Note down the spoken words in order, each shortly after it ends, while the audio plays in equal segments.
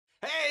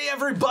Hey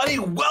everybody,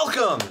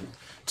 welcome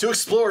to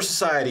Explorer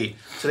Society.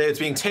 Today it's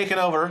being taken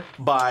over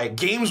by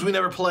Games We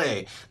Never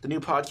Play, the new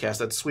podcast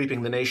that's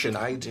sweeping the nation,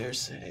 I dare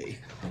say.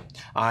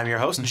 I'm your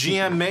host,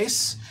 GM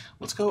Mace.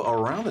 Let's go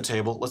around the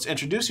table, let's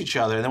introduce each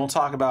other, and then we'll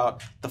talk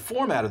about the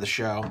format of the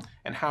show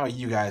and how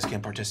you guys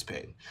can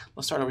participate.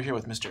 Let's start over here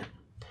with Mr.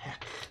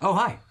 Peck. Oh,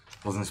 hi.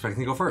 Wasn't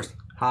expecting to go first.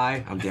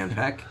 Hi, I'm Dan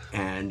Peck,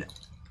 and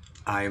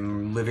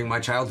I'm living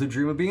my childhood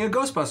dream of being a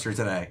Ghostbuster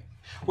today.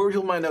 Where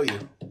people might know you?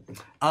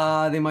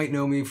 They might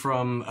know me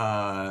from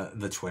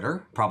the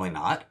Twitter. Probably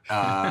not.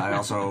 I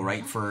also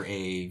write for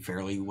a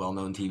fairly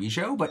well-known TV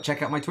show, but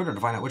check out my Twitter to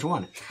find out which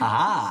one.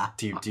 Aha!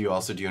 Do you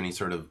also do any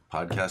sort of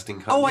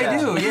podcasting content? Oh, I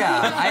do.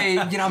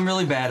 Yeah. I'm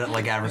really bad at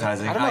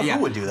advertising. I don't know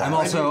who would do that. I'm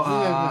also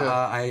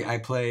I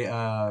play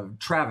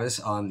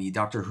Travis on the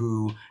Doctor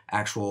Who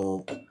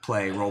actual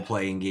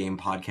role-playing game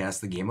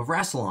podcast, The Game of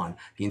Rassilon.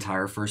 The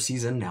entire first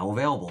season now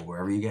available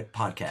wherever you get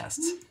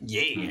podcasts.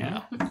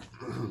 Yeah.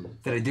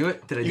 Did I do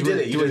it? Did I You do did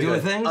it? it. You did do it.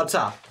 a thing? Up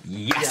top.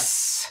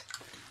 Yes.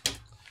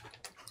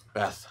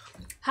 Beth.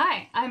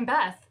 Hi, I'm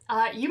Beth.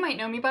 You might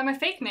know me by my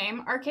fake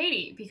name,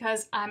 Arcady,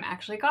 because I'm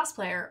actually a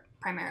cosplayer,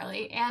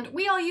 primarily, and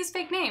we all use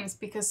fake names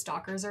because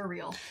stalkers are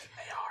real.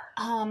 They are.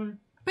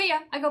 But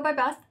yeah, I go by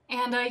Beth,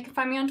 and you can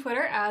find me on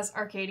Twitter as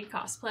Arcady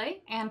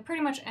Cosplay, and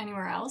pretty much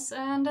anywhere else,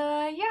 and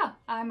yeah,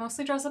 I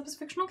mostly dress up as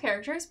fictional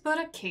characters, but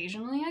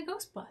occasionally I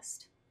ghost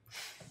bust.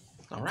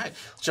 All right.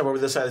 Let's jump over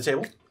to this side of the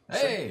table.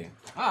 Hey,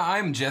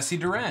 I'm Jesse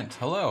Durant.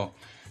 Hello.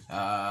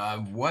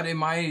 What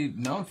am I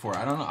known for?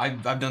 I don't know.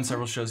 I've done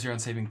several shows here on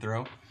Saving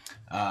Throw.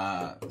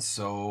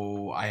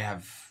 So I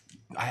have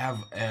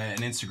an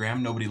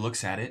Instagram. Nobody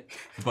looks at it,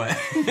 but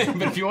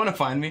but if you want to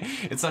find me,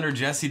 it's under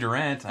Jesse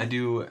Durant. I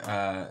do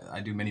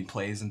many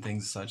plays and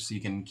things such, so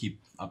you can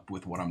keep up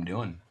with what I'm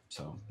doing.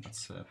 So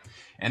that's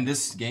and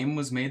this game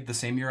was made the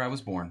same year I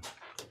was born.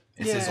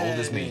 It's as old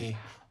as me.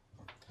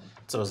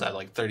 So is that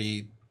like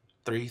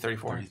 33,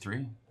 34?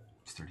 33.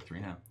 It's 33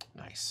 now.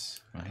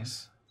 Nice.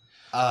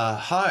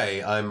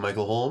 Hi, I'm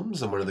Michael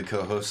Holmes. I'm one of the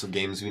co-hosts of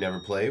Games We Never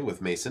Play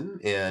with Mason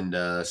and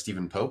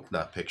Stephen Pope,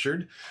 not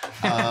pictured.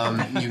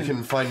 You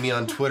can find me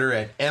on Twitter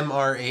at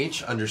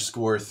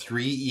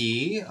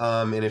MRH_3E.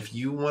 And if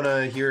you want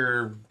to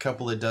hear a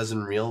couple of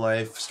dozen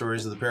real-life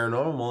stories of the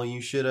paranormal,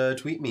 you should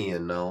tweet me,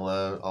 and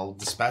I'll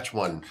dispatch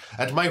one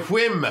at my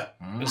whim.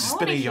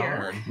 Spin a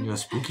yarn. You're a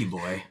spooky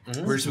boy.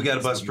 First, we got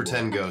to bust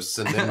pretend ghosts,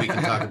 and then we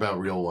can talk about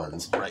real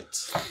ones. Right.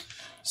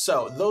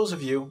 So, those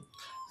of you,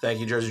 thank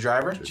you, Jersey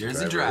Driver.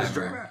 Jersey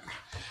Driver.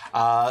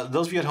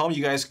 Those of you at home,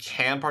 you guys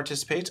can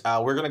participate.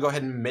 We're going to go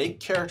ahead and make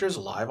characters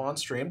live on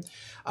stream.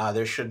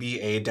 There should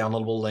be a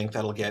downloadable link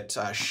that'll get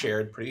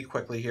shared pretty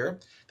quickly here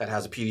that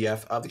has a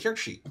PDF of the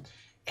character sheet.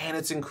 And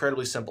it's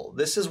incredibly simple.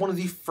 This is one of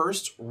the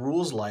first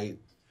rules light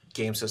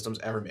game systems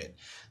ever made.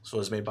 So it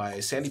was made by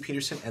Sandy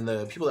Peterson and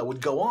the people that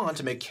would go on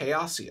to make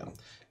Chaosium.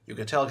 You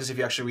can tell because if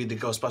you actually read the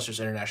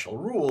Ghostbusters International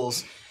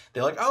rules,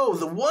 they're like, oh,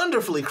 the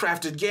wonderfully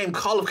crafted game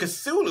Call of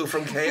Cthulhu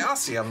from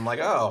Chaosium. I'm like,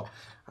 oh,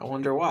 I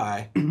wonder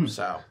why.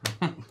 So,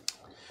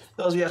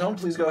 those of you at home,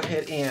 please go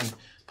ahead and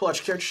pull out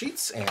your character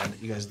sheets, and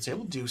you guys at the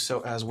table do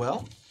so as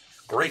well.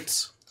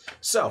 Great.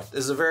 So,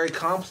 this is a very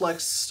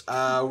complex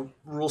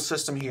rule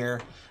system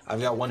here.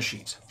 I've got one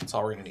sheet. That's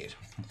all we're going to need.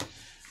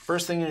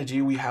 First thing you're going to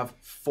do, we have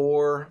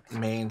 4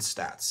 main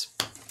stats.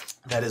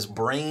 That is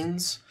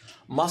brains,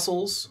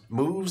 muscles,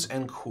 moves,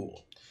 and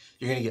cool.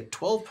 You're going to get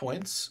 12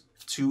 points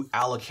to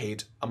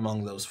allocate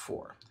among those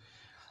 4.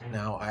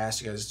 Now, I asked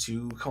you guys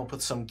to come up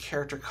with some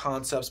character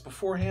concepts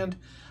beforehand.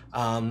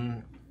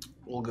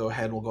 We'll go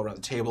ahead and we'll go around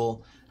the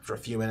table for a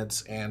few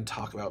minutes and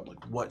talk about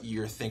what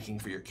you're thinking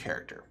for your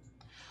character.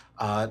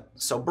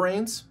 So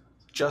brains,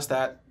 just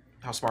that,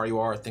 how smart you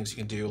are, things you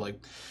can do,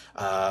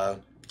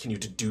 can you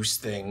deduce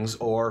things,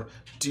 or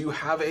do you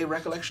have a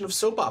recollection of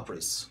soap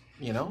operas?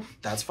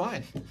 That's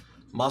fine.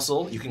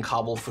 Muscle, you can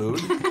cobble food.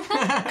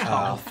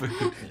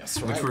 Yes,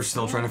 right. Which we're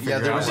still trying to figure out.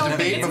 Yeah, there was a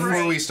debate before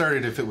right. we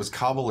started if it was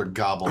cobble or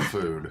gobble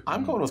food.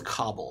 I'm going with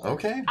cobble.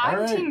 Okay, I'm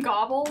all right. Team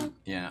Gobble.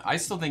 Yeah, I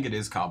still think it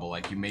is cobble.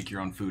 Like you make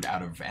your own food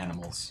out of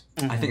animals.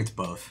 I think it's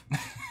both.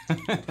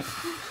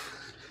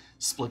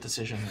 Split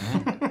decision.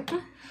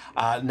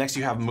 Next,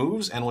 you have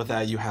moves, and with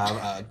that, you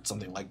have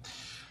something like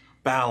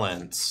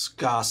balance,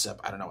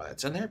 gossip. I don't know why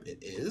that's in there.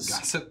 It is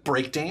Gossip.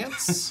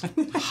 Breakdance,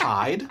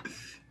 hide.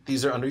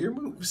 These are under your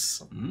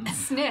moves.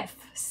 Sniff.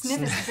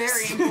 Sniff is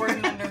very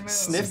important under moves.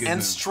 Sniff and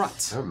move.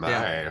 strut. Oh my.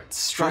 Yeah.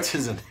 Strut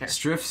is in there.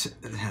 Sniff,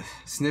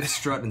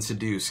 strut, and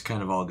seduce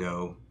kind of all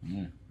go.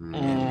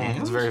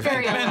 It's very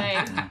Very vague.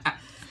 LA.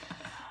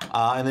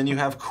 And then you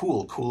have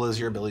cool. Cool is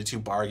your ability to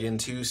bargain,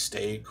 to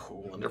stay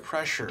cool under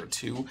pressure,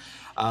 to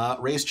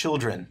raise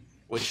children,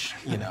 which,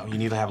 you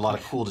need to have a lot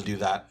of cool to do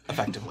that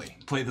effectively.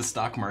 Play the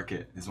stock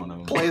market is one of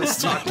them. Play the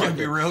stock That'd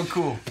be market. real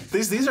cool.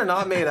 These are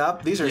not made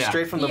up. These are Yeah.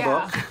 straight from the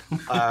Yeah.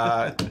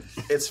 book.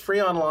 It's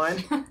free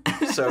online,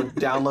 so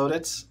download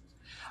it.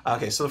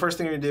 Okay, so the first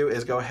thing you're going to do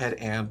is go ahead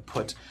and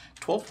put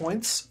 12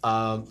 points,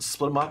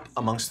 split them up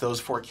amongst those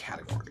 4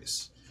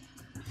 categories.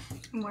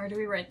 And where do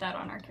we write that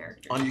on our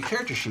character? On your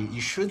character sheet,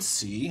 you should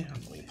see.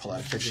 Let me pull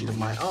out a character sheet of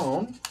my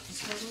own.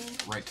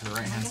 Right to the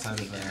right-hand side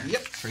of the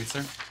Yep. traits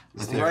there.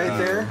 Right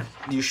there,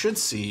 you should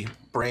see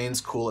brains,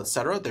 cool,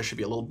 etc. There should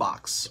be a little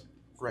box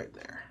right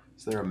there.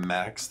 Is there a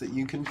max that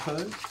you can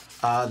put?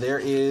 There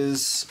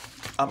is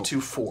up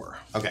to 4.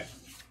 Okay,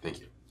 thank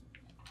you.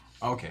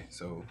 Okay,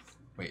 so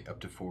wait, up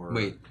to 4.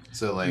 Wait.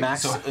 So like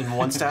Max in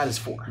one stat is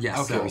 4. Yes,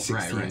 Okay, that was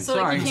 16. right. So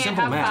Sorry, like, you can't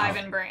simple have math.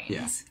 5 in brains.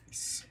 Yeah.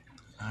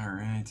 All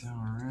right.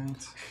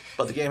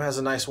 But the game has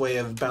a nice way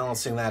of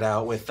balancing that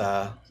out with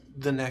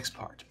the next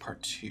part,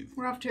 part 2.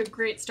 We're off to a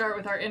great start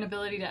with our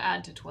inability to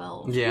add to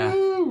 12. Yeah.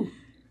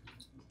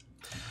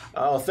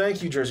 Oh,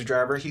 thank you, Jersey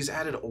Driver. He's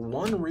added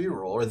 1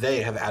 reroll, or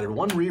they have added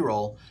 1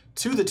 reroll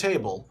to the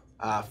table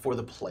for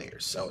the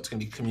players. So it's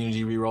going to be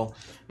community reroll.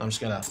 I'm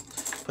just going to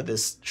put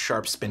this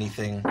sharp, spinny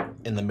thing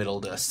in the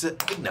middle to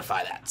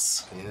signify that.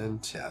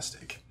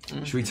 fantastic.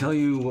 Should we tell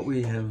you what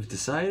we have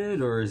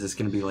decided, or is this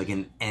going to be like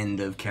an end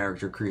of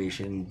character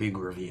creation big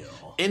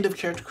reveal? End of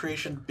character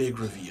creation, big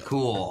reveal.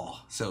 Cool.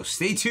 So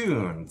stay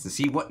tuned to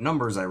see what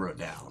numbers I wrote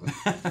down.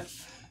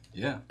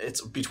 Yeah.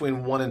 It's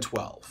between 1 and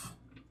 12,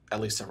 at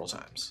least several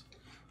times.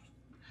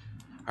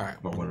 All right.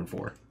 About 1 and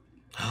 4.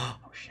 Oh,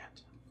 shit.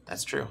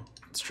 That's true.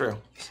 It's true.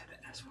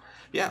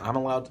 Yeah, I'm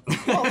allowed.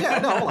 Well, yeah,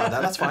 no, I'm allowed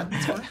that. That's fine.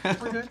 That's fine.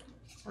 We're good.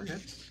 We're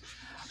good.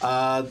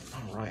 All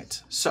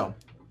right. So,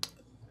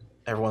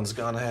 everyone's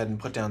gone ahead and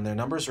put down their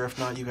numbers, or if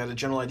not, you got a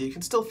general idea. You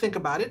can still think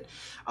about it.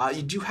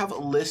 You do have a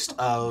list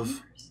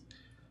of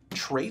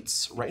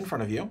traits right in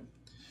front of you.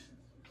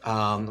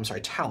 I'm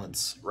sorry,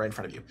 talents right in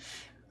front of you.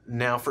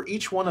 Now, for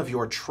each one of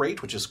your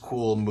trait, which is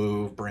cool,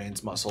 move,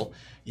 brains, muscle,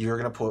 you're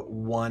going to put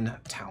 1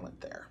 talent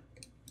there.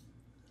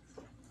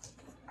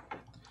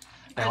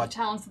 Are the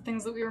talents the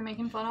things that we were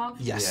making fun of?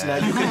 Yes. Yeah.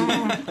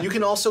 Now you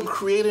can also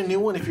create a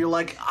new one if you're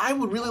like, I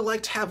would really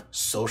like to have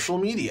social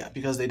media,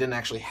 because they didn't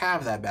actually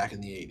have that back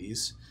in the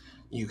 80s.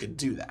 You could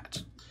do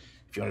that.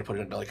 If you want to put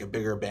it into like a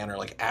bigger banner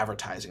like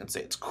advertising and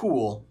say it's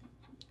cool,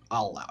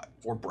 I'll allow it.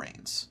 Or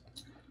brains.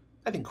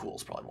 I think cool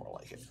is probably more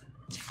like it.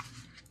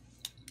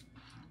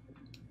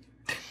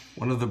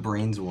 One of the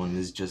brains one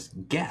is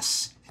just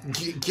guess.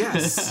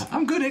 Guess.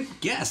 I'm good at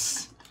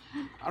guess.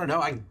 I don't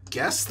know. I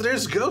guess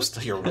there's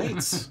ghost. You're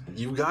right.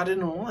 You got it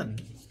in 1.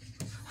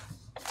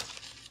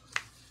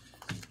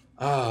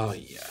 Oh,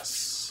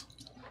 yes.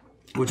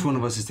 Which one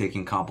of us is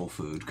taking cobble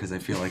food? Because I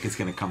feel like it's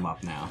going to come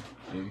up now.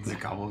 It's a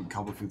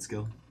cobble food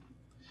skill.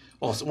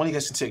 Well, so one of you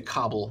guys can take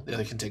cobble, the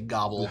other can take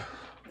gobble.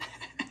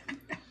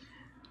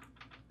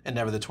 And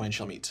never the twain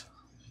shall meet.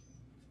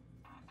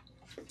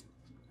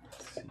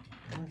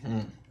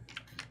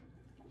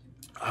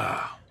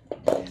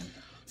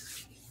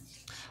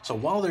 So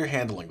while they're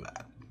handling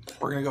that,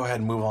 we're going to go ahead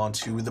and move on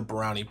to the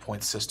brownie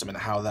point system and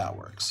how that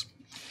works.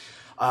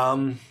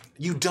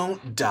 You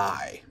don't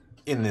die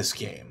in this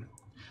game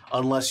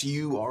unless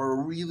you are a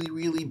really,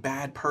 really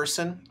bad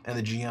person and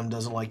the GM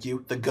doesn't like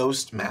you. The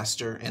Ghost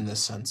Master, in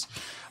this sense,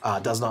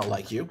 does not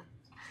like you.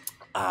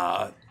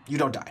 You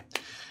don't die.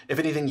 If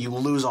anything, you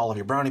lose all of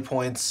your brownie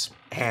points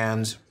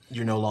and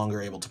you're no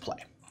longer able to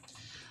play.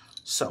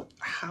 So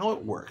how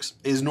it works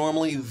is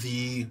normally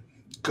the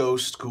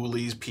ghost,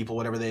 ghoulies, people,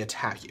 whatever, they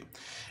attack you.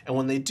 And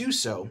when they do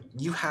so,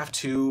 you have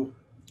to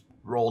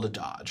roll to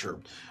dodge or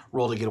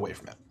roll to get away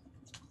from it.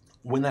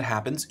 When that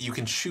happens, you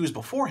can choose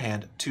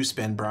beforehand to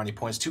spend brownie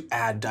points to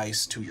add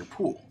dice to your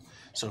pool.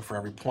 So for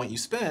every point you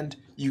spend,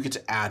 you get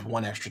to add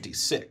 1 extra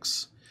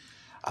d6.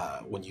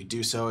 When you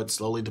do so, it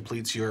slowly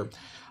depletes your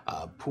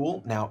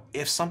pool. Now,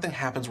 if something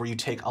happens where you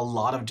take a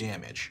lot of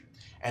damage,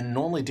 and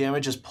normally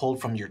damage is pulled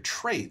from your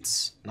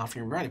traits, not from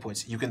your brownie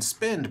points, you can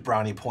spend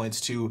brownie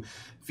points to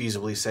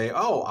feasibly say,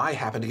 oh, I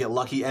happen to get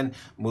lucky and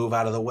move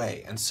out of the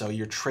way. And so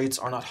your traits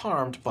are not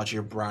harmed, but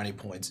your brownie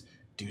points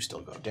do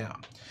still go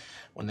down.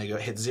 When they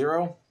hit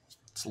 0,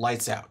 it's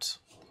lights out.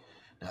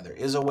 Now, there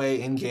is a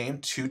way in-game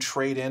to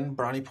trade in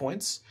brownie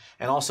points,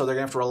 and also they're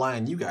going to have to rely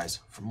on you guys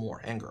for more,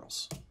 and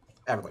girls.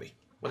 Everybody,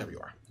 whatever you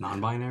are.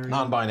 Non-binary?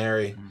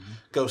 Non-binary.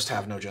 Ghosts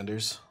have no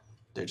genders.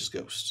 They're just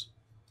ghosts.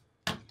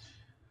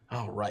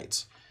 All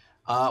right.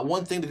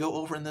 One thing to go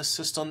over in this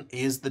system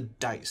is the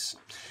dice.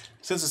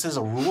 Since this is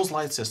a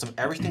rules-light system,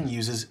 everything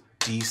uses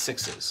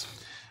d6s.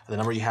 The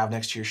number you have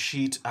next to your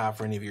sheet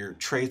for any of your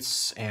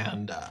traits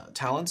and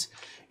talents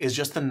is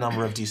just the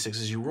number of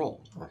d6s you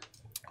roll.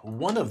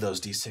 One of those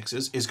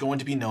d6s is going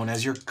to be known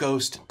as your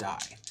ghost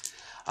die.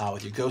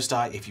 With your ghost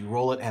die, if you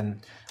roll it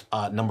and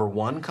number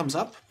 1 comes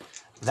up,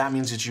 that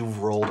means that you've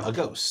rolled a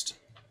ghost.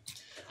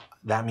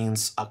 That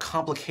means a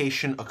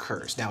complication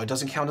occurs. Now, it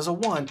doesn't count as a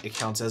 1, it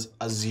counts as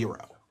a 0.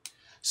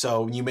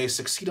 So you may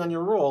succeed on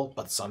your roll,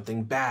 but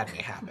something bad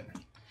may happen.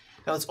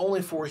 Now, that's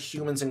only for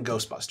humans and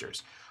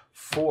Ghostbusters.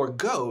 For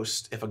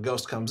Ghost, if a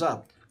ghost comes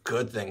up,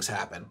 good things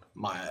happen.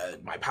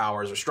 My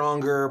powers are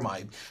stronger,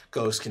 my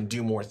ghost can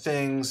do more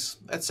things,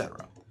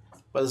 etc.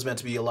 But it's meant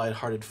to be a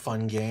lighthearted,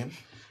 fun game.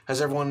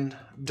 Has everyone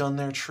done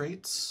their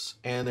traits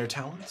and their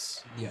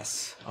talents?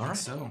 Yes. All right.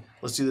 So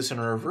Let's do this in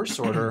a reverse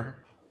order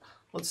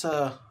let's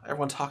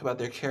everyone talk about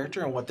their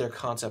character and what their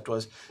concept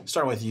was.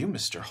 Starting with you,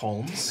 Mr.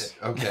 Holmes.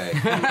 Okay.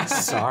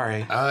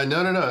 Sorry.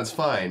 No, it's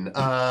fine.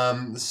 I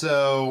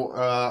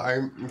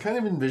kind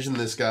of envision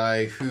this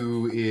guy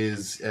who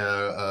is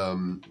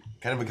kind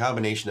of a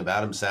combination of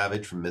Adam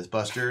Savage from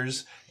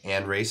Mythbusters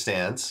and Ray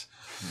Stantz,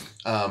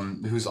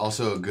 who's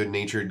also a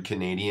good-natured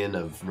Canadian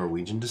of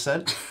Norwegian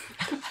descent.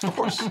 Of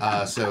course.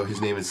 So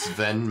his name is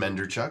Sven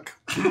Menderchuk.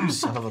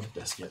 Son of a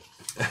biscuit.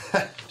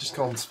 Just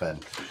call him Sven.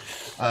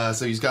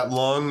 So he's got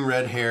long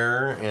red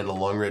hair and a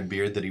long red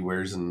beard that he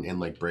wears in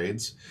like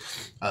braids.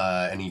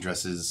 And he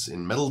dresses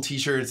in metal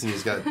t-shirts and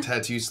he's got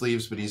tattoo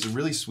sleeves, but he's a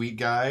really sweet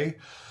guy.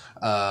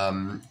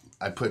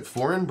 I put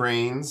 4 in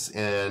brains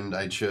and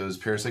I chose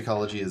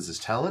parapsychology as his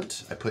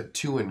talent. I put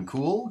 2 in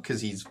cool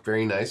because he's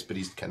very nice, but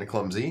he's kind of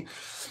clumsy.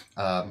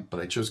 But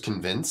I chose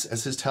convince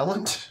as his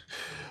talent.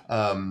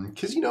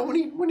 Because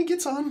when he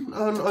gets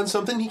on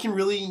something, he can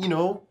really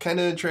kind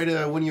of try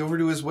to win you over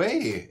to his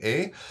way,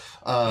 eh?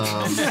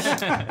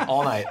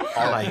 all night,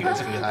 you guys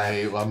can get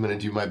that. I'm gonna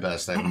do my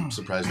best. I'm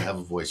surprised I have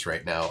a voice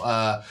right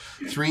now.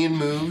 3 in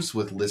moves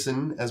with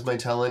listen as my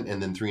talent,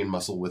 and then 3 in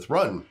muscle with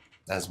run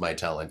as my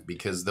talent,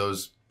 because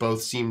those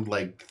both seemed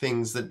like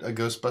things that a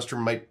Ghostbuster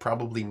might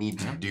probably need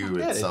to do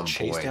at some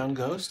chase point. down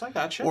ghosts. I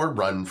got you. Or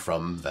run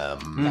from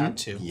them. That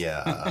too.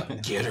 Yeah.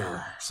 Get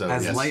her. So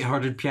As yes,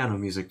 lighthearted piano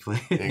music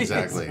plays.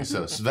 exactly.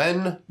 So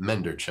Sven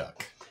Menderchuk.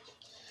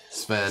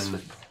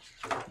 Sven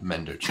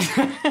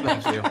Menderchuk.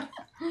 Thank you.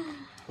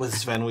 With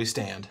Sven we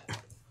stand.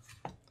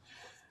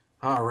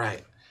 All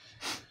right.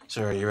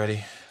 So are you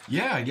ready?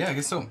 Yeah, I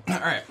guess so. All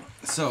right.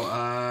 So,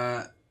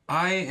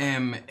 I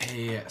am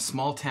a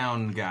small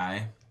town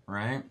guy,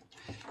 right?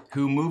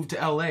 Who moved to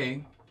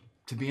LA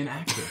to be an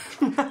actor.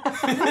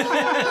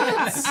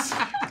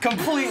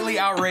 Completely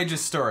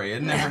outrageous story.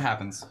 It never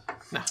happens.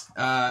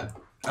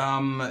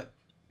 No.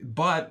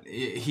 But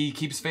he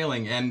keeps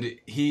failing, and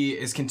he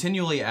is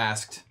continually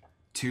asked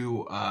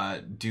to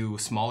do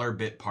smaller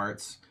bit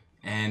parts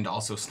and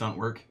also stunt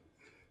work.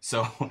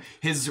 So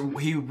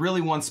he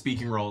really wants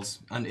speaking roles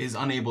and is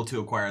unable to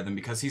acquire them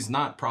because he's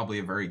not probably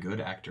a very good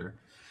actor.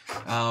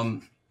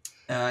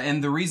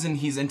 And the reason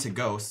he's into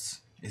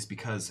ghosts is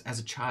because as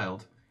a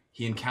child,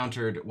 he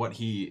encountered what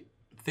he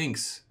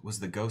thinks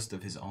was the ghost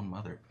of his own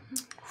mother.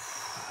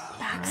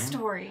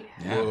 Backstory.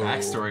 Yeah,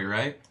 backstory,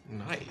 right?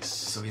 Nice.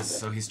 So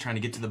he's trying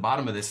to get to the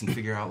bottom of this and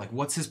figure out like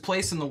what's his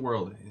place in the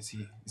world. Is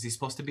he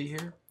supposed to be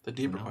here? The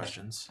deeper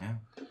questions.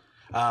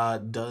 Yeah.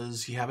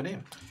 Does he have a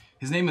name?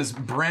 His name is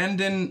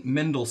Brandon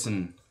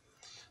Mendelsohn.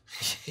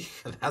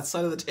 That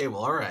side of the table.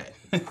 All right.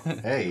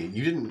 Hey,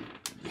 you didn't...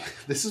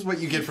 This is what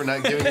you get for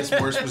not giving us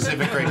more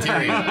specific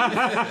criteria.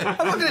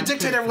 I'm not going to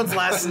dictate everyone's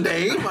last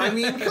name. I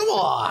mean, come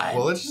on.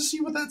 Well, let's just see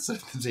what that side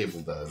of the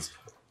table does.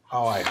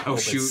 Oh, I hope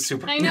shoot. it's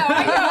super. I know.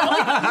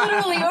 Like,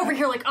 literally over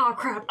here, like, oh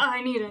crap,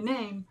 I need a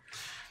name.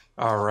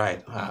 All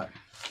right.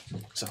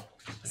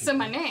 So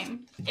my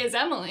name is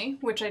Emily,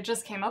 which I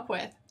just came up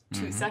with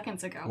 2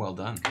 seconds ago. Well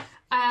done.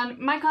 And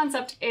my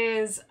concept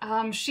is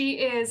she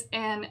is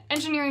an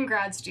engineering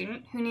grad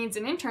student who needs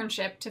an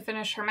internship to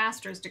finish her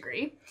master's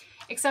degree,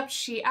 except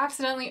she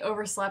accidentally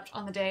overslept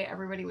on the day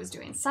everybody was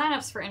doing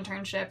sign-ups for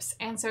internships,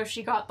 and so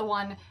she got the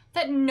one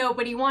that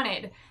nobody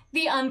wanted,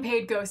 the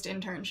unpaid ghost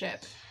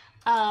internship.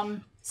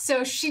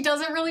 So she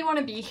doesn't really want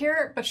to be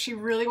here, but she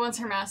really wants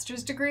her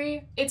master's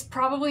degree. It's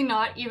probably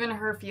not even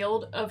her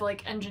field of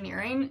like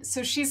engineering,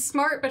 so she's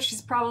smart, but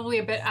she's probably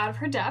a bit out of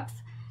her depth.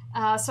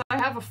 So I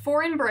have a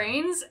 4 in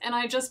brains, and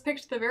I just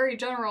picked the very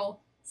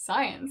general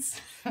science,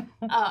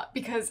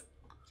 because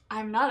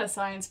I'm not a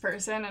science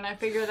person, and I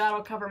figure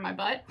that'll cover my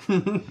butt.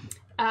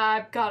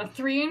 I've got a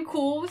 3 in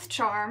cool with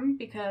charm,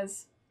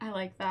 because I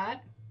like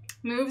that.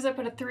 Moves, I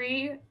put a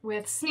 3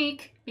 with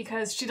sneak,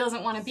 because she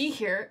doesn't want to be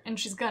here, and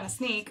she's gonna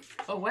sneak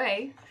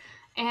away.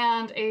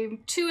 And a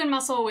 2 in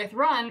muscle with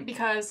run,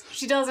 because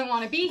she doesn't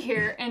want to be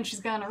here, and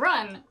she's gonna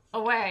run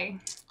away.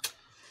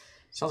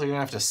 Sounds like you're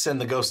going to have to send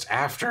the ghost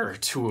after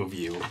 2 of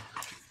you.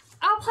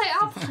 I'll play.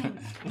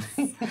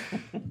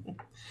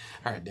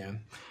 All right, Dan.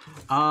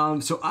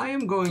 So I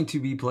am going to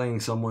be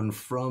playing someone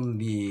from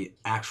the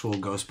actual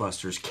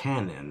Ghostbusters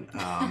canon.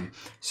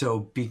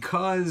 So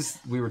because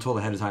we were told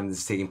ahead of time this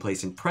is taking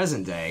place in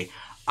present day,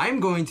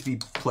 I'm going to be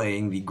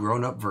playing the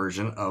grown-up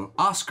version of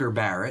Oscar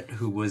Barrett,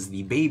 who was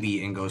the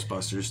baby in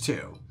Ghostbusters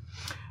 2.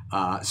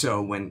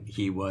 So when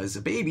he was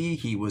a baby,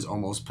 he was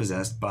almost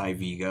possessed by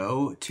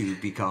Vigo to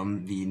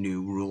become the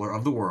new ruler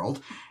of the world.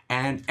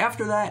 And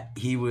after that,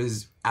 he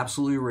was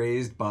absolutely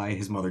raised by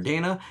his mother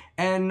Dana.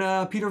 And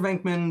Peter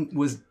Venkman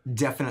was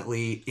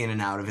definitely in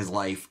and out of his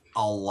life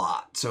a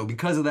lot. So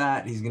because of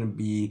that, he's going to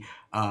be...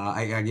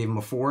 I gave him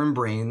a 4 in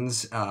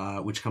brains,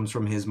 which comes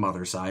from his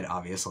mother's side,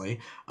 obviously.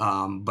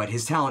 But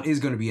his talent is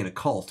going to be in a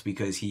cult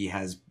because he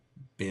has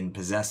been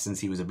possessed since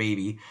he was a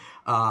baby.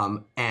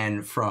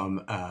 And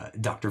from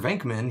Dr.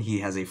 Venkman, he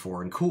has a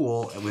 4 in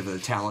cool with a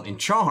talent in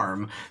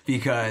charm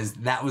because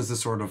that was the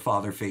sort of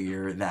father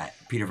figure that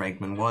Peter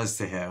Venkman was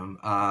to him.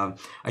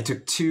 I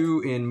took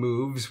 2 in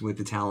moves with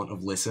the talent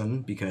of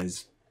listen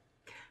because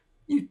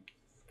you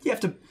you have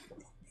to.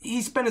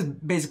 He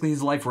spent basically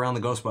his life around the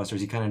Ghostbusters.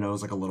 He kind of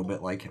knows like a little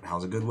bit like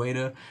how's a good way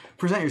to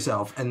present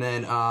yourself. And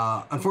then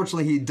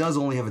unfortunately he does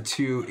only have a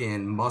 2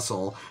 in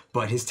muscle,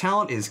 but his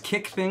talent is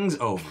kick things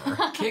over.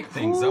 Kick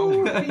things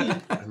over.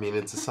 I mean,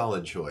 it's a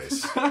solid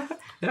choice.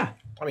 Yeah.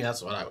 I mean,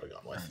 that's what I would have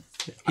gone with.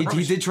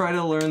 He did try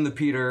to learn the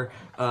Peter,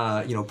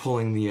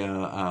 pulling the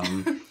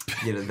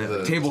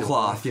the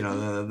tablecloth.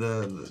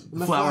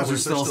 The flowers are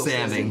still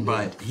standing,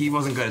 but he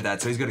wasn't good at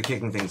that, so he's good at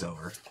kicking things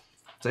over.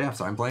 So yeah,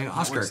 so I'm playing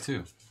Oscar Works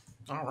too.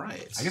 All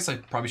right. I guess I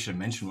probably should have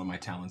mentioned what my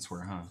talents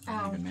were, huh? I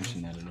didn't even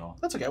mention that at all.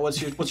 That's okay.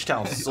 What's your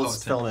talent?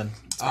 Let's fill him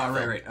in.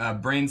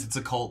 Right. Brains, it's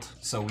occult,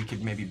 so we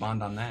could maybe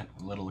bond on that.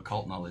 A little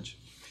occult knowledge.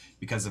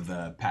 Because of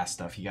the past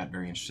stuff, he got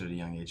very interested at a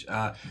young age.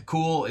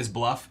 Cool is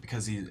bluff,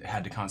 because he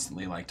had to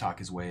constantly like talk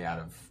his way out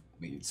of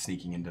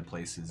sneaking into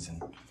places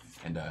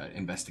and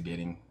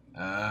investigating.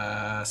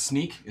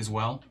 Sneak as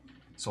well.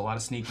 So a lot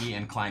of sneaky,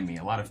 and climb me.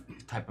 A lot of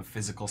type of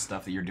physical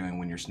stuff that you're doing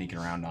when you're sneaking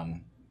around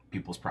on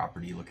people's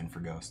property looking for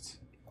ghosts.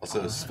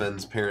 Also,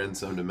 Sven's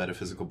parents owned a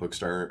metaphysical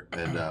bookstore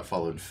and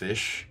followed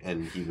fish,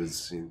 and he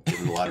was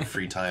given a lot of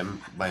free time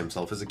by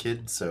himself as a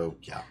kid, so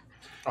yeah.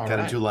 Got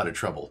into a lot of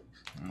trouble.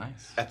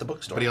 Nice. At the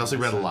bookstore. But he also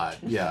read a lot,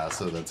 yeah,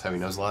 so that's how he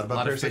knows a lot about A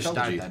lot of fish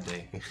parapsychology. died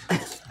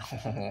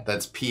that day.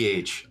 That's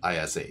PHISH,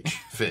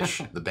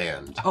 Fish, the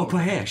band. Oh,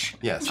 Pahish.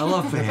 Yes. I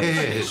love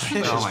Pahish.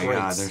 Fish. Oh my great.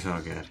 god, they're so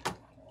good.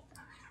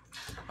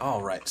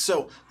 All right.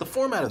 So the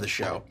format of the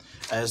show,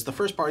 as the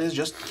first part is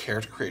just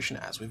character creation,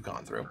 as we've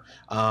gone through.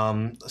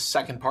 The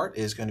second part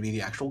is going to be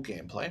the actual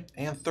gameplay,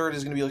 and third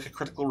is going to be like a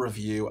critical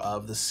review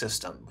of the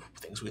system,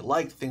 things we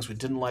liked, things we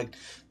didn't like,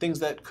 things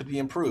that could be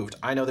improved.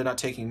 I know they're not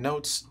taking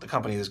notes. The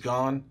company is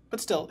gone,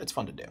 but still, it's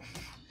fun to do.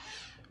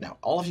 Now,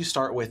 all of you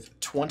start with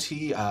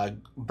 20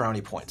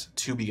 brownie points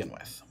to begin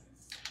with.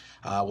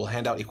 We'll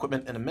hand out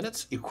equipment in a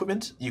minute.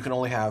 Equipment, you can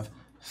only have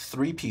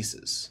 3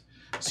 pieces.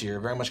 So you're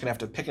very much going to have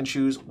to pick and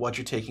choose what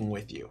you're taking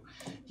with you.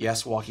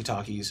 Yes,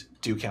 walkie-talkies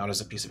do count as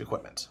a piece of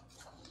equipment.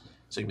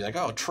 So you can be like,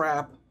 oh,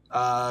 trap,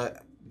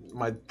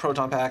 my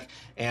proton pack,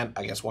 and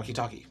I guess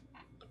walkie-talkie.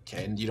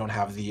 Okay, and you don't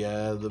have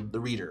the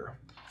reader.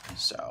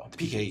 So the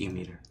PKE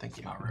meter. Thank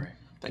you. All right.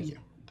 Thank you.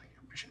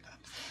 Appreciate that.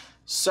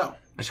 So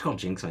I should call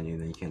Jinx on you,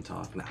 then you can't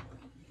talk. No.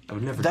 I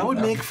would never that do would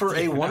that. make for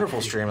a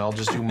wonderful stream. I'll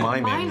just do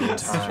miming the Mine entire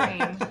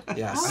stream.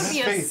 Yes. That would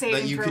be a Faith save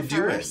that you throw could do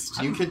first.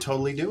 it. You could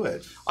totally do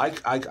it.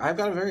 I've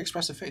got a very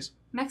expressive face.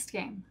 Next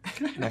game.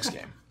 Next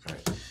game. All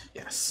right.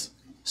 Yes.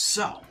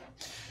 So,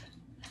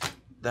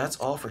 that's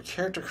all for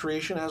character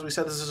creation. As we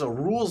said, this is a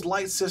rules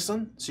light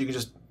system, so you can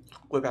just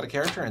whip out a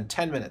character in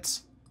 10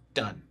 minutes.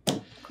 Done.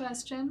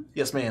 Question.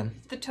 Yes, ma'am.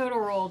 The total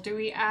roll. Do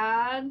we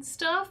add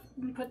stuff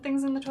and put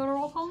things in the total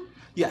roll column?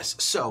 Yes.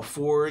 So,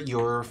 for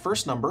your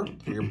first number,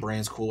 for your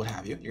brain's cool, what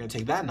have you, you're going to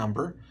take that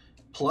number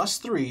plus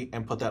 3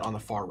 and put that on the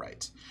far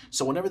right.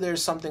 So, whenever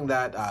there's something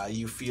that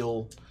you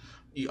feel,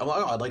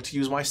 I'd like to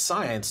use my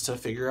science to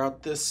figure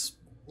out this,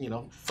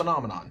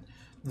 phenomenon,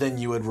 then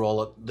you would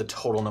roll the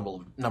total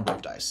number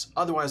of dice.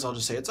 Otherwise, I'll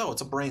just say it's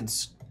a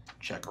brains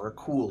check or a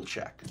cool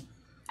check.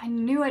 I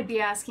knew I'd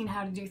be asking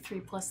how to do 3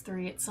 plus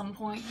 3 at some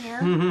point here.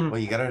 Well,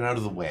 you got it out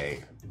of the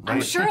way.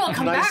 I'm sure I'll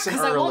come back Nice and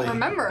because I won't early.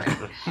 remember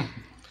it.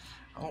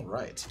 All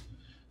right.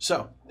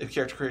 So, if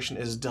character creation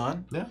is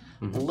done, Yeah.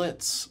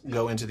 let's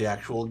go into the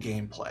actual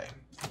gameplay.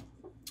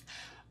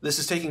 This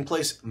is taking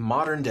place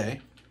modern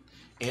day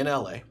in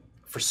LA.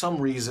 For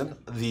some reason,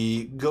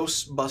 the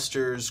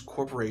Ghostbusters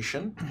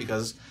Corporation,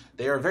 because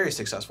they are very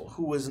successful.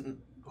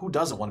 Who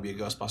doesn't want to be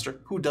a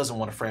Ghostbuster? Who doesn't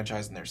want a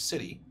franchise in their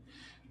city?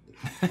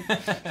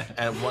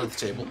 And one at the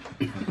table.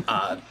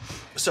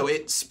 So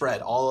it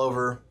spread all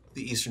over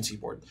the eastern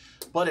seaboard,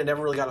 but it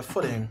never really got a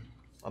footing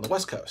on the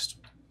west coast.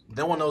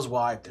 No one knows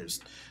why.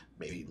 There's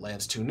maybe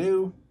land's too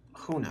new.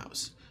 Who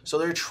knows? So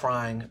they're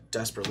trying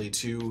desperately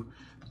to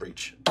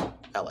breach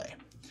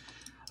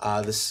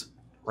LA. This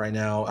right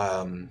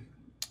now,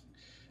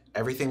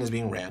 everything is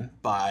being ran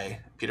by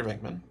Peter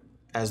Venkman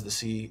as the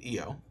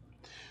CEO.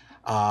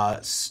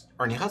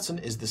 Ernie Hudson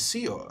is the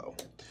COO.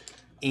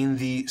 In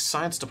the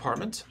science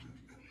department,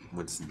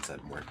 Winston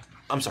Zedmore.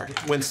 I'm sorry,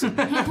 Winston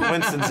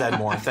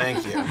Zedmore,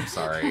 thank you.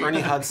 Sorry.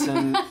 Ernie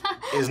Hudson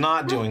is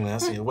not doing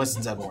this.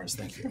 Winston Zedmore is,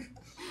 thank you.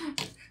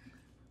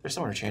 They're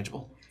so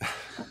interchangeable.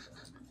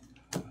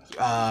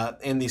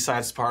 In the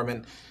science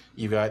department,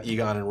 you've got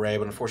Egon and Ray,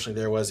 but unfortunately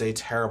there was a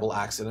terrible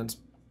accident.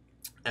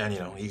 And,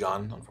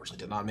 Egon unfortunately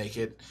did not make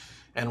it,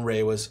 and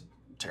Ray was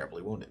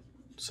terribly wounded.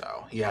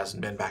 So he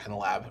hasn't been back in the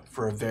lab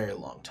for a very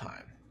long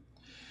time.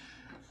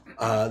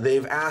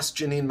 They've asked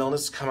Janine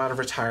Milnes to come out of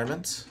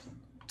retirement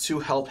to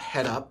help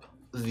head up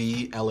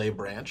the LA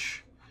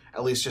branch,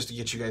 at least just to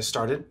get you guys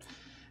started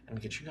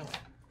and get you going.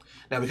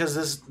 Now, because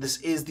this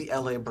is the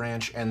LA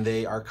branch and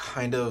they are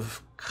kind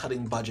of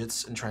cutting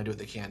budgets and trying to do what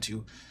they can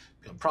to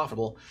become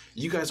profitable,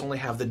 you guys only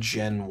have the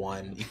Gen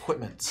 1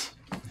 equipment.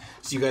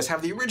 So you guys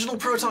have the original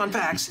proton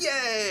packs,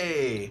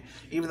 yay!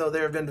 Even though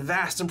there have been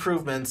vast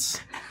improvements,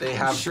 they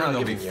have Sure,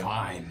 they'll be given you.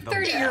 fine.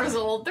 30 years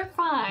old, they're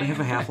fine. They have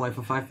a half-life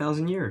of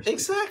 5,000 years.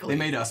 Exactly. They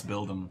made us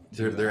build them.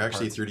 They're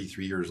actually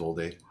 33 years old,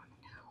 eh?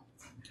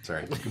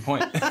 Sorry. Good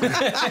point.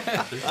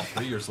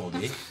 3 years old,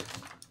 eh?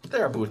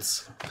 There are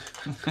boots.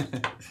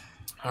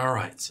 All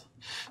right.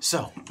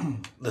 So,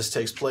 this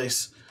takes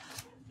place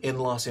in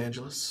Los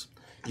Angeles.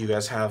 You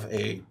guys have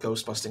a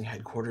ghostbusting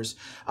headquarters.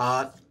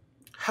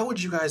 How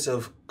would you guys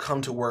have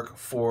come to work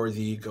for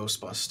the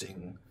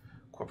Ghostbusting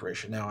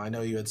Corporation? Now, I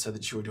know you had said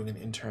that you were doing an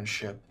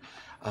internship.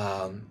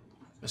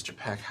 Mr.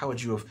 Peck, how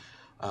would you have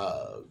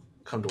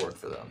come to work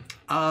for them?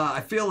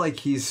 I feel like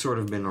he's sort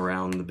of been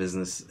around the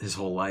business his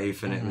whole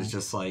life, and it was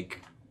just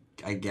like,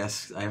 I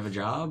guess I have a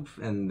job,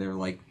 and they're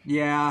like,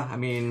 yeah, I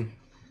mean,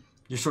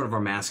 you're sort of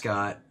our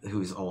mascot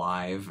who's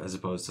alive as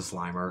opposed to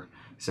Slimer.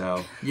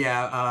 So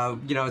yeah,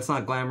 it's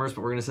not glamorous,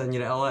 but we're gonna send you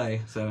to LA.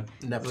 So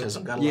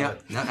Nepotism, gotta love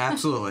it. Yeah,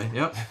 absolutely,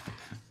 yep.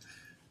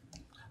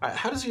 All right,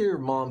 how does your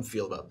mom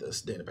feel about this,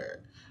 Dana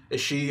Barrett?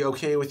 Is she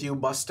okay with you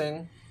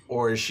busting,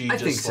 or is she? I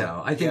think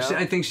so. I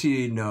think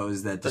she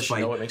knows that. Does she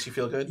know what makes you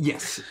feel good?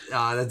 Yes,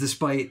 that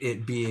despite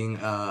it being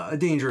a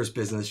dangerous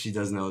business, she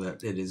does know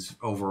that it is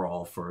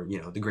overall for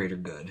the greater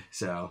good.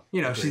 So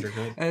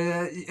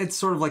it's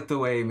sort of like the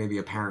way maybe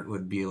a parent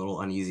would be a little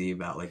uneasy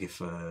about like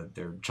if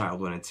their child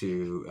went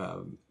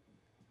into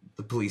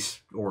the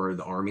police or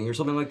the army or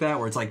something like that,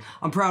 where it's like,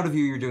 I'm proud of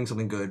you, you're doing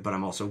something good, but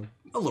I'm also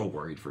a little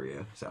worried for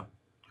you. So.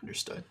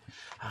 Understood.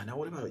 Now,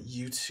 what about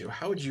you two?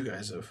 How would you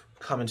guys have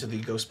come into the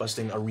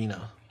ghostbusting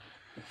arena?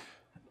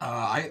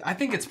 I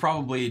think it's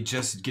probably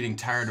just getting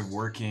tired of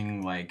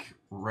working like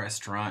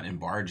restaurant and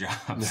bar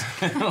jobs,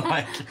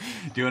 like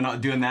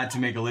doing that to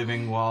make a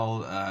living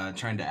while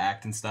trying to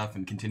act and stuff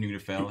and continuing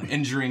to fail,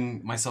 injuring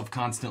myself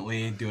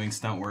constantly, doing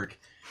stunt work.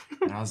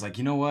 And I was like,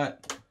 you know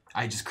what?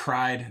 I just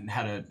cried and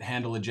had to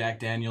handle a Jack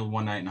Daniel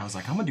one night, and I was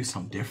like, I'm gonna do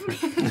something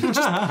different. I'm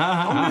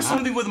gonna do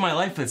something with my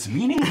life that's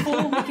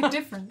meaningful. Make a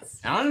difference.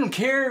 And I don't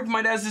care if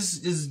my dad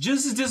is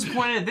just as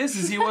disappointed at this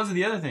as he was at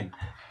the other thing.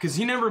 Because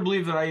he never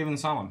believed that I even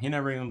saw him. He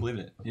never even believed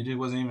it. It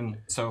wasn't even,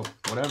 so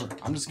whatever.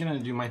 I'm just gonna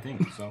do my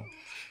thing, so.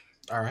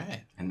 All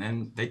right. And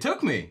then they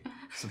took me.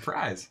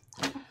 Surprise.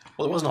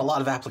 Well, there wasn't a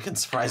lot of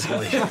applicants,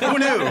 surprisingly. Who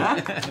knew?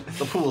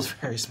 The pool is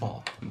very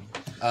small.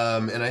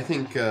 And I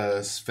think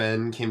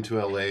Sven came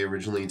to LA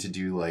originally to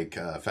do like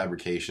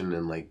fabrication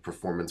and like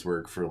performance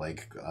work for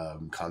like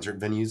concert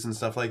venues and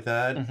stuff like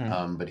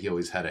that. But he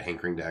always had a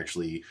hankering to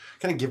actually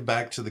kind of give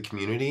back to the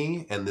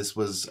community. And this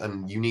was a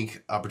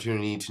unique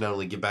opportunity to not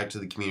only give back to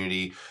the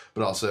community,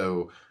 but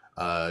also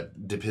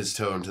dip his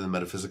toe into the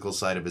metaphysical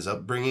side of his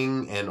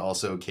upbringing and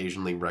also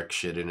occasionally wreck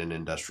shit in an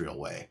industrial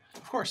way.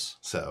 Of course.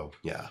 So,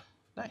 yeah.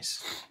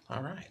 Nice.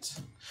 All right.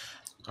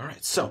 All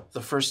right. So, the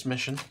first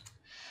mission,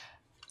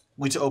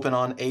 we to open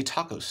on a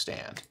taco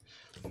stand,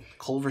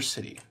 Culver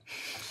City.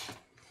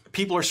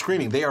 People are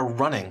screaming. They are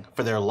running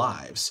for their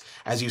lives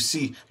as you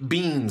see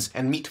beans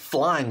and meat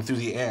flying through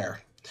the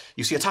air.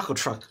 You see a taco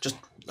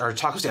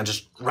stand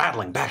just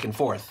rattling back and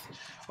forth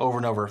over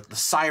and over. The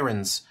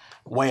sirens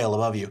wail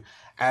above you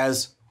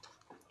as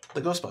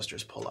the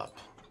Ghostbusters pull up.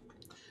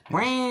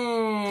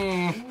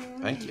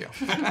 Thank you.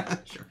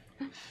 Sure.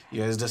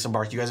 You guys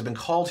disembark. You guys have been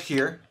called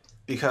here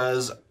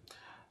because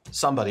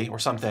somebody or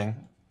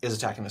something is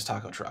attacking this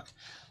taco truck.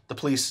 The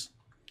police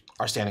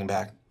are standing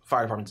back.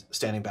 Fire department's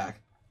standing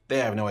back. They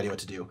have no idea what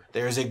to do.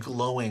 There is a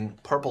glowing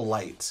purple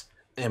light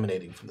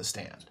emanating from the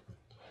stand.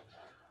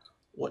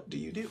 What do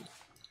you do?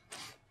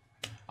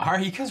 Are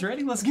you guys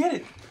ready? Let's get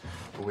it.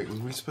 Oh, wait, were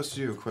we supposed to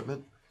do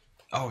equipment?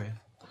 Oh, yeah.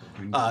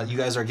 You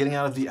guys are getting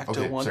out of the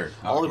Ecto 1. Sorry.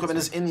 All the equipment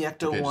is in the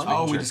Ecto 1.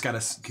 Oh, we just got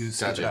to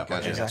switch it up.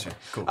 Gotcha. Exactly.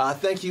 Cool.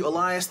 Thank you,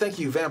 Elias. Thank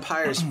you,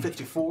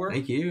 Vampires54.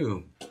 Thank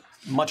you.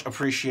 Much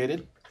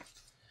appreciated.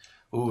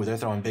 Ooh, they're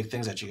throwing big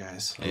things at you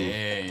guys.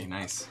 Hey,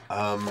 nice.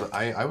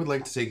 I would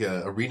like to take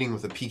a reading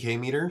with a PK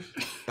meter,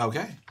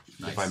 Okay.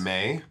 if I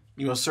may.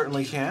 You most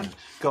certainly can.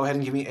 Go ahead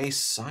and give me a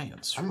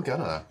science. I'm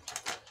gonna.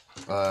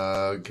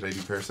 Could I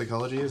do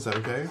parapsychology? Is that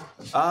okay?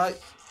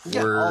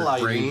 Yeah, Or I'll allow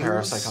you to do brains?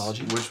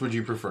 parapsychology. Which would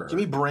you prefer? Give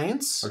me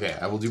brains. Okay,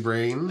 I will do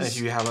brains. And if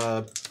you have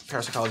a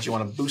parapsychology you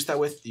want to boost that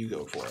with, you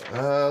go for it.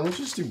 Let's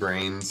just do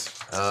brains.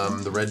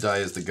 The red die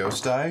is the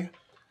ghost die.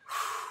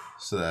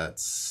 So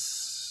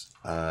that's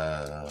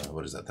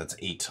what is that? That's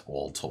 8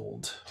 all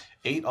told.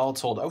 8 all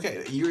told.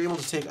 Okay, you're able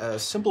to take a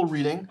simple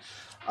reading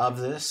of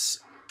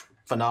this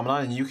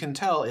phenomenon, and you can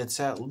tell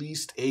it's at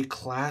least a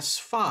class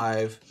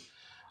 5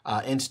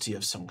 entity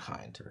of some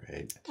kind.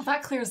 Right. Well,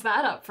 that clears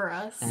that up for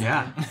us.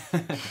 Yeah.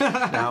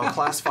 Now,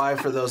 class 5,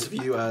 for those of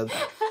you that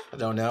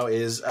don't know,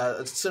 is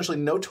it's essentially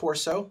no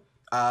torso.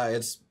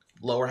 It's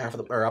lower half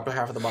of the or upper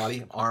half of the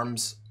body,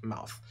 arms,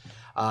 mouth.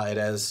 It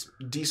has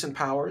decent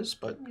powers,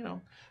 but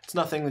it's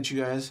nothing that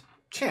you guys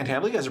can't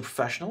handle. You guys are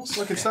professionals.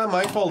 Look, it's not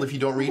my fault if you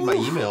don't read my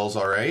emails.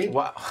 All right.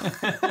 Wow.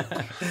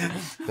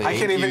 Thank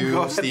can't even you, go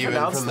ahead and Steven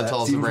pronounce from the that.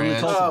 Tulsa Steven from the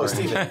branch. Tulsa Oh,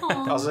 Steven.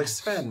 I was like,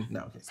 Sven.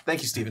 No. Okay.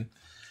 Thank you, Steven.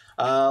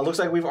 Looks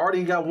like we've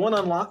already got one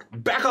unlock.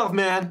 Back off,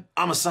 man.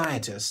 I'm a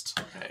scientist.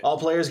 All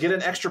players get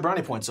an extra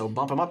brownie point, so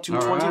bump them up to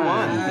 21.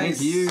 Thank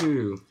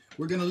you.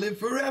 We're gonna live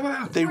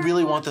forever. They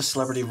really want the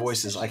celebrity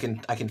voices. I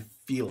can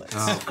feel it.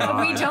 Oh, But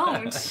we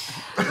don't.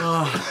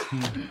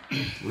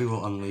 We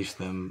will unleash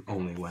them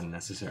only when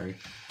necessary.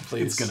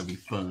 Please. It's gonna be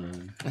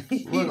fun.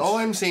 Look, all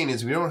I'm saying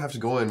is we don't have to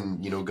go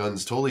in,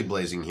 guns totally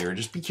blazing here.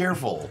 Just be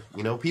careful.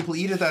 People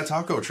eat at that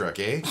taco truck,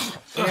 eh?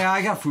 Yeah,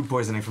 I got food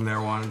poisoning from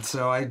there once,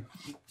 so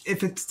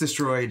if it's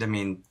destroyed, I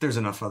mean, there's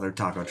enough other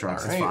taco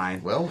trucks. It's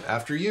fine. Well,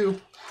 after you.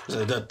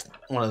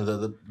 One of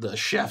the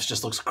chefs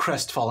just looks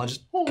crestfallen.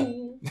 Just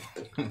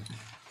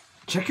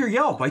Check your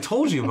Yelp. I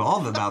told you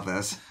all about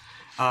this.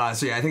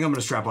 So yeah, I think I'm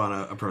gonna strap on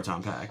a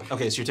proton pack.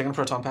 Okay, so you're taking a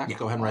proton pack. Yeah.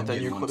 Go ahead and write that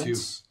in your getting one,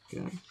 equipment.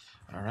 Okay.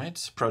 All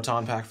right,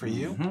 proton pack for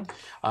you.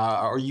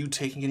 Are you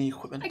taking any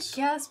equipment? I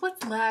guess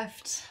what's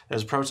left?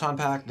 There's a proton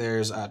pack.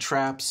 There's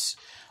traps,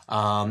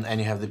 and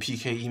you have the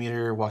PKE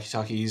meter,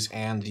 walkie-talkies,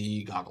 and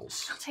the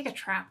goggles. I'll take a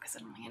trap because I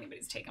don't think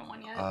anybody's taken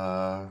one yet.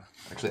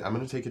 Actually, I'm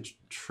gonna take a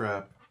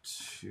trap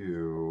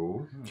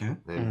too. Okay.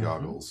 And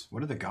goggles.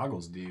 What do the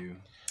goggles do?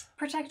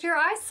 Protect your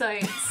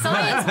eyesight.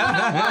 Science 101.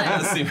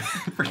 That seems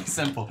pretty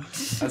simple.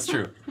 That's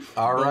true.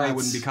 All Well, right. I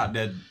wouldn't be caught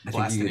dead think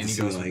blasting you get any to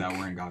see, ghost like- without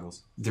wearing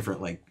goggles.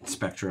 Different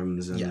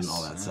spectrums and Yes.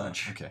 all that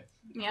such. Okay.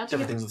 Yeah, I'll take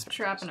Everything's- a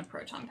trap and a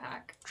proton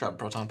pack. Trap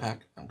proton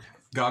pack. Okay.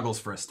 Goggles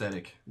for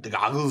aesthetic. The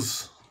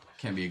goggles.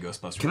 Can't be a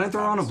Ghostbuster. Can I without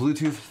throw on a goggles.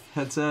 Bluetooth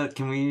headset?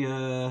 Can we,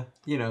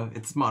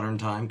 it's modern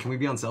time. Can we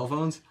be on cell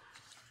phones?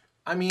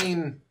 I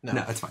mean, no.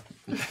 No, it's fine.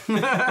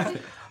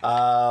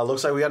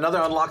 Looks like we got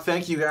another unlock.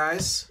 Thank you,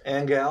 guys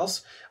and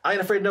gals. I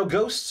ain't afraid no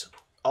ghosts.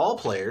 All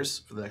players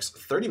for the next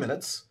 30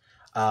 minutes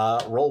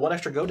roll one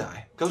extra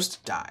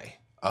ghost die.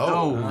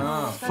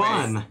 Oh,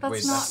 fun. That's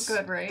Wait, not that's-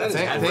 good, right?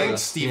 that's-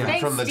 Thanks, Stephen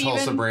Thanks, from the Stephen.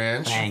 Tulsa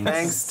branch.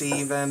 Thanks,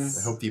 Steven.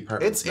 I hope the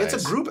apartment's It's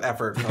nice. a group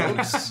effort,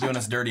 folks. Doing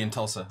us dirty in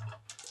Tulsa.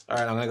 All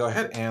right, I'm gonna go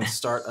ahead and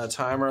start a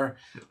timer.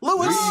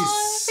 Lewis.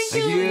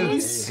 Thank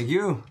you. Thank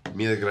you.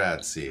 Mille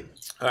grazie.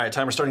 All right,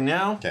 timer starting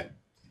now. Okay.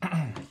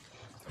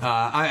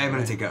 I'm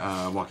gonna take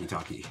a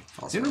walkie-talkie. Do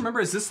Also. you remember?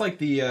 Is this like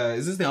the?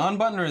 Is this the on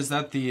button or is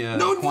that the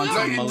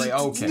quantum Malay?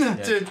 Oh, okay.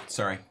 Yeah.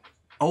 Sorry.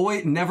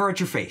 Always, never at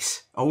your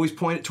face. Always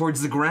point it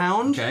towards the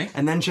ground. Okay.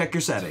 And then check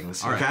your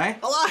settings. right. Okay.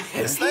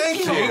 Elias,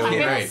 thank you. Okay,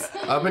 Yes.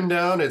 right. Up and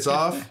down, it's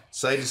off.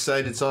 Side to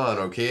side, it's on.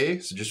 Okay,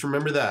 so just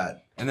remember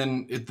that. And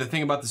then the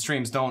thing about the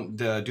streams, don't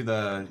do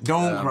the.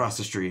 Don't cross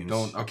the streams.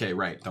 Don't. Okay,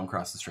 right. Don't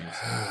cross the streams.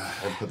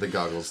 I'll put the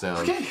goggles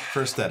down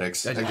for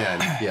aesthetics again.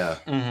 Yeah.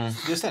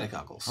 The aesthetic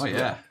goggles. Oh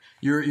yeah.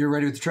 You're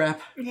ready with the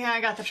trap. Yeah, I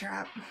got the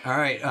trap. All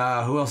right.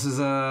 Who else is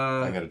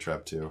I got a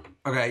trap too.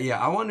 Okay, yeah,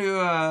 I want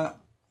to,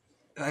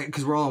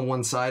 because we're all on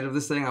one side of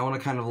this thing, I want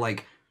to kind of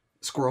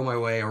squirrel my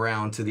way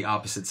around to the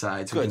opposite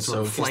side so we Good, can sort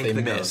of so in case flank they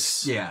the miss,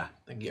 ghost. Yeah,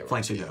 they can get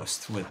flank right the to you.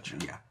 ghost.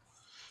 Yeah.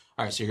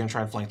 All right, so you're gonna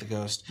try and flank the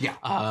ghost. Yeah.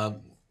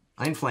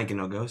 I ain't flanking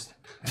no ghost.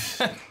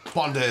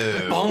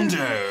 Bondo.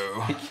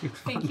 Bondo.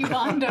 Thank you,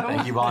 Bondo.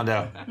 Thank you,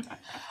 Bondo.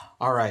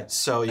 All right,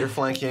 so you're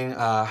flanking.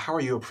 How are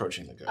you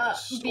approaching the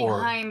ghost?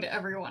 Behind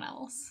everyone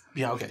else.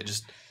 Yeah, okay,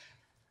 just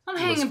I'm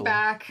hanging Blissful.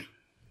 back.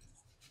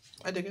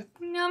 I dig it.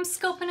 I'm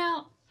scoping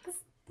out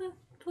the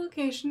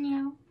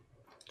location,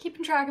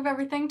 keeping track of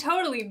everything.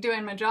 Totally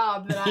doing my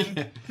job that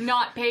I'm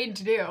not paid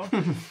to do.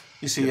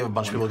 You see a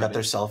bunch of people got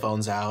their cell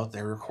phones out.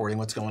 They're recording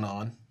what's going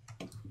on.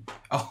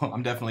 Oh,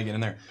 I'm definitely getting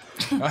there.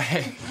 Oh,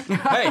 hey,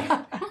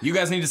 you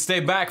guys need to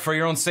stay back for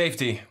your own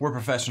safety. We're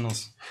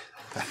professionals.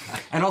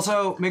 And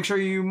also, make sure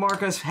you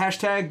mark us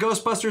hashtag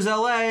Ghostbusters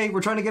LA.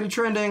 We're trying to get it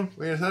trending.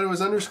 Wait, I thought it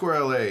was underscore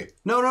LA.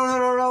 No.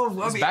 I mean,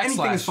 anything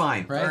Backslash, is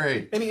fine. right? All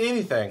right.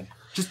 Anything.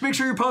 Just make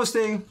sure you're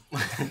posting.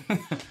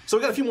 So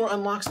we got a few more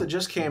unlocks that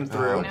just came Oh,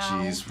 through. No.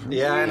 jeez.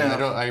 Yeah, I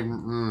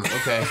know.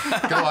 Okay,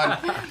 go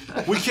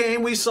on. We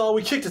came, we saw,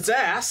 we kicked its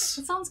ass.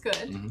 That sounds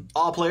good.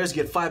 All players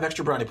get 5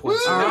 extra brownie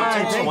points. All Now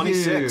right, it's thank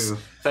 26. you.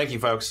 Thank you,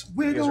 folks.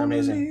 You guys are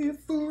amazing.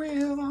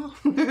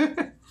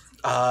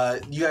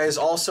 You guys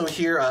also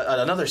hear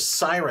another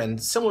siren,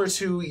 similar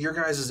to your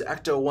guys'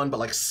 Ecto one,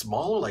 but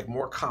smaller,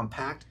 more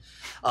compact.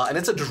 And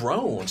it's a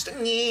drone. Just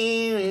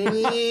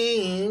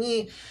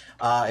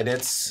and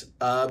it's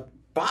a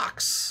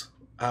box.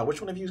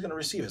 Which one of you is going to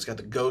receive it? It's got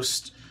the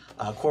Ghost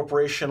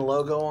Corporation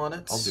logo on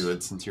it. I'll do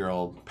it since you're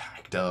all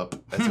packed up,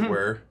 as it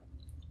were.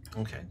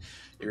 Okay.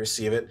 You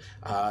receive it.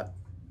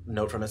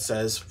 Note from it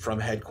says, from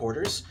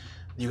headquarters,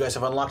 you guys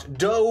have unlocked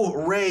Do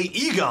Ray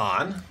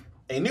Egon.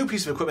 A new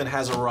piece of equipment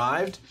has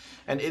arrived,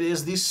 and it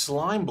is the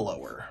slime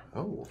blower.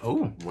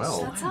 Oh,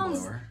 well. That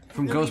sounds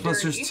From really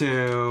Ghostbusters dirty.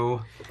 2.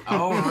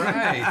 All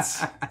right.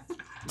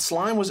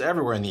 Slime was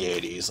everywhere in the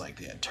 80s.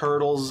 They had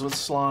turtles with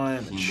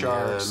slime and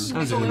sharks.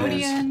 Those are the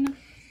days. Nickelodeon.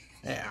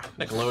 Yeah,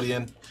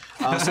 Nickelodeon.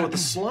 So with the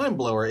slime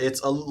blower,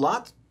 it's a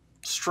lot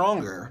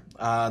stronger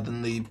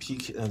than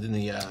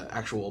the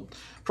actual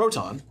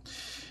proton.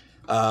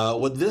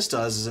 What this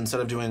does is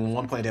instead of doing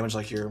 1 point of damage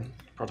like your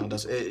proton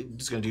does,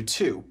 it's going to do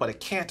 2, but it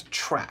can't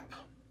trap.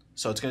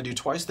 So it's going to do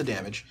twice the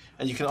damage,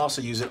 and you can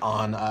also use it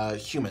on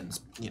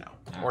humans,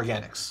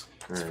 organics.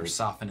 It's for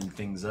softening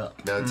things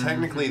up. Now,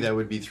 technically, that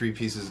would be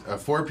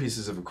 4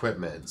 pieces of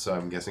equipment. So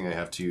I'm guessing I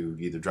have to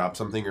either drop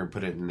something or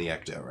put it in the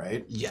ecto,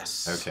 right?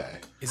 Yes. Okay.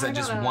 Is that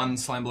just one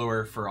slime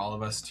blower for all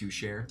of us to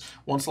share?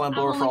 One slime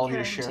blower for all of you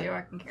to share. Two.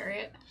 I can carry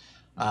it.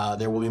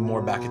 There will be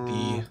more back at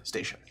the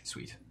station.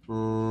 Sweet.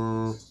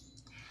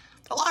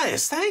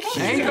 Elias, thank you.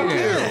 Thank you.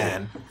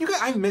 Man. You guys,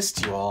 I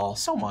missed you all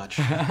so much.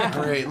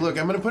 All right, look,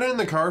 I'm going to put it in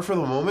the car for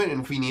the moment,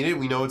 and if we need it,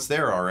 we know it's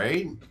there, all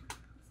right?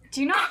 Do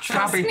you not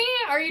trust Copy. me?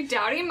 Are you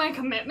doubting my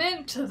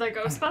commitment to the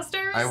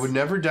Ghostbusters? I would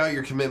never doubt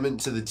your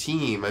commitment to the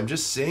team. I'm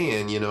just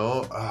saying, you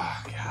know,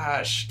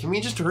 gosh, can we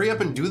just hurry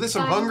up and do this?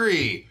 I'm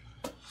hungry.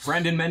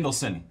 Brandon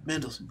Mendelsohn.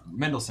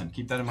 Mendelsohn.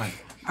 Keep that in mind.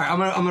 All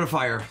right, I'm gonna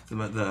fire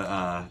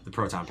the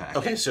proton pack.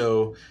 Okay,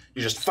 so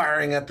you're just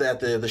firing at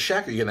the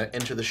shack, or you're going to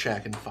enter the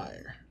shack and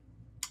fire?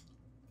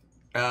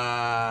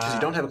 Because you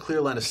don't have a clear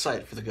line of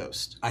sight for the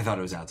ghost. I thought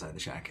it was outside the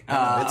shack.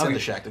 It's in okay. the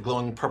shack, the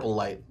glowing purple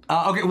light.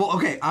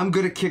 Okay. I'm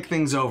gonna kick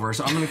things over,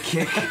 so I'm gonna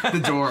kick the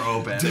door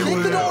open. Kick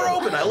the door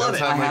open. I love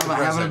it. I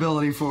have an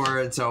ability for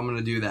it, so I'm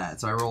gonna do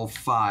that. So I roll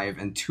 5,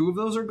 and 2 of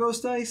those are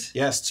ghost dice.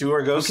 Yes, 2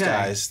 are ghost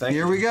guys. Thank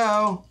Here you. we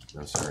go.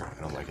 No, sir,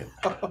 I don't like it.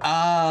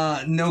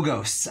 No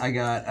ghosts. I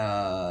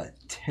got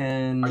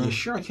 10. Are you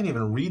sure? I can't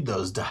even read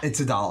those dice. It's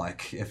a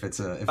Dalek. If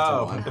it's a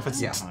one. if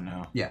it's yeah. Oh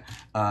no. Yeah.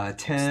 Stabby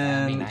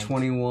 10, night.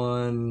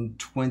 21,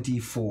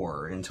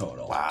 24 in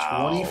total.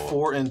 Wow.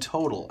 24 in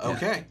total.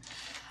 Okay.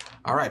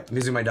 All right. I'm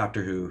using my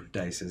Doctor Who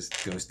dice as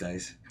ghost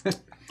dice.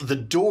 The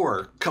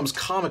door comes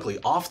comically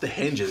off the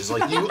hinges,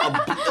 like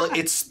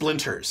it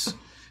splinters.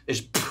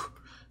 It's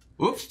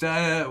Oops.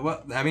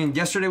 Well, I mean,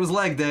 yesterday was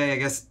leg day. I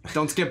guess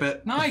don't skip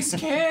it. Nice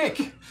kick.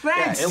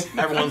 Thanks.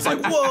 everyone's like,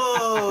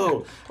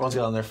 whoa! Everyone's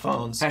got on their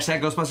phones. Hashtag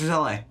Ghostbusters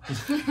LA.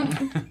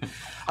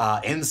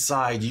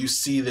 Inside, you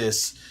see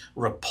this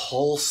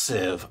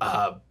repulsive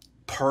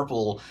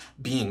purple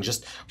being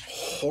just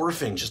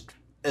horfing just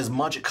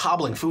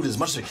cobbling food as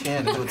much as it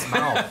can into its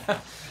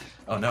mouth.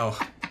 Oh no.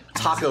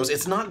 Tacos,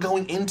 it's not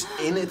going in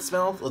its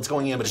mouth, it's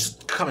going in, but it's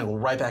just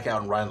coming right back out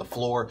and right on the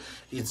floor.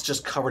 It's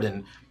just covered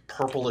in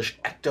purplish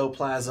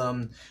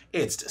ectoplasm.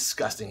 It's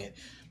disgusting. It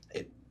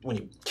when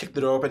you kick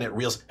the door open, it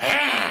reels.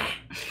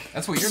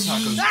 That's what your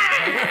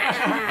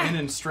tacos in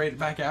and straight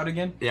back out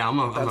again? Yeah, I'm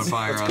gonna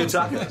fire on Good this.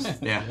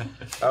 tacos. Yeah.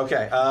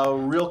 Okay,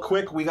 real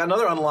quick, we got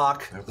another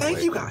unlock.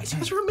 Thank you guys. You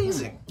guys are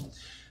amazing.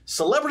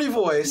 Celebrity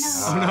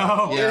voice. Oh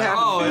no. Yeah.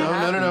 No. There's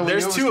we knew it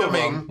was 2 of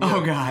coming. them.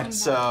 Oh god.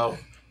 So,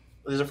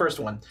 there's the first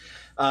one.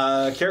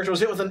 Character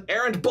was hit with an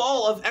errant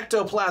ball of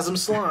ectoplasm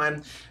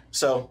slime.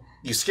 So,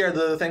 you scared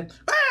the thing.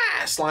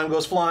 Slime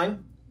goes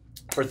flying.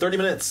 For 30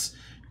 minutes,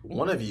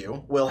 one of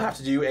you will have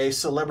to do a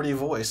celebrity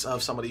voice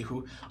of somebody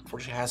who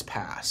unfortunately has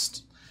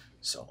passed.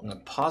 So, I'm going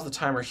to pause the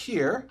timer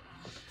here.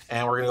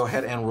 And we're going to go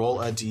ahead and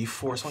roll a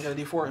d4. Someone got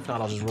a d4? If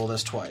not, I'll just roll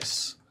this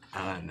twice.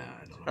 No, I don't know.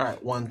 All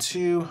right, 1,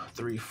 2,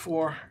 3,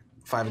 4,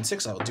 5, and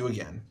 6. I will do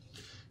again.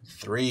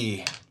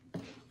 3.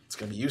 It's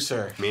gonna be you,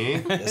 sir.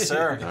 Me? Yes,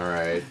 sir. All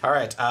right. All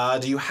right.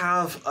 Do you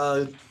have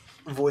a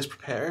voice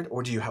prepared,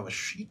 or do you have a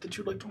sheet that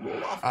you'd like to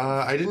roll off?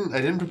 I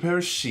didn't prepare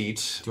a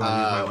sheet. Do you want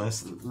to use my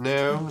list?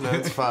 No,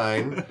 it's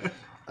fine.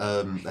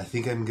 I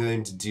think I'm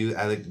going to do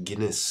Alec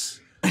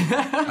Guinness.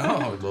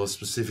 Oh, More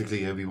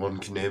specifically, Obi-Wan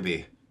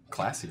Kenobi.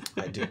 classy.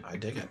 I dig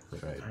it.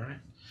 Right. All right.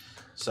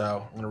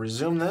 So I'm gonna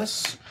resume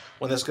this.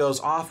 When this goes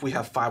off, we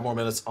have 5 more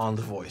minutes on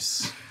the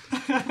voice.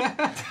 I'm sorry. a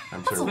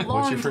What's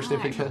long your first name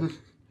time. again?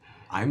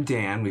 I'm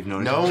Dan. We've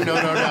known No.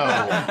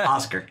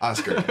 Oscar.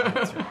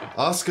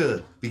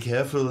 Oscar, be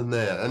careful in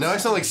there. Now I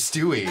sound like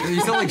Stewie. You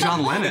sound like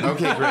John Lennon.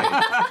 Okay, great.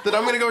 Then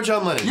I'm gonna go with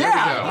John Lennon.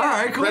 Yeah. There we go. All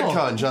right. Cool.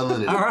 Redcon, John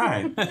Lennon. All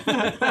right.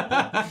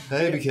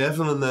 Hey, be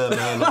careful in there,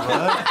 man. All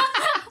right?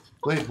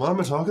 Wait, why am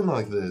I talking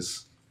like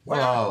this?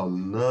 Oh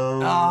no.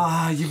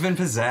 Ah, you've been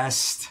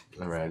possessed.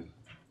 All right.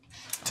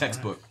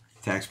 Textbook.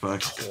 Textbook.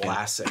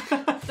 Classic.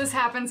 This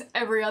happens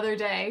every other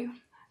day.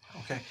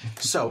 Okay.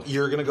 So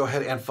you're gonna go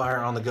ahead and fire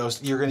on the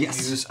ghost. You're gonna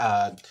use,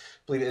 I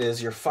believe it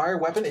is your fire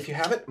weapon if you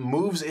have it.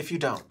 Moves if you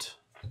don't.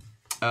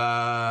 No,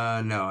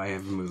 I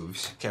have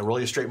moves. Okay, roll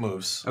your straight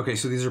moves. Okay,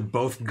 so these are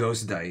both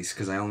ghost dice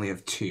because I only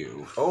have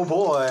 2. Oh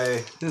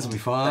boy. This will be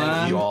fun.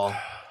 Thank you all.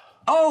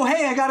 Oh,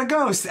 hey, I got a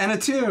ghost and a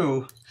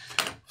 2.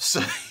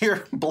 So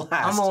your blast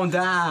I'm gonna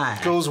die.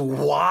 goes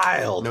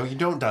wild. No, you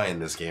don't die in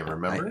this game,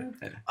 remember?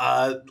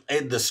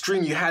 And the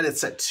string you had it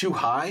set too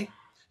high.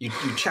 You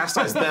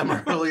chastised them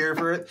earlier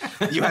for it.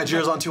 You had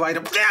yours on too high,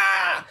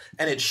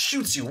 and it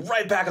shoots you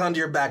right back onto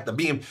your back. The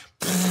beam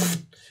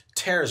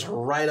tears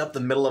right up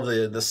the middle of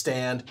the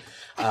stand.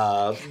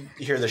 You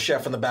hear the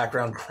chef in the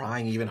background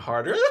crying even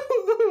harder.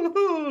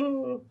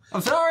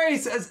 I'm sorry.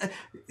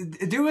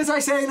 Do as I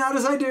say, not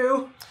as I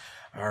do.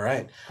 All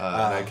right. And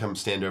I come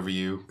stand over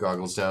you,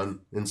 goggles down.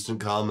 Instant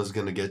karma's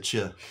gonna get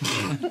you.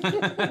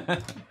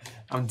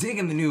 I'm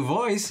digging the new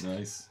voice.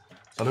 Nice.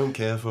 I don't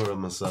care for it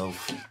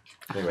myself.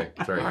 Anyway,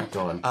 sorry,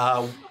 go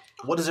on.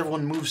 What does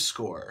everyone move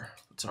score?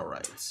 It's all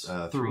right.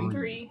 3.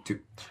 3.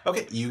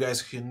 Okay, you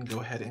guys can go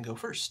ahead and go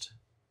first.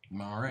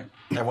 All right.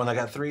 Everyone that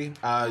got 3, you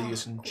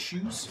guys can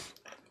choose.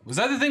 Was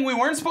that the thing we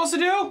weren't supposed to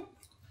do?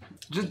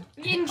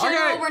 In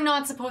general, we're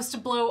not supposed to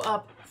blow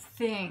up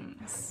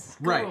things.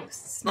 Right.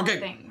 Ghosts, not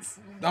things.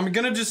 I'm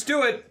gonna just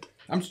do it.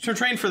 I'm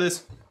trained for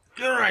this.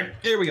 All right,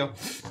 here we go.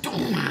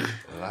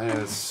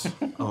 Elias.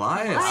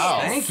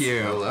 Thank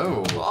you.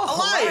 Hello.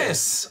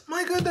 Elias!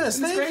 My goodness,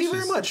 thank you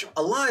very gracious. much.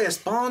 Elias,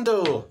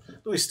 Bondo,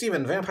 Louis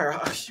Steven, Vampire.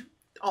 You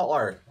all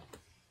are.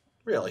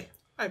 Really.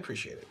 I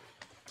appreciate it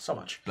so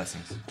much.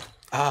 Blessings.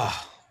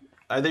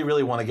 They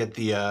really want to get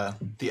the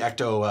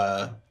Ecto,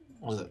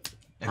 what was it?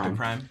 Ecto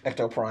Prime.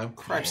 Ecto Prime.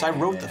 Cripes, I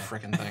wrote the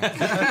frickin'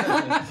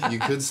 thing. You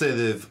could say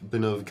they've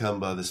been overcome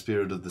by the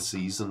spirit of the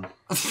season.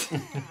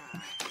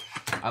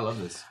 I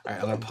love this. All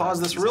right, I'm going to pause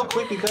this real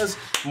quick because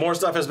more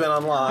stuff has been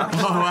unlocked.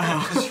 Oh,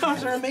 wow. You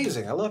guys are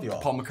amazing. I love you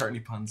all. Paul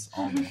McCartney puns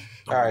all day.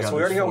 All right, so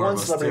we already got one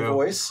celebrity too.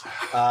 voice.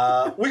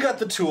 We got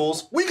the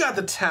tools. We got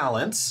the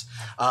talents.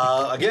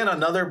 Again,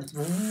 another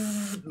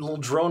little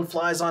drone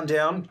flies on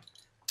down.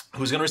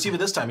 Who's going to receive it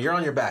this time? You're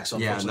on your back, so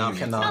unfortunately not you me.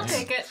 cannot. I'll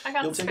take it. I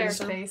got You'll the take spare it,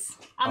 sir? space.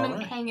 I'm All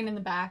right. hanging in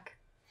the back.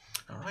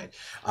 All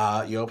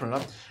right. You open it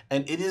up,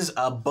 and it is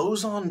a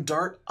boson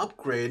dart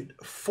upgrade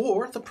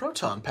for the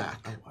proton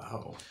pack.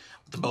 Wow.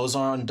 What the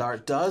boson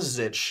dart does is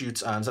it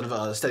shoots, instead of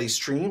a steady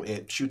stream,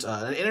 it shoots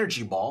an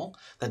energy ball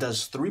that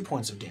does 3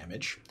 points of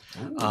damage.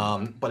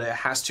 But it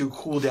has to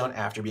cool down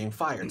after being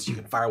fired. So you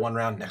can fire one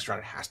round, next round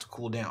it has to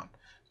cool down.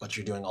 But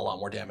you're doing a lot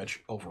more damage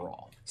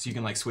overall. So you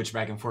can like switch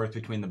back and forth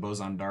between the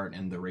boson dart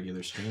and the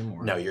regular stream,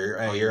 or No,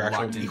 your you're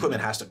actual locked in.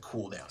 equipment has to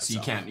cool down. So you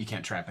itself.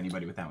 can't trap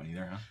anybody with that one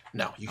either, huh?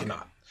 No, you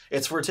cannot.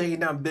 It's for taking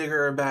down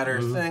bigger and badder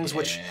things,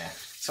 which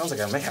sounds like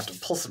I may have to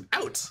pull some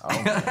out. Oh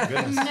my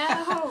goodness.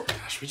 No.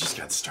 Gosh, we just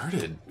got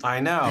started.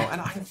 I know,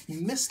 and I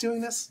miss doing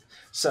this.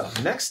 So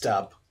next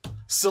up,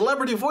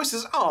 celebrity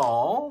voices.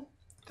 Oh,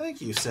 thank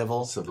you,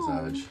 Civil. Civil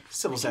Savage.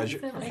 Civil Savage.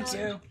 Thank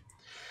you.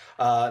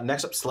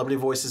 Next up, celebrity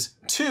voices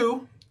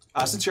 2.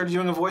 Since you're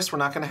doing a voice, we're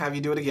not going to have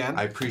you do it again.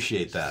 I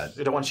appreciate that.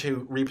 We don't want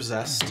you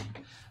repossessed.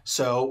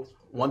 So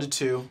 1 to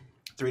 2,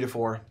 3 to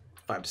 4,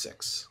 5 to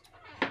 6.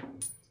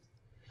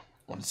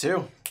 1 to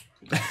 2.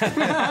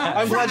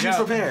 I'm glad you're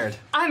prepared.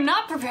 I'm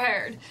not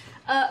prepared.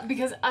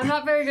 Because I'm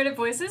not very good at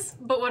voices,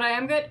 but what I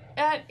am good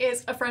at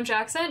is a French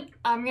accent.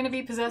 I'm going to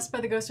be possessed by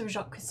the ghost of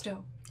Jacques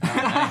Cousteau.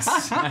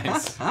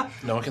 Nice.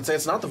 No one can say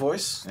it's not the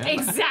voice.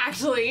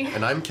 Exactly.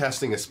 And I'm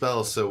casting a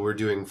spell, so we're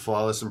doing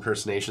flawless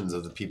impersonations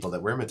of the people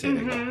that we're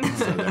imitating.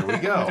 So there we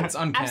go. It's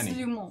uncanny.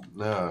 Absolument.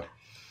 No.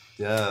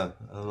 Yeah,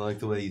 I don't like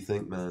the way you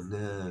think, man.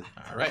 Yeah.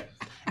 All right.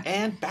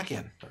 And back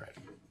in. All right.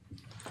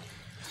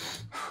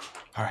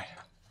 All right.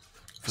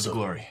 For the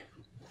glory.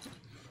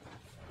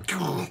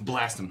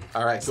 Blast him.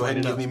 All right, go ahead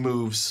and give me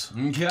moves.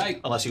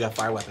 Okay. Unless you got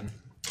fire weapon.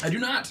 I do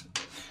not.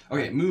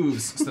 Okay,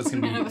 moves. So that's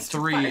going None to of be us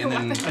 3, fire and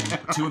then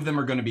 2 of them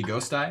are going to be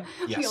ghost eye.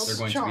 Yes. They're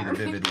going to be the Charm.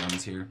 vivid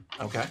ones here.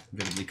 Okay.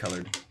 Vividly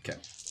colored. Okay.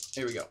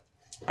 Here we go.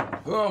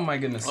 Oh my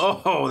goodness.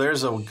 Oh,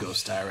 there's a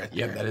ghost eye right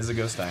there. Yep, that is a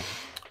ghost eye.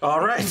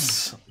 All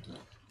right.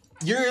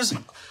 Yours,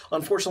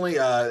 unfortunately,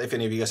 if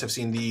any of you guys have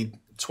seen the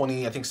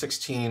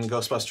 16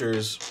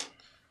 Ghostbusters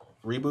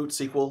reboot,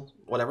 sequel,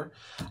 whatever,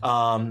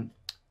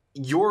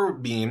 your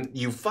beam,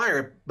 you fire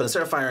it, but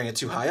instead of firing it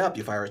too high up,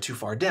 you fire it too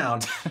far down.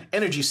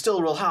 Energy's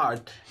still real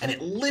hard, and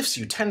it lifts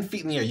you 10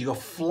 feet in the air. You go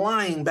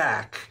flying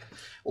back,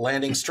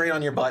 landing straight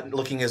on your butt,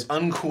 looking as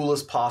uncool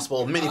as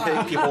possible. Many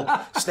people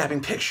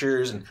snapping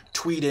pictures and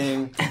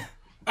tweeting.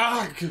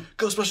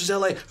 Ghostbusters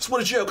LA,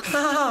 what a joke.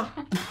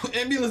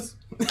 Ambulance.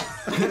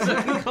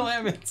 Medical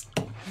ambulance.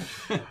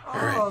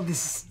 Oh,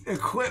 this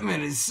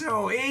equipment is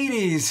so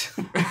 80s.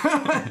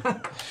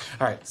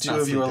 All right, 2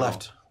 of you are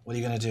left. What are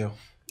you going to do?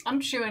 I'm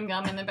chewing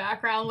gum in the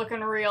background, looking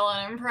real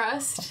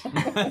unimpressed.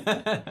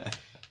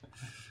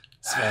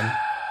 Sven,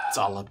 it's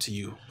all up to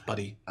you,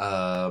 buddy.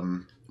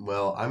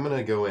 Well, I'm going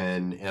to go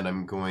in and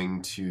I'm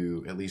going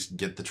to at least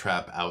get the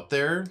trap out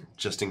there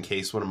just in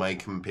case one of my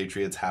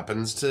compatriots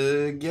happens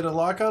to get a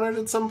lock on it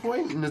at some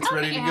point and it's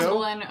ready to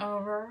go. Ambling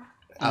over.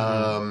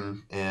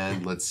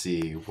 And let's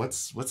see,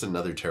 what's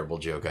another terrible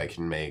joke I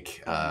can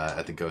make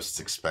at the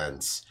ghost's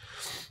expense?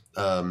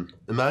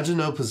 Imagine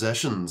no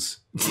possessions.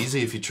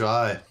 Easy if you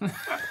try.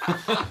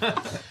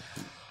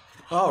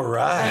 All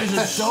right.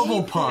 There's a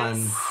double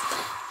pun.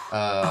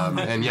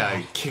 And yeah,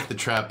 I kick the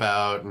trap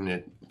out and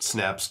it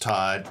snaps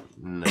taut.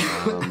 And,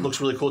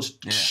 Looks really cool.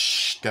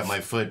 got my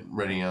foot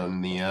ready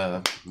on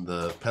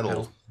the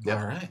pedal. Yep.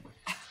 All right.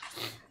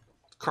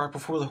 Cart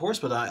before the horse,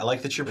 but I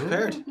like that you're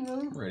prepared.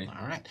 Ready.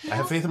 All right. I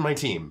have faith in my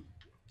team.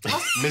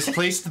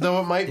 Misplaced though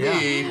it might be,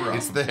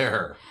 it's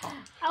there.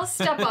 I'll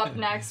step up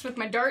next with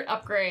my dart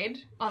upgrade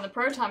on the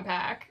proton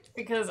pack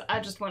because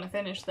I just want to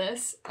finish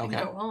this and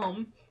Okay. go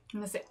home.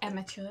 And this is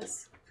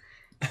amateurs.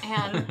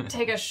 And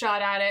take a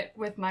shot at it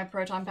with my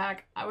proton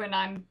pack when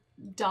I'm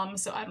dumb,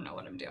 so I don't know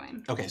what I'm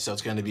doing. Okay, so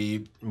it's going to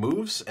be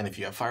moves, and if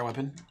you have fire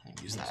weapon,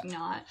 use that.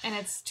 Not. And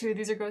it's 2 of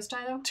these are ghost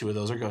die though? 2 of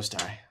those are ghost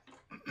die.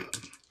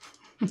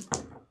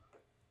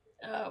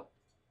 Oh.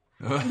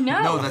 No,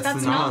 No, that's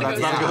that's the not non- the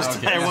That's not ghost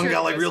ghost die. die. Everyone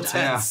got like Ghost real die.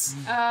 tense.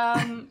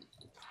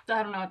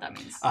 I don't know what that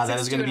means. That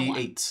Six, is going to 2, and be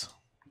a 1. 8.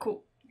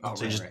 Cool. Oh,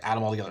 So you just add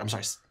them all together. I'm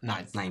sorry,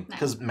 9. 9.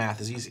 Because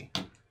math is easy.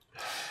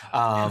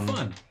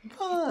 Fun.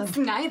 It's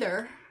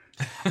neither.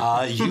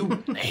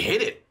 You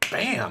hit it.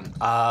 Bam.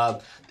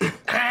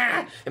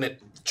 And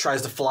it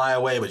tries to fly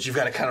away, but you've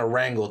got it kind of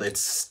wrangled.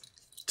 It's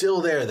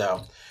still there,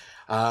 though.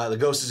 The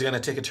ghost is going to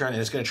take a turn,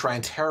 and it's going to try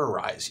and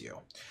terrorize you.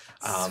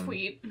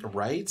 Sweet.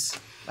 Right?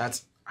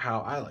 That's how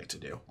I like to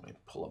do. Let me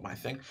pull up my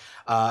thing.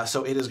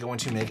 So it is going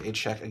to make a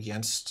check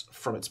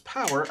from its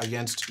power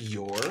against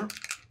your...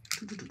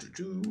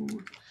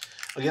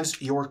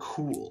 Against your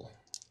cool.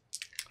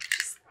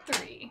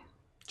 3.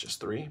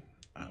 Just 3?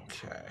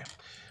 Okay.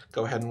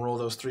 Go ahead and roll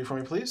those 3 for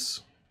me,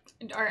 please.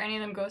 Are any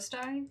of them ghost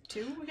die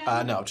too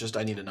again? No, just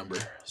I need a number.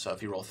 So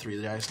if you roll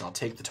 3 dice, and I'll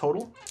take the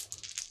total.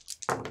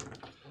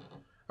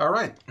 All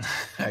right.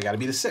 I got to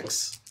beat a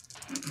 6.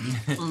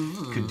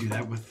 Could do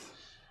that with...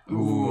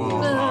 Ooh.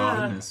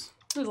 Goodness.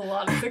 There's a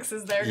lot of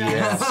 6s there, guys.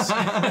 Yes.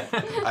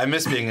 I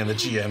miss being in the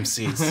GM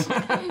seats.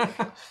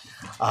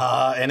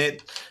 And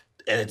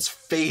its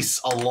face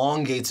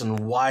elongates and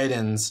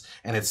widens,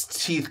 and its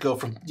teeth go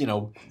from,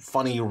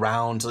 funny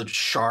round to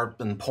sharp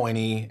and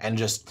pointy, and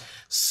just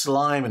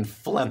slime and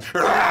phlegm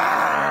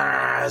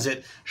as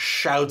it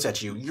shouts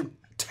at you. You're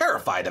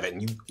terrified of it,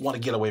 and you want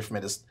to get away from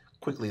it as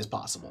quickly as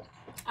possible.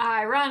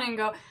 I run and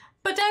go,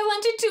 but I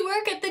wanted to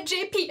work at the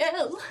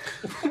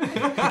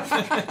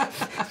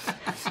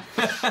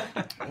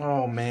JPL.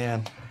 Oh,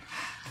 man.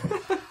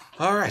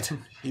 All right.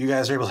 You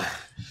guys are able to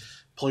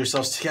pull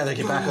yourselves together,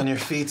 get back on your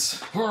feet.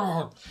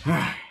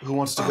 Who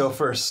wants to go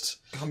first?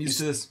 I'm used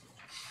to this.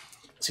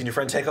 Seen your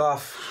friend take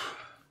off?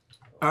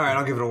 All right,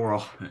 I'll give it a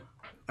whirl.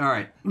 All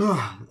right. All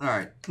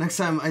right. Next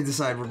time I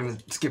decide we're going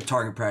to skip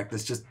target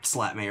practice, just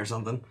slap me or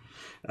something.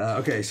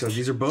 Okay, so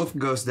these are both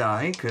ghost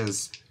die,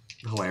 because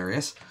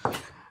hilarious.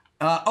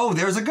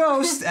 There's a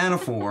ghost and a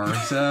 4,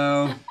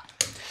 so...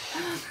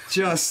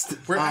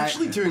 We're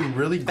actually doing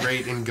really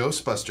great in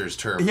Ghostbusters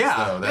terms,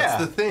 though. That's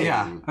the thing.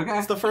 Yeah, okay.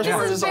 It's the first This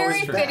word is is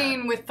always very bad.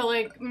 fitting with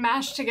the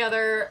mashed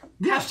together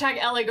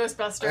hashtag LA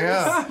Ghostbusters.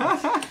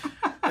 Yeah.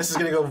 This is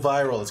going to go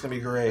viral. It's going to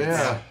be great.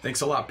 Yeah.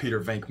 Thanks a lot, Peter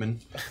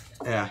Venkman.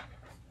 Yeah.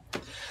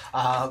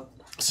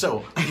 So,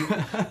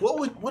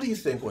 what do you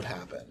think would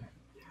happen?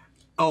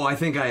 Oh, I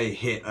think I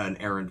hit an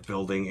errant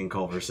building in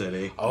Culver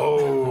City.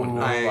 Oh,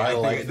 I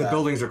like think that. the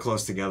buildings are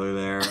close together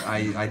there.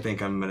 I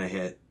think I'm going to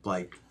hit,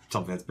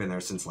 something that's been there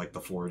since, the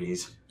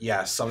 40s.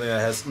 Yeah, something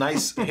that has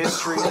nice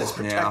history, that's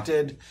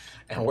protected,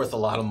 and worth a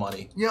lot of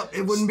money. Yep,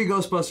 it wouldn't be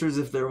Ghostbusters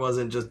if there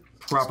wasn't just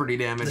property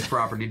damage,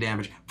 property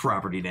damage,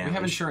 property damage. We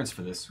have insurance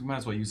for this. We might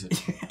as well use it.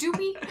 Do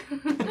we?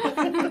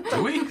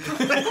 Do we?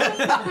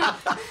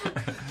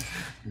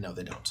 No,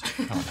 they don't.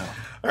 Oh, no.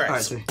 All right, All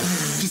right, so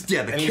so,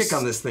 the And you kick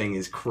on this thing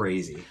is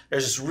crazy.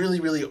 there's this really,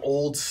 really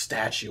old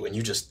statue, and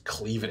you just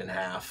cleave it in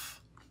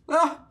half.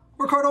 Ah,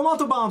 Ricardo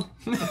Montalban.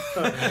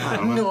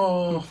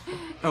 No.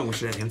 Oh, we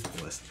should add him to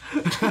the list.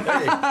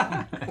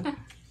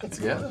 That's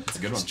a good one.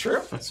 It's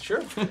true. It's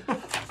true.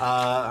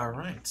 All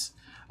right.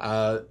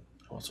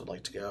 Who else would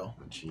like to go?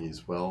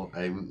 Jeez, well,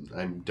 I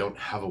don't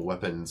have a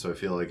weapon, so I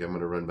feel like I'm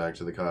going to run back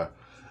to the car.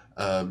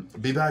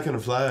 Be back in a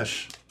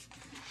flash.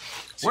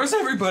 Where's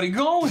everybody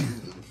going?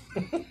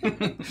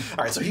 All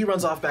right, so he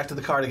runs off back to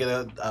the car to get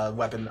a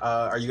weapon.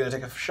 Are you going to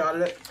take a shot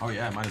at it? Oh,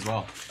 yeah, might as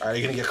well. Are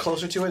you going to get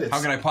closer to it? It's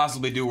How can I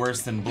possibly do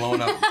worse than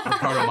blowing up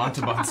Ricardo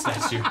Montalban's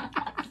statue?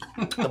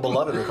 the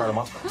beloved Ricardo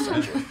Montalban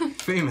statue.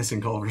 Famous in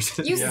Culver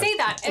City. You say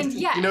that, and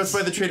yet. It's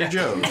by the Trader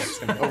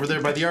Joe's. Over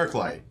there by the arc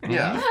light.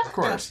 Yeah, of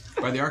course.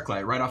 By the arc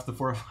light, right off the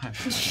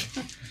 405.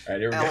 All right,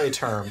 here we LA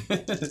term.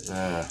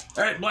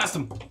 All right, blast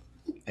him.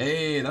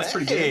 Hey, that's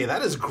pretty Hey, good.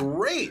 that is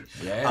great.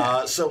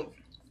 Yeah. So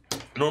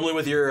normally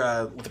with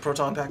your with the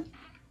proton pack,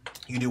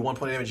 you do 1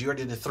 point of damage. You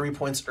already did 3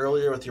 points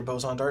earlier with your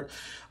boson dart.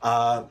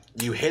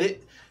 You hit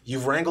it.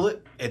 You've wrangled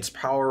it. Its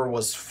power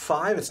was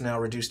 5. It's now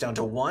reduced down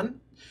to 1.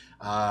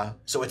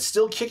 So it's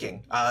still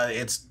kicking.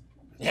 It's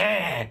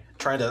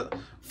trying to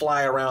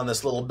fly around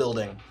this little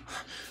building.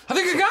 I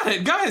think I got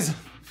it, guys.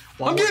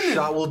 One I'm more getting it.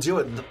 shot will do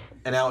it.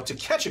 And now to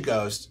catch a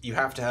ghost, you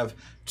have to have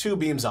 2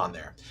 beams on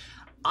there.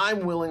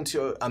 I'm willing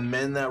to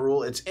amend that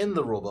rule. It's in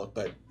the rule book,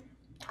 but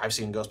I've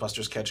seen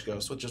Ghostbusters catch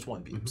ghosts with just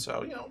 1 beam.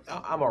 So,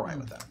 I'm all right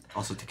with that.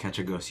 Also, to catch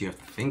a ghost, you have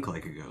to think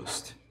like a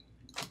ghost.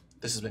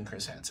 This has been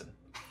Chris Hansen.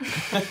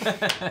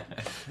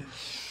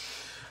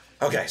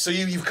 Okay, so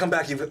you've come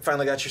back. You've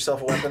finally got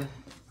yourself a weapon.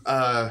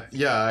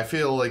 Yeah, I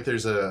feel like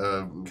there's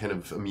a kind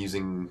of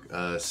amusing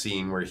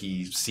scene where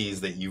he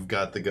sees that you've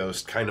got the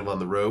ghost kind of on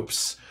the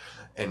ropes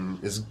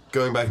and is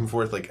going back and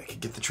forth like, I can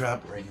get the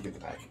trap, or I can get the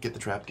pack, get the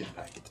trap, get the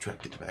pack, get the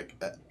trap, get the pack.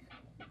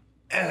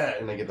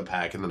 And I get the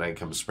pack, and then I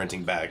come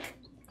sprinting back,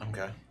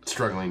 Okay.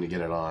 struggling to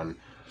get it on.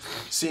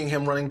 Seeing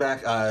him running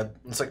back,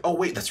 it's like, oh,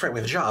 wait, that's right, we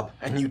have a job.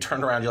 And you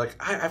turn around, you're like,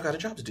 I've got a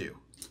job to do.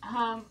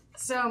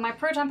 So my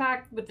proton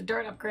pack with the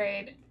dart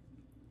upgrade,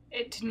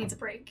 it needs a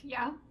break,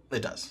 yeah?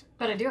 It does.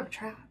 But I do have a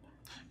trap.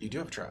 You do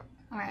have a trap.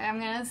 Alright, I'm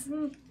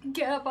gonna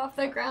get up off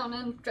the ground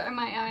and dry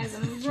my eyes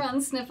and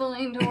run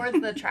sniffling towards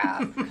the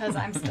trap because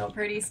I'm still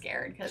pretty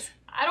scared because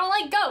I don't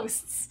like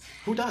ghosts.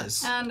 Who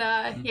does? And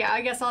yeah,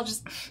 I guess I'll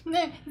just.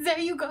 There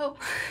you go.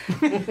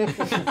 Are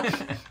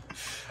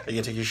you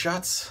gonna take your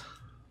shots?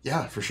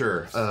 Yeah, for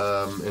sure.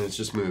 And it's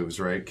just moves,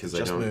 right? Because I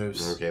Just don't.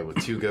 moves. Okay,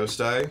 with 2 ghost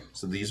die.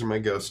 So these are my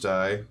ghost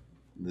die.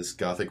 This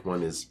gothic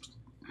one is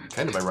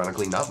kind of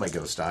ironically not my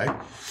ghost die.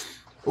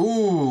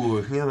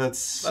 Ooh, yeah,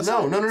 that's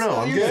no.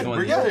 I'm good.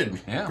 We're good.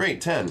 Yeah.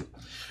 Great, 10.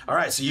 All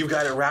right, so you've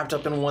got it wrapped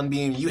up in one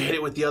beam. You hit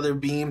it with the other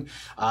beam.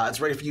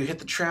 It's ready for you. Hit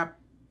the trap.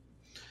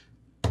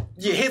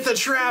 You hit the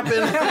trap,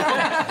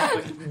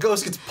 and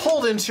Ghost gets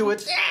pulled into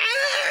it.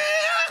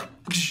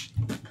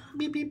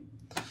 Beep beep.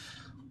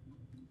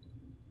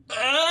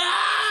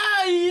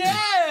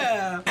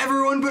 Yeah!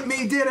 Everyone but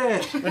me did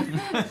it.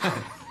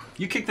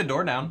 You kicked the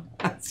door down.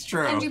 That's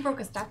true. And you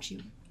broke a statue.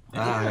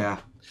 Yeah.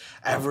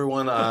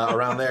 Everyone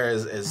around there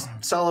is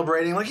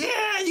celebrating, like,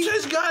 yeah, you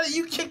guys got it.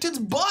 You kicked its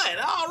butt.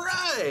 All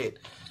right.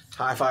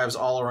 High fives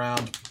all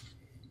around.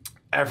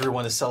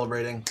 Everyone is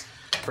celebrating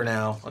for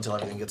now until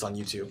everything gets on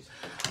YouTube.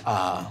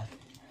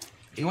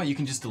 You know what? You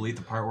can just delete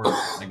the part where,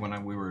 like,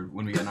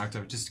 when we got knocked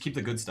out. Just keep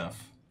the good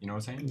stuff. You know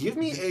what I'm saying? Give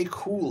me a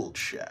cool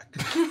check.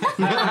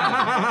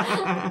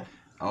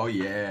 Oh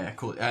yeah,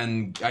 cool.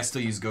 And I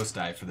still use ghost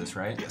die for this,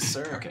 right? Yes,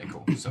 sir. Okay,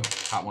 cool. So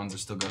hot ones are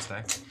still ghost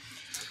die.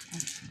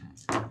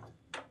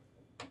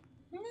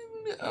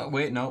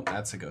 Wait, no,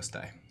 that's a ghost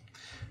die.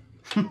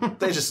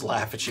 They just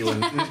laugh at you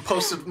and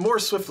post it more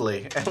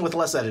swiftly and with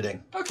less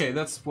editing. Okay,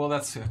 that's what I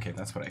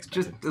expected.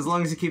 Just as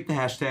long as you keep the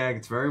hashtag,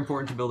 it's very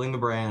important to building the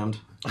brand.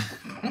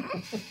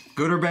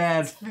 Good or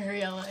bad.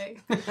 Very LA.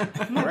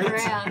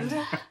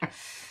 Brand.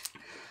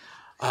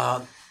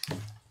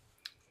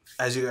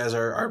 As you guys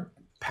are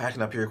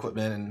packing up your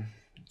equipment and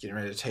getting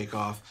ready to take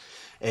off,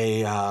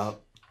 a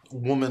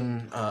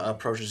woman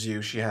approaches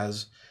you. She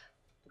has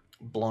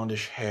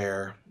blondish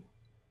hair,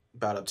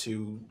 about up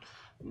to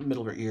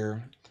middle of her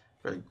ear,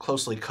 very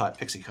closely cut,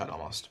 pixie cut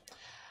almost.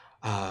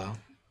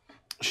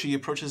 She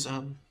approaches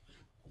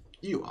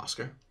you,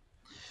 Oscar.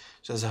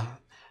 She says,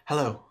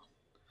 hello.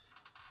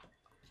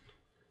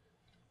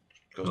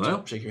 Goes Hello?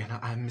 to shake your hand.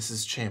 I'm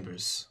Mrs.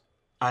 Chambers.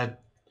 I'd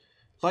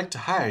like to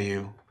hire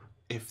you,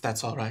 if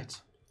that's all right.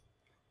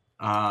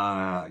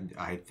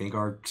 I think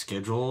our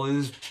schedule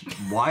is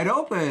wide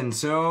open.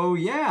 So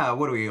yeah,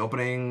 what are we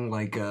opening,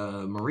 like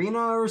a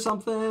marina or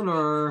something,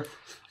 or?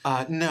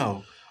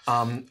 No.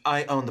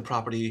 I own the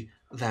property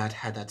that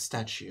had that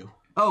statue.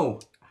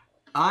 Oh,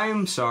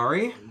 I'm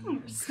sorry.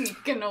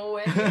 Sneaking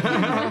away.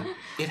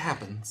 It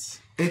happens.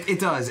 It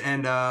does,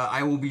 and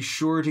I will be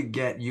sure to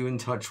get you in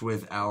touch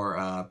with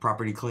our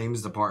property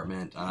claims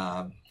department.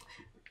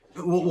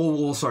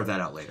 We'll sort that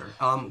out later.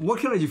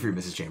 What can I do for you,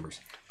 Mrs. Chambers?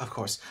 Of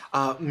course.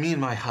 Me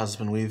and my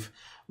husband, we've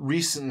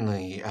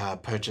recently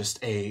purchased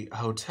a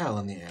hotel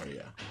in the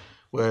area.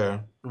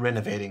 We're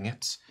renovating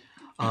it.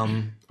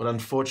 But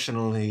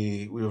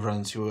unfortunately, we've run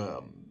into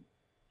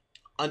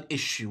an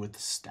issue with the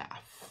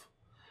staff.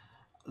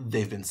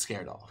 They've been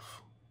scared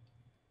off.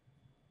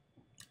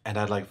 And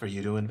I'd like for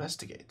you to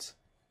investigate.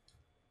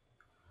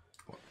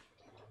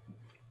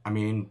 I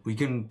mean, we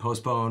can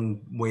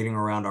postpone waiting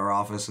around our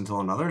office until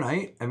another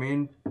night. I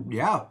mean,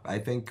 yeah, I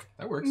think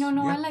That works. No,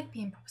 Yeah. I like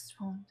being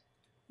postponed.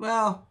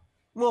 well,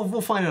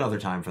 we'll find another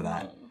time for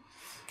that.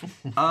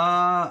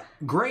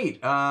 Great.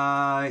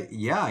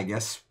 Yeah, I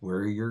guess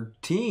we're your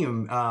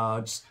team.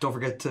 Just don't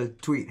forget to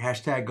tweet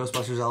hashtag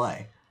Ghostbusters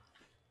LA.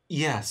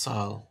 Yes,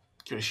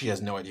 she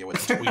has no idea what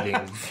tweeting.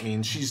 I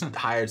mean, she's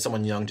hired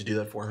someone young to do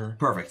that for her.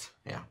 Perfect.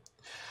 Yeah.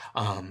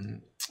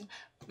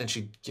 And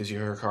she gives you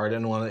her card,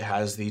 and one that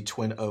has the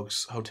Twin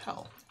Oaks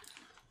Hotel.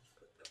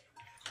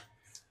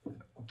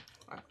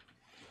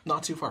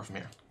 Not too far from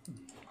here.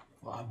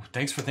 Well,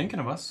 thanks for thinking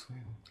of us.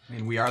 I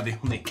mean, we are the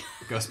only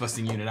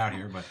ghost-busting unit out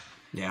here, but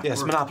Yeah.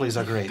 Yes, monopolies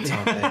are great,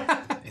 aren't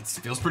they? it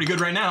feels pretty good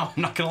right now.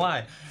 I'm not gonna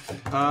lie.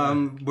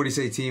 What do you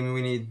say, team?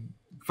 We need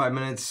 5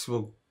 minutes.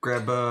 We'll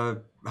grab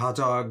a hot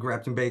dog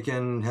wrapped in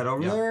bacon. Head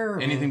over there.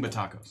 Anything but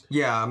tacos.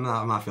 Yeah, I'm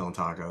not feeling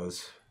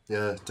tacos.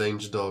 Yeah,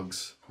 danger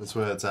dogs. That's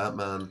where it's at,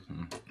 man.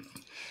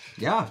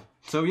 Yeah.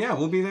 So yeah,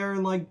 we'll be there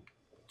in like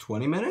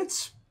 20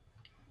 minutes.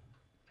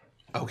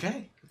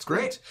 Okay, that's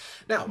great.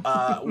 Now,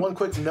 one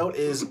quick note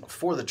is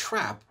for the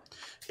trap,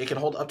 it can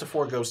hold up to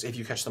 4 ghosts if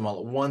you catch them all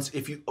at once.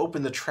 If you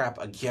open the trap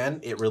again,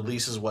 it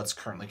releases what's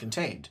currently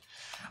contained.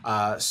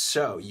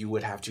 So you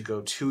would have to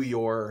go to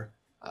your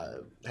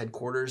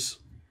headquarters,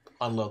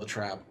 unload the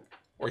trap,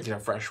 or you can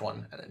have a fresh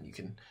one, and then you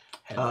can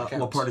head back out.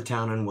 What part of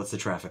town and what's the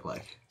traffic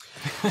like?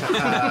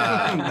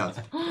 No.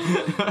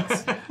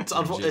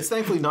 It's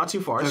thankfully not too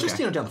far. It's just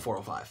down the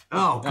 405.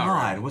 Oh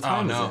God, what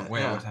time is it?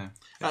 Wait, Yeah. what time?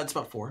 It's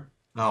about 4.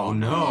 Oh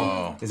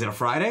no! Is it a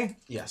Friday?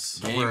 Yes.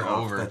 Game We're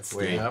off. over. That's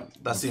Wait. Yep.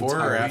 That's the Before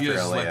or entire. after You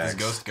just let LAX?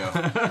 this ghost go.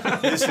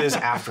 This is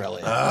after LA.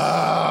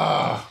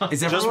 Is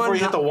Just before everyone you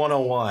hit not, the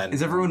 101.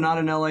 is everyone not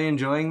in LA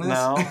enjoying this?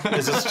 No.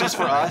 Is this just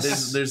for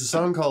us? There's a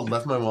song called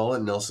 "Left My Wallet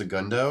in El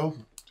Segundo."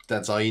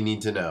 That's all you need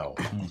to know.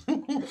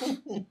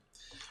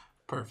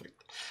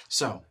 Perfect.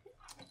 So,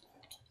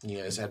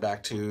 you guys head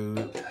back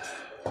to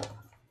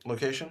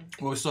location.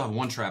 Well, we still have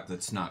one trap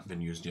that's not been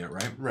used yet,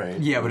 right? Right.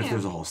 Yeah, but if Yeah.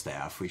 there's a whole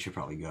staff, we should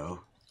probably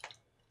go.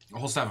 A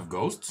whole staff of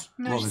ghosts?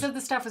 No, Well, she there's- said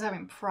the staff was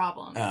having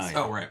problems. Yeah.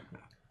 Oh, right.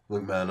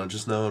 Look, man, I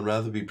just know I'd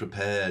rather be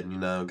prepared,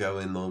 go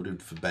in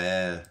loaded for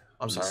bear.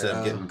 I'm sorry, Instead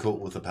of getting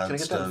caught with a Can I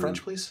pants get that in stone.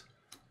 French, please?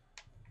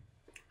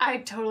 I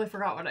totally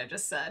forgot what I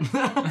just said.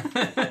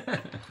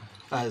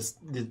 It's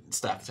the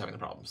staff that's having the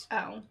problems.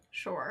 Oh,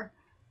 sure.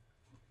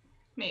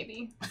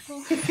 Maybe.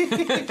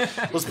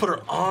 Let's put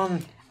her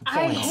on.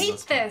 I point. hate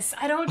this.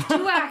 I don't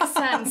do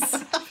accents.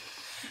 It's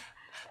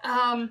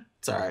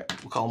all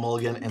right. We'll call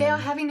Mulligan. And They are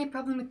then... having a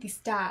problem with the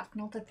staff,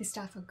 not that the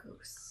staff are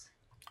ghosts.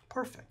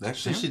 Perfect.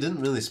 Actually, she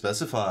didn't really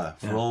specify.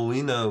 For all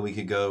we know, we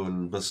could go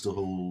and bust a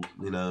whole,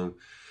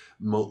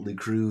 motley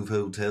crew of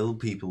hotel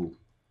people.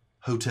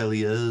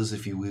 Hoteliers,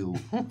 if you will.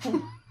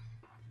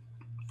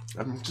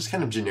 I'm just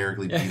kind of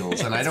generically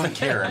Beatles, and I don't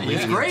care. I'm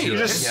leaving great. it to You're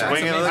it. just Yeah.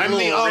 swinging I'm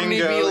the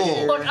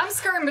Omni-Beetle. Look, I'm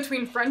skirting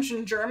between French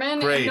and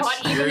German, Great. and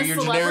not even You're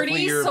a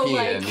celebrity, so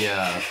European, like...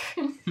 yeah.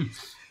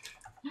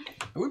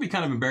 It would be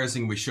kind of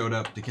embarrassing if we showed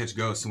up to catch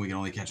ghosts and we can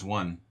only catch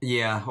one.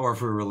 Yeah, or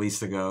if we release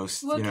the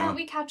ghost. Well, you know. can't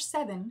we catch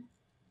 7?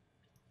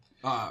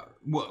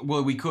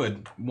 Well, we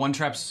could. One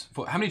trap's...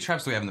 How many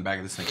traps do we have in the back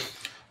of this thing?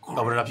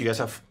 Open it up. You guys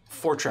have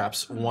 4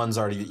 traps. One's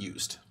already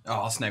used. Oh,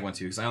 I'll snag one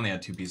too, because I only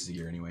had 2 pieces of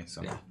gear anyway,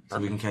 so... Yeah, so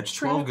we can catch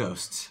 12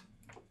 ghosts.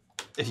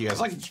 If you guys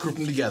group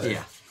them together.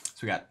 Yeah. So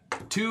we got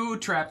 2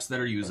 traps that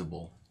are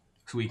usable.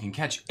 So we can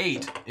catch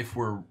 8 if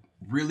we're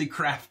really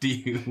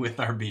crafty with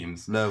our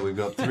beams. No, we've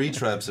got 3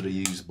 traps that are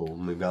usable,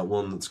 and we've got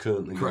one that's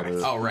currently Correct.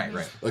 got Oh, right.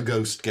 a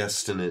ghost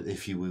guest in it,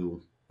 if you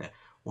will.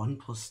 1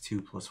 plus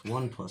 2 plus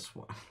 1 plus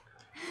 1.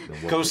 No,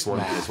 1 Ghost plus 1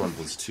 math. plus 1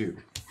 plus 2.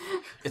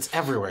 It's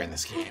everywhere in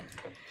this game.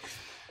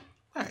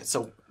 All right,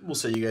 so we'll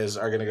say you guys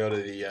are going to go to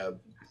the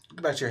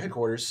go back to your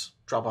headquarters,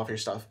 drop off your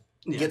stuff,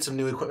 get some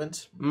new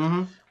equipment.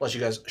 Mm-hmm. Let you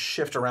guys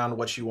shift around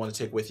what you want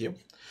to take with you.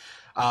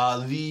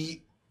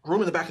 The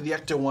room in the back of the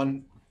Ecto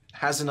one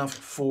has enough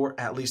for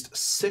at least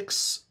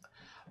 6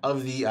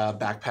 of the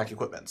backpack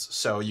equipments.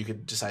 So you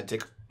could decide to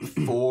take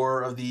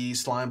 4 of the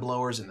slime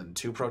blowers and then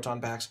 2 proton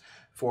packs,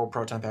 4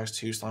 proton packs,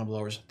 2 slime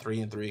blowers,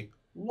 3 and 3,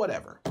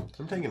 whatever.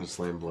 I'm taking a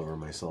slam blower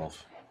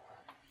myself.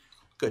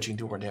 Good, you can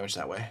do more damage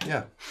that way.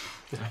 Yeah.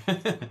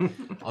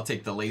 I'll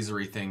take the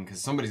lasery thing,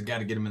 because somebody's got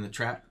to get him in the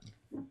trap.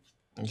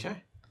 Okay.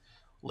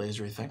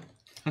 Lasery thing.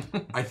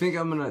 I think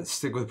I'm going to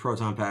stick with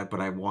Proton Pack, but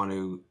I want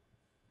to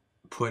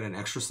put an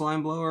extra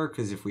slime blower,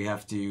 because if we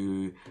have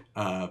to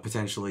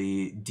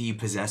potentially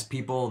depossess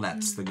people,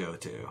 that's the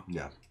go-to.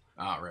 Yeah.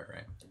 Ah,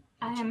 right.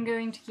 I am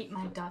going to keep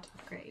my dot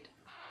upgrade.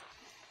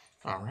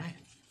 All right.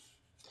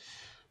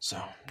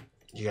 So,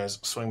 you guys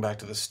swing back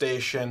to the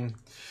station.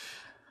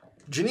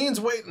 Janine's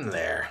waiting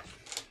there.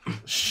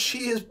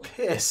 She is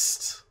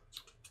pissed.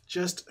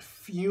 Just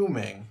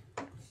fuming.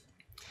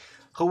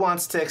 Who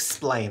wants to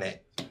explain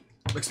it?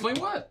 Explain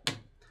what?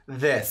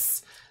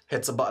 This.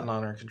 Hits a button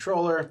on her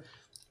controller,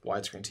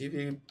 widescreen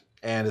TV,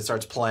 and it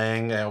starts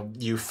playing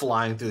you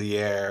flying through the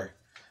air,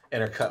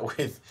 intercut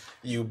with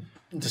you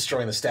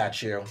destroying the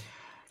statue.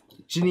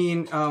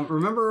 Janine,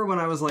 remember when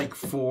I was like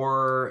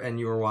 4 and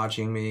you were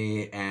watching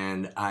me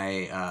and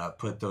I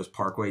put those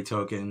Parkway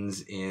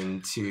tokens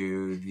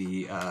into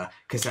the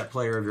cassette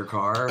player of your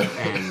car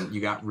and you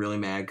got really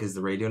mad because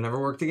the radio never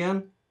worked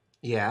again?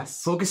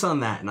 Yes. Focus on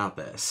that, not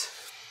this.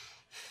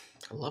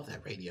 I love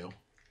that radio.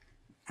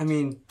 I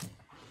mean,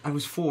 I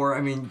was 4.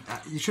 I mean,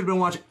 you should have been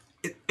watching.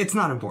 It's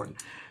not important.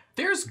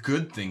 There's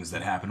good things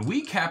that happen.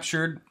 We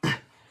captured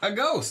a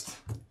ghost.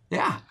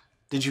 Yeah.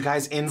 Did you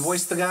guys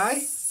invoice the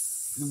guy?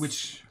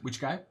 Which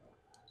guy?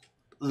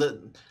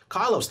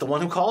 Carlos, the one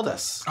who called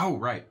us. Oh,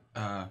 right.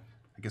 I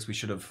guess we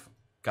should have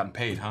gotten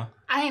paid, huh?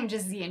 I am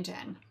just the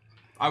intern.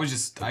 I was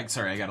just...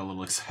 Sorry, I got a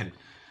little excited.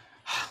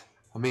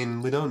 I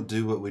mean, we don't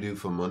do what we do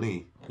for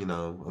money, I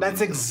That's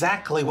mean,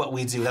 exactly what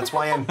we do. That's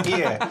why I'm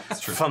here.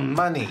 For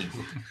money.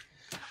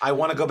 I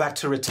want to go back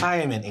to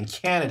retirement in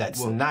Canada.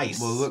 It's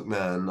nice. Well, look,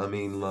 man, I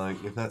mean,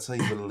 if that's how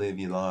you want to live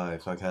your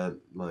life, I can't,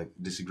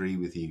 disagree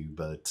with you,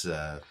 but...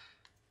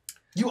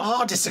 You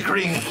are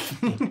disagreeing.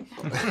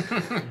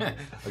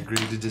 Agree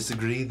to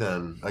disagree,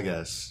 then, I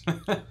guess.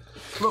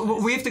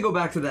 But we have to go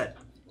back to that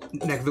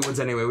neck of the woods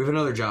anyway. We have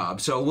another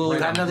job, so we'll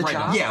Got another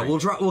job? Yeah,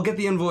 we'll get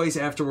the invoice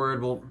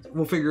afterward.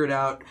 We'll figure it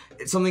out.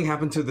 Something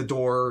happened to the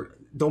door.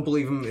 Don't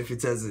believe him if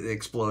it says it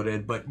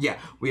exploded. But yeah,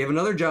 we have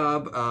another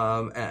job.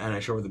 And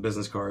I show her the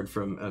business card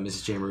from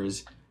Mrs.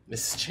 Chambers.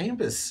 Mrs.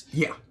 Chambers.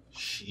 Yeah,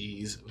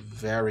 She's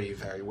very,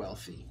 very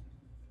wealthy.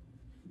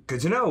 good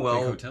to know. Big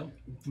Well, hotel.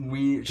 she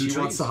wants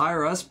trees. to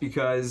hire us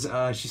because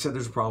she said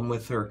there's a problem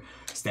with her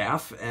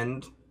staff,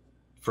 and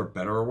for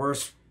better or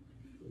worse,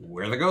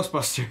 we're the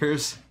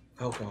Ghostbusters.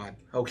 Oh, God.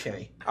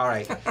 Okay. All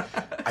right.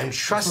 I'm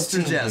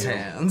trusting Jazz you.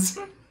 hands.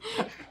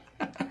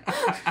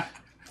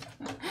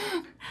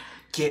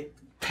 Get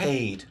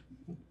paid.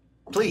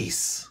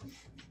 Please.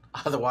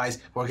 Otherwise,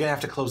 we're going to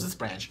have to close this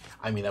branch.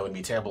 I mean, that would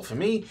be terrible for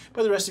me,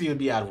 but the rest of you would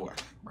be out of work.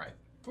 Right.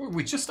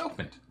 We just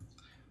opened.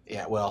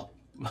 Yeah, well,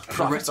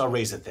 Profits, I'll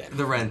raise it then.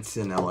 The rent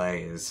in LA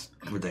is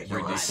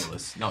ridiculous.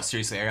 Ridiculous. No,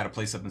 seriously, I got a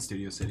place up in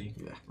Studio City.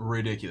 Yeah.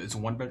 Ridiculous. It's a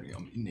one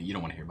bedroom. You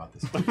don't want to hear about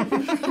this.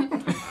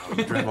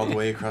 You drive all the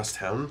way across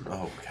town?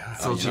 Oh, God.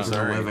 Still cheaper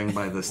than living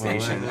by the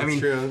station. Well, I mean,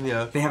 true,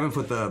 yeah. they haven't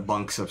put the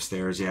bunks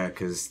upstairs yet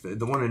because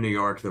the one in New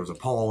York, there was a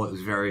pole. It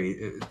was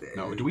very.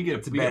 No, do we get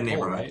it's a a bad poll,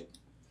 neighborhood, right?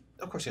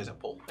 Of course, he has a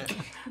poll. Yeah.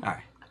 All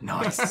right.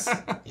 Nice.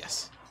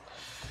 Yes.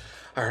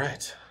 All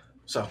right.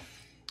 So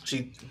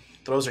she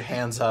throws her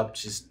hands up.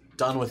 She's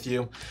done with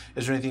you.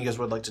 Is there anything you guys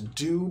would like to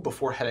do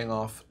before heading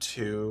off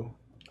to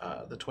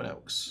the Twin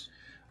Oaks?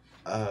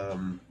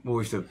 Well,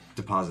 we have to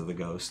deposit the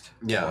ghost.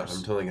 Yeah, I'm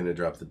totally going to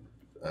drop the...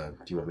 do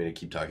you want me to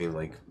keep talking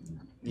like...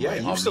 Yeah,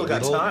 like you've still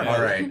got little? time.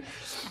 All right.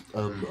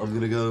 I'm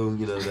going to go,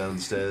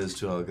 downstairs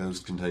to our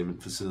ghost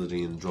containment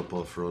facility and drop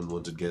off for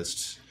unwanted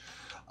guests.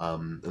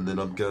 And then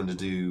I'm going to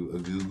do a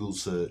Google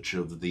search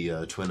of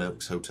the Twin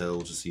Oaks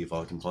Hotel to see if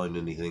I can find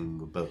anything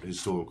about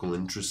historical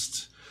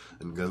interest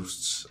and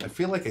ghosts. I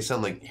feel like I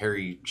sound like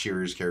Harry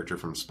Shearer's character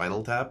from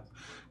Spinal Tap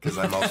because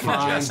I'm all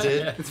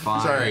congested. It's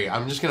fine. Sorry,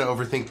 I'm just going to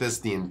overthink this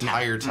the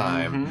entire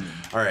time.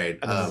 All right.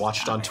 And then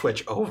watch it on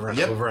Twitch over and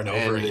over and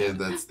over again.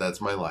 That's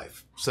my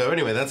life. So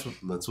anyway, that's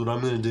what I'm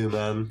going to do,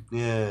 man.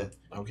 Yeah.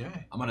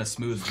 Okay. I'm gonna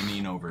smooth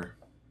Janine over.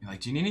 You're like,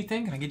 do you need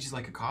anything? Can I get you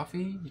like a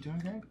coffee? You doing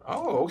okay?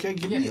 Oh, okay.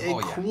 Give me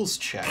a cools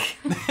check.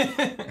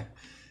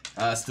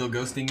 Still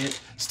ghosting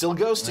it. Still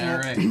ghosting All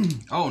it. right.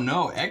 Oh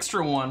no,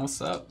 extra one. What's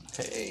up?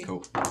 Hey.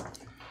 Cool.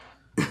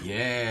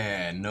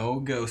 Yeah, no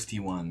ghosty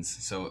ones.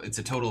 So it's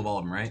a total of all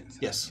of them, right?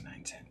 Yes.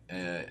 9,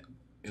 10,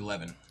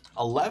 11.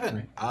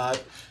 11.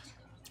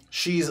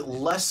 She's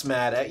less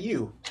mad at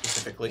you,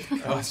 specifically.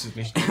 Oh, excuse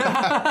me.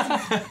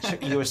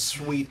 You're a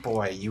sweet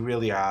boy. You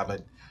really are,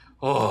 but...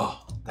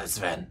 Oh, that's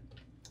Sven.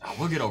 Oh,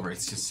 we'll get over it.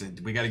 It's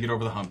just we got to get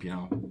over the hump,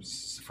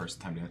 It's the first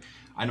time doing it.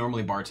 I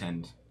normally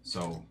bartend,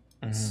 so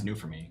it's new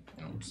for me,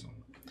 So.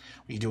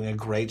 You're doing a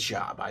great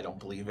job. I don't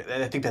believe it.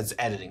 I think that's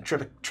editing.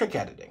 Trick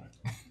editing.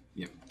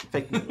 Yep.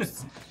 Fake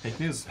news. Fake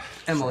news.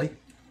 Emily,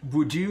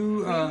 would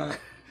you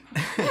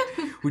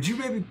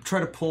maybe try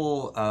to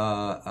pull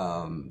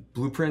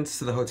blueprints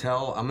to the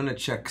hotel? I'm gonna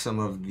check some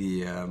of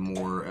the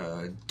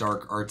more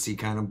dark artsy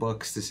kind of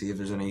books to see if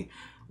there's any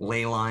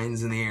ley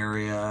lines in the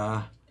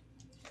area.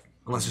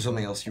 Unless there's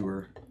something else you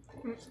were...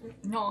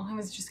 No, I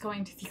was just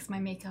going to fix my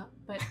makeup,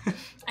 but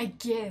I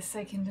guess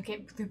I can look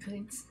at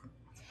blueprints.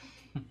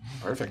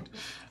 Perfect.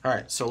 All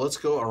right, so let's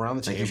go around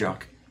the Thank table. you,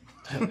 Jacques.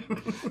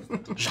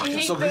 Jacques, I you're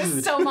hate so this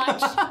good. so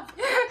much.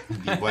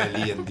 The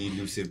wily and the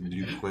elusive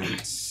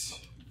blueprints.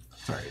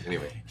 Sorry,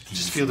 anyway.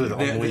 Just feel the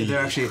They're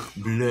actually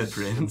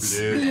blueprints.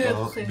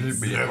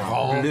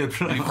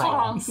 Blueprints.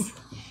 France.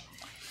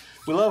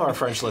 We love our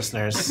French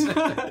listeners.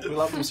 We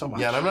love them so much.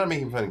 Yeah, and I'm not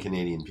making fun of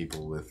Canadian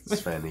people with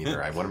Sven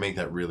either. I want to make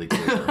that really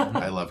clear.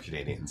 I love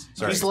Canadians.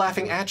 Sorry. He's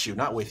laughing at you,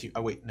 not with you.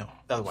 Oh, wait, no.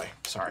 The other way.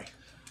 Sorry.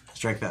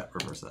 Strike that,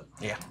 reverse that.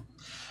 Yeah.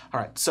 All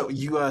right, so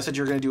you said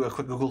you were going to do a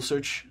quick Google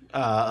search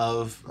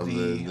of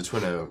the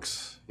Twin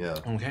Oaks. Yeah.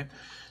 Okay.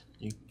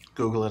 You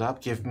Google it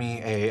up. Give me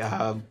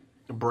a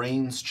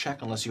brains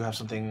check, unless you have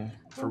something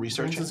for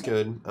research. This is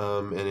good.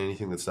 And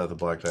anything that's not the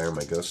black die or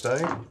my ghost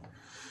die.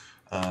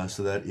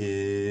 So that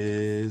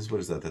is,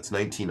 what is that? That's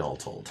 19 all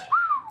told.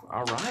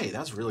 All right,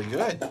 that's really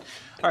good.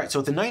 All right, so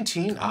with the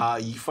 19,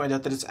 you find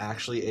out that it's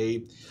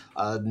actually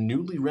a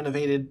newly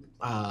renovated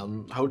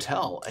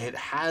hotel. It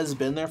has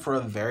been there for a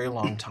very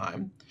long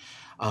time.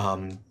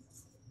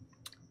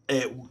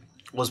 It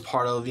was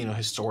part of,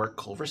 historic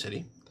Culver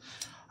City,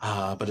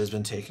 but has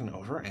been taken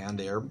over, and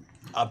they're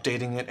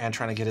updating it and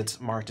trying to get it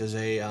marked as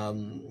a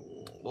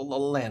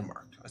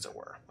landmark, as it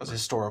were, as a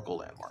historical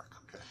landmark.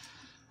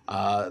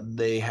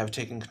 They have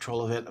taken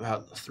control of it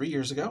about 3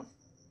 years ago.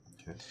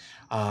 Okay.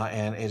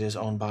 And it is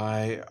owned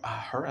by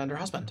her and her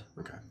husband.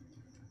 Okay.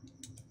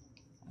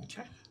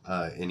 Okay.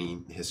 Any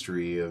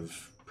history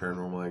of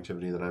paranormal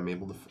activity that I'm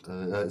able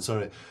to...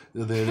 sorry.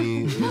 Is there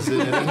any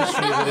history of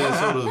any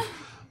sort of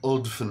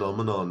odd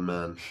phenomenon,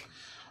 man?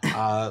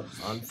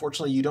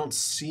 Unfortunately, you don't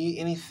see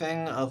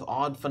anything of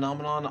odd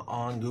phenomenon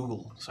on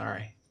Google.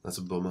 Sorry. That's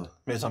a bummer.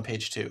 Maybe it's on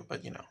page 2,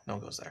 but no one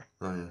goes there.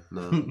 Oh, yeah.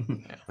 No.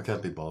 Yeah. I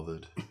can't be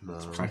bothered. No.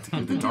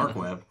 Practically the dark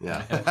web.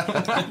 Yeah.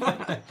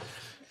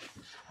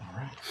 All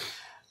right.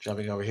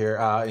 Jumping over here,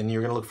 and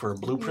you're going to look for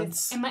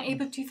blueprints. Yes. Am I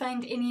able to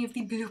find any of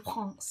the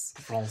blueprints?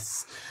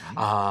 France.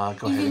 Go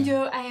Even ahead.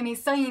 though I am a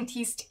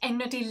scientist and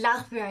not a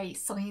library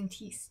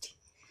scientist.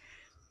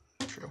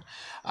 True.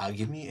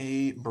 Give me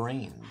a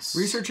brains.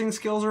 Researching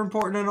skills are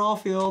important in all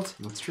fields.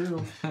 That's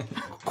true.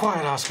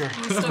 Quiet, Oscar.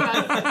 You still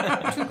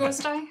got 2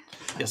 ghost die?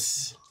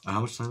 Yes.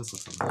 How much time is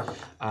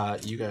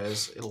left? You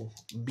guys, it'll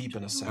beep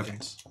in a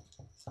second.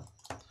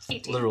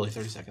 18. Literally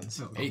 30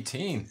 seconds.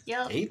 18.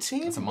 Yep.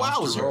 18? That's a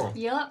monster roll.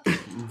 Yep.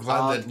 I'm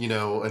glad that, in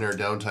our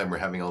downtime, we're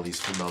having all these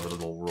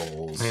phenomenal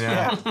rolls. I know.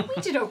 Yeah.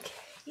 We did okay.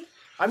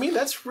 I mean,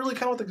 that's really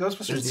kind of what the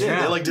Ghostbusters did.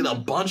 Yeah. They did a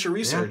bunch of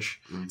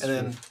research Yeah. and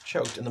then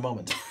choked in the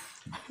moment.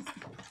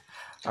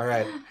 All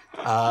right.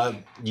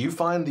 You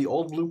find the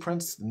old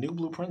blueprints, the new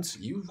blueprints.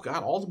 You've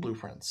got all the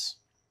blueprints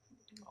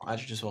at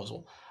your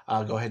disposal.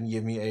 Go ahead and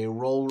give me a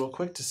roll real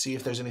quick to see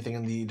if there's anything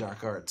in the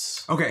dark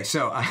arts. Okay,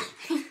 so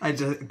I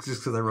just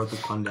because I wrote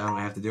this pun down,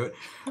 I have to do it.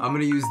 I'm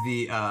gonna use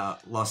the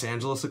Los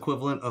Angeles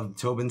equivalent of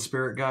Tobin's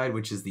Spirit Guide,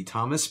 which is the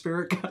Thomas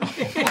Spirit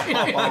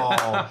Guide.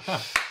 Oh,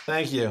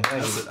 thank you.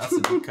 That's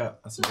a good cut.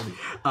 That's a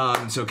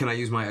goodie. So can I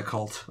use my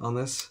occult on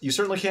this? You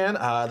certainly can.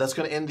 That's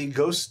going to end the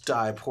ghost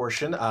die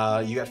portion.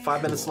 You got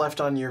 5 minutes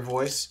left on your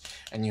voice,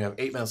 and you have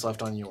 8 minutes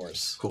left on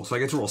yours. Cool. So I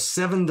get to roll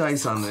 7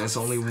 dice on this.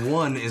 Only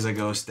 1 is a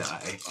ghost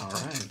die. All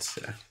right.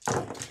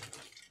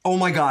 Oh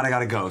my god, I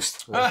got a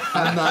ghost.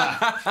 I'm not.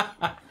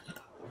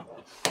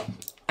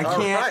 I All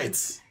can't. right.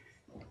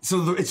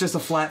 So it's just a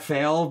flat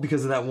fail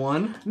because of that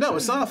 1? No,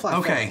 it's not a flat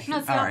Okay. fail. No,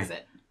 it's the All right.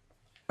 opposite.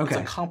 It's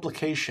Okay. a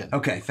complication.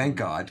 Okay, thank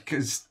God.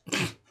 Because.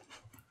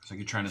 It's like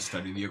you're trying to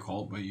study the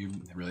occult, but you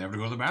really have to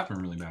go to the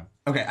bathroom really bad.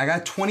 Okay, I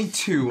got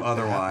 22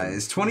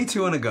 otherwise.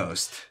 22 and a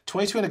ghost.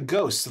 22 and a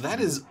ghost. So that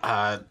is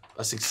a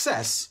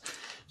success.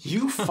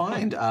 You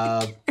find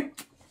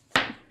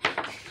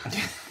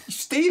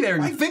Stay there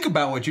and think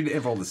about what you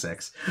did. Roll the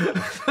 6.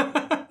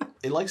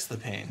 it likes the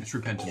pain. It's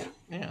repentant.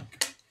 Yeah.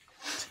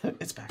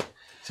 It's back.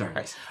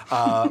 Sorry.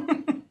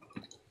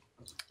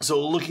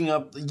 So looking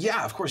up,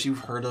 yeah, of course you've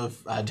heard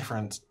of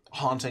different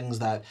hauntings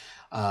that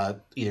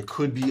either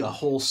could be a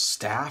whole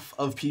staff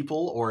of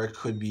people or it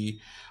could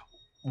be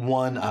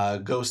one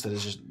ghost that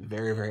is just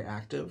very, very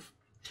active.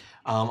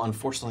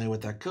 Unfortunately,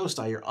 with that ghost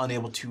eye, you're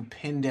unable to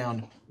pin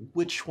down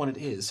which one it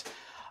is.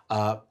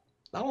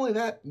 Not only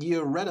that,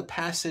 you read a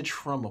passage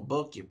from a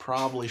book you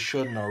probably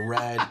shouldn't have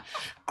read.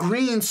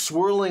 Green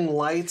swirling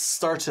lights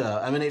start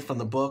to emanate from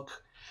the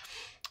book.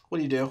 What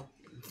do you do?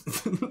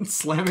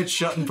 Slam it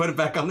shut and put it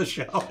back on the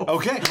shelf.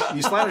 Okay,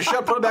 you slam it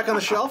shut, put it back on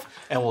the shelf,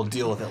 and we'll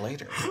deal with it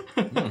later.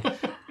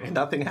 And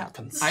nothing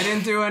happens. I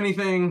didn't do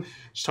anything.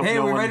 Just hope Hey,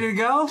 no are we one- ready to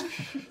go?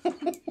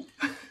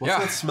 What's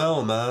that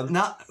smell, man?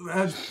 Not,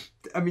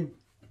 I mean,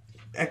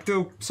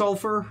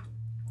 ectosulfur.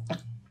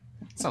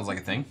 Sounds like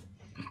a thing.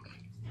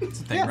 It's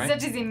a thing, right?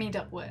 That is a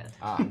made-up word.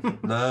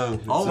 No,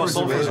 it's All a words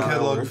are weird bizarre.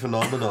 catalog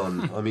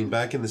phenomenon. I mean,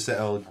 back in the set,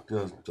 I'll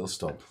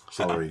stop.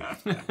 Sorry.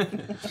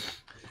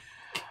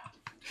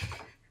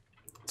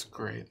 It's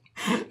great.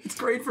 It's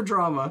great for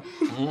drama.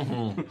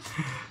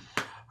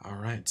 All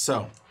right,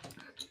 so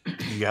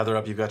you gather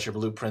up. You've got your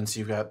blueprints.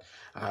 You've got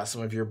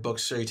some of your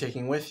books. Are you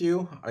taking with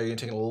you? Are you gonna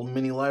take a little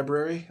mini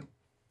library?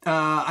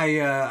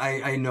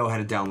 I know how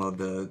to download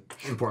the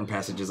important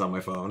passages on my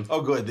phone.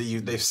 Oh, good.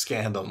 They've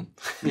scanned them.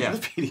 Yeah. The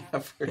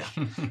PDF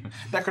version.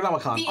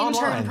 Necronomicon The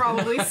online. intern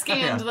probably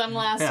scanned Yeah. them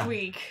last Yeah.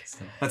 week.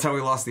 That's how we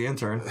lost the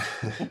intern.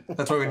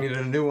 That's why we needed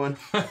a new one.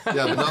 Yeah,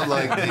 but not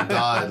like they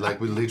died. Like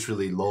we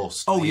literally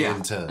lost Oh, the yeah.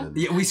 intern.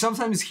 Yeah, we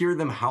sometimes hear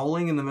them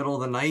howling in the middle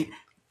of the night.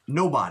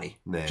 Nobody.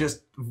 Nah.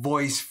 Just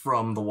voice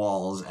from the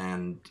walls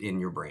and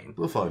in your brain.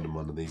 We'll find them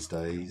one of these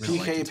days. don't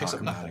like PK to picks talk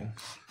up about nothing.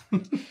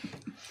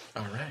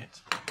 All right.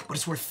 But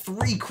it's worth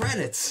 3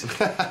 credits.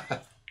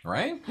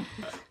 Right?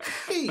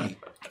 Hey.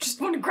 Just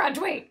want to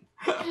graduate.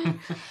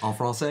 En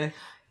français?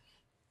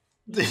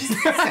 No, it's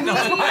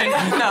fine.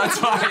 No, it's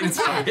fine. It's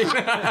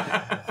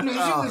fine. No,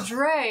 je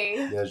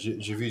voudrais Yeah,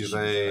 je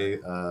voudrais.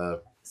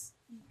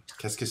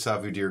 Qu'est-ce que ça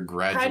veut dire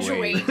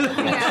graduate? graduate.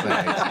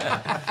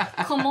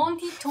 Yeah. Comment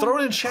dit-on Throw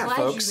it in chat,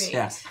 folks. graduate?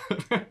 Yes.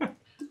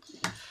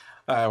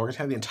 We're going to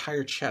have the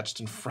entire chat just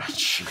in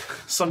French.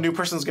 Some new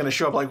person's going to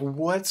show up like,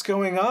 what's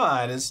going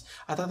on?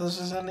 I thought this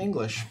was in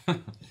English.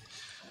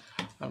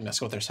 I'm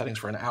messing with their settings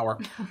for an hour.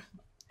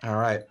 All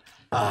right.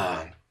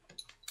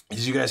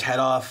 As you guys head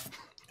off,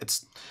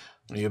 it's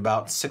maybe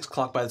about 6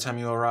 o'clock by the time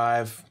you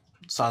arrive.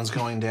 Sun's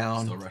going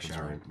down. Still rush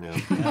hour. Yeah.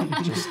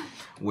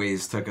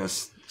 Waze took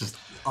us just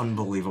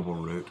unbelievable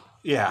route.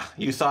 Yeah,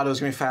 you thought it was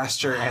going to be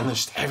faster, and then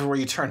just everywhere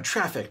you turn,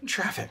 traffic. And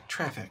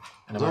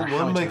no matter Don't how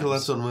one many make a times-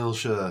 less on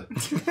Wilshire.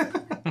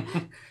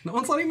 No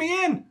one's letting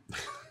me in.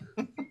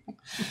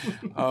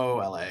 Oh,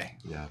 LA.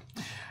 Yeah.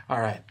 All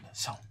right,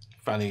 so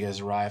finally you guys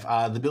arrive.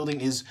 The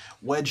building is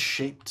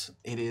wedge-shaped.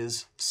 It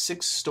is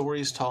 6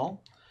 stories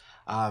tall.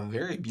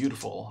 Very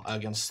beautiful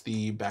against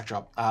the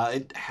backdrop.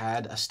 It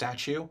had a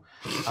statue.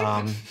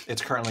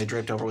 It's currently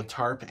draped over with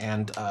tarp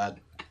and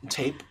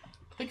tape.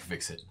 I can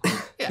fix it.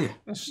 Yeah,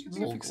 it's just a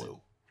little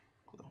glue.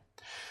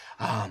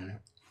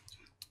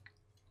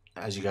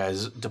 As you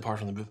guys depart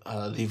from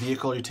the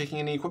vehicle, are you taking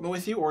any equipment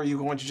with you, or are you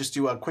going to just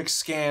do a quick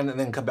scan and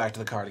then come back to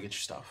the car to get your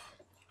stuff?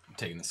 I'm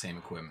taking the same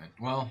equipment.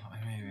 Well,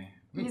 maybe.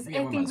 Yes, Yeah,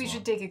 I might think as we well.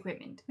 should take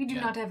equipment. We do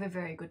Yeah. not have a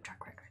very good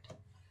track record.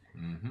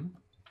 Mm-hmm.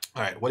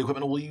 All right, what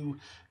equipment will you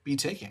be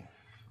taking?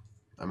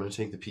 I'm gonna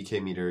take the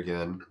PK meter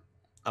again.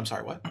 I'm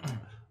sorry, what?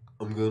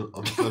 I'm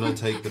gonna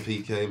take the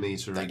PK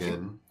meter Thank you.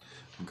 again.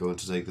 I'm going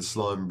to take the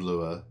slime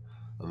blower,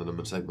 and then I'm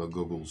gonna take my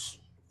goggles.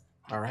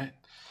 All right.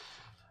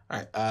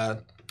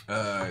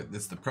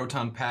 It's the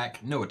proton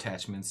pack, no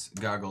attachments,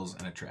 goggles,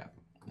 and a trap.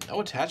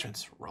 No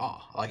attachments.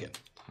 Raw. I like it.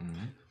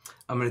 Mm-hmm.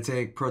 I'm going to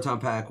take proton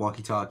pack,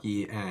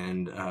 walkie-talkie,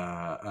 and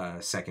a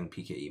second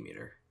PKE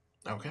meter.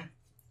 Okay.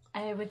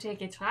 I would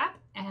take a trap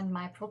and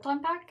my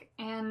proton pack,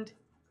 and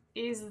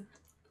is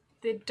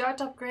Did dot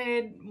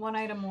upgrade one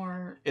item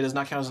or? It does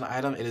not count as an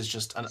item. It is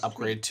just an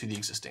upgrade to the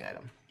existing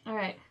item. All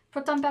right.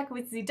 Put them back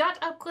with the dot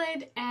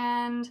upgrade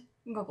and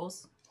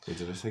goggles. Wait,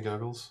 did I say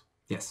goggles?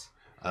 Yes.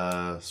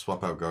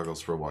 Swap out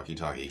goggles for a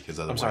walkie-talkie, because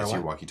sorry, otherwise what?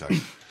 your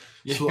walkie-talkie.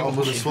 So I'm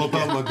going to swap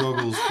out my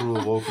goggles for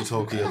a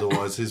walkie-talkie,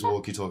 otherwise his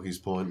walkie-talkie's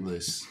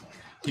pointless.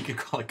 You could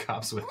call the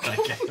cops with that,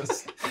 I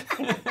guess.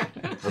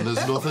 And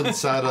there's nothing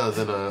sadder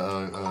than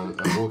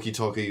a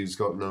walkie-talkie who's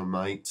got no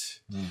mate.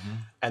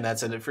 And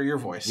that's in it for your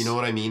voice. You know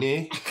what I mean,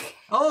 eh?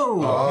 Oh!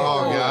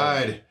 Oh,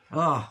 God.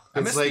 Oh, I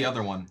It's missed like- the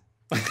other one.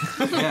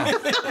 yeah.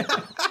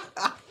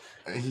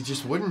 He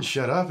just wouldn't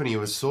shut up, and he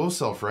was so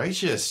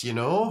self-righteous, you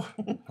know?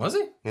 Was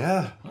he?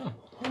 Yeah.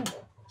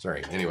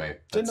 Sorry, anyway.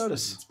 Didn't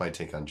notice. That's my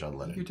take on John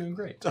Lennon. You're doing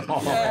great.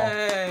 Oh.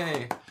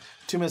 Yay!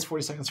 2 minutes,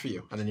 40 seconds for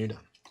you, and then you're done.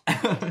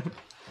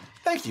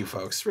 Thank you,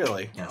 folks,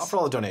 really, Yes. for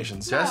all the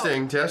donations.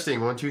 Testing.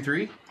 1, 2,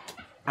 3.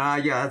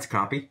 Yeah, that's a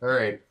copy. All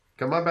right.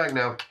 Come on back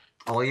now.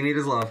 All you need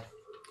is love.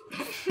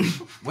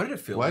 What did it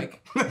feel What?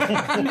 like?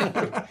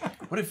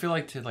 What did it feel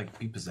like to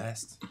be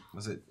possessed?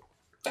 Was it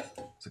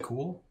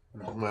cool?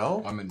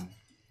 Well, I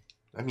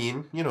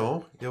mean, you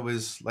know, it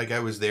was like I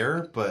was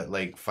there, but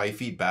like 5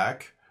 feet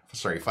back.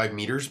 Sorry, 5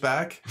 meters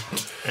back.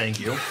 Thank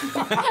you.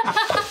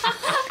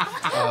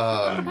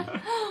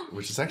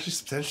 Which is actually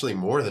substantially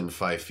more than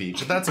 5 feet,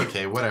 but that's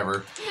okay,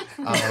 whatever.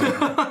 And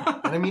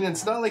I mean,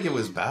 it's not like it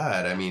was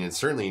bad. I mean, it's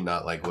certainly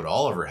not like what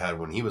Oliver had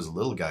when he was a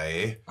little guy,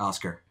 eh?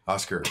 Oscar.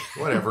 Oscar,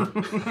 whatever.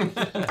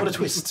 What a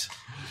twist.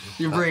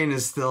 Your brain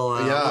is still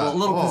Yeah. a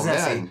little Oh,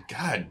 possessing. man.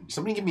 God,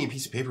 somebody give me a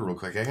piece of paper real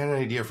quick. I got an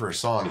idea for a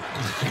song.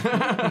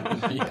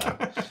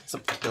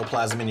 Some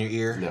ectoplasm in your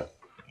ear. Yeah.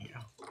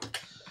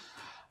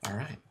 All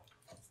right.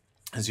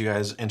 As you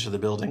guys enter the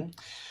building,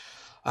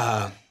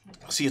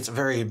 see it's a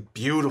very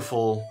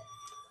beautiful.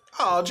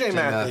 Oh, Jay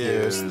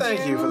Matthews. Matthews.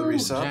 Thank you for the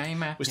resub. Jay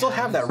Matthews. We still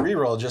have that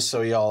reroll just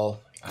so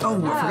y'all. Oh,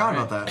 I forgot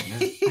about that.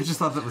 I just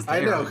thought that was there.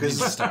 I know, because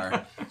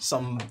Star.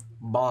 some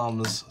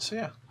bombs. So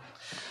yeah.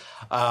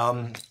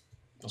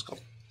 What's it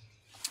called?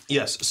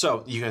 Yes.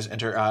 So you guys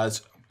enter.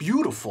 It's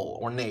beautiful,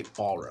 ornate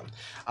ballroom.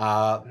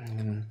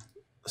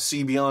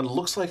 See beyond.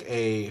 Looks like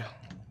a.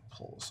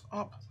 Pulls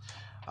up.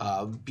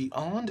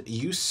 Beyond,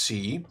 you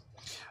see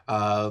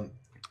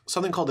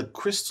something called the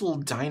Crystal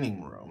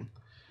Dining Room.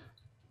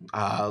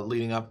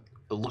 Leading up,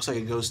 it looks like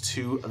it goes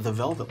to the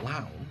Velvet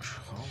Lounge.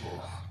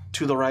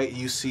 To the right,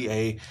 you see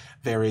a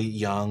very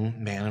young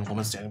man and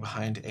woman standing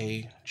behind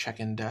a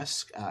check-in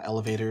desk.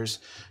 Elevators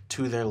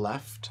to their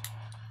left.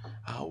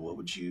 What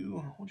would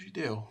you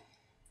do?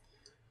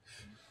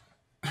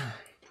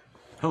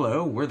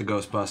 Hello, we're the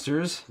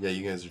Ghostbusters. Yeah,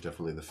 you guys are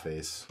definitely the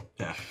face.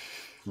 Yeah.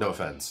 No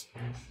offense.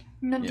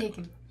 None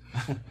taken.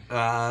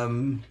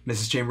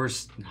 Mrs.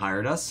 Chambers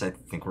hired us. I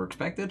think we're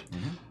expected.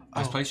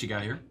 Nice place you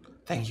got here.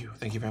 Thank you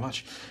very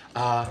much.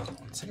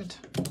 1 second.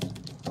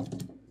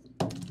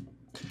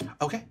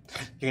 Okay,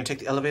 you're gonna take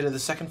the elevator to the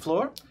second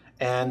floor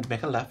and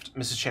make a left.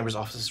 Mrs. Chambers'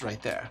 office is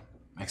right there.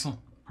 Excellent.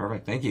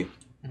 Perfect. Thank you.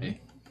 Hey,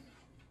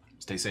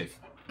 stay safe.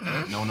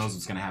 No one knows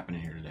what's gonna happen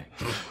in here today.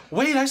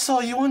 Wait, I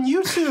saw you on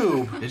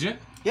YouTube. Did you?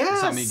 Yes. You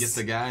saw me get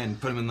the guy and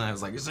put him in the. I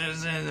was like,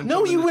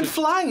 No, you went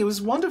flying. It was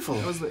wonderful.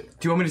 Do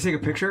you want me to take a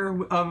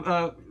picture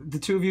of the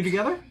two of you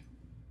together?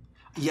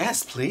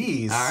 Yes,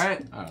 please. All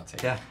right. I'll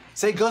take Yeah.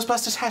 Say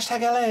Ghostbusters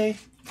 #LA.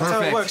 That's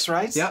how it works,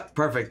 right? Yep.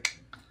 Perfect.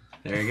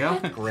 There you go.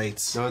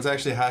 Great. No, it's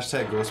actually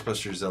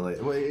 #Ghostbusters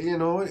LA. Well, you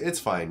know, it's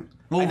fine.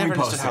 We'll I never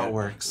repost understood how it. it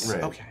works.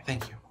 Right. Okay,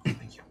 thank you.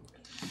 Thank you.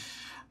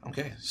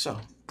 Okay, so,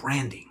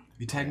 Branding.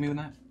 You tag me with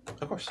that?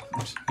 of course.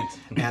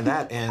 And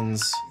that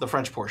ends the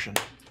French portion.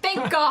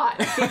 Thank God.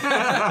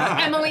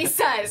 Emily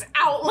says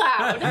out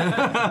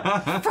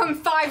loud from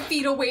 5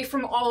 feet away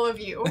from all of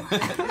you.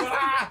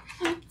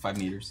 5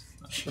 meters.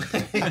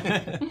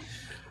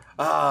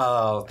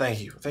 Oh,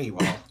 thank you. Thank you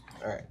all.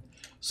 All right.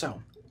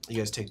 So, you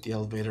guys take the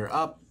elevator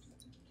up.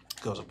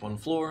 Goes up 1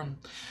 floor.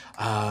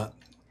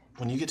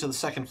 When you get to the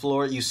second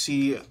floor, you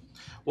see,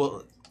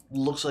 well,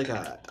 looks like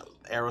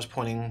arrows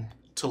pointing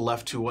to the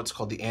left to what's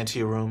called the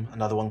anteroom,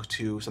 another one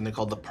to something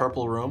called the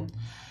purple room,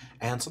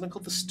 and something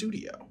called the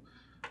studio.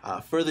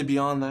 Further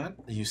beyond that,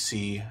 you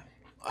see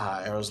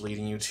arrows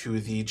leading you to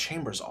the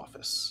Chambers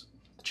office.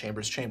 The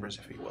Chambers,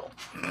 if you will.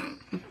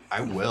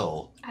 I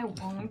will. I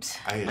won't.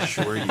 I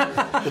assure you.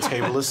 The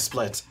table is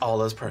split.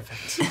 All is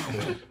perfect.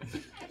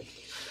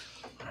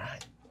 All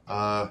right.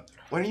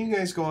 Why don't you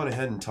guys go on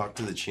ahead and talk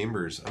to the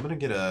Chambers? I'm gonna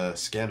get a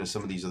scan of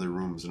some of these other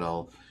rooms, and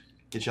I'll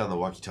get you on the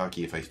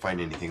walkie-talkie if I find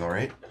anything. All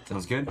right?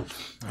 Sounds good.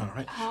 All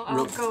right.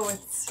 I'll go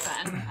with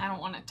Sven. I don't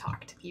want to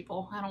talk to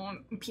people. I don't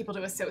want people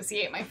to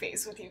associate my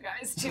face with you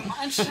guys too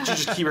much. Did you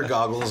just keep your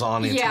goggles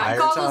on the Yeah, entire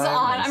goggles time?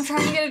 on. I'm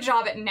trying to get a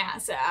job at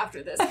NASA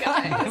after this,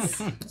 guys.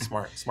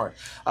 Smart.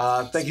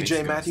 Thank you, Space Jay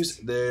Ghost. Matthews.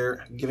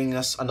 They're giving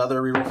us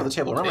another reroll for the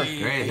table. Remember?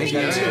 Hey, Great. Thank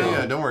Thank you. you.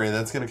 Yeah, don't worry.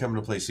 That's gonna come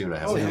into play soon. I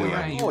have Oh, no yeah.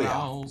 idea. Oh, yeah.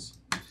 Rolls.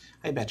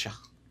 I betcha.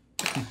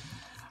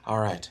 All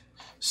right.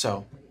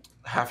 So,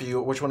 half of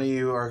you, which one of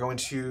you are going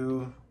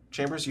to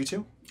Chambers? You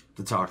two?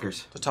 The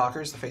talkers. The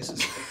talkers, the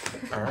faces?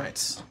 All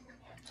right.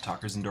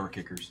 Talkers and door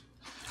kickers.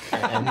 All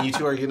and you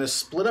two are going to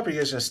split up, or are you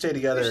guys going to stay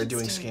together should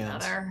doing stay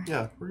scans? together.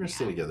 Yeah, we're gonna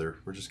stay together.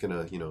 We're just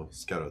gonna,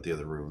 scout out the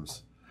other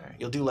rooms. All right.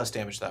 You'll do less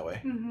damage that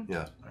way.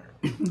 Yeah.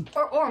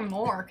 Or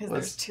more, because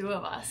Let's- there's 2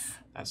 of us.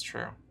 That's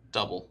true.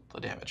 Double the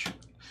damage.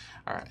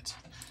 All right.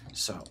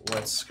 So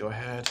let's go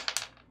ahead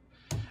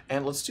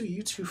and let's do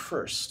you two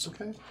first.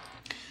 Okay.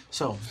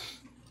 So,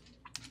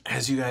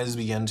 as you guys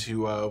begin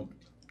to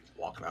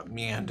walk about,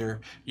 meander,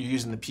 you're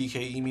using the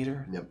PKE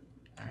meter. Yep.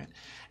 All right.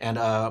 And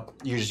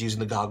you're just using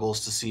the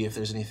goggles to see if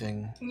there's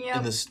anything Yep,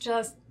 in this.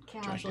 just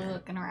casually area.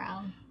 looking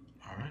around.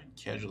 All right.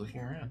 Casually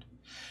looking around.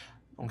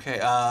 Okay.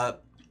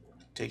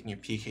 Taking your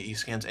PKE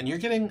scans, and you're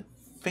getting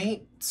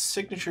faint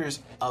signatures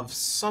of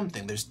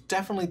something. There's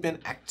definitely been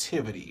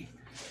activity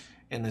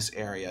in this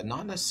area.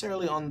 Not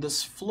necessarily on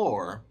this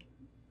floor,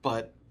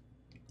 but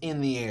in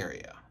the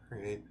area.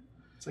 Right.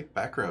 It's like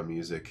background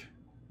music.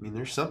 I mean,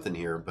 there's something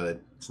here,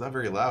 but it's not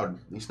very loud.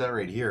 At least not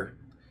right here.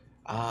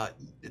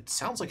 It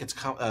sounds like it's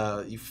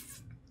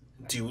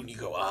you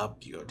go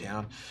up, you go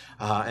down,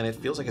 and it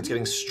feels like it's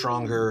getting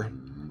stronger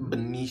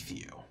beneath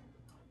you.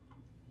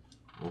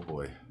 Oh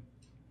boy.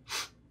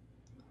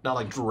 Not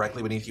like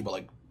directly beneath you, but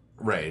like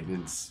Right.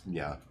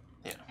 Yeah.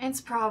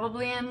 It's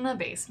probably in the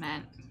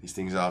basement. These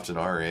things often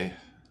are, eh?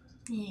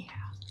 Yeah.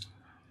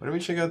 Why don't we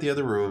check out the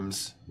other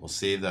rooms? We'll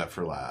save that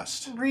for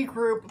last.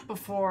 Regroup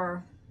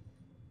before.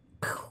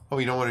 Oh,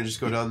 you don't want to just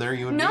go down there,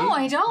 you and me? No,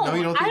 I don't. No,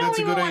 you don't think I that's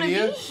a don't good even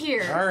idea? want to be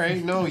here. All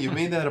right, no, you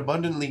made that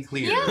abundantly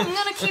clear. Yeah, I'm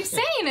gonna keep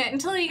saying it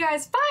until you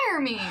guys fire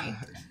me.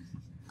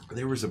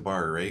 There was a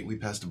bar, right? We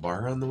passed a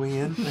bar on the way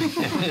in.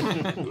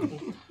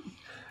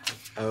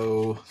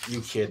 Oh,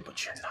 you kid,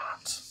 but you're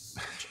not.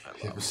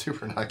 Yeah, we're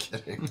super not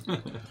kidding.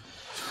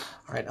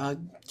 All right,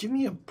 give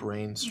me a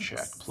brains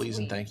check, please,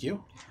 and thank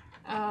you.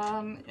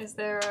 Is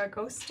there a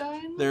ghost die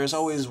in There is this?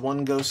 always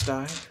one ghost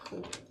die,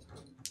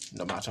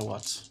 no matter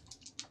what.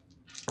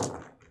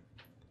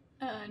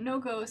 No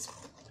ghost,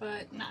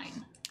 but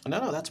 9.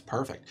 No, that's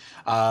perfect.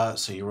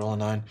 So you roll a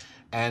 9,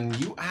 and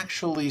you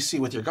actually see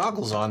with your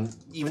goggles on,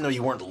 even though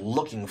you weren't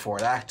looking for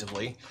it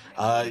actively,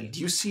 do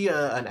you see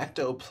an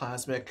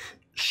ectoplasmic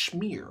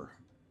schmear?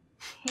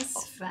 Hey,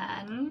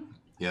 Sven.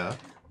 Yeah.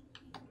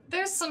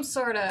 There's some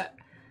sort of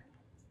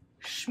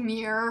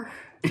schmear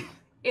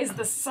is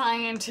the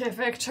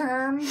scientific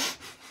term.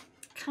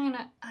 Kind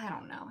of, I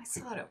don't know. I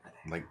saw it over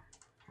there.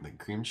 Like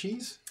cream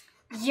cheese?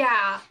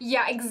 Yeah,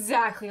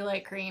 exactly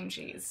like cream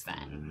cheese,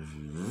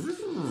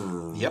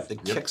 Sven. Yep,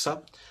 it kicks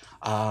up.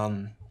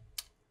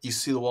 You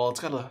see the wall.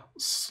 It's got a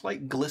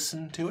slight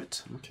glisten to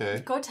it.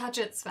 Okay. Go touch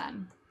it,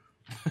 Sven.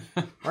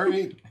 All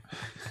right.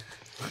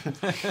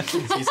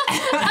 He's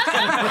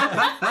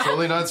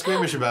totally not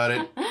squeamish about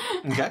it.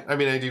 Okay. I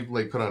mean, I do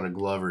put on a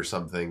glove or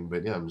something,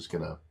 but yeah, I'm just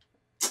gonna.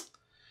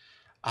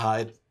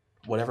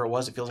 Whatever it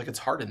was, it feels like it's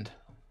hardened.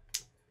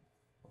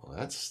 Well,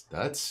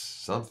 that's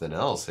something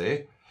else,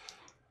 eh?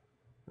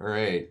 All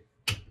right.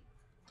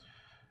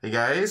 Hey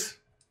guys,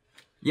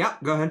 Yeah,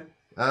 go ahead.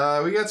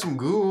 we got some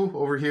goo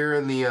over here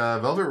in the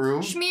velvet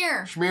room.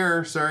 Schmear.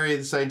 Schmear. Sorry,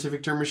 the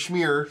scientific term is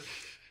schmear.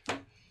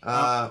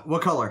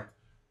 What color?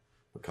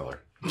 What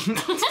color?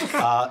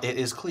 It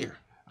is clear.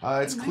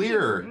 It's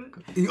clear.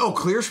 Oh,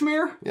 clear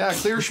smear? Yeah,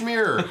 clear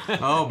schmear.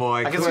 Oh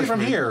boy. I can see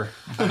from here.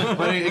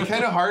 But it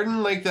kind of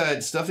hardened like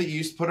that stuff that you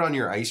used to put on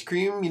your ice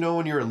cream,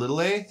 when you were a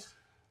little A.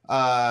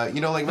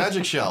 Like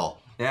magic shell.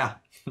 Yeah.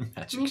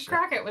 You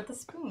crack it with a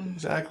spoon.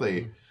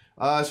 Exactly.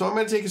 So I'm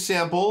going to take a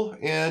sample,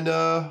 and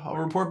I'll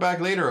report back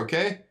later,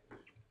 okay?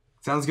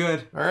 Sounds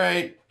good. All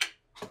right.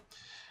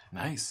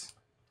 Nice.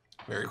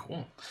 Very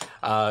cool.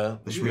 The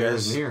You schmear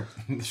guys- is near.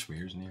 The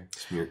schmear's near.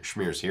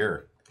 Schmear's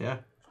here. Yeah.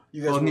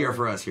 You guys Well, were- near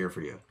for us, here for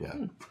you. Yeah.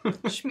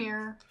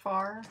 Schmear,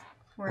 far.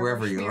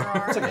 Wherever you schmear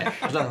are. It's okay.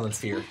 There's nothing that's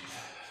fear.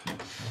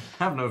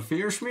 Have no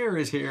fear, schmear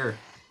is here.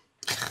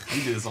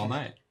 We do this all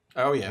night.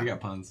 Oh yeah. We got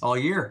puns. All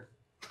year.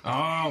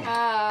 Oh.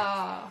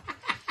 Oh.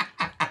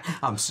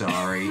 I'm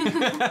sorry.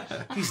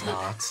 He's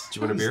not. Do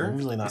you want a beer? He's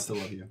really I not. still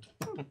love you.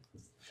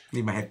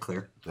 Need my head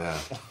clear. Yeah.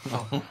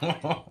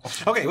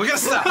 Okay, we gotta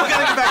stop. We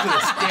gotta get back to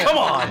this. Come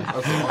on.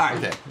 Okay. All right.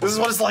 Okay. This is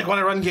what it's like when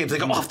I run games. They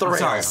go off the I'm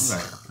rails.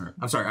 sorry.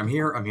 I'm sorry. I'm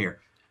here.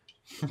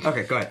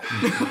 Okay, go ahead.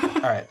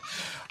 All right.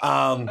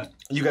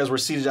 You guys were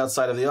seated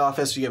outside of the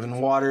office. You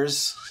given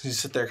waters. You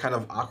sit there kind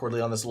of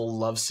awkwardly on this little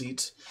love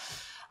seat.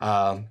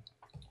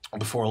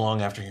 Before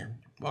long, after your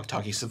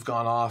walkie-talkies have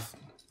gone off,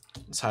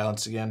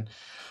 silence again.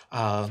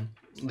 The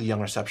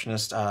young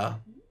receptionist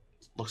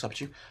looks up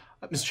at you.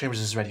 Mr. Chambers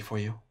is ready for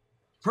you.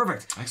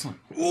 Perfect. Excellent.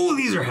 Ooh,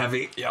 these are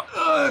heavy. Yeah.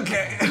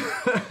 Okay.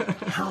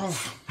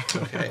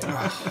 Okay.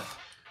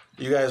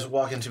 You guys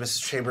walk into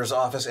Mrs. Chambers'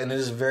 office, and it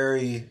is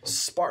very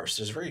sparse.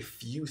 There's very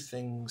few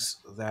things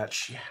that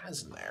she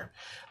has in there.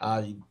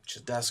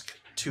 Just desk,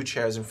 2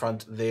 chairs in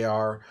front. They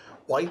are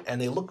white, and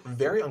they look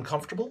very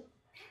uncomfortable.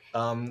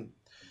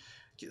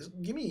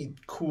 Give me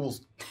cool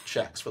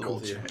checks for the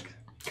both of you.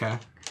 Okay.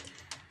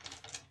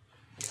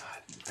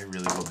 I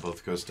really want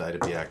both Ghost Die to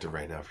be active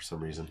right now for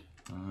some reason.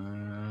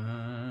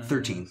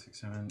 13.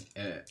 6,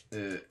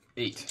 7,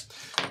 8.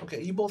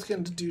 Okay, you both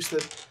can deduce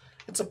that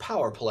It's a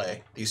power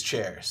play, these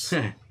chairs.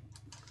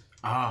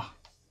 Ah,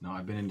 no,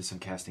 I've been into some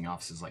casting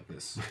offices like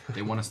this.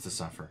 They want us to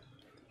suffer.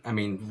 I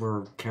mean,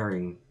 we're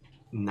carrying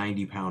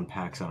 90-pound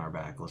packs on our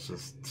back. Let's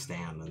just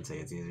stand and say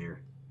it's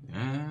easier.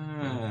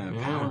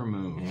 Power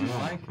move. Yeah.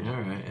 I like it. All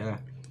right, yeah.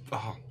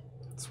 Oh,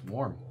 it's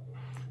warm.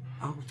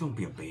 Oh, don't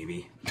be a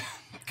baby.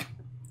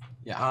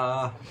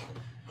 Yeah.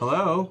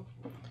 Hello?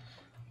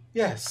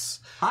 Yes.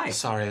 Hi.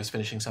 Sorry, I was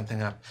finishing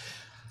something up.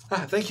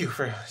 Thank you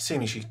for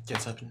seeing me. She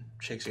gets up and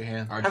shakes your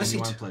hand. Have a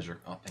seat. My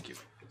pleasure. Oh, thank you.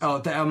 Oh,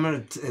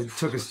 it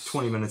took us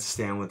 20 minutes to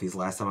stand with these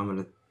last time. I'm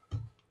gonna...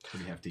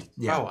 Pretty hefty.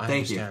 Yeah, Oh, I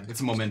thank understand. It's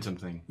a momentum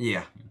thing. you.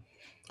 Yeah.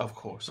 Of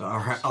course.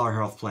 Our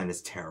health plan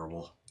is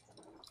terrible.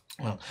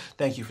 Well,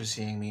 thank you for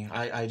seeing me.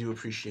 I do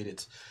appreciate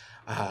it.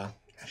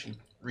 She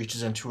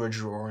reaches into her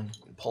drawer and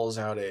pulls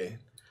out an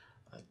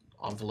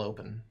envelope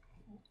and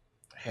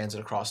hands it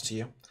across to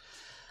you.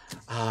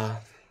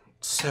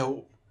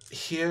 So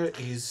here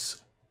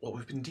is what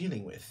we've been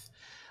dealing with.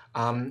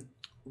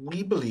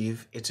 We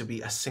believe it to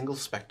be a single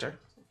specter.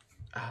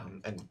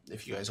 And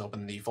if you guys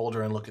open the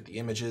folder and look at the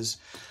images,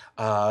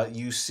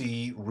 you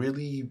see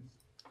really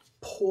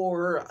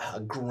poor,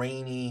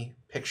 grainy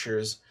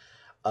pictures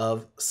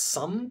of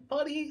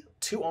somebody,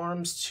 2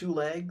 arms, 2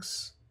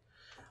 legs.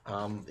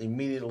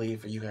 Immediately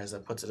for you guys,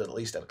 that puts it at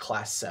least at a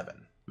class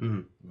 7.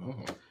 Mm-hmm.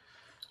 Oh.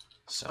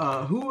 So,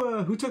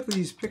 Who took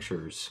these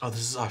pictures? this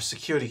is our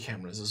security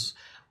cameras. This is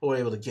what we're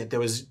able to get. There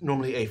was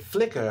normally a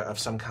flicker of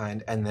some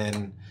kind, and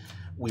then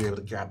we were able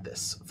to grab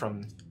this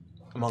from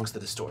amongst the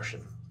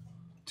distortion.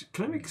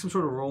 Can I make some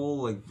sort of roll?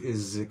 Like,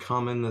 is it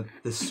common that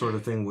this sort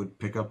of thing would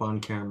pick up on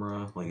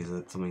camera? Like, is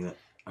it something that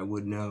I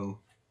would know?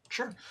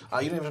 Sure. You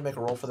don't even have to make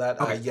a roll for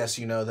that. Okay. Yes,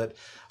 you know that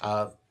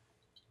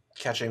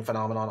catching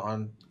phenomenon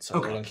on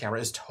cellular on camera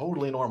is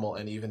totally normal,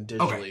 and even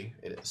digitally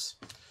it is.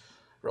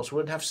 Or else we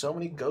wouldn't have so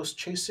many ghost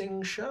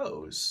chasing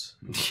shows.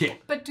 Yeah.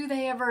 But do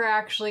they ever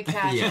actually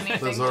catch Yeah. anything?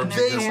 Those on orbs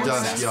their are just cameras?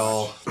 dust,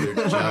 y'all. They're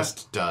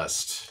just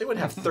dust. They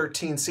wouldn't have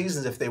 13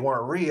 seasons if they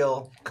weren't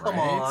real. Come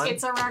Right. on.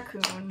 It's a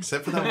raccoon.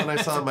 Except for that one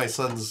I saw on my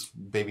son's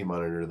baby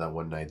monitor that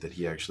one night that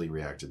he actually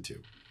reacted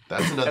to.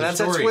 That's another And that's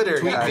story. at Twitter,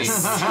 Tweet me.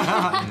 guys.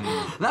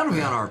 That'll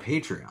be on our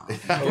Patreon.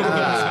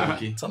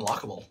 It's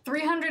unlockable.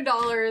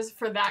 $300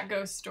 for that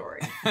ghost story.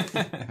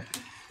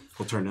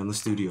 We'll turn down the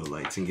studio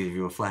lights and give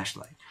you a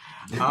flashlight.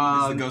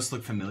 Does the ghost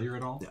look familiar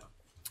at all?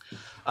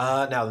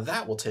 Yeah. Now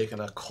that will take an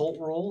occult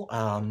roll. Go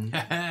All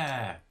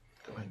ahead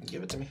and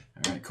give it to me.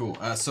 right, cool.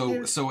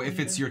 So if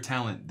it's your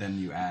talent, then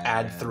you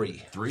Add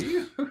 3.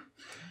 3?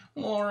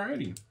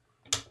 Alrighty.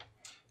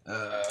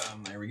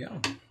 There we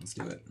go. Let's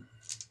do it.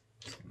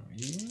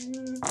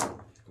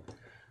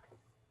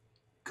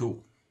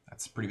 Cool.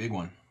 That's a pretty big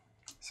one.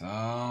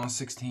 So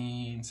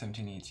 16,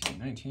 17, 18,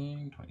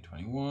 19, 20,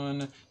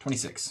 21,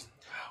 26.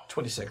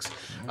 26.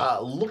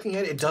 Looking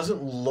at it, it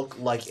doesn't look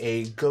like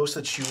a ghost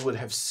that you would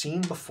have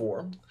seen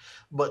before,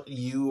 but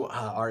you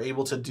are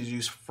able to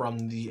deduce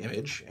from the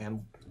image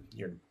and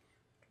your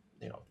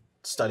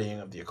studying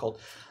of the occult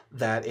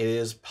that it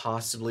is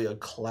possibly a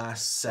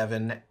class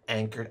 7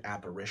 anchored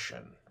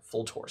apparition,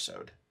 full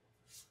torsoed.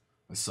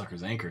 This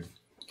sucker's anchored.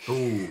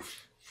 Ooh.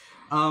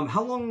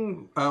 How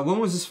long? When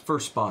was this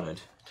first spotted?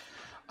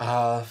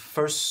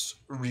 First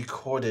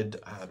recorded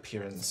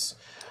appearance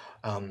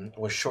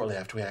was shortly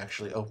after we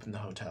actually opened the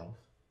hotel.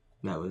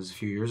 That was a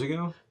few years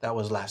ago. That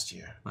was last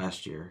year.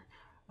 Last year.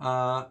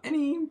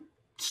 Any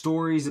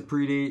stories that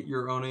predate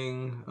your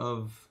owning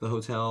of the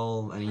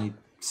hotel? Any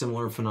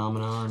similar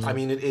phenomenon? I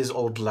mean, it is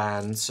old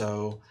land,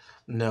 so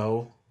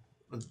no,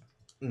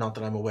 not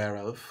that I'm aware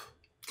of.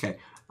 Okay.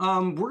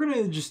 We're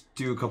gonna just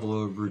do a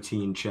couple of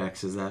routine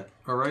checks. Is that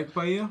all right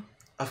by you?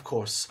 Of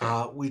course.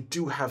 We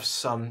do have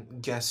some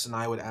guests, and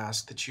I would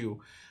ask that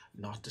you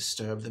not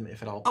disturb them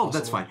if at all possible. Oh,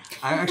 that's fine.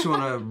 I actually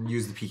want to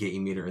use the PKE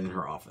meter in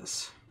her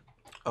office.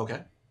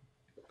 Okay.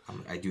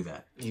 I do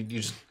that. You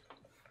just...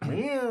 While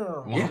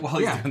Yeah, while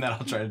he's yeah. doing that,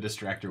 I'll try to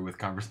distract her with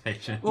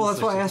conversation. Well, that's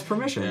So why I she- asked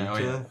permission. Yeah, oh,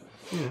 to,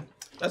 yeah.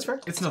 That's fair.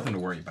 It's nothing to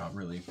worry about,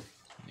 really.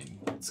 I mean,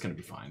 it's gonna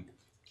be fine.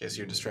 Guess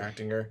you're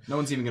distracting her. No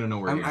one's even gonna know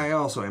where you're. I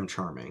also am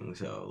charming,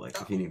 so like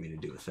if you need me to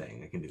do a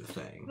thing, I can do a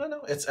thing.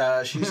 No, it's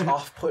she's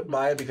off put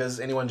by it because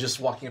anyone just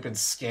walking up and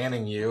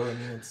scanning you, and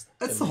it's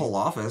That's the whole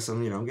office.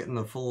 I'm getting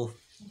the full.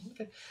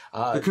 Okay.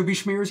 There could be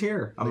schmears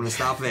here. I'm gonna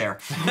stop there.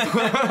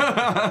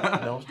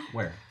 No.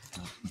 Where?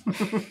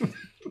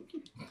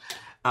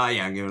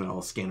 Yeah, I'm giving it a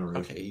whole scan around.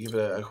 Okay, you give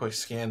it a quick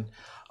scan,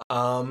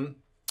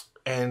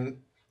 and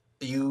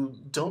you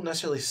don't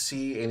necessarily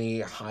see any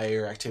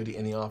higher activity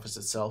in the office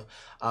itself,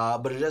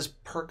 but it does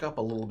perk up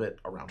a little bit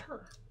around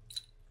her.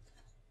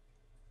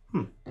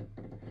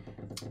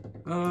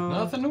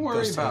 Nothing to worry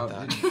Ghosts hate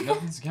about.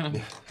 Nothing's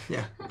gonna.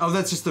 Yeah. Oh,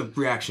 that's just the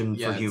reaction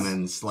Yeah, for it's-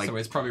 humans. Like, so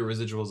it's probably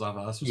residuals off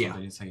us or Yeah.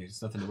 something. It's like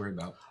it's nothing to worry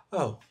about.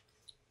 Oh,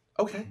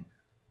 okay.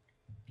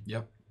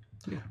 Yep.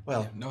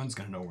 Well, No one's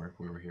gonna know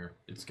we were here.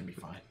 It's gonna be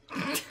fine.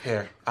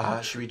 here.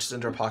 She reaches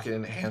into her pocket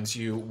and hands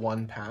you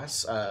one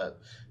pass.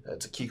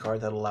 It's a key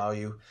card that'll allow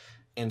you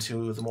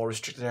into the more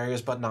restricted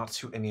areas, but not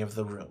to any of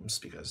the rooms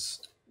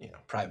because,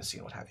 privacy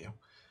and what have you.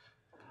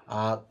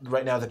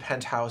 Right now, the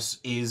penthouse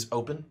is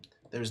open.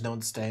 There's no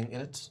one staying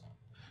in it.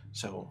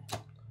 So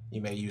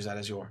you may use that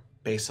as your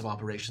base of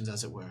operations,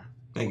 as it were.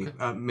 Thank you.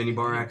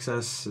 Minibar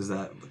access, is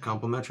that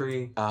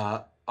complimentary?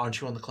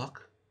 Aren't you on the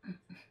clock?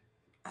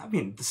 I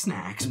mean, the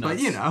snacks, Nuts.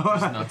 but you know.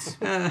 Nuts.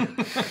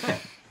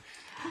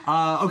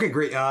 Okay,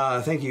 great.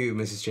 Thank you,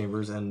 Mrs.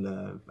 Chambers.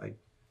 And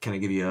can I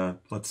give you a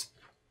let's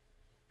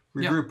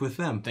regroup with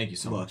them? Thank you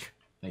so Look. much.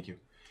 Thank you.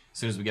 As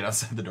soon as we get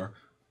outside the door.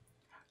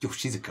 Yo,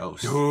 she's a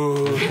ghost. She's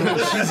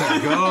a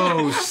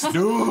ghost.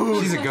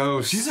 Dude. She's a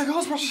ghost. She's a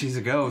ghost, bro. She's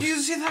a ghost. Did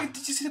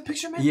you see the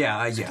picture, man?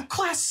 Yeah, yeah.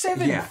 Class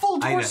 7, Yeah, full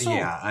I know, torso.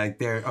 yeah,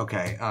 there.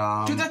 Okay.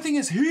 Dude, that thing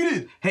is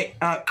heated. Hey,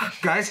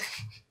 guys.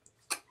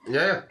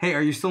 Yeah. Hey,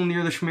 are you still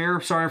near the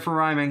Schmear? Sorry for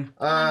rhyming.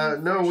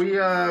 No,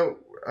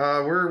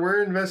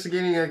 we're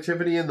investigating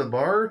activity in the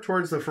bar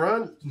towards the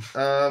front.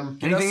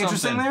 Anything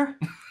interesting there?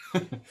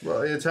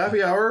 Well, it's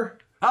happy hour.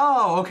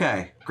 Oh,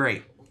 okay,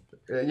 great.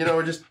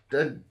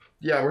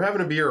 We're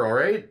having a beer, all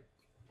right?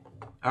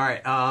 All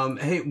right.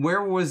 Hey,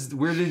 where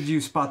did you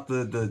spot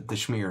the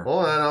Schmear?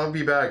 Hold on, I'll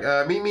be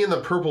back. Meet me in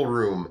the purple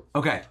room.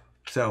 Okay,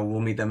 so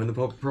we'll meet them in the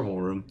purple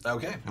room.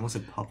 Okay. I almost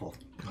said purple.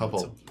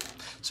 Couple.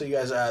 So you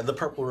guys, the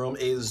purple room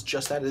is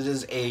just that. It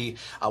is a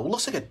what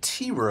looks like a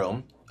tea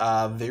room.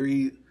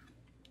 Very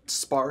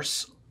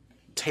sparse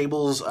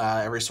tables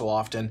every so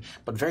often,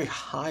 but very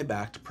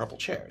high-backed purple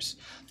chairs.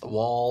 The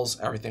walls,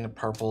 everything in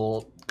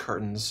purple,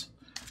 curtains,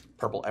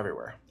 purple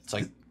everywhere. It's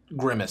like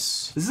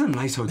Grimace. This is a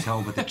nice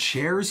hotel, but the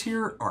chairs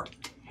here are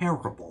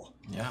terrible.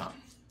 Yeah.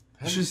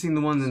 You should have seen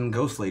the ones in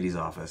Ghost Lady's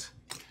office.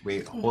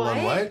 Wait, hold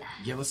on, what?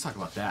 Yeah, let's talk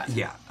about that.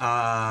 Yeah.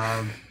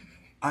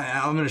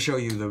 I'm going to show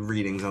you the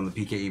readings on the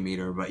PKE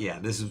meter, but yeah,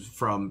 this is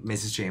from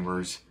Mrs.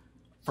 Chambers.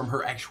 From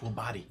her actual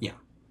body. Yeah.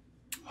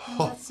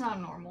 That's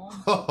not normal.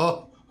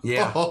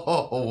 Yeah.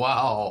 Oh,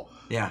 wow.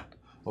 Yeah.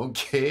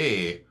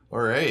 Okay. All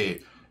right.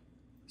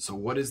 So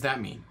what does that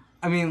mean?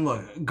 I mean,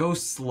 look,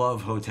 ghosts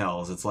love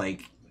hotels. It's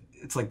like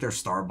their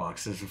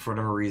Starbucks. It's, for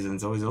whatever reason,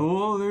 it's always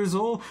there's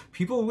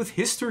people with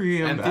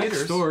history and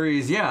theaters.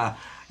 backstories. Yeah,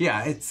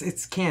 yeah.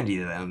 It's candy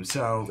to them.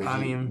 So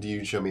Wait, do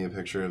you show me a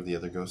picture of the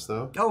other ghost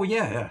though? oh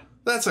yeah.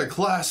 That's a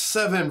class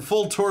 7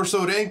 full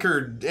torsoed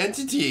anchored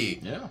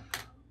entity. Yeah.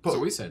 But That's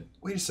what we said.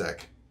 wait a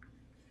sec.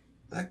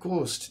 That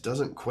ghost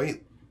doesn't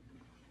quite.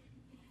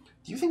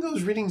 Do you think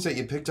those readings that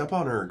you picked up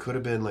on her could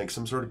have been like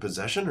some sort of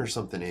possession or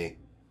something, eh?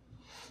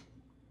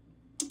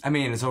 I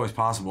mean, it's always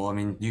possible. I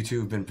mean, you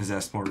two have been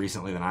possessed more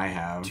recently than I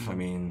have. I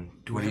mean,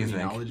 what do you have any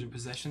think? knowledge of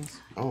possessions?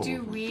 Oh.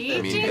 Do we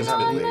I mean, do is know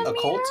that in really the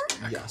Occult?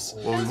 mirror? Yes.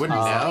 Well, we wouldn't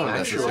now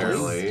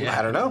necessarily.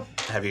 I don't know.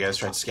 Have you guys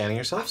tried scanning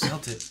yourselves?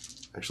 Felt it.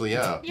 Actually,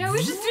 yeah. Yeah,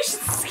 we should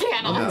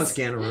scan I'm gonna them.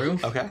 scan a room.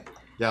 Okay.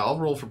 Yeah, I'll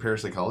roll for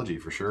parapsychology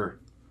for sure.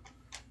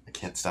 I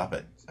can't stop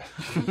it.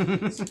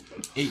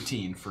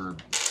 18 for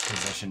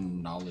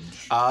possession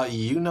knowledge.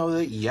 You know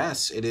that,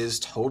 yes, it is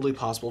totally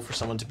possible for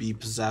someone to be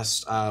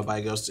possessed by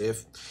a ghost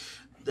if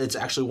it's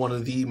actually one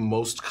of the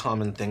most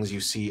common things you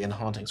see in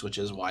hauntings, which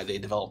is why they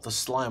developed the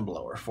slime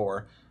blower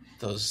for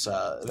those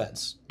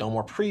events. No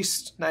more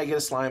priest, now you get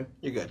a slime,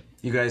 you're good.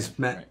 You guys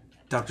met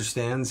Dr.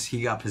 Stans?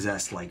 He got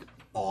possessed like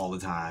all the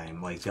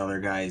time. Like the other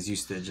guys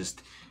used to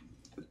just,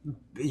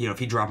 if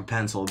he drop a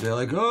pencil, be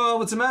like, "Oh,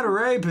 what's the matter,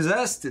 Ray?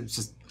 Possessed?" It's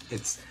just,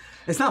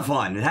 it's not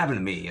fun. It happened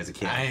to me as a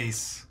kid.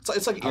 Nice.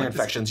 It's like ear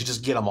infections, you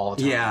just get them all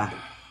the time. Yeah.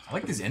 I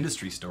like these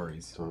industry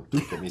stories. Don't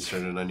get me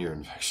started on your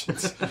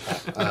infections.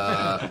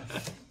 All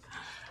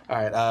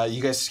right,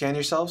 you guys scan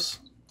yourselves?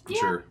 Yeah.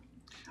 Sure.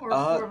 Or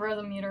over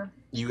the meter.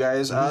 You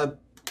guys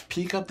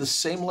peak up the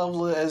same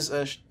level as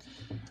What's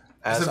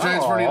up,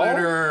 Giants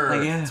 49er?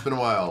 Oh, yeah. It's been a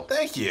while.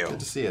 Thank you. Good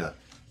to see you.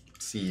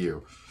 See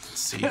you.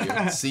 See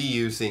you. See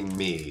you seeing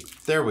me.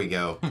 There we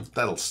go.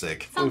 That'll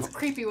stick. Sounds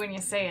creepy when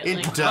you say it. It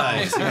like,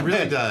 does. It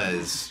really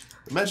does.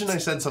 Imagine I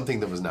said something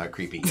that was not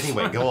creepy.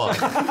 Anyway, go on.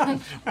 You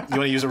want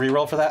to use a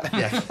reroll for that?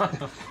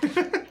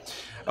 Yeah.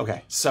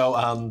 Okay,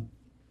 so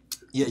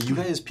yeah, you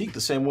guys peaked the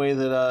same way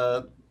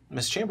that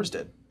Miss Chambers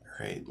did.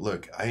 Right.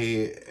 Look,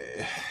 I'm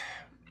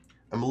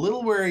a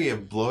little wary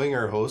of blowing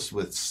our host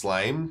with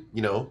slime,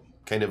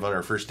 kind of on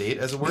our first date,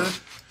 as it were.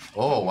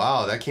 Oh,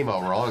 wow, that came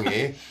out wrong,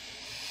 eh?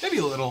 Maybe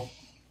a little.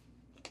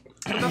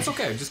 But that's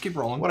okay. Just keep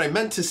rolling. What I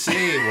meant to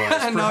say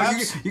was No,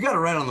 perhaps, you got it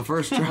right on the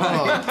first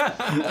try.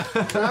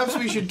 perhaps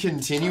we should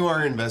continue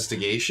our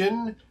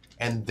investigation,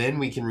 and then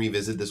we can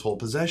revisit this whole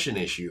possession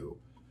issue.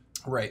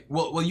 Right.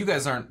 Well, you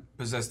guys aren't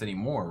possessed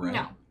anymore, right?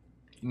 No.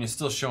 And you're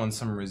still showing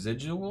some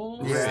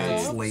residuals. Yeah,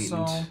 it's stuff,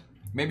 latent. So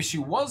maybe she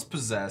was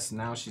possessed.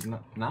 Now she's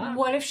not.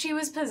 What if she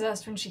was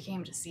possessed when she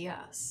came to see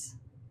us?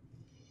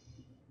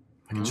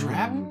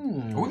 Trapped?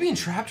 Are we being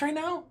trapped right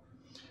now?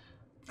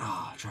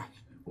 Oh, trap.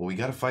 Well, we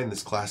got to find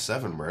this class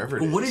 7 wherever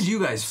it is. What did you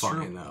guys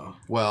find, though?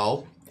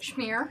 Well,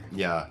 Schmear.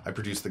 yeah, I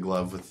produced the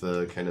glove with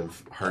the kind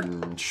of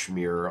hardened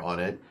schmear on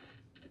it.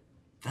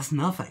 That's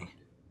nothing.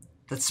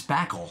 That's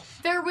spackle.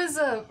 There was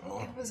a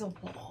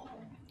wall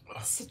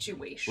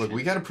situation. Look,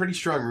 we got a pretty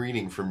strong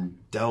reading from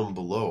down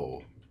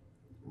below.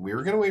 We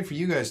were going to wait for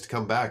you guys to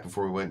come back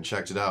before we went and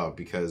checked it out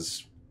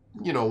because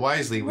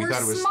wisely, we We're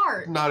thought it was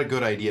smart. not a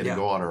good idea to Yeah.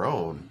 go on our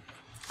own.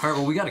 All right,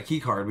 well, we got a key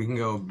card. We can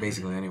go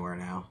basically anywhere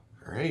now.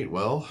 All right,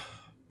 well,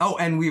 Oh,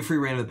 and we have free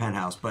reign of the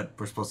penthouse, but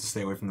we're supposed to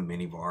stay away from the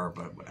mini bar,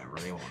 but whatever,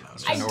 they won't know.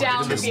 I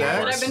down the the beer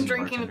that snacks. I've been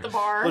drinking at the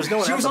bar. There's no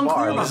one She at was the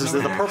bar. unclear This is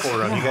about the that. purple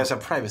room. You guys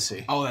have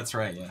privacy. Oh, that's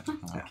right. Yeah.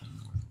 Okay.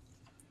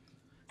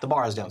 The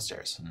bar is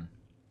downstairs.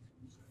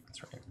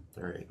 That's right.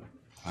 all right.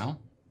 Well,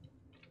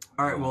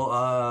 All right,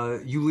 well,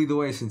 you lead the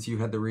way since you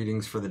had the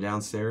readings for the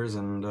downstairs,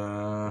 and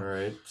All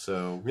right,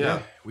 so,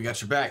 yeah. we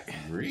got your back.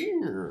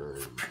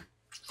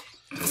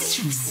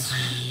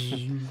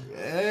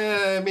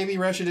 Maybe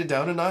ratchet it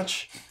down a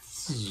notch.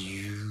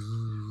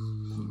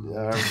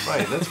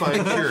 Fine, that's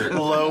fine. Sure.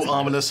 Low,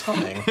 ominous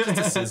humming. It's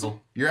a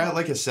sizzle. You're at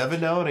like a 7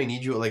 now, and I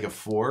need you at like a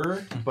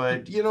 4.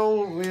 But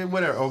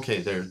whatever.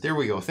 Okay, there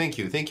we go. Thank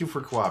you for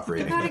You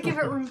cooperating. gotta give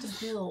it room to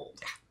build.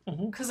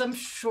 Because I'm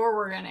sure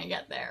we're gonna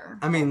get there.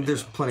 I mean,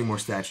 there's plenty more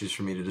statues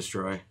for me to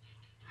destroy.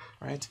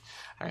 Right?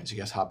 All right, so you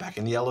guys hop back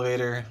in the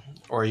elevator,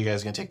 or are you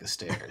guys going to take the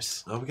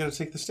stairs? Oh, we gotta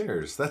take the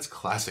stairs. That's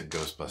classic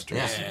Ghostbusters.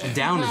 Yeah, and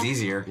down is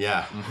easier.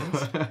 Yeah.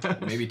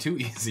 Maybe too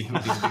easy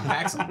with these big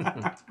packs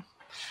on.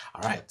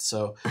 All right,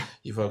 so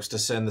you folks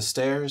descend the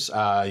stairs.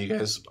 You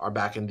guys are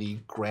back in the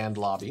grand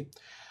lobby.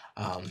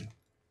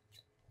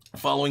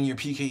 Following your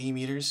PKE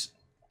meters,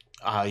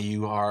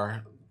 you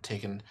are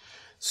taken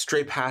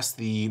straight past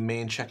the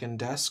main check-in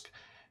desk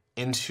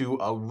into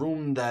a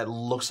room that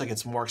looks like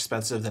it's more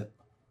expensive than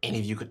any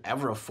of you could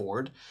ever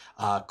afford.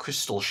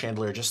 Crystal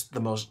chandelier, just the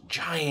most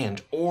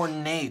giant,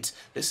 ornate,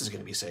 this is going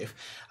to be safe,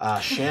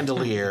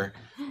 chandelier,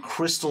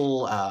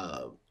 crystal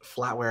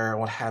flatware,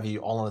 what have you,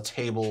 all on the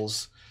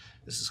tables.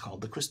 This is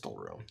called the Crystal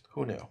Room.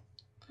 Who knew?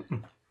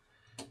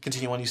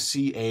 Continue on, you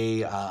see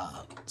a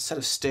set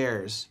of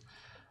stairs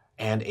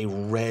and a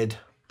red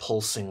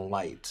pulsing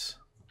light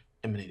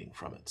emanating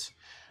from it.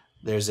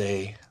 There's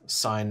a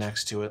sign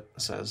next to it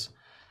that says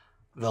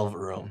Velvet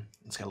Room.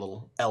 It's got a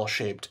little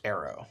L-shaped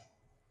arrow.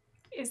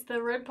 Is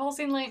the red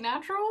pulsing light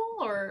natural,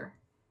 or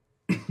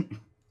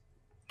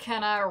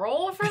can I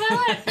roll for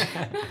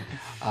that?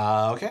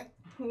 Okay.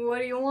 What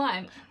do you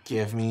want?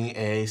 Give me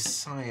a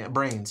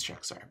brains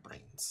check. Sorry,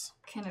 brains.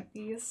 Can it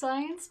be a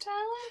science talent?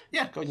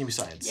 Yeah, go ahead and give me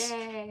science.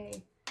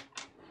 Yay.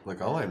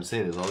 Look, all I'm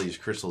saying is all these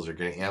crystals are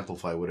gonna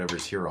amplify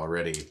whatever's here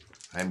already.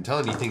 I'm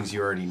telling you things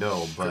you already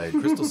know, but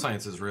Crystal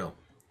science is real.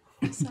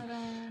 7.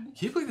 Can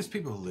you believe there's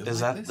people who live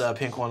Is like that this? the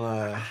pink one?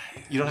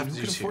 You don't have to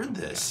who do can two. afford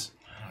this?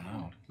 I don't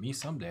know. Me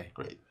someday.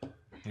 Great.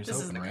 Here's This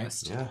is hoping, the right?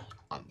 ghost. Yeah.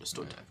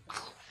 Understood.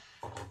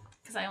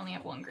 Because I only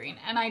have 1 green.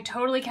 And I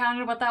totally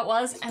counted what that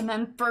was and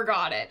then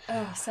forgot it.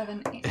 Oh,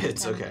 7, 8,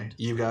 It's 10. okay.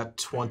 You got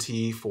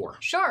 24.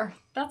 Sure,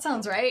 that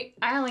sounds right.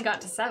 I only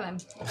got to 7.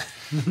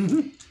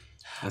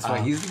 That's why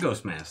he's the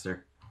ghost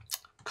master.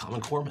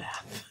 Common Core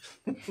math.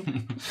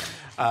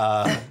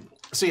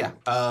 So yeah.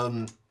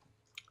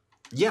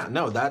 Yeah,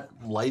 no, that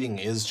lighting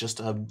is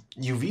just a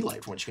UV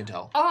light from what you can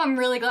tell. Oh, I'm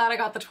really glad I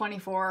got the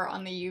 24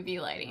 on the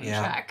UV lighting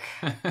Yeah. check.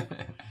 Yeah,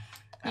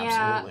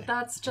 Absolutely.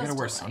 that's You just gotta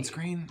wear a light.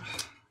 sunscreen?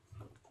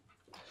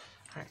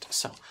 All right,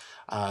 so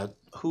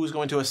who's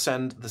going to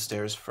ascend the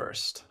stairs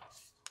first?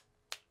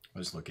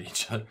 We'll just look at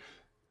each other.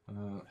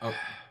 Oh.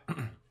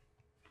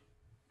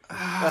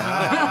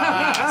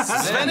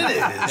 Sven it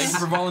Thank you is!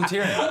 for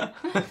volunteering.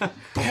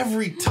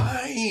 Every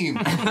time.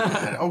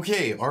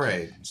 Okay, all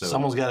right. So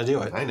Someone's got to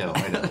do it. I know.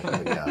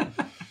 Yeah.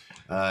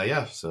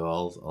 Yeah.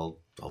 So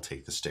I'll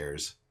take the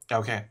stairs.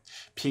 Okay.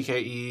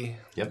 PKE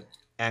Yep.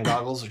 and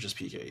goggles, or just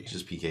PKE?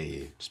 Just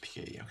PKE. Just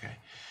PKE, okay.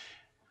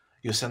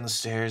 You ascend the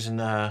stairs and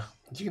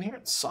you can hear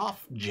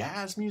soft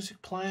jazz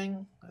music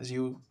playing as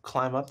you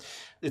climb up.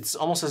 It's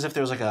almost as if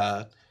there was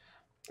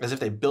as if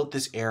they built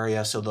this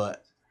area so the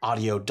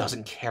audio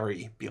doesn't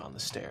carry beyond the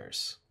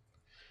stairs.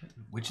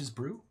 Witch's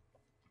brew?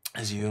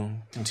 As you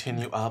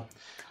continue up,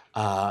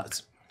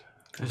 it's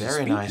There's a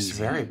very nice,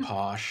 speakeasy. very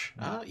posh.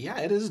 Yeah,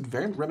 it is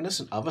very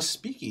reminiscent of a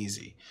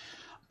speakeasy.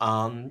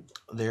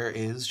 There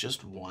is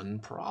just one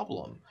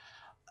problem.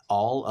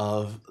 All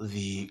of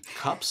the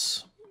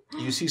cups,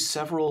 you see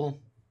several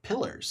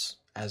pillars,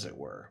 as it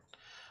were,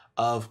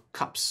 of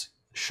cups,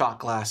 shot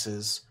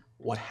glasses,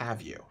 what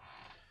have you,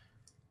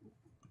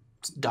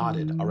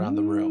 dotted around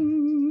the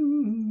room.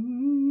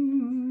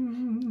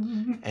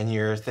 And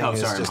your thing Oh, is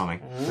sorry, I'm just... humming.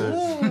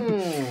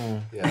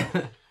 Mm.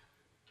 Yeah.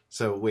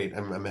 So wait,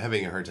 I'm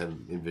having a hard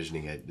time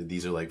envisioning it.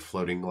 These are like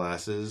floating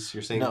glasses.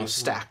 You're saying? No,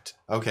 stacked.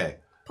 Okay.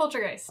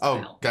 Poltergeist Oh,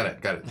 style. got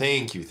it.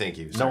 Thank you.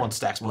 No Sorry. one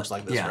stacks books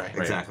like this, Yeah. right?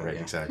 Exactly, Right.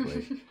 yeah.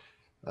 Exactly.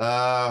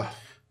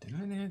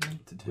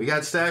 We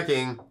got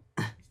stacking.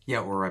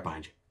 Yeah, we're right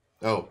behind you.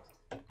 Oh.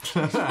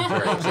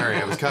 Sorry.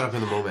 I was caught up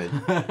in the moment.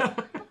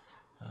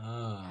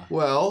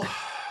 Well,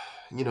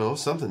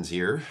 something's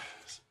here.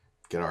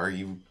 Gonna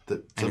argue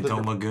that And it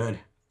don't look good.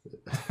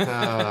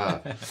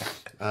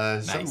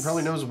 something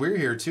probably knows we're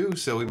here too,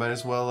 so we might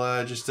as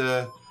well just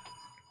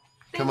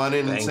come on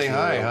in and Thank say you.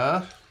 hi,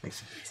 huh?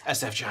 Thanks.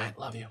 SF Giant,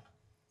 love you.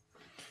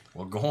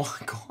 Well, go on,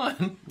 go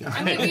on.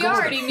 I mean, we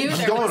already knew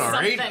there going, was all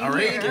right, something all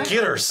right. here.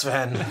 Get her,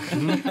 Sven.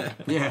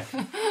 Yeah.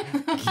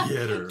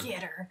 Get her.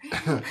 Get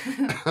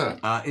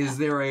her. Is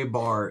there a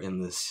bar in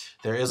this?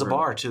 There is a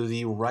bar to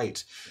the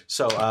right.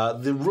 So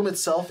the room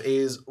itself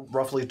is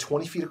roughly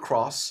 20 feet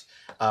across,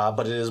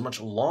 but it is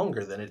much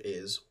longer than it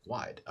is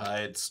wide.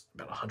 It's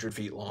about 100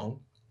 feet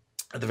long.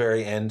 At the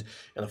very end,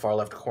 in the far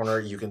left corner,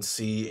 you can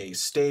see a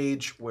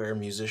stage where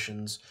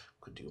musicians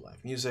could do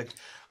live music.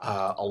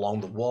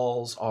 Along the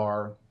walls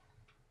are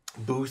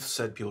booths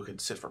that people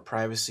could sit for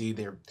privacy.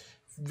 They're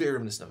very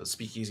reminiscent of a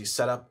speakeasy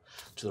setup.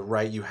 To the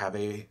right, you have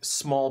a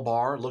small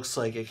bar. Looks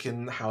like it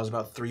can house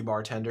about 3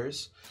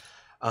 bartenders.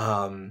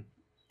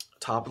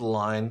 Top of the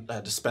line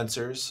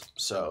dispensers.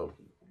 So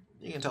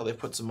you can tell they've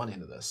put some money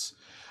into this.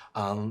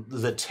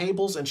 The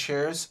tables and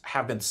chairs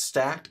have been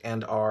stacked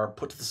and are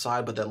put to the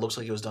side, but that looks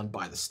like it was done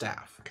by the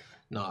staff,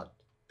 not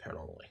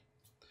paranormally.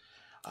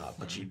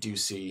 But you do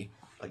see,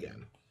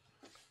 again,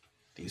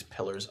 these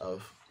pillars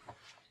of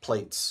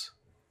plates,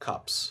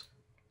 cups.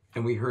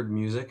 And we heard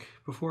music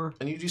before?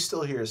 And you do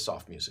still hear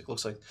soft music.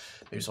 Looks like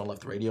maybe someone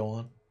left the radio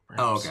on.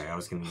 Oh, Perhaps. okay. I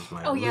was going to use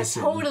my Oh, yes,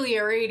 listen. totally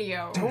a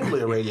radio.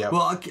 Totally a radio.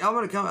 Well,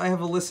 I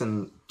have a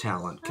listen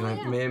talent. Can Oh,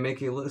 yeah. May I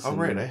make a listen? Oh,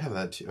 right, I have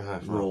that too.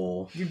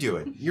 roll. You do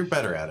it. You're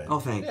better at it. Oh,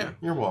 thank Yeah. you.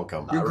 You're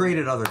welcome. You're great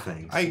at other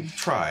things. I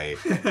try.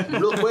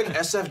 Real quick,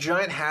 SF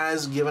Giant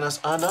has given us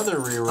another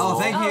reroll. Oh,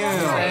 thank Oh, you.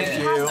 that's right. Thank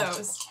We you. have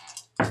those.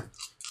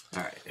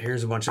 All right,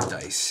 here's a bunch of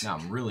dice. No,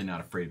 I'm really not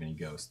afraid of any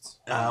ghosts.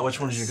 Which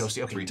one did you go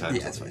see? Okay, 3 times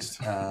Yeah, at least.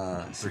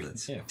 so Three.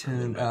 that's Yeah,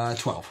 10,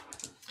 12.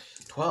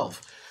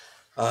 12.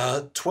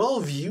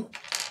 12 you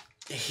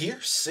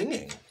hear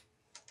singing.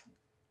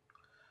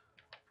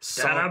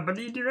 No,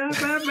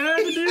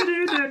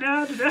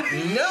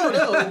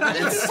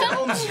 it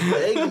sounds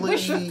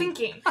Wishful vaguely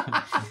thinking.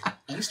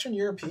 Eastern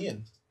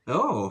European.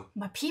 Oh.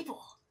 My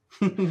people.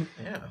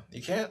 Yeah,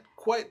 you can't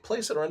quite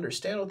place it or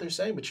understand what they're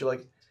saying, but you're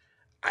like,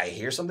 I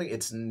hear something.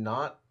 It's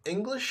not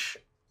English.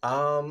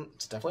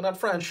 It's definitely not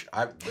French.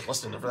 I've been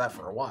listening for that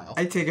for a while.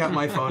 I take out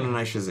my phone and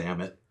I Shazam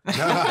it.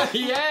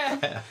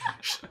 Yeah.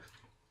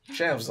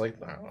 Sham's like,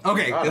 I don't know.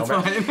 Okay, I don't that's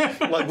know, man.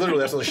 fine. Like literally,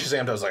 that's what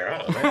Shazam does. Like,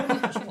 oh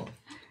man.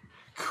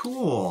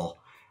 Cool.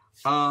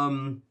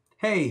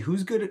 Hey,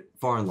 who's good at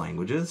foreign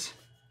languages?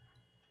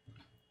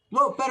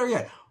 Well, better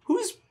yet,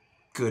 who's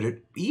good at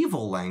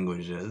evil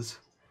languages?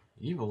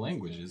 Evil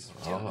languages.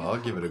 I'll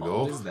give it a What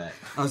go. is that?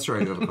 Oh, that's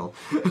very difficult.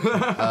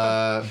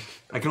 I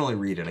can only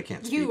read it. I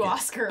can't speak You, it.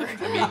 Oscar.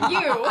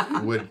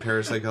 You. Would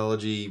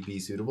parapsychology be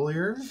suitable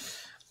here?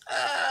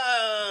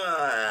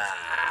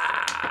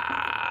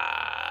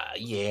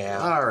 Yeah.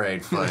 All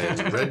right, fine.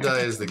 Red die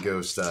is the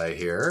ghost die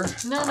here.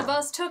 None of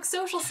us took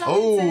social sciences.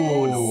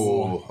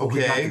 Oh, We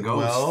got okay. the ghost.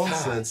 Well,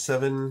 so that's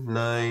 7,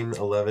 9,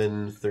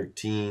 11,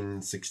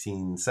 13,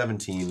 16,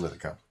 17 with a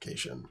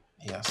complication.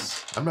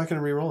 Yes. I'm not going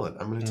to re-roll it.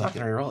 I'm going to Not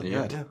take gonna it. reroll it.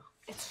 Yeah. Good.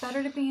 It's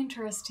better to be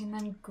interesting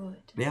than good.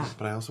 Yeah.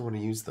 But I also want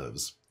to use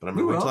those. But I'm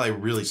We going to wait will. till I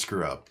really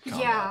screw up.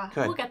 Yeah,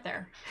 Good. we'll get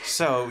there.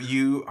 So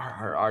you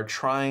are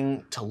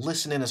trying to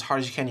listen in as hard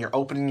as you can. You're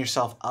opening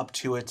yourself up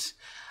to it.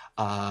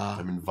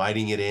 I'm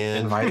inviting it in.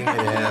 Inviting it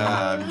in.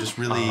 I'm just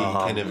really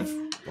kind of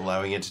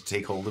allowing it to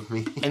take hold of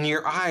me. And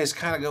your eyes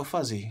kind of go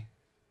fuzzy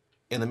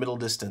in the middle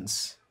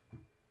distance.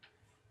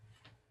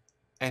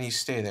 And you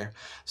stay there.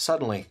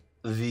 Suddenly,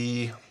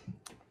 the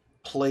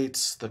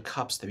plates, the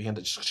cups, they begin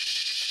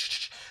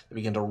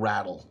to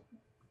rattle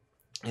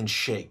and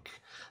shake.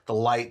 The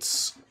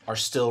lights are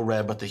still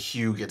red, but the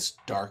hue gets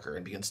darker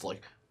and begins to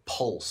like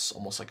pulse,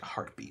 almost like a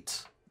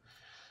heartbeat.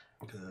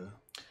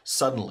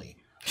 Suddenly,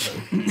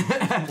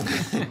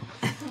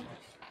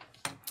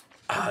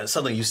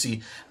 suddenly you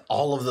see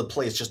all of the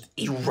plates just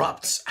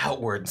erupts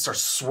outward and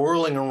starts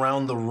swirling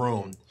around the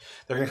room.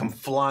 They're gonna come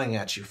flying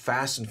at you,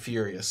 fast and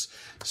furious.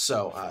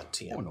 So,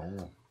 TM. Oh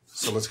no.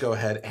 So let's go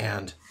ahead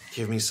and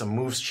give me some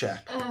moves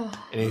check.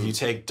 And if you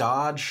take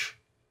dodge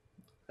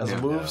as a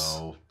moves,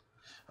 No.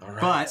 all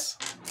right.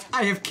 But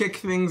I have kicked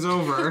things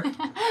over.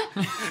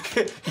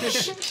 You're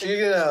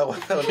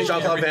gonna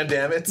Jean-Claude Van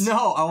Damme it?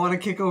 No, I want to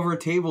kick over a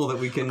table that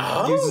we can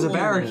use as a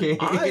barricade.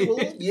 I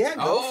will, yeah,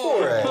 go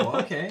for it.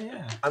 Okay,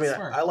 yeah. I mean,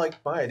 Smart. I like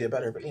my idea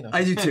better, but you know.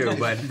 I do too,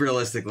 but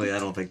realistically, I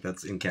don't think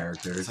that's in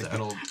character. It's like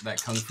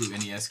that Kung Fu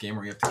NES game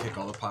where you have to kick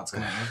all the pots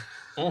coming at you.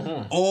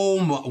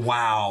 Oh,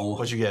 wow.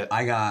 What'd you get?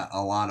 I got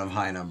a lot of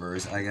high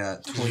numbers. I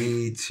got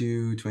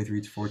 22,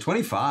 23, 24,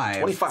 25.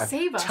 25.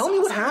 Save us, Tell me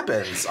what Oscar.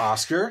 happens,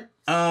 Oscar.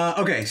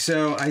 Okay,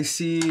 so I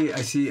see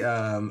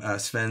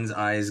Sven's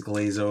eyes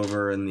glaze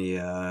over and the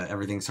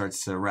everything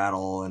starts to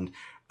rattle and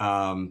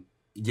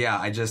yeah,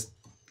 I just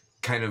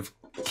kind of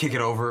kick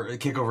over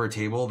a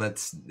table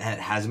that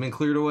hasn't been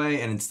cleared away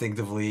and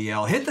instinctively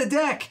yell, "Hit the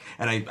deck!"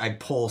 And I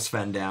pull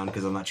Sven down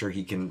because I'm not sure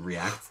he can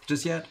react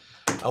just yet.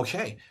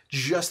 Okay.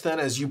 Just then,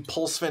 as you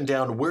pull Sven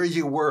down where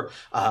you were,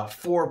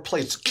 4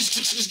 plates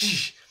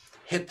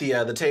hit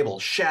the table,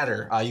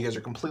 shatter. You guys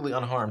are completely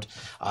unharmed.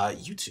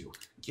 You two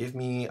give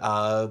me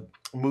a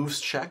moves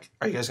check.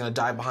 Are you guys going to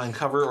dive behind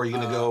cover, or are you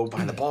going to go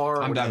behind the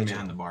bar? I'm diving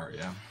behind the bar,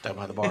 yeah. Dive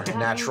behind the bar.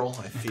 Natural.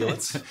 I feel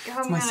it.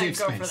 I'm my gonna safe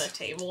go space. for the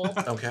table.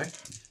 Okay.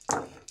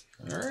 All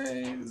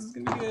right, this is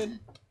going to be good.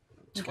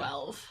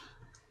 12.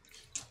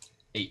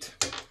 8.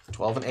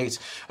 12 and 8.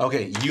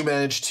 Okay, you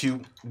manage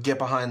to get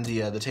behind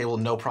the table,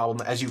 no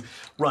problem. As you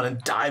run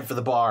and dive for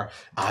the bar,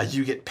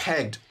 you get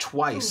pegged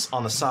twice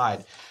on the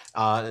side.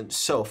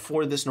 So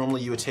for this,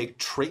 normally you would take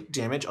trait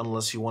damage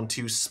unless you want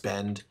to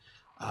spend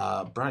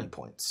brownie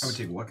points. I would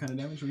take what kind of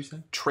damage were you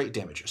saying? Trait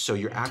damage. So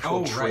your actual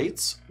Oh, right.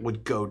 traits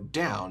would go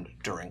down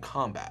during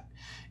combat.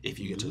 If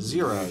you get to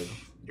 0,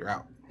 you're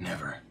out.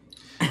 Never.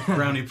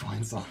 Brownie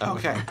points on.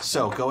 Okay,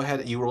 so go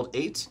ahead. You rolled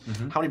 8.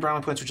 How many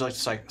brownie points would you like to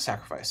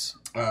sacrifice?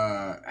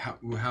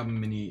 How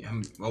many?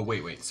 Oh,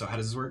 wait. So how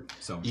does this work?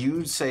 So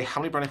You say how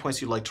many brownie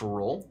points you'd like to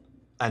roll,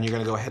 and you're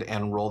going to go ahead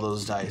and roll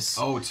those dice.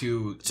 to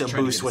boost try get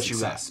a what you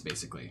got. success,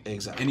 basically.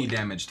 Exactly. Any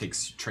damage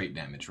takes trait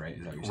damage, right?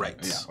 Is that what you're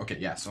Right. saying? Yeah. Okay.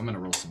 Yeah. So I'm gonna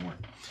roll some more.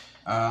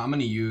 I'm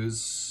gonna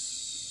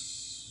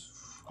use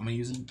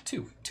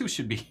 2. 2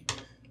 should be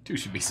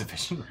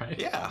sufficient, right?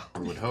 Yeah. I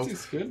would hope.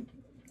 2's good.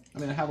 I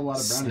mean, I have a lot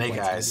of brownie Snake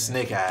points. eyes,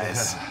 snake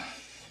eyes.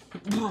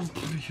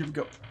 Here we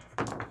go.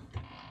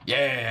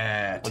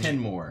 Yeah, 10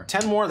 more.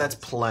 10 more, that's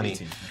plenty.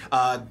 18.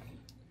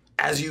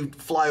 As you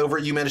fly over,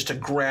 you manage to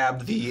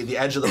grab the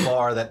edge of the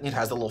bar that it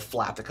has the little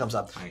flap that comes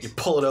up. Nice. You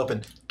pull it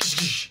open.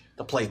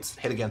 The plates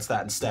hit against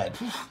that instead.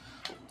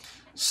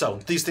 So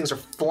these things are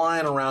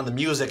flying around. The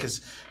music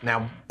is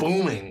now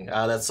booming.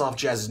 That soft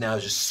jazz is now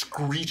just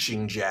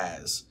screeching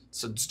jazz.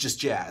 So it's just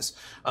jazz.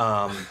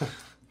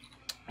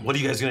 What are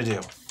you guys going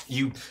to do?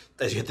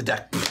 As you hit the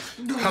deck,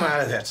 come out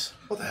of it.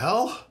 What the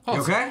hell?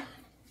 You okay?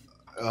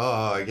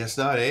 Oh, I guess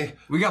not, eh?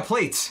 We got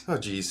plates. Oh,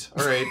 jeez.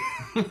 All right.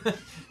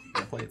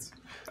 The plates.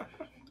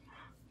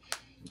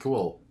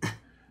 Cool.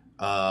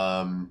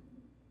 Well,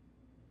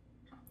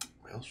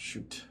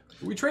 shoot.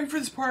 We trained for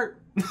this part.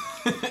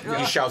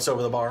 He shouts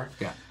over the bar.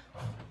 Yeah.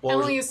 What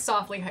was- Emily is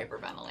softly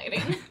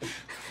hyperventilating.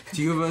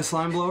 Do you have a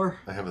slime blower?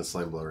 I have a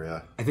slime blower,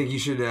 yeah. I think you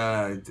should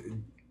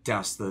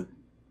douse the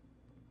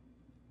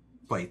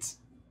plates.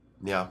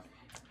 Yeah.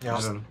 Yeah.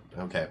 I don't know.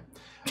 Okay.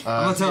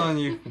 I'm not telling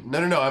you.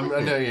 No.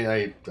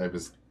 I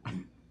was.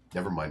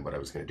 Never mind what I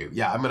was going to do.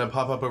 Yeah, I'm going to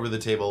pop up over the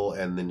table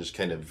and then just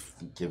kind of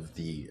give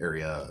the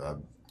area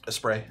a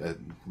spray.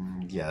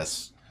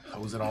 yes.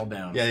 Hose it all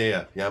down.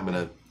 Yeah. I'm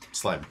going to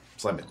slime it.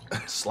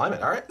 Slime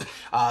it. All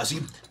right. So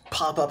you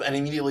pop up, and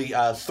immediately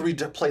 3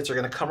 plates are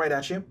going to come right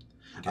at you.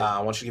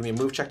 I want you to give me a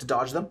move check to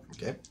dodge them.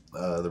 Okay.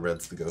 The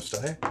red's the ghost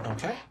die.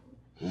 Okay.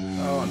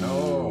 Oh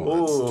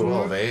no. That's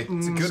 12, eh?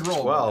 It's a good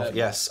roll. 12.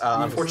 Yes.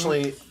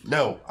 Unfortunately,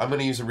 No, I'm going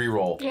to use a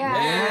reroll.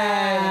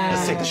 Yeah.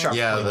 let's take the sharp.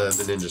 Yeah, the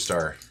ninja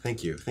star.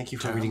 Thank you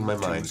for reading my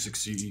mind.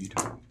 Succeed.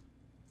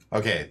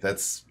 Okay,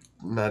 that's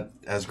not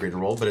as great a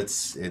roll, but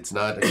it's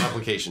not a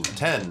complication.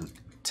 10.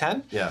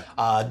 10. Yeah.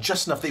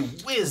 Just enough. They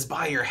whiz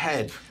by your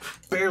head,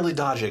 barely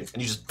dodging,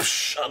 and you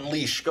just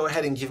unleash. Go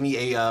ahead and give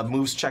me a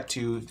moves check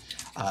to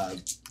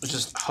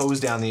just hose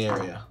down the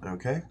area.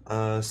 Okay.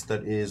 So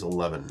that is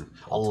 11.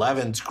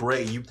 11's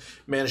great. You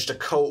managed to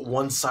coat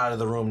one side of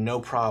the room, no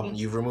problem.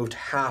 You've removed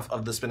half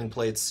of the spinning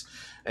plates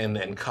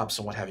and cups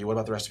and what have you. What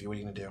about the rest of you? What are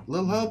you going to do?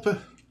 Little help. I'm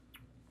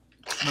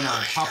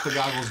gonna pop the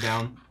goggles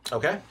down.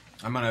 Okay.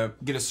 I'm gonna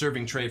get a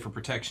serving tray for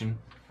protection.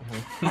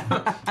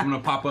 I'm gonna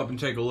pop up and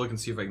take a look and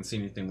see if I can see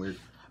anything weird.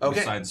 Okay.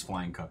 Besides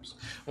flying cups.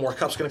 More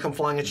cups going to come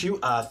flying at you.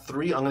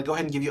 3. I'm going to go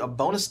ahead and give you a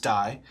bonus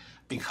die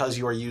because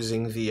you are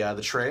using the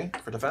tray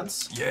for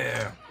defense.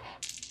 Yeah.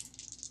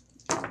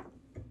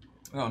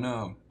 Oh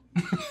no.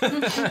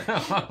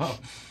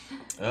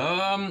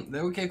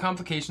 Okay,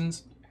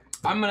 complications.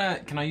 Can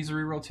I use a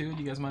reroll too?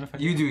 Do you guys mind if I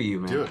do? You do you,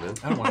 man. Do it, man.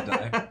 I don't want to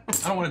die.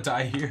 I don't want to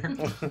die here.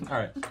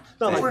 Alright.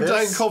 Not like We're this.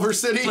 dying Culver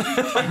City.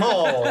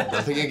 Oh.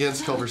 Nothing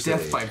against Culver City.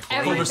 Death by plate.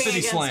 Culver Everything City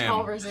against Slam.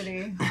 Culver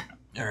City.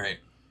 Alright.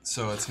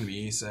 So it's going to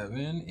be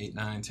 7, 8,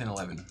 9, 10,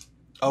 11.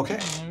 Okay.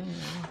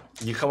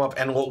 You come up,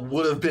 and what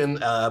would have been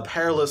a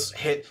perilous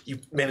hit, you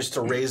managed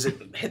to raise it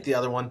and hit the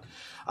other one.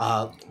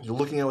 You're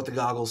looking at it with the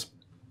goggles,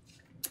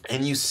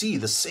 and you see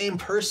the same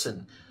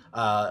person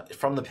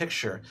from the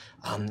picture.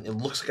 It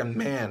looks like a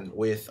man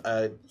with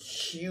a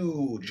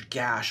huge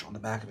gash on the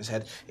back of his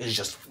head is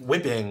just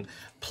whipping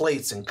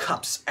plates and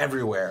cups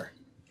everywhere.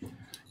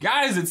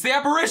 Guys, it's the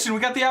apparition. We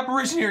got the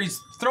apparition here. He's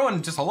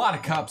throwing just a lot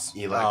of cups.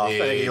 Oh,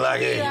 thank you,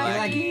 Lucky.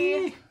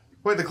 Lucky.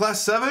 Wait, the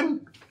class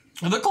 7?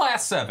 The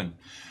class 7.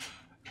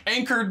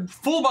 Anchored,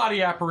 full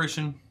body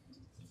apparition.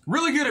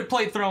 Really good at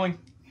plate throwing.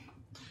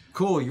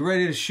 Cool. You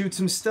ready to shoot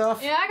some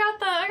stuff? Yeah,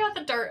 I got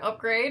the dart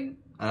upgrade.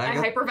 And I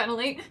got-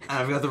 hyperventilate.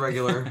 I've got the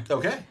regular.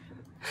 Okay.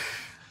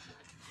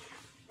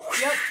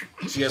 Yep.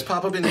 So you guys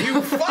pop up and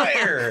you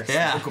fire!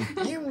 Yeah.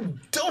 You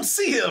don't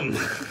see him!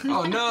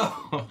 Oh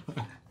no.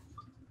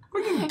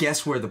 We can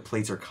guess where the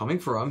plates are coming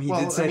from. He Well,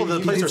 did say well, the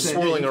he plates did are say-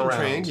 swirling You can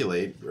around.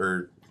 triangulate,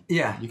 or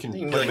Yeah. you can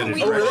You can put them look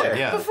in over different- there.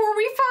 Yeah. Before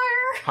we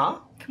fire? Huh?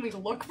 Can we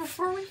look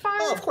before we fire?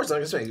 Oh, of course. Like I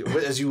was saying,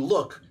 as you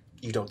look,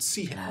 you don't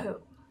see him.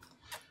 Oh.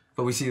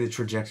 But we see the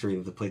trajectory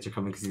that the plates are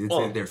coming because he did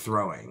say they're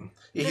throwing.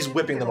 Yeah, he's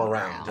whipping them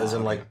around, as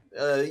in like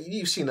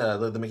you've seen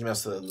the Mickey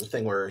Mouse the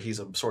thing where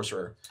he's a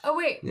sorcerer. Oh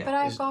wait, but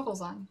I have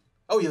goggles on.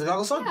 Oh, you have the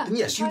goggles on? Yeah, Then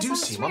yes, you that's do on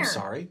the see him. I'm smear.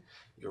 sorry.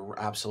 You're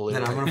absolutely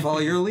Then right. I'm going to follow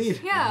your lead.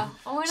 Yeah,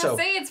 I want to So-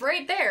 say it's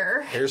right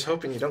there. Here's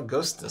hoping you don't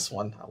ghost this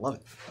one. I love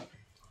it.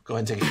 Go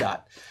ahead and take a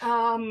shot.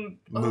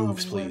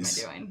 Moves,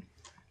 please. What am I doing?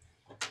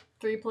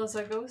 3 plus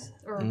a ghost?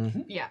 Or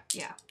yeah.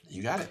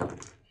 You got it.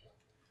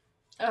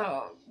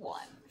 Oh, 1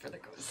 for the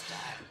ghost die.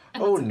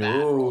 And Oh, that's a bad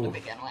roll no. to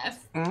begin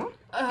with.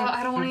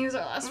 I don't want to use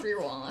our last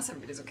reroll unless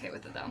everybody's okay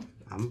with it though.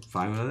 I'm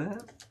fine with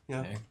that.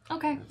 Yeah.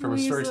 Okay. From we'll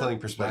a use storytelling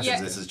the- perspective,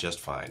 Yeah. this is just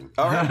fine.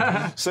 All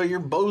right. So your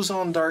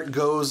boson dart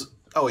goes.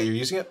 Oh, wait, you're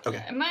using it?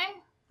 Okay. Am I?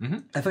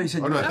 I thought you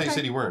said Oh you no, I were. thought you Okay.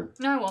 said you weren't.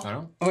 No, I won't. I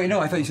don't. Oh wait, no,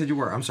 I thought you said you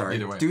were. I'm sorry.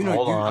 Either way. Do you know?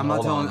 Hold on, I'm not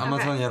hold telling. on. I'm not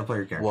Okay. telling you how to play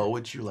your character. What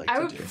would you like I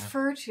to would do?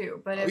 prefer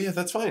to, but Oh if yeah,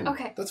 that's fine.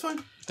 Okay. That's fine.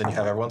 Then you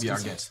have everyone's Be our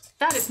consent. guest.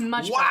 that is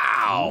much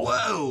Wow.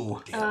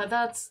 Whoa! better.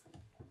 That's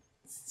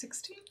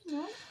 16?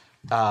 No?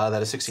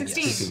 That is 16.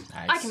 16. Yes.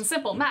 Nice. I can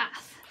simple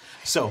math.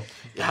 So,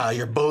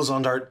 your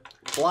boson dart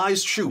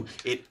flies true.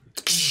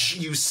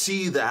 You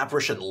see the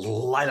apparition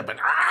light up and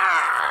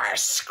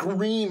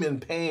scream in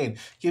pain.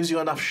 Gives you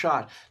enough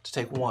shot to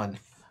take 1.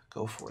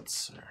 Go for it,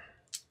 sir.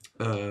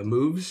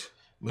 Moves.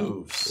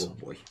 Moves. Oh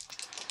boy.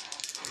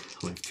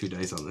 I have 2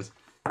 dice on this.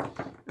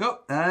 Oh,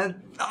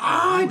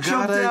 I You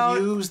jumped gotta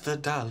out. use the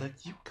dialect.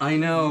 I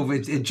know,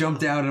 but it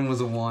jumped out and was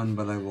a 1,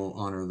 but I will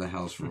honor the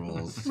house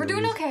rules. We're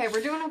doing okay.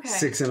 We're doing okay.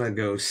 6 and a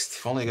ghost.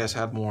 If only you guys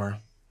had more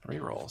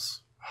rerolls.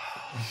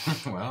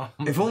 Well,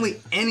 If only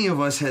any of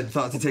us had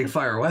thought to take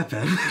fire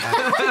weapon.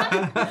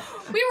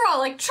 We were all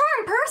like,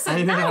 charm person.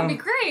 I That would know. be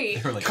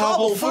great. we're like,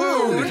 Cobble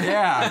food!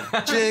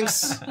 Yeah.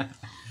 Jinx!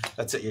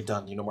 That's it, you're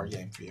done. No more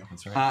game for you.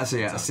 that's right. So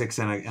yeah, 6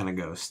 and a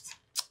ghost.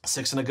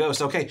 6 and a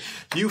ghost. Okay,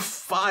 you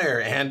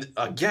fire, and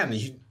again,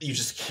 you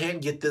just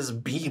can't get this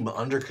beam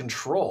under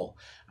control.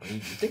 I mean, you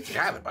think you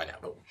have it by now,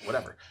 but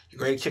whatever. You're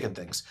great at kicking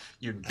things.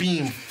 Your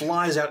beam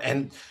flies out,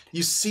 and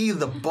you see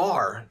the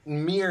bar,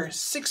 mere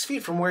 6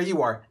 feet from where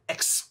you are,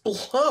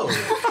 explode.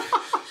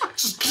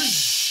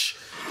 Just,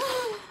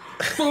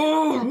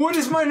 Oh, what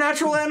is my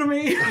natural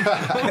enemy? In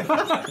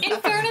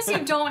fairness,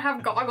 you don't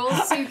have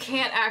goggles, so you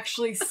can't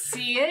actually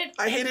see it.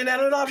 I hate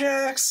inanimate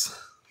objects.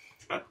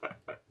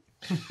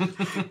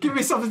 Give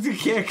me something to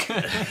kick.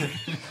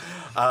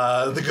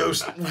 The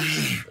ghost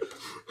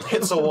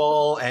hits a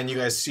wall, and you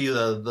guys see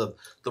the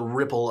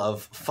ripple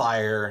of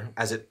fire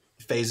as it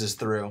phases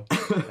through,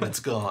 and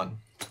it's gone.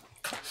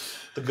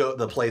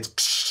 The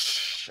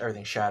plates,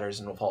 everything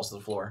shatters and falls to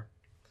the floor.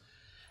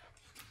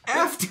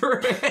 After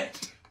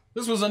it.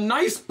 This was a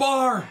nice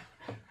bar.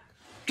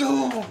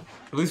 At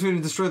least we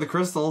didn't destroy the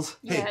crystals.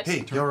 Yet.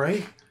 Hey, you all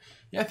right?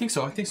 Yeah, I think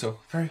so. All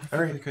right.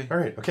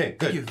 Okay,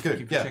 good, you. Thank good.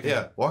 you for Yeah, checking.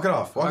 yeah. Walk it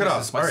off. Walk it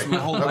off. All right. My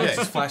whole life Okay.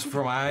 just flashed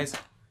before my eyes.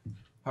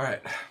 All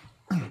right.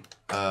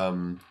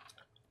 Can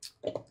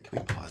we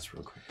pause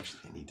real quick? Actually,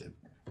 I need to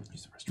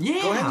use the restroom.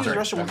 Yeah. Go ahead and use the Sorry,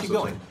 restroom. We'll I'm keep so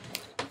going.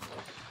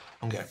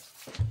 Okay.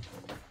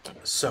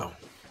 So,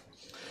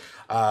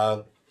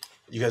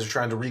 you guys are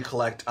trying to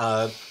recollect.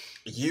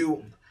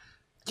 You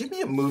give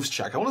me a moves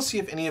check. I want to see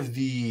if any of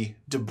the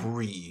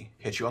debris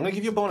hit you. I'm going to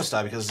give you a bonus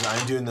die because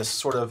I'm doing this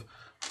sort of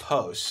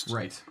post.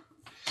 Right.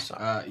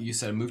 So, You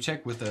said a move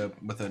check with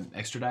an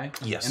extra die.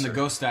 Yes, And sir. the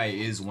ghost die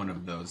is one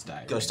of those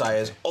die. ghost die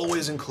is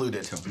always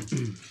included. Is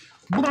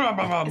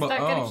that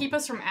going to keep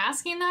us from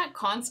asking that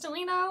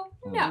constantly, though?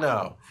 No.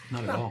 No.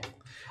 Not at all.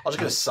 I'll just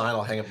get a sign.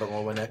 I'll hang it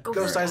above my neck. Go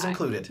Ghost for die is that.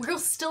 included. We'll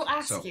still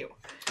ask So- you.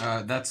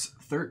 That's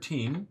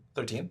 13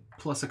 13.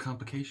 plus a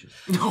complication.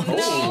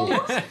 Oh,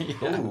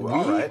 Ooh,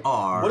 all right.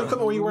 Are What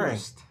equipment were you wearing?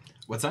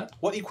 What's that?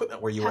 What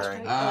equipment were you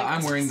wearing?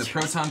 I'm wearing the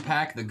proton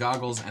pack, the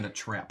goggles, and a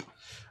trap.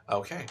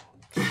 Okay.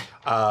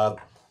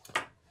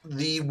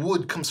 The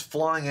wood comes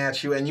flying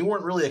at you, and you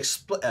weren't really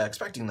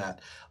expecting that.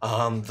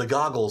 The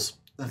goggles,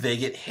 they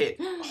get hit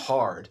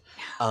hard.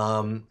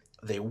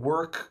 They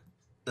work,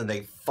 then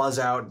they fuzz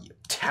out. You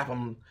tap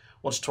them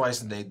once or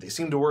twice, and they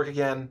seem to work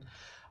again.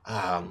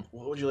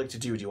 What would you like to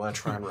do? Do you want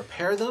to try and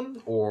repair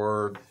them,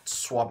 or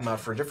swap them out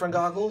for different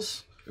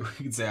goggles? We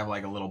could say I have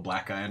like a little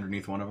black eye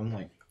underneath one of them,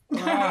 like.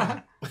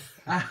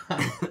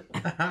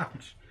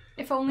 Ouch.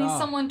 If only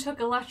someone took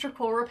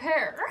electrical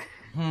repair.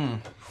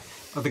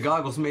 Are the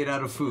goggles made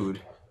out of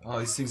food? Oh,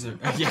 these things are.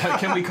 Yeah,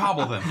 can we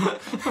cobble them?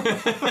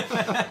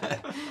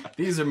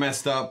 These are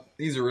messed up.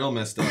 These are real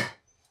messed up.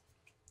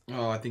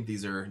 Oh, I think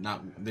these are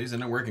not. These are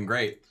not working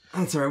great.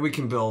 That's all right. We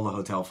can build a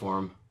hotel for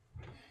him.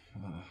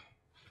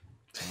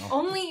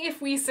 Only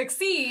if we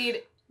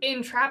succeed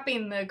in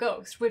trapping the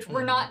ghost, which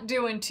we're not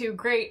doing too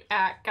great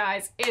at,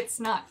 guys. It's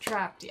not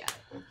trapped yet.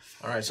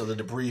 All right, so the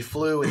debris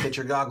flew. It hit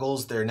your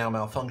goggles. They're now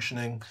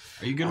malfunctioning.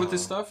 Are you good with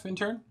this stuff,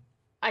 intern?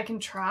 I can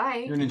try.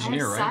 You're an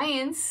engineer, I have right?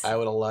 Science. I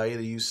would allow you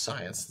to use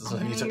science. This is I'm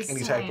if you gonna took use any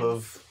type science.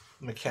 of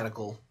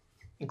mechanical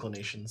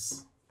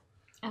inclinations.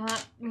 And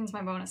that means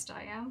my bonus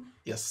die, yeah?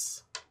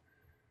 Yes.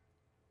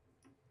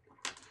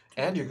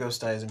 And your ghost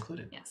die is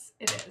included. Yes,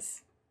 it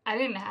is. I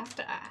didn't have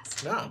to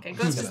ask. No. Okay,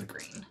 ghost is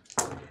green.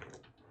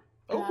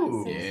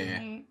 Oh,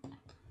 Yeah.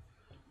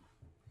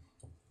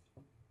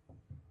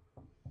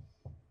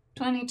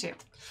 22.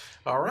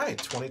 All right,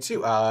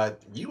 22.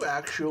 You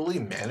actually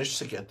managed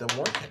to get them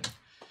working.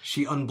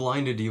 She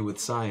unblinded you with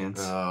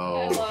science. I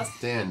Oh,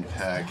 lost. Dan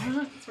Peck.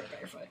 That's right,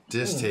 barefoot.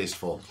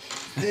 Distasteful.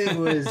 It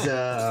was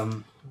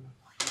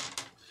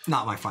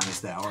not my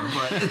finest hour,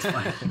 but it's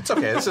fine. It's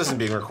okay. This isn't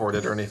being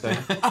recorded or anything.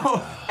 Oh,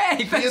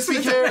 hey,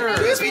 PSP care.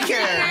 PSP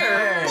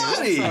care,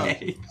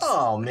 buddy.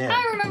 Oh man,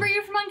 I remember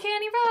you from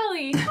Uncanny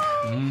Valley.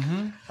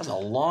 Mm-hmm. that's a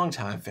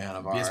long-time fan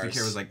of ours. BSB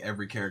Care was like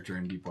every character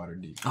in Deepwater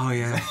Deep. Oh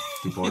yeah,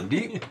 deep water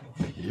deep.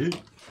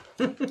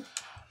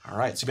 All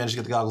right, so you managed to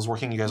get the goggles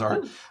working. You guys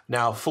are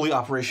now fully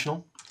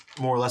operational,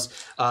 more or less.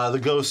 The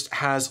ghost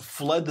has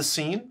fled the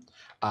scene.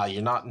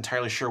 You're not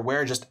entirely sure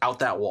where, just out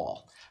that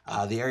wall.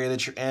 The area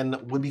that you're in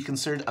would be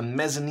considered a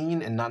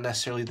mezzanine and not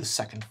necessarily the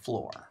second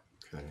floor.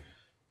 Okay.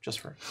 Just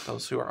for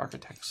those who are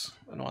architects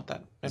and want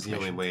that Is the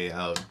only information. way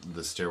out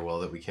the stairwell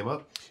that we came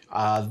up?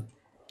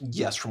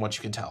 Yes, from what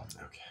you can tell.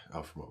 Okay.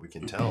 Oh, from what we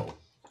can tell.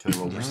 Can I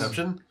roll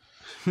perception?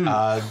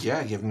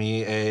 Yeah, give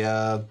me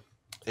a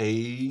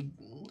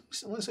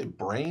let's say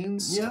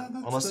brains. Yeah,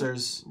 that's unless the-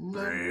 there's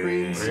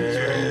Brains.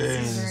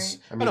 Brains.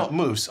 I oh, mean, no,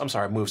 moves. I'm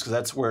sorry, moves, because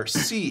that's where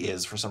C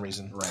is for some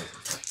reason. Right.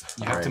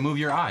 You have to move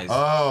your eyes.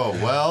 oh,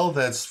 well,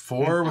 that's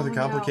 4 with a no.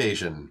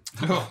 complication.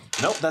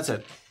 Nope, that's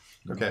it.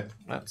 Okay.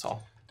 That's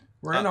all.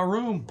 We're in our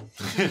room.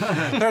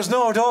 There's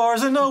no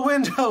doors and no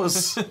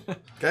windows.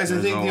 Guys, I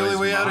think the only always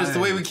way out is the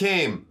way mine. we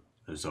came.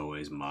 There's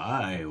always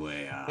my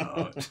way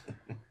out.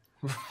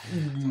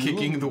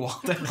 Kicking the wall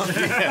down.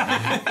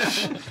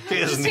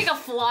 Just take a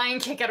flying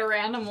kick at a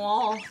random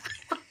wall.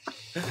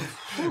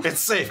 It's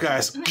safe,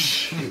 guys.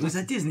 It was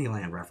a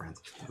Disneyland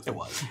reference. It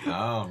was.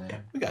 Oh,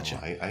 man. We got you.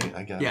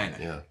 I got Yeah, it.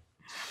 I know.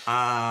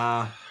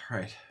 Yeah.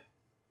 Right.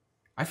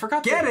 I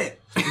forgot Get that,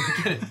 it!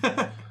 Get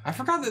it. I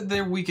forgot that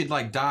there we could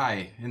like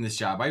die in this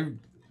job.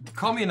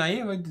 Call me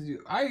naive. Did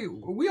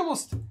we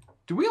almost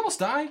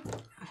die?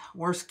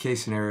 Worst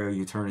case scenario,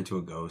 you turn into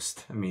a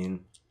ghost. I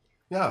mean,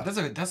 Yeah.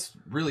 That's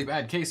really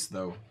bad case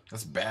though.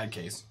 That's a bad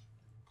case.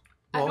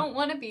 I don't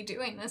want to be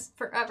doing this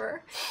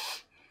forever.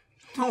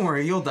 don't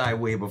worry, you'll die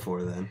way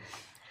before then.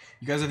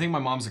 You guys, I think my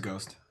mom's a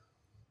ghost.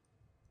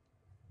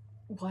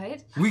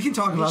 What? We can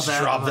talk about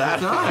that. drop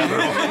another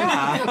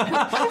time.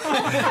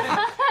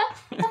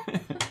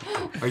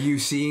 Are you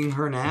seeing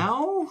her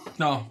now?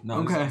 No,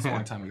 Okay. That's a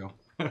long time ago.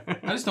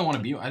 I just don't want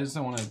to be. I just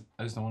don't want to.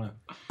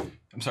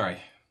 I'm sorry.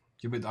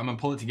 I'm gonna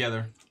pull it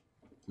together.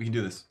 We can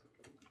do this.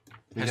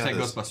 We got Hashtag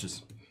this.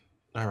 Ghostbusters.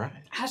 All right.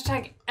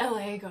 Hashtag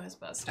LA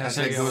Ghostbusters.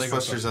 Hashtag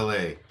Ghostbusters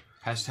LA.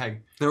 Hashtag.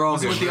 They're all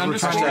Also good. with the We're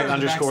underscore. trying to- Hashtag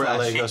underscore LA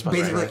backslash. Ghostbusters.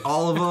 Basically, Right.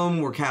 all of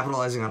them. We're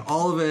capitalizing on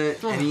all of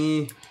it.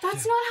 Any?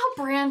 That's not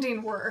how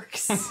branding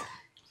works.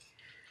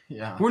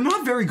 Yeah. We're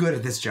not very good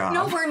at this job.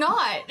 No, we're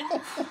not.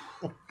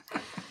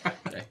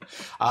 Okay.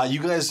 You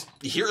guys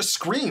hear a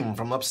scream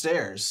from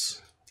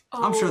upstairs.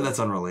 I'm sure Oh, that's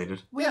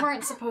unrelated. we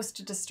weren't supposed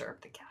to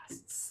disturb the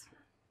guests.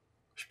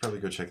 Should probably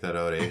go check that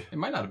out, eh? It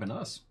might not have been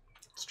us.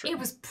 It's true. It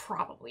was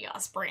probably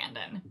us,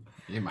 Brandon.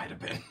 It might have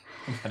been.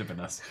 It might have been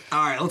us. All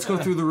right, let's go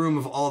through the room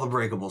of all the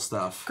breakable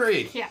stuff.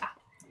 Great. Yeah.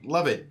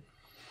 Love it.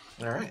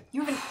 All right.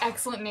 You have an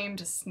excellent name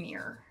to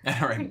sneer.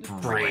 All right.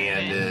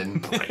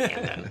 Brandon.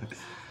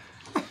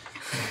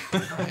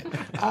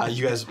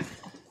 You guys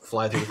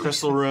fly through the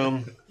crystal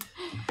room.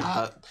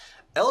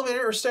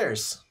 Elevator or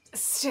stairs?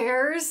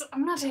 Stairs?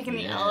 I'm not taking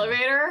the Yeah.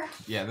 elevator.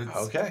 Yeah. That's,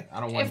 Okay. I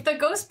don't want. If the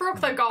ghost broke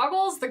the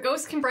goggles, the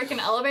ghost can break an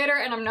elevator,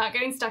 and I'm not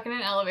getting stuck in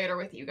an elevator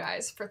with you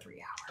guys for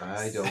 3 hours.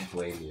 I don't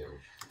blame you.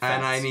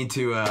 And I need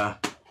to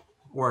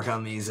work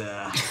on these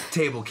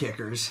table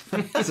kickers.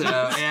 So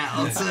yeah,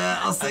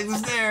 let's take the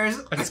stairs.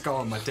 I just call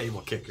them my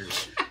table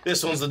kickers.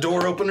 This one's the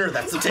door opener.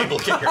 That's the table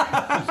kicker.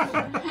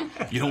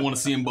 You don't want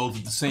to see them both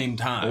at the same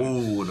time.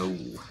 Oh no,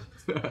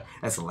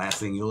 that's the last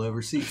thing you'll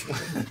ever see.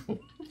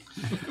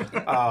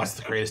 Oh, it's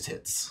the greatest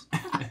hits.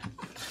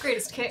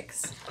 Greatest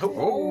kicks.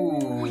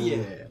 Oh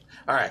yeah.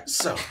 All right,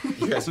 so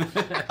you guys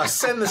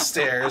ascend the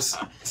stairs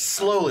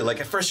slowly.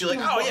 Like at first, you're like,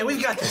 "Oh yeah,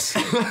 we've got this."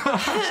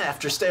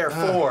 After stair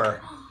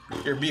 4,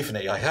 you're beefing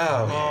it. You're like,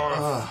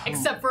 "Oh."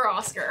 Except for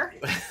Oscar.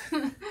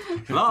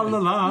 La la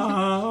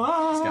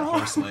la. He's got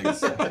horse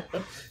legs.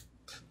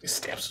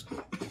 Steps.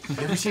 You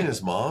ever seen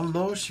his mom,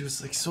 though? She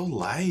was like so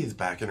lithe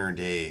back in her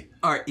day.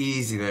 All right,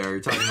 easy there. You're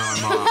talking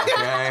about my mom,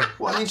 okay?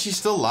 Well, I mean, she's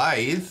still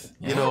lithe,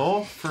 you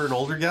know, for an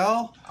older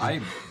gal.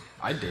 I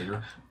date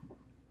her.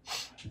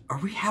 Are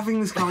we having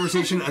this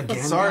conversation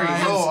again? Sorry.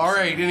 guys? No, all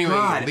right. Anyway,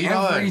 God, lead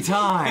every on.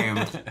 time.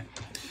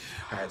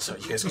 All right, so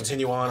you guys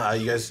continue on.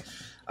 You guys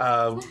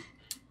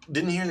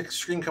didn't hear the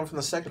scream come from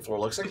the second floor.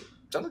 Looks like it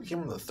sounded like it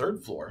came from the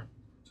third floor.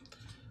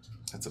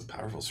 That's a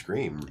powerful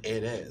scream.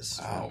 It is.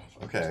 Wow.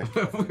 Okay.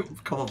 A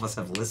couple of us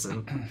have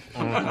listened.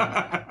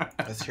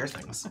 Let's hear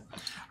things.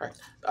 All right,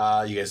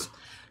 you guys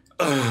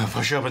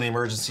push open the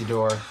emergency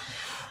door,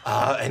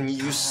 and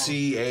you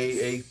see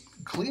a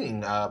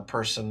cleaning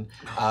person.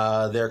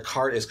 Their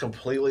cart is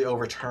completely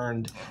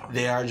overturned.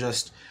 They are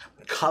just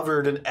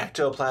covered in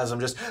ectoplasm,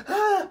 just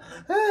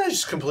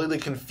just completely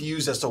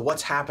confused as to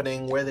what's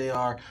happening, where they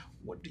are.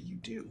 What do you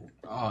do?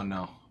 Oh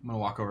no! I'm gonna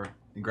walk over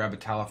and grab a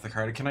towel off the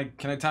cart. Can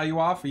I tell you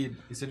off? You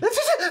said okay.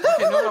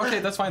 No, okay,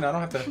 that's fine. I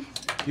don't have to.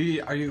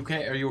 Are you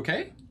okay? Are you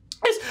okay?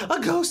 It's a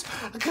ghost!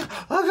 A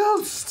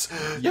ghost!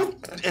 Yep.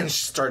 And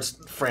she starts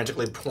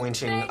frantically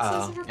pointing.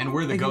 And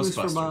we're the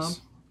Ghostbusters.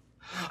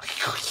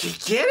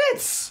 Get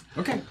it!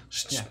 Okay.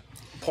 She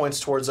points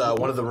towards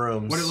one of the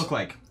rooms. What did it look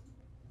like?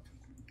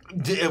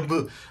 Is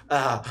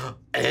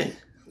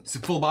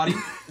it full body?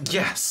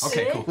 Yes.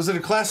 Okay, cool. Was it a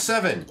class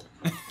 7?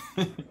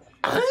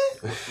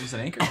 Was it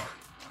anchor?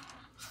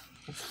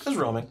 It was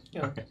roaming.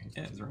 Yeah. Okay.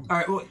 Yeah, it's roaming. All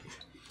right, well,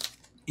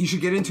 you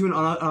should get into an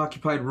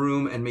unoccupied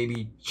room and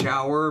maybe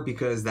shower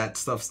because that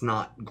stuff's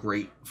not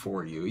great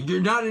for you.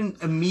 You're not in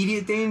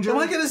immediate danger. Am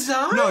I gonna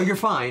die? No, you're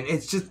fine.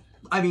 It's just,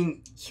 I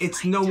mean,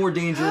 it's no more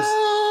dangerous.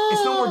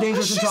 It's no more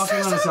dangerous than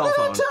talking on a cell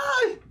phone.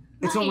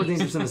 It's no more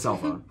dangerous than a cell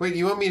phone. Wait,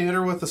 you want me to hit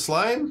her with the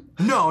slime?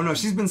 No,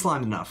 she's been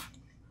slimed enough.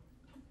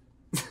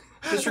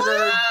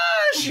 Disregard.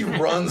 She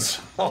runs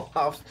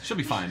off. She'll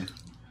be fine.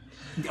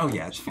 Oh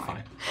yeah, it's fine.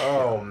 Fine.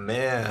 Oh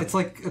man. It's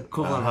like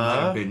equivalent of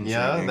like a binge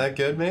Yeah, drinking. that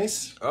good,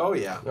 Mace? Oh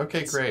yeah.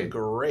 Okay, It's great.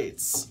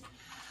 Great.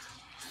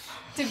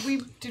 Did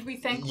we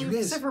thank You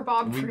guys- Lucifer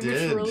Bob we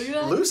prematurely did.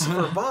 then?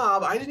 Lucifer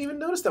Bob, I didn't even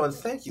notice that one.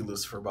 Thank you,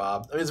 Lucifer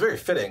Bob. I mean, it's very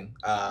fitting,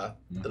 the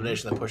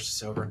donation that pushed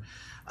us over.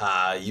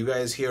 You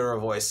guys hear a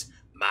voice,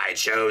 "My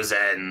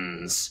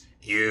chosens,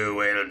 you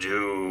will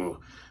do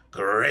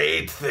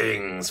great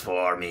things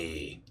for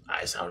me."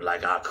 I sound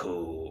like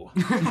Aku.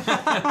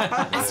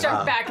 I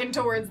start backing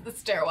towards the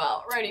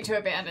stairwell, ready to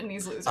abandon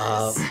these losers.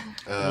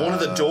 One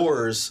of the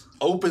doors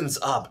opens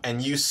up,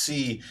 and you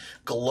see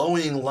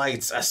glowing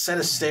lights, a set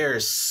of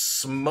stairs,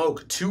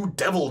 smoke, 2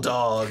 devil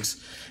dogs,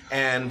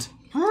 and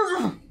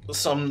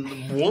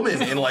some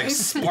woman in like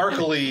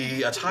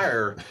sparkly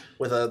attire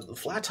with a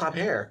flat top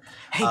hair.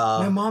 Hey,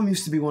 my mom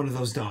used to be one of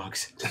those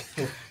dogs.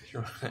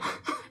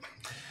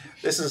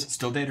 This is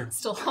Still date her.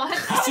 Still hot.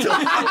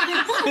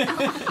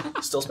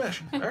 still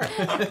smashing. All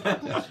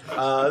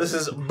right. This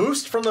is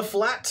boost from the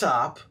flat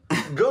top.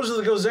 Goes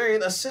to the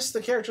Gozerian, assists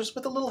the characters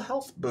with a little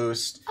health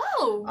boost.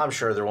 Oh. I'm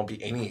sure there won't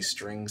be any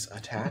strings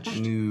attached.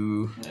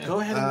 No.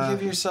 Go ahead and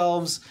give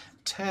yourselves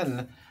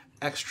 10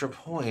 extra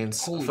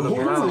points for the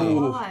Ooh. brownie.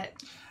 What?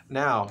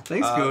 Now,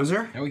 Thanks,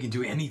 Gozer. Now we can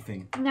do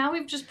anything. Now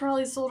we've just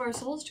probably sold our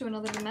souls to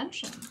another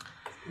dimension.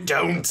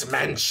 don't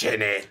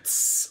mention it.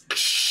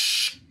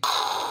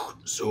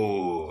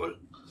 Soul.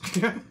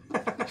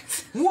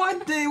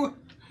 What?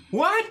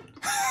 What?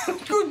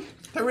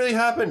 That really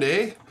happened,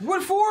 eh?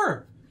 What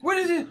for? What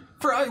is it?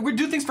 For we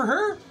do things for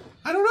her?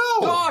 I don't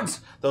know. Dogs.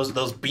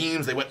 Those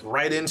beams, they went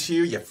right into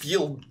you. You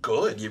feel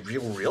good. You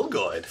feel real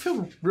good. I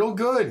feel real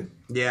good.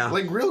 Yeah.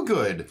 Like real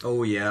good.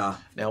 Oh, yeah.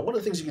 Now, one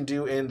of the things you can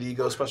do in the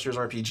Ghostbusters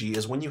RPG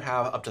is when you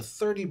have up to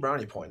 30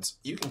 brownie points,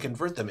 you can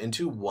convert them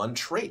into 1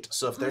 trait.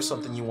 So if there's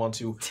something you want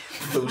to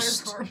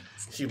boost,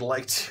 you'd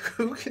like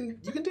to,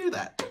 you can do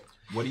that.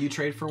 What do you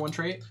trade for 1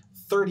 trait?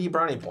 30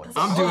 brownie points.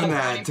 I'm doing brownie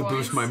that to points.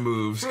 boost my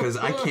moves because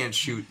I can't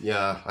shoot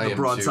Yeah, I the am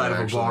broadside too, of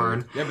a actually.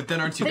 barn. Yeah, but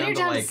then aren't you Then down you're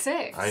to down like? to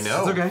 6. I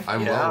know. It's okay.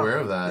 I'm Yeah. well aware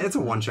of that. It's a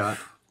one-shot.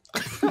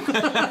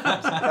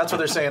 That's what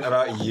they're saying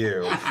about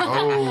you.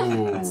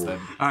 Oh.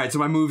 All right, so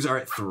my moves are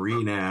at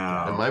 3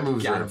 now. And my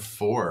moves Got are him. at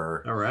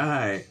 4. All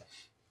right.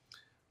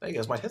 Now you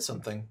guys might hit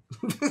something.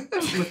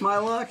 With my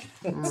luck.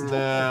 I'm not going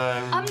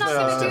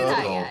to do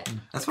that yet.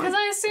 That's Because fine.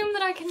 I assume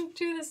that I can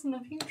do this in the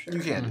future. You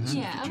can.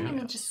 Yeah, I'm going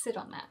to just sit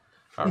on that.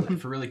 All right.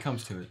 If it really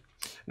comes to it.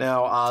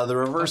 Now, the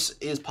reverse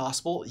is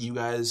possible. You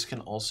guys can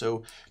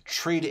also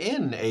trade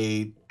in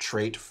a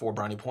trait for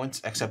brownie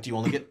points, except you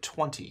only get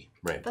 20.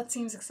 Right. That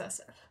seems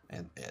excessive.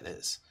 And it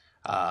is.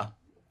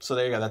 So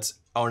there you go. That's,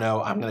 oh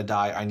no, I'm going to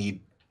die. I need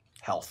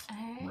health.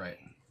 Right.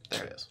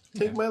 There it is.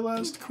 Take my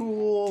last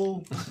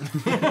cool.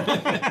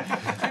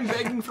 I'm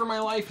begging for my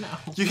life now.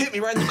 You hit me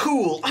right in the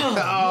cool.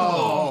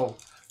 Oh.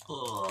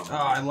 Oh,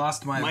 I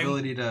lost my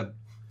ability to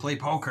play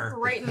poker.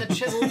 Right in the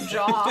chiseled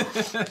jaw.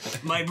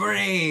 My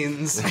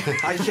brains.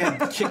 I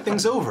can't kick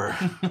things over.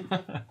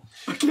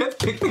 I can't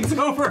kick things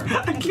over.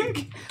 I can't.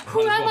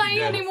 Who am I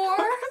anymore?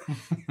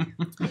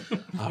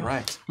 All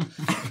right.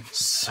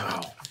 So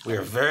we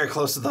are very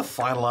close to the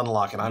final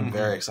unlock, and I'm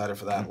very excited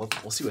for that.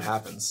 We'll see what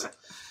happens.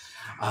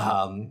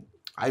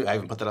 I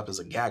even put that up as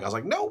a gag. I was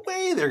like, no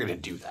way they're going to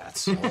do that.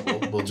 So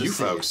we'll just you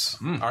see. folks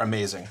are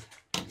amazing.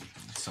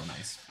 So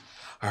nice.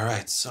 All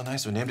right, so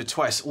nice. We named it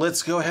twice.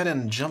 Let's go ahead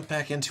and jump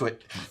back into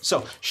it.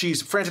 So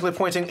she's frantically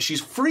pointing.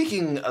 She's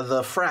freaking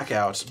the frack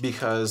out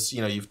because,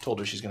 you know, you've told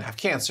her she's going to have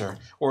cancer,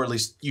 or at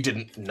least you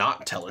didn't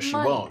not tell her she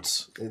Money.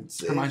 won't.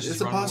 It's mind's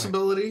just a running away.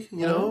 possibility,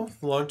 you know.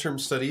 Long-term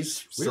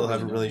studies still really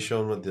haven't don't. really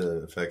shown what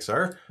the effects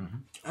are.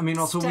 I mean,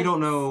 also, we don't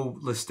know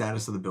the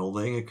status of the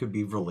building. It could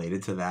be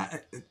related to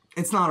that.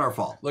 It's not our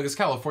fault. Look, it's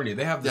California.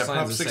 They have the Yeah, signs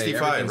Prop that say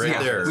 65 everything's- right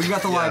Yeah, there. we've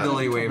got the Yeah.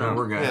 liability waiver.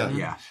 We're good. Yeah.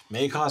 Yeah.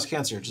 May cause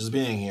cancer just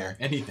being here.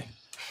 Anything.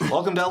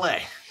 Welcome to LA.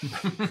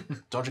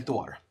 Don't drink the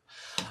water.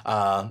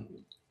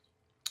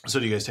 So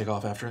do you guys take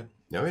off after it?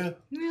 Oh, yeah.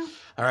 Yeah.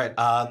 All right.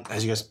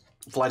 As you guys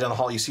fly down the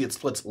hall. You see it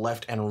splits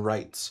left and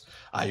right.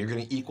 You're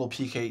going to equal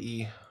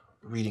PKE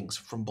readings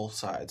from both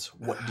sides.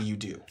 What do you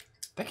do?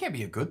 That can't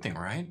be a good thing,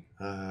 right?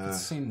 It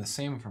seems the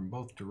same from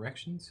both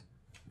directions.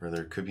 Or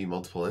there could be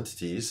multiple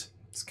entities.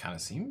 It kind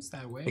of seems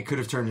that way. It could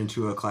have turned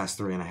into a class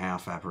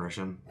 3.5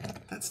 apparition.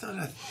 That's not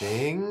a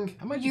thing.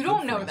 That might be You good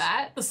don't for know us.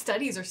 that. The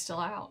studies are still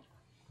out.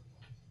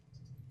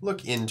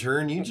 Look,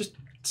 intern, you just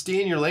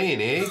stay in your lane,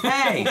 eh?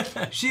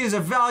 Hey, she is a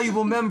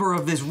valuable member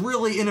of this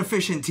really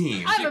inefficient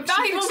team. I'm a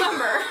valuable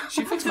member.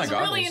 She fixed my It's a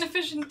really goggles.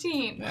 inefficient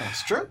team.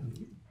 It's true.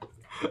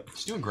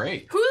 She's doing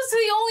great. Who's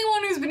the only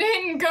one who's been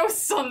hitting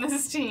ghosts on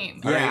this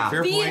team? All right, Yeah.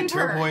 fair The point,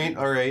 fair intern. point.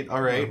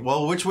 All right.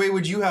 Well, which way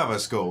would you have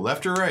us go?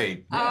 Left or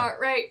right?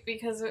 Right,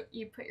 because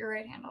you put your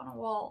right hand on a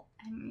wall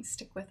and you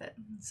stick with it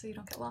so you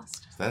don't get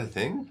lost. Is that a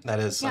thing?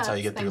 That's how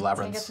you get through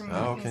labyrinths.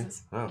 Oh, okay.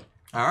 Oh.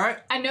 All right.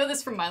 I know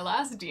this from my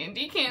last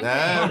D&D campaign.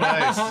 Ah,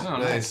 nice. Oh,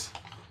 nice.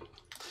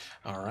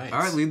 All right. All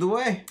right, lead the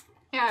way.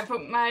 Yeah,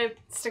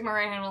 stick my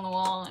right hand on the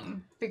wall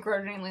and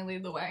begrudgingly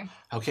lead the way.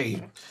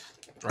 Okay.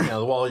 Right now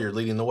the wall, you're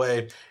leading the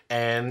way,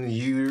 and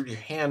your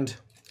hand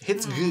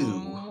hits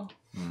goo.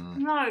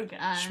 Not again.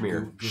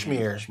 Schmear.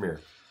 Schmear.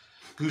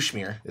 Goo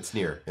schmear, It's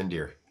near and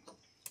dear.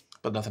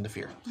 but nothing to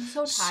fear. I'm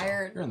so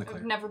tired you're in the clear.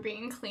 of never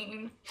being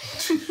clean.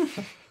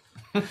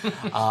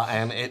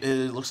 And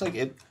it looks like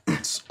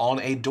it's on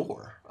a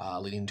door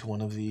leading to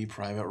one of the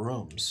private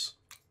rooms.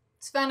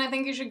 Sven, I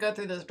think you should go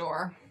through this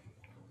door.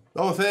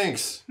 Oh,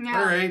 thanks. Yeah.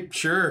 All right,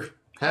 sure.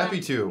 Happy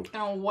to.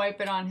 And I'll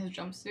wipe it on his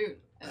jumpsuit.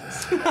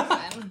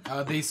 Sven.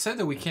 They said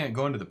that we can't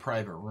go into the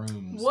private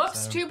rooms.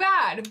 Whoops, too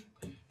bad.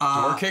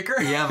 Door kicker?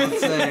 Yeah,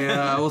 let's say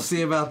we'll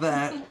see about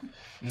that.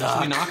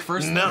 Should we knock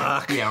first?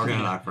 Knock. Yeah, we're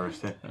gonna knock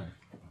first.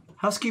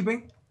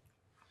 Housekeeping.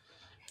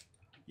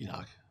 You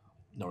knock.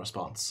 No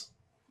response.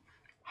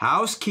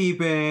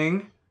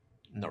 Housekeeping.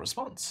 No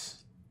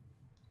response.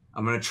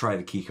 I'm gonna try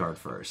the key card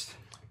first.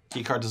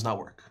 Key card does not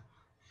work.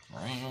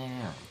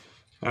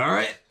 All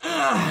right.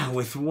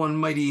 With one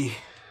mighty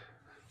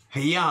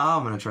yeah,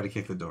 I'm gonna try to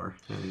kick the door,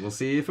 and we'll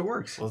see if it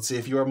works. Let's see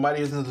if you are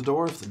mightier than the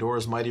door, if the door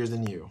is mightier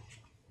than you.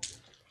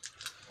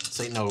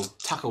 This ain't no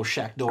taco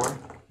shack door.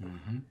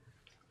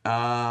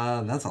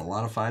 That's a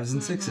lot of 5s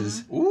and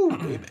 6s. Ooh,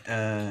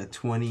 baby.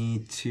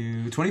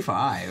 22,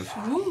 25.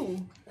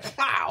 Ooh.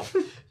 Wow.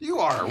 You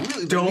are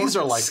really... Don't these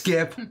are like...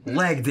 skip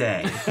leg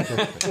day.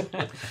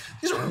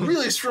 These are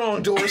really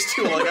strong doors,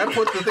 too. Like, I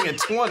put the thing at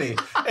 20,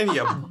 and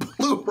you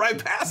blew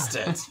right past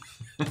it.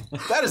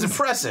 That is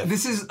impressive.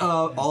 This is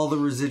all the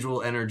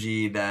residual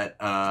energy that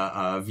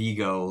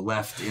Vigo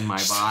left in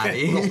my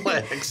body. The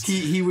legs.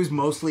 he was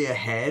mostly a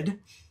head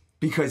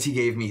because he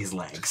gave me his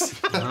legs.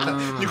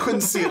 You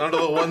couldn't see it under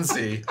the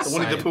onesie. The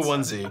Winnie the Pooh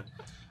onesie.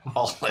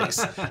 All legs.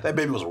 That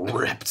baby was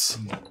ripped.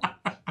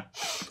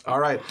 All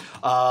right.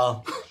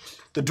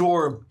 The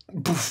door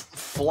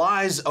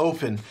flies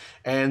open,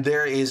 and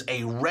there is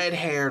a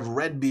red-haired,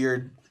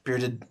 red-bearded,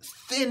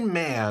 thin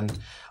man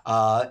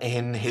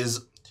in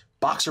his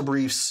boxer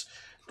briefs,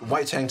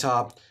 white tank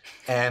top,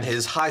 and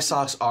his high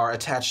socks are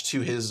attached to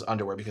his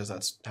underwear because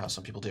that's how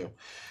some people do.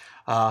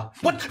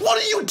 What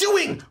are you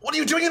doing? What are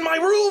you doing in my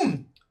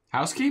room?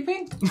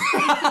 Housekeeping?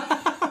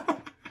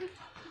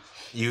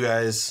 You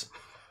guys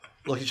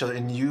look at each other,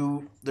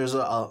 and there's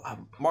a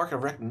mark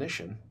of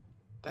recognition.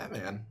 That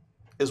man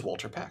is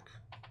Walter Peck.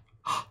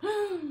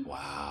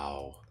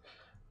 Wow.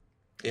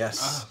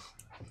 Yes.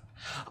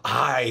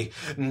 I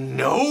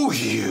know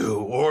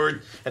you.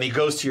 And he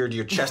goes to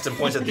your chest and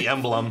points at the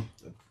emblem.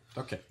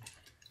 Okay.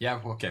 Yeah,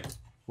 okay.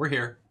 We're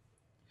here.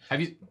 Have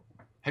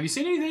you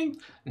seen anything?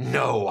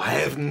 No, I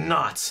have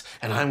not.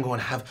 And I'm going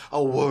to have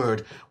a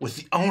word with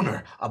the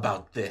owner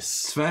about this.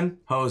 Sven,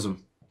 hose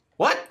him.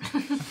 What?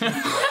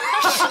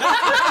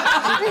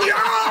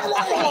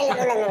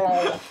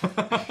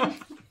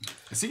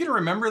 Is he gonna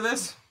remember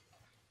this?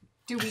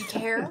 Do we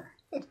care?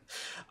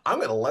 I'm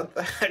going to let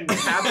that happen.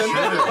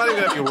 I'm not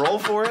even have you roll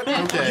for it.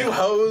 Okay. You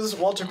hose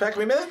Walter Peck. I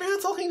mean, maybe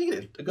that's all he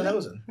needed. A good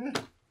hosing.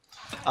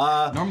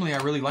 Normally, I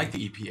really like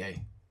the EPA.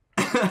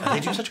 They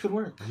do such good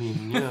work. I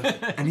mean,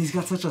 yeah. And he's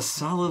got such a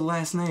solid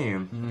last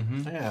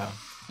name. Yeah.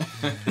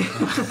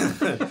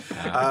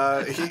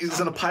 He's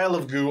in a pile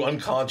of goo,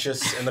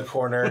 unconscious in the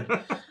corner.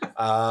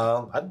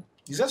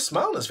 He's got a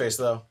smile on his face,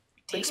 though.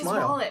 Take Big his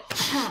smile. wallet.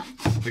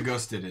 The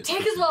ghost did it.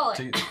 Take his wallet.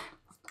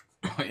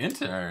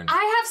 Intern.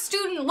 I have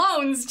student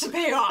loans to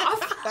pay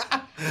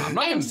off. I'm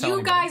not And gonna tell you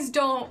anybody. guys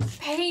don't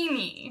pay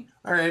me.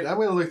 All right, I'm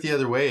going to look the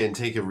other way and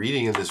take a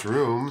reading of this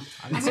room.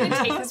 I'm gonna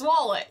take his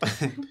wallet.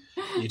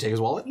 You take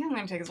his wallet? Yeah, I'm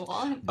gonna take his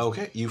wallet.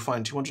 Okay, you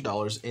find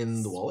 $200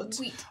 in the wallet.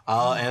 Sweet.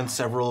 And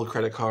several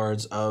credit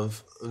cards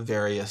of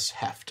various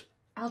heft.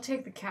 I'll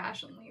take the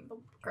cash and leave the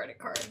credit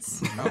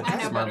cards. No, I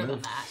know smart better move.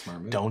 than that.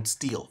 Smart move. Don't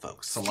steal,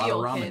 folks. It's a lot of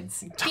Steal ramen.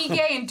 kids. Be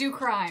gay and do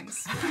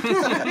crimes.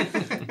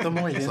 The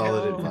more you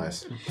Solid know.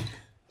 advice.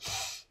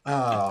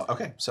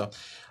 Okay, so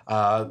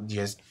you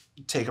guys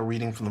take a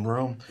reading from the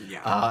room.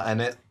 Yeah.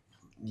 And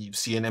you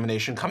see an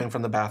emanation coming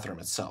from the bathroom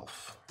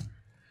itself.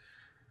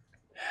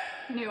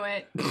 Knew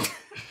it.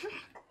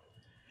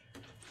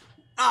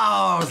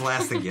 Oh, I was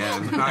last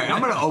again. All right, I'm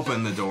gonna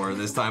open the door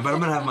this time, but I'm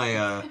gonna have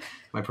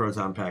my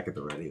proton pack at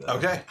the ready though.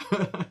 Okay.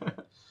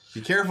 Be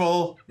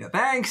careful. Yeah,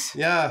 thanks.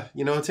 Yeah,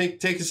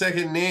 take a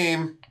second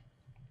name.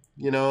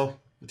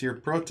 With your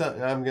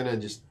proton. I'm gonna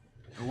just.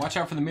 Watch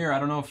out for the mirror. I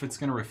don't know if it's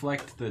going to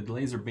reflect the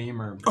laser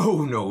beam or...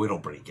 Oh, no, it'll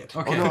break it.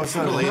 Okay. Oh, no, it's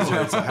not a laser.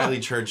 It's a highly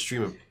charged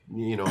stream of,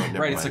 never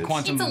Right, it's a mind.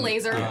 quantum... It's a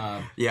laser.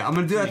 Yeah, I'm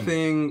going to do that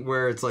thing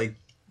where it's like,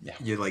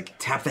 you like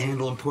tap the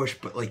handle and push,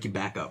 but like you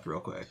back up real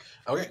quick.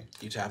 Okay.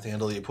 You tap the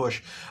handle, you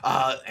push.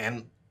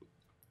 And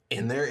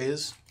in there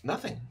is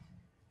nothing.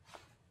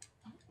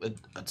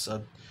 It's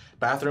a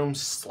bathroom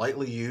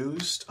slightly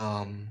used.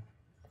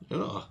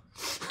 Ugh.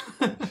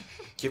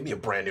 Give me a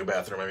brand new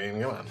bathroom. I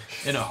mean, come on.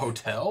 In a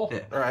hotel? Yeah.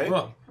 All right.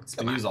 Well, it's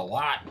been used a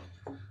lot.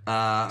 All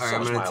right, So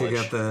I'm much going to take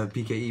mileage. out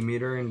the PKE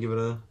meter and give it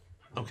a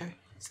Okay.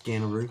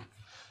 scanneroo.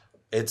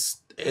 It's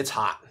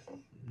hot.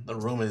 The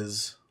room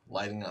is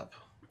lighting up.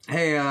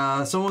 Hey,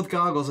 someone with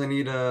goggles, I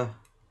need a...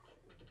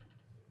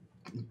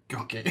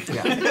 Okay.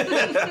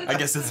 Yeah. I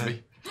guess it's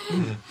me.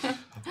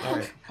 All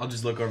right. I'll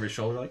just look over your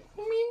shoulder like...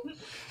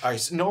 All right.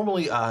 So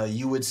normally,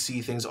 you would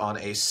see things on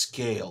a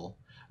scale,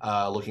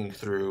 looking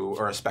through,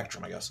 or a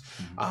spectrum, I guess,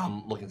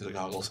 looking through the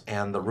goggles,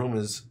 and the room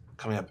is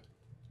coming up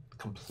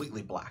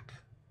completely black.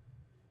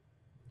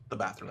 The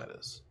bathroom, that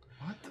is.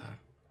 What the...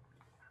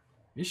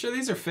 You sure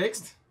these are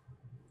fixed?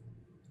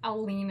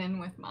 I'll lean in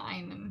with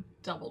mine and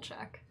double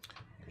check.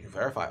 You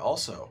verify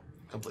also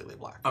completely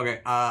black. Okay,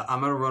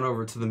 I'm going to run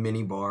over to the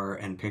mini bar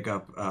and pick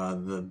up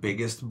the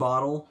biggest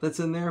bottle that's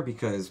in there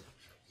because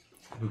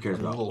who cares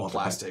A about little water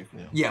plastic.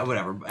 pipe? Yeah,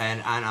 whatever.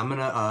 And I'm going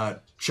to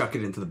chuck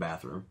it into the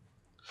bathroom.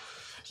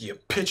 You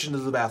pitch into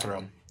the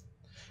bathroom,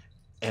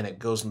 and it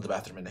goes into the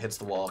bathroom and it hits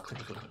the wall, click,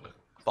 click, click, click,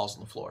 falls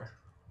on the floor.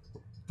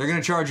 They're going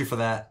to charge you for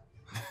that.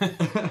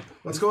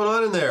 What's going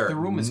on in there? The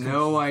room is...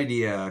 No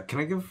idea. Can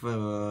I give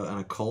an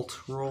occult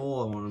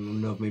roll? I want to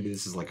know if maybe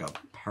this is like a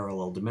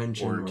parallel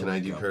dimension Or can I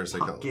like do a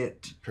parapsychology?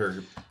 pocket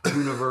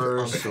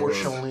universe.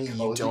 Unfortunately, you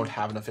Psychology? don't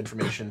have enough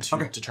information to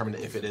Okay. determine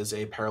if it is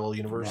a parallel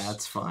universe.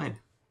 That's fine.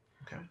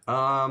 Okay.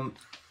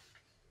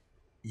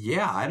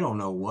 Yeah, I don't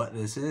know what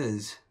this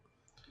is.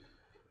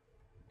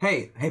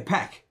 Hey,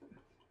 Peck.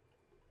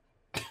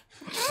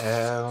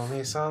 Tell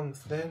me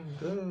something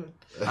good.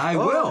 I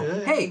Oh, will.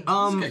 yeah. Hey,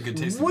 got good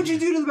taste in what'd you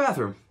do to the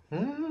bathroom?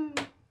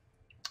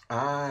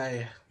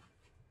 I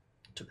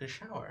took a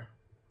shower.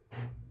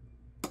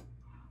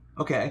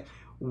 Okay.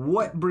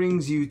 What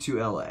brings you to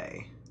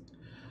LA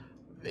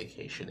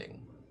Vacationing.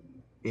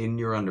 in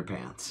your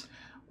underpants?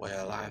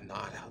 Well, I'm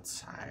not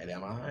outside,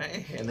 am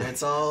I? And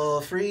it's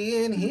all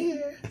free in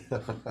here.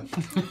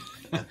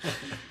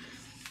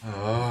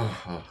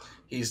 Oh.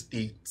 He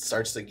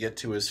starts to get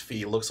to his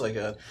feet. Looks like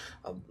a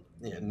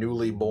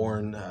newly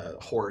born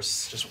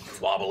horse,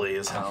 just wobbly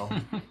as hell.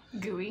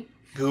 Gooey.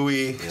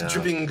 Gooey, Yeah.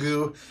 dripping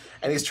goo.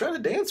 And he's trying to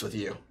dance with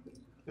you.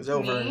 He's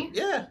over. Me?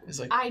 Yeah. He's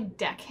like, I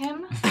deck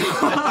him.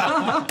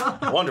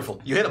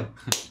 wonderful. You hit him.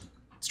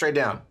 Straight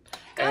down.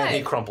 And he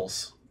Good.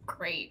 crumples.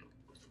 Great.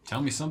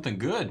 Tell me something I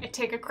good.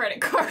 take a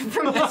credit card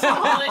from his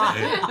wallet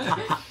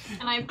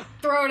and I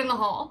throw it in the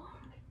hall.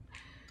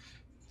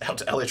 Out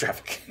to LA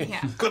traffic.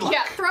 Yeah. Good luck.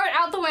 Yeah, throw it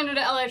out the window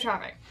to LA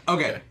traffic.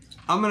 Okay.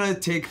 I'm going to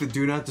take the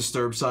do not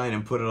disturb sign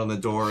and put it on the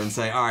door and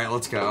say, all right,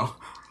 let's go.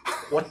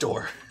 What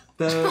door?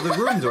 The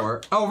room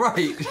door. Oh, right.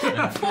 You're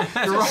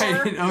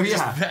right. Oh,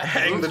 yeah.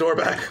 Hang the door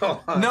back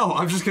on. No,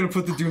 I'm just going to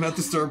put the do not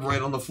disturb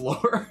right on the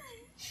floor.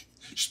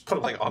 Just put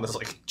it like on his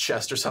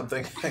chest or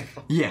something.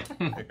 Yeah.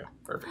 There you go.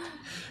 Perfect.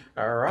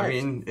 All right. I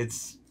mean,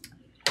 it's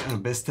an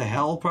abyss to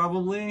hell,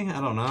 probably. I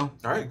don't know.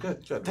 all right.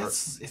 Good. Good.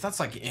 If that's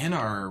like in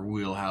our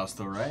wheelhouse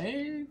though,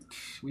 right?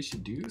 We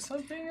should do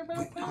something about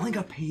I that. only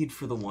got paid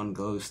for the one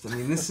ghost. I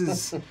mean, this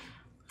is,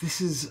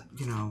 It's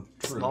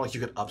not like you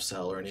could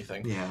upsell or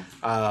anything.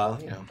 yeah.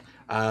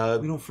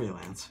 We don't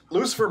freelance.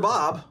 Lucifer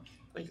Bob.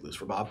 Thank you,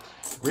 Lucifer Bob.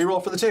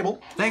 Reroll for the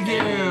table. Thank you.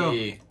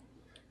 Hey,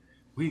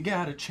 we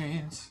got a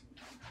chance.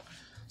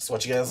 So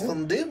what you guys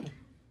gonna do?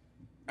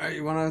 All right,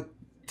 you want to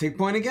take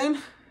point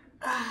again?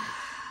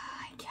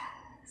 I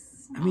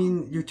guess. I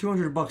mean, you're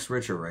 $200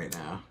 richer right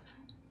now.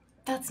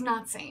 That's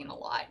not saying a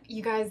lot.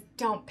 You guys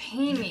don't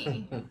pay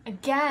me.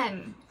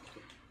 Again.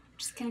 I'm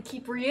just gonna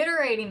keep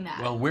reiterating that.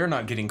 Well, we're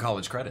not getting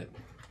college credit.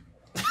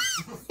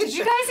 Did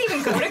you guys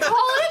even go to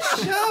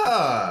college?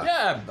 Yeah.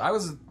 Yeah, I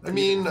was. I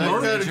mean,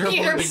 I've got a couple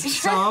Peter, of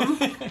Some.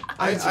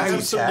 I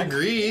have some tech,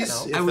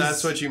 degrees, you know. if I was-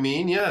 that's what you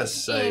mean.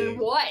 Yes. In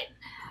what?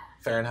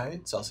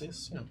 Fahrenheit,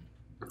 Celsius.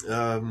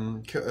 Yeah.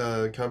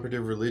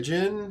 Comparative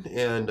religion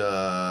and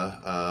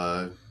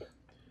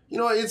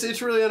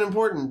it's really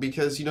unimportant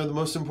because the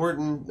most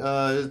important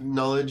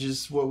knowledge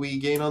is what we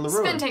gain on the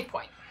road. Spin take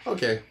point.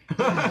 Okay.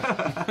 All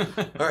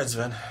right,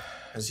 Sven.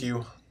 As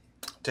you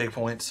take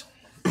points.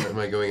 Am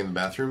I going in the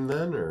bathroom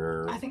then,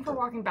 or? I think we're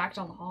walking back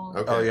down the hall.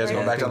 Okay. Oh, you guys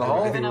going back down the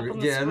hall? Giving up on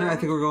this Yeah, no, I room.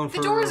 think we're going for...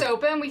 The door's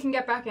open. We can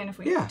get back in if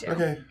we Yeah. need to.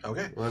 Okay.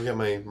 Okay. Well, I've got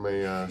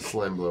my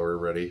slime blower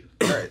ready.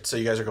 All right. So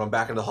you guys are going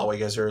back into the hallway.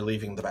 You guys are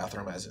leaving the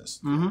bathroom as is.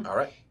 Mhm. All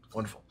right.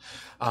 Wonderful.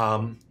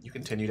 You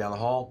continue down the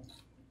hall.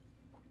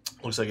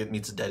 Looks like it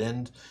meets a dead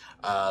end.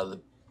 The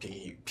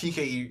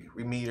PKE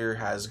meter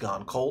has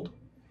gone cold.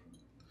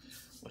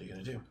 What are you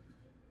going to do?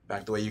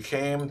 Back the way you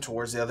came,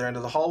 towards the other end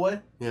of the hallway?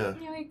 Yeah.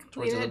 Yeah, we Towards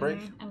complete the it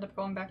break? and end up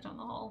going back down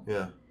the hall.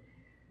 Yeah.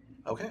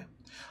 Okay.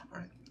 All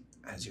right.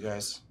 As you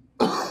guys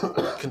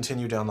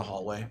continue down the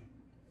hallway,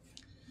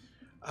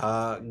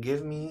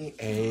 give me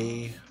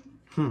a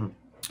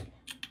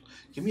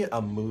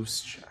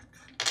moves check.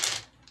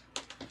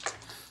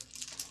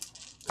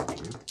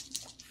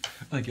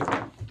 Thank you.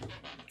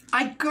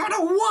 I got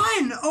a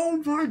 1!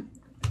 Oh my...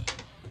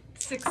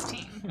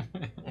 16.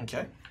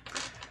 Okay.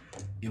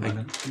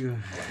 11.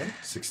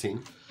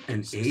 16.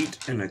 An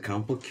 8 and a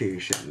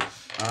complication.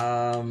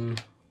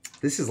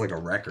 This is like a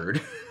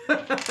record.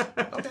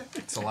 Okay.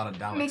 It's a lot of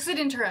dollars. Makes it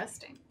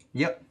interesting.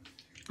 Yep.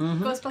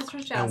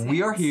 Ghostbusters Jazz And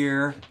we are Hands.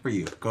 here for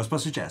you.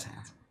 Ghostbusters Jazz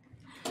Hands.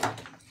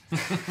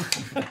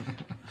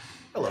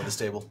 I love this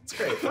table. It's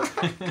great. All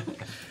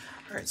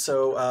right.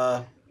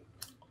 So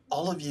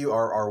all of you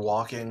are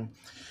walking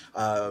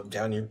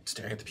down. You're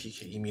staring at the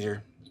PKE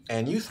meter,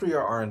 and you three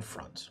are in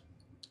front.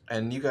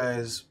 And you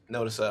guys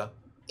notice a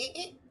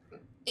You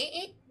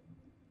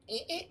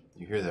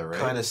hear that, right?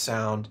 kind of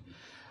sound.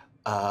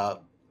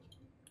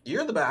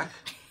 You're in the back.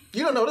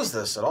 You don't notice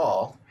this at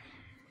all.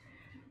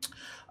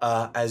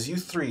 As you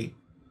three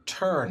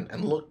turn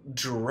and look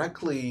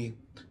directly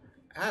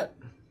at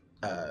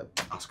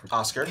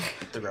Oscar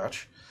the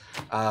Grouch,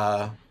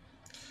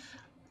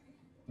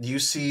 you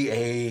see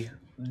a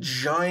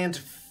giant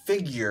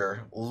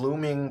figure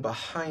looming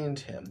behind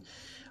him.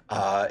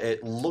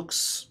 It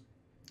looks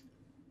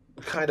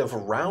kind of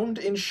round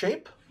in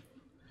shape.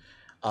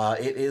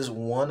 It is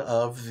one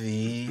of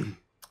the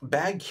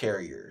bag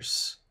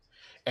carriers,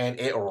 and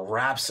it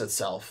wraps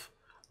itself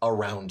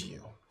around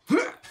you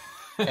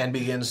and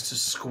begins to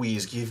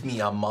squeeze. Give me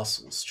a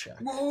muscles check.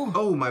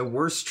 Oh, my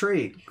worst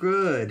trait.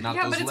 Good. Not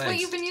Yeah, those but it's what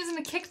legs. you've been using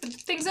to kick the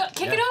things up.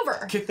 Kick it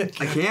over. I can't.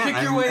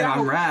 Kick your way I'm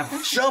out.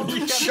 wrapped. Jump!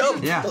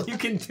 Jump! Yeah. You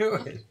can do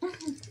it.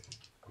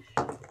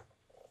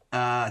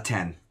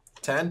 10.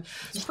 10.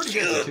 It's pretty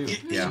good,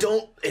 too. You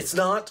don't. It's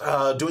not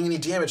doing any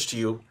damage to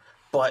you,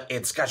 but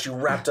it's got you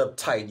wrapped up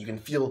tight. You can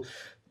feel.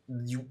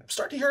 You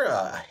start to hear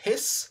a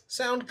hiss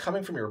sound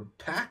coming from your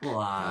pack.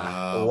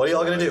 Wow. What are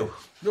y'all gonna do?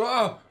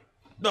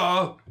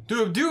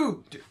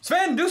 Do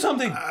Sven, do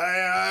something.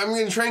 I'm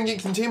going to try and get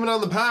containment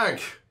on the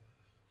pack.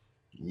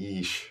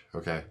 Yeesh.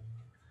 Okay.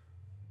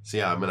 So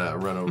yeah, I'm going to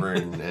run over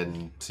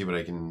and see what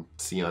I can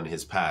see on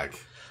his pack.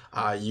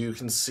 You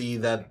can see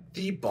that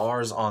the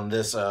bars on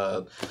this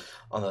on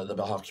the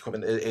bellhop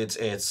equipment,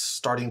 it's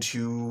starting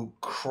to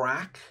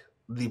crack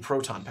the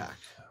proton pack.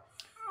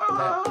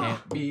 That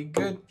can't be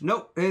good.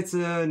 Nope, it's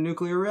a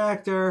nuclear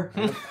reactor.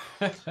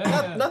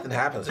 Nothing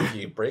happens if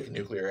you break a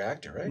nuclear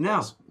reactor, right?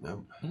 No.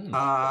 No.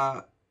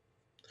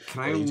 Can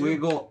What I do you do?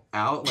 wiggle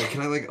out? Like,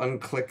 can I like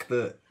unclick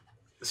the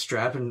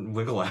strap and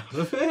wiggle out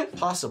of it?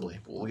 Possibly.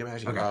 We'll get back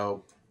to you.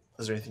 Okay.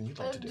 Is there anything you'd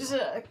like to do? Just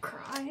a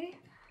cry.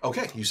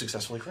 Okay, you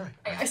successfully cry.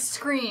 I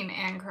scream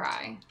and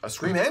cry. A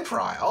scream and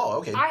cry. Oh,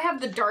 okay. I have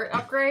the dart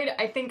upgrade.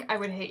 I think I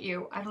would hit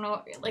you. I don't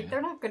know. Like,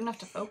 they're not good enough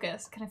to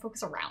focus. Can I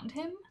focus around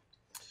him?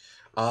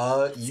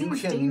 You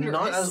Seems can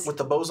not dangerous. with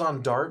the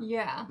boson dart.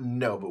 Yeah.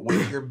 No, but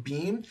with your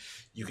beam,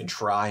 you can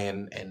try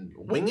and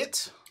wing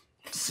it.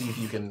 See if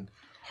you can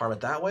harm it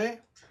that way.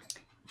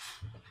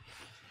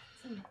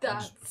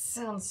 That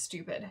sounds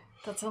stupid.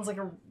 That sounds like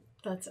a...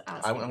 That's I'm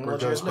asking. going to We're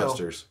let you guys know.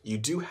 Ghostbusters. You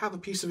do have a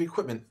piece of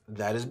equipment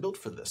that is built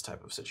for this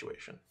type of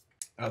situation.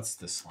 That's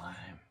the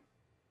slime.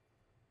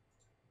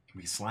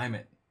 We slime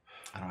it.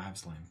 I don't have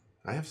slime.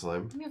 I have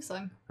slime. You have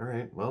slime. All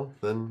right. Well,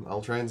 then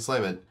I'll try and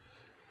slime it.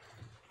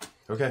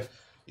 Okay.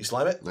 You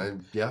slime it?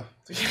 Yeah.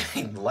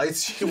 He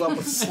lights you up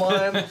with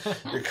slime.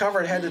 You're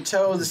covered head to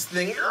toe. This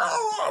thing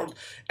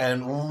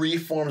and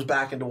reforms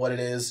back into what it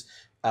is,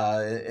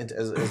 as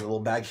a little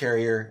bag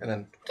carrier, and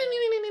then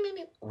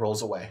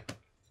rolls away.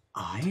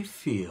 I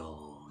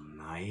feel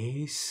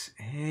nice.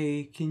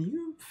 Hey, can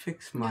you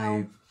fix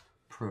my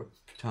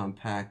proton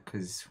pack?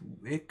 Because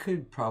it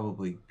could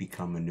probably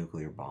become a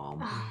nuclear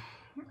bomb.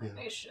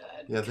 They should.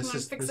 Yeah, Can this we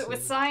is fix this it with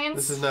is- science?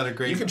 This is not a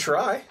great. You can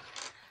try.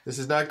 This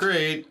is not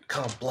great.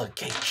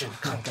 Complication.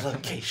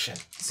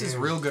 This is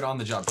real good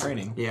on-the-job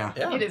training. Yeah.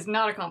 Yeah. It is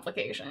not a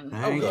complication.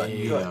 Thank good,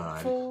 you. good.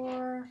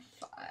 4,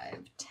 5,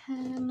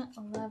 10,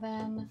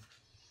 11,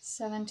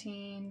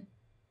 17,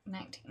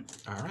 19.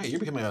 All right, you're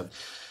becoming a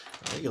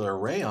regular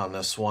Ray on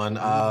this one.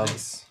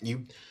 Nice.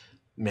 You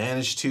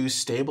managed to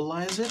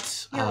stabilize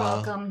it. You're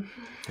welcome.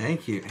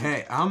 Thank you.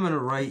 Hey, I'm going to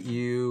write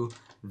you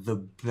the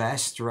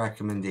best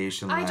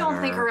recommendation letter. I don't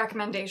think a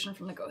recommendation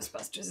from the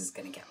Ghostbusters is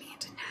going to get me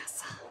into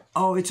NASA.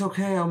 Oh, it's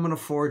okay. I'm going to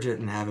forge it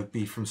and have it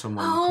be from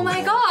someone Oh cool.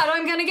 my god,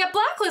 I'm going to get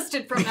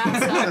blacklisted from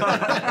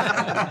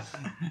NASA.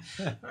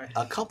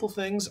 A couple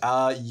things.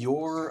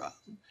 Your...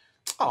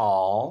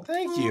 Aw,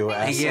 thank you,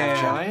 Thank SF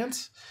you.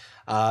 Giant.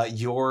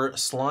 Your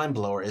slime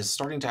blower is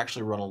starting to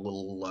actually run a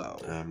little low.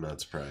 I'm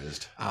not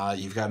surprised.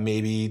 You've got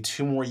maybe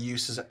 2 more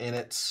uses in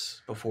it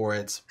before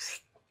it's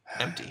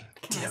empty.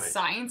 Can I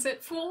science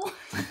it, fool?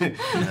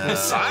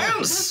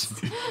 Science!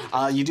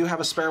 You do have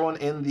a spare one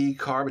in the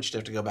car, but you'd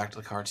have to go back to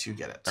the car to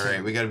get it. All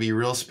right, we got to be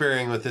real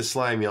sparing with this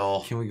slime,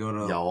 y'all. Can we go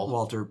to Y'all.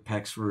 Walter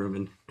Peck's room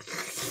and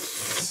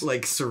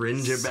like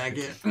syringe it back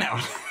in? No.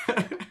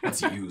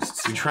 It's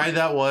used. We tried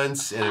that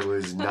once, and it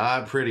was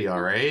not pretty,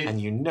 all right? And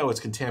you know it's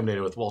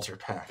contaminated with Walter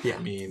Peck. Yeah. I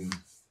mean,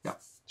 Yeah.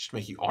 should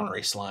make you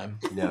ornery slime.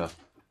 No.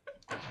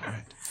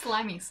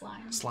 Slimy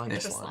slime. Slimy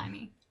Just slime.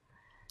 slimy.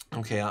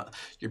 Okay,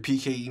 your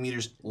PKE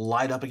meters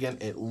light up again.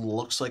 It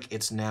looks like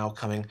it's now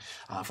coming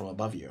from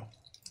above you.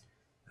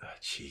 Oh,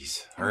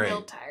 jeez. I'm All right.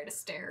 real tired of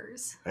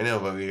stairs. I know,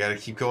 but we got to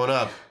keep going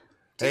up.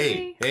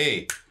 Hey,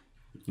 hey,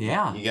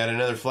 Yeah. you got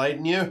another flight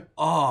in you?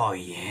 Oh,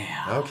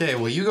 yeah. Okay,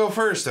 well, you go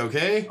first,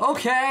 okay?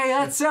 Okay,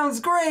 that sounds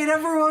great.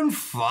 Everyone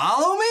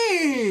follow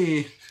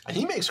me. And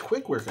he makes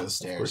quick work of the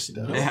stairs. he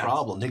does. No Yeah.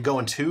 problem. They go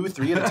in 2,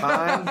 3 at a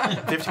time.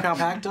 50-pound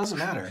pack doesn't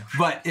matter.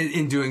 But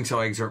in doing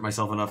so, I exert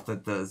myself enough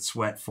that the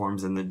sweat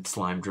forms and the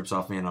slime drips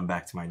off me, and I'm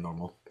back to my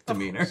normal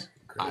demeanor.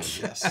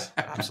 Yes,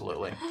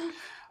 absolutely.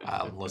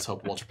 Let's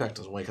hope Walter Peck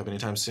doesn't wake up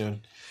anytime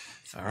soon.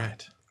 All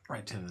right.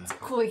 Right to the.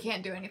 Cool, he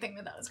can't do anything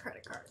without his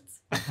credit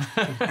cards.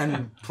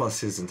 And plus,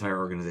 his entire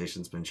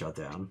organization's been shut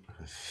down.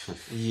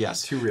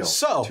 Yes. Too real.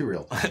 So, Too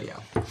real. Yeah.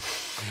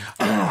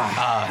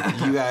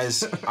 you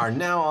guys are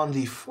now on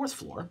the 4th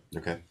floor.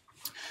 Okay.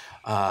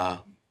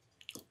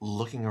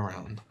 Looking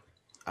around.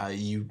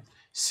 You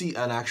see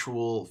an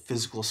actual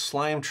physical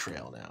slime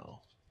trail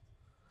now,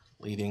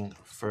 leading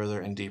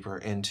further and deeper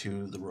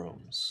into the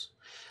rooms.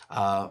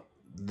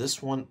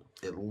 This one,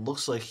 it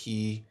looks like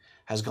he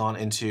has gone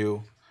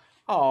into,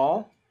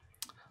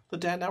 the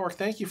Dad Network.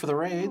 Thank you for the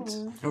raids.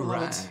 All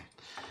right.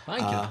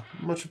 Thank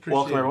you. Much appreciated.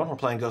 Welcome, everyone. We're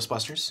playing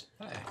Ghostbusters.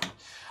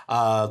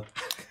 Hey.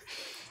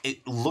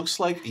 It looks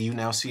like you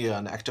now see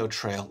an ecto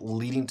trail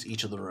leading to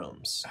each of the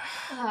rooms.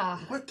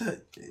 What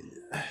the?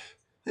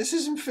 This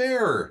isn't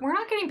fair. We're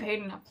not getting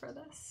paid enough for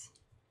this.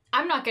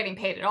 I'm not getting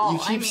paid at all. You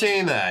keep I mean,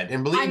 saying that,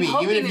 and believe I'm me, even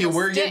hoping if you it'll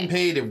were getting stick.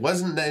 paid, it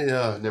wasn't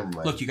that. Never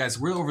mind. Look, you guys,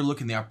 we're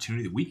overlooking the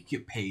opportunity that we could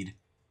get paid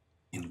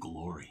in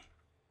glory.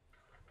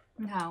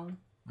 No.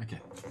 Okay,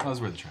 that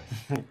was worth a try.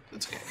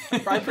 It's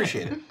okay. I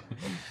appreciate it.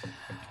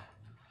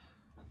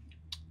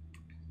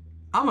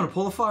 I'm going to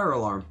pull the fire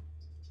alarm.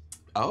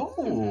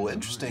 Oh,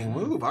 interesting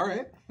move. All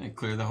right. And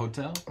clear the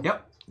hotel.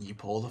 Yep. You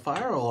pull the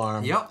fire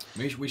alarm. Yep.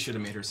 We should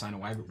have made her sign a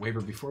waiver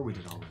before we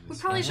did all of We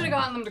this. probably should have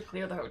gotten them to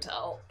clear the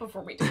hotel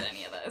before we did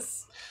any of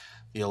this.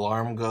 The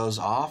alarm goes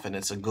off, and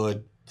it's a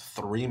good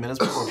 3 minutes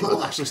before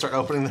people actually start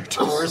opening their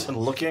doors and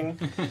looking.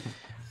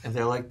 And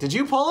they're like, "Did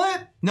you pull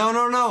it?"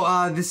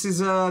 No. This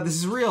is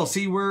real.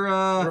 See, we're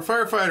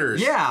firefighters.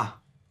 yeah.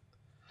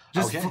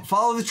 Just Okay.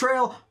 follow the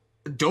trail.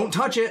 Don't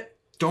touch it.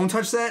 Don't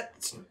touch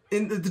that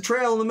in the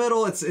trail in the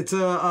middle. It's It's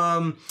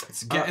napalm.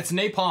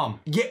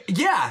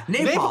 yeah,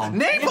 napalm.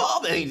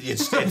 Napalm! And it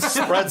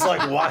spreads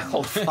like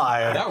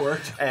wildfire. That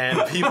worked.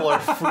 And people are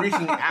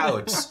freaking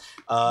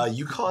out.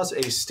 You cause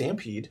a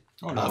stampede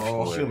Oh,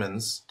 no. of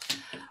humans.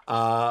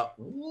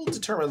 We'll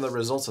determine the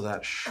results of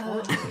that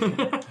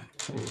shortly.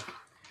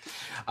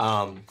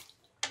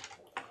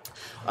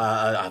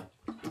 A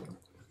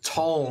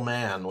tall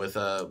man with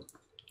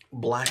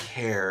black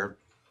hair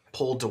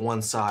pulled to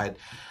one side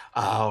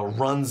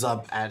runs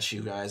up at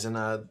you guys, and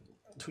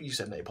you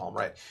said napalm,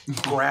 right?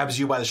 Grabs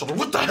you by the shoulder.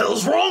 What the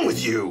hell's wrong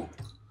with you?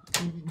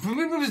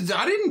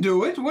 I didn't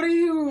do it. What are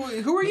you?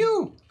 Who are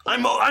you?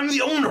 I'm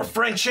the owner,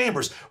 Frank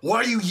Chambers. Why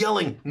are you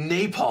yelling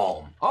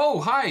napalm? Oh,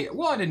 hi.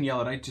 Well, I didn't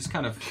yell it. I just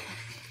kind of,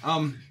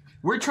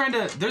 we're trying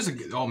to. There's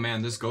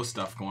ghost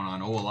stuff going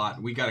on. Oh, a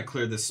lot. We gotta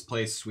clear this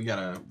place.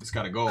 It's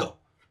gotta go.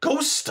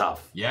 Ghost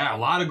stuff. Yeah, a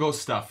lot of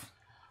ghost stuff.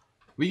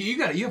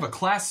 You have a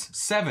class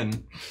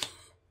 7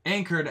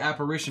 anchored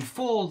apparition,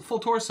 full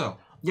torso.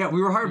 Yeah,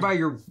 we were hired by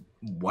your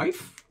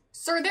wife.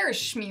 Sir, there is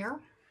schmear.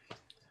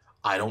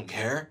 I don't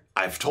care.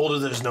 I've told her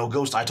there's no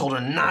ghost. I told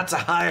her not to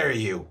hire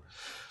you.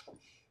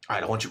 All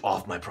right, I want you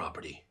off my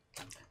property.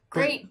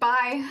 Great,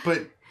 bye.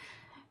 But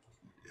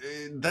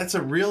that's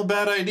a real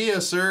bad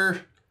idea,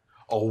 sir.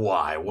 Oh,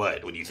 why?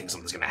 What? What, do you think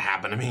something's gonna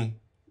happen to me?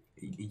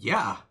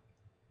 Yeah.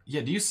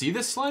 Yeah, do you see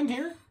this slime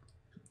here?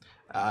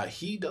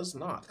 He does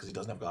not, because he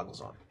doesn't have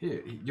goggles on.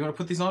 Here, you want to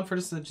put these on for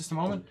just a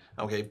moment?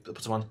 Okay,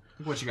 put some on.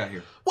 Look what you got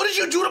here. What did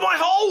you do to my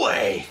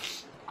hallway?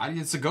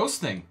 It's a ghost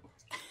thing.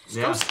 It's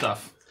Yeah. ghost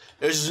stuff.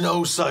 There's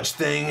no such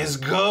thing as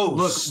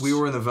ghosts. Look, we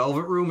were in the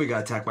Velvet Room. We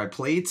got attacked by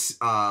plates.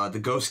 The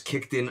ghost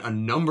kicked in a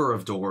number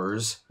of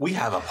doors. We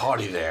have a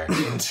party there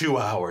in 2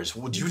 hours.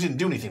 You didn't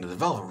do anything to the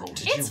Velvet Room,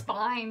 did It's you?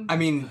 fine. I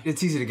mean,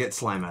 it's easy to get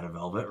slime out of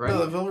velvet, right? No,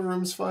 the Velvet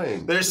Room's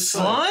fine. There's It's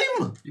fine.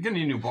 slime? You're gonna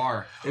need a new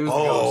bar. It was the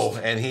Oh,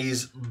 ghost. and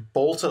he's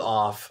bolted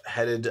off,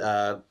 headed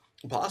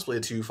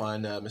possibly to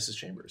find Mrs.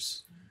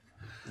 Chambers.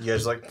 You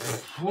guys are like,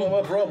 well,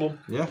 no problem.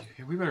 Yeah.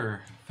 Okay, we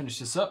better finish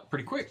this up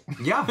pretty quick.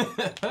 Yeah.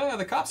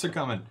 The cops are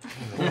coming.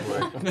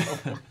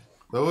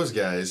 Those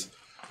guys.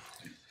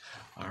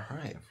 All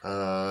right.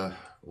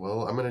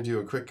 Well, I'm gonna do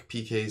a quick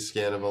PK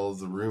scan of all of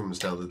the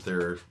rooms now that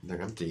they're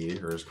empty,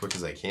 or as quick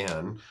as I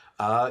can.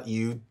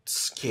 You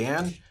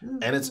scan,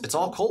 and it's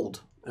all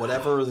cold.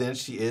 Whatever the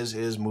entity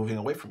is moving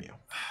away from you.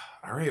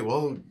 All right,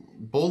 well,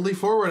 boldly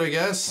forward, I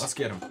guess. Let's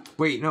get him.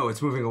 Wait, no,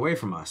 it's moving away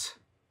from us.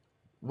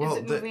 Well,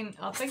 Is it moving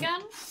up again?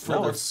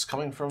 No, it's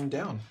coming from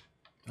down.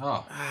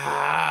 Oh.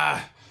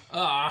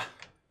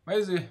 Why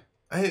is he?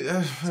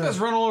 This guy's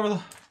run all over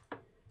the.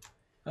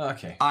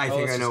 Okay. I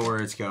think I let's know just-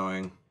 where it's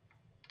going.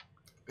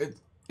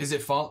 Is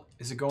it fault?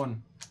 Is it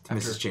going? To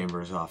Mrs.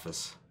 Chambers'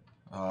 office.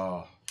 Oh.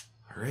 All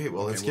right,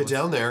 well, let's well, get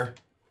down there.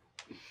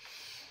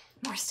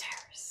 More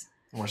stairs.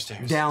 More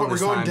stairs. Down But we're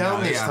this going time down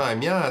now, this yeah.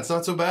 time. Yeah, it's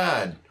not so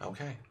bad.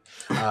 Okay.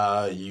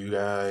 You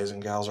guys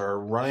and gals are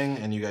running,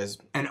 and you guys.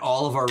 And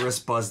all of our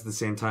wrists buzzed at the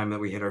same time that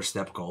we hit our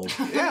step goal.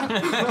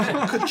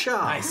 Yeah. Good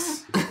job.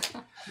 Nice.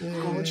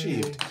 Goal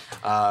achieved.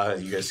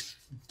 You guys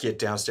get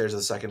downstairs to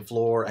the second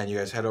floor, and you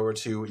guys head over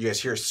to. You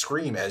guys hear a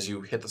scream as you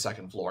hit the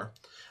second floor,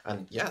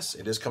 and yes,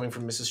 it is coming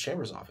from Mrs.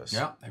 Chambers' office.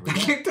 Yeah. There we I go.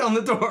 kicked down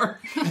the door.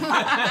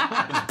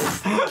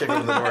 Kick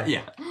open the door.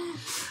 Yeah.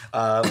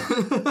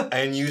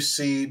 And you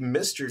see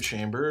Mr.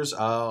 Chambers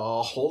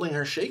holding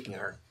her, shaking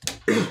her.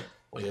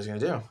 What are you guys gonna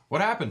do? What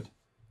happened?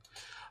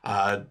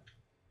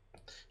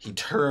 He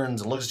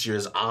turns and looks at you.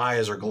 His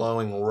eyes are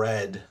glowing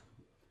red.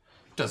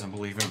 Doesn't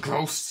believe in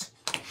ghosts.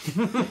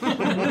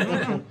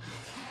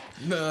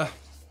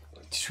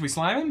 Should we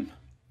slime him?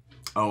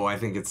 Oh, I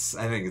think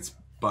it's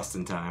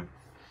busting time.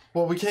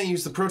 Well, we can't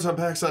use the proton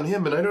packs on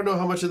him, and I don't know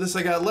how much of this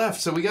I got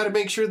left, so we got to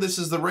make sure this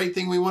is the right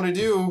thing we want to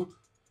do.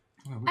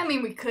 I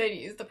mean, we could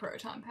use the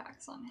proton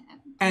packs on him.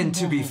 And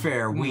to be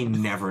fair, we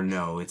never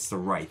know it's the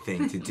right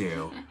thing to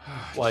do.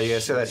 Well, you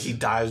guys say that he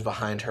dives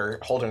behind her,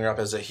 holding her up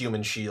as a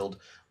human shield.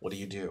 What do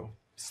you do?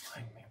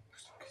 Slime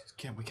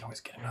him. We can always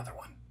get another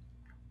one.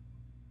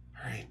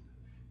 All right.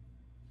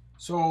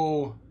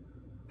 So,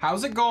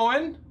 how's it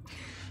going?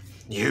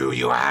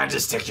 You had to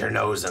stick your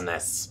nose in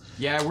this.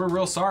 Yeah, we're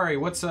real sorry.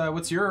 What's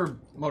your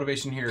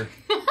motivation here?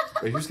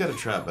 Wait, who's got a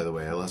trap, by the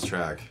way? I lost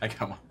track. I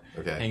got one.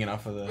 Okay. Hanging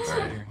off of the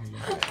side here.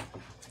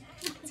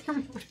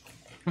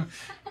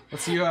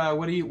 What's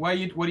what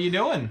are you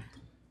doing?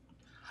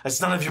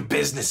 It's none of your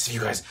business. If you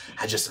guys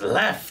had just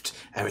left,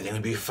 everything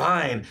would be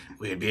fine.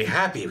 We'd be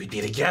happy. We'd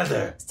be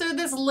together. So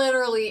this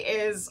literally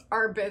is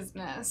our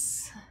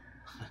business.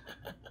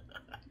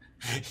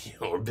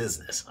 Your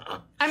business, huh?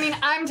 I mean,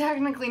 I'm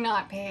technically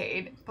not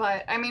paid,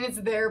 but I mean, it's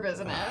their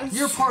business.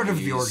 You're part of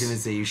the Jeez.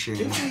 organization.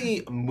 Give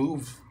me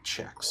move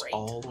checks Great.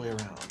 all the way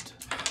around.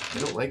 I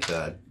don't like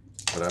that,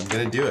 but I'm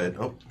going to do it.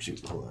 Oh,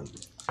 shoot, hold on.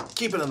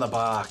 Keep it in the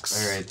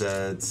box. All right,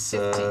 that's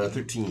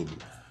 13.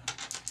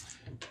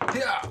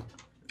 Yeah.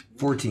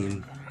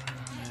 14.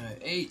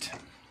 8.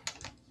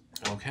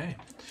 Okay.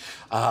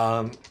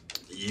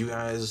 You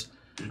guys,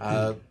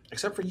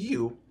 except for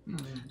you,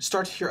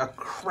 start to hear a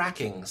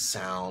cracking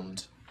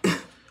sound.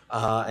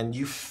 And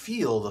you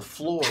feel the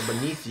floor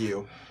beneath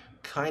you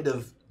kind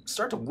of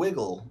start to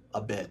wiggle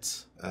a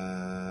bit.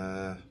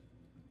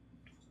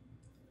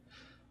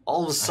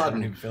 All of a I don't sudden,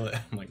 even feel it.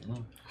 I'm like,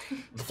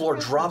 the floor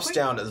drops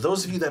down.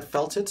 Those of you that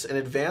felt it in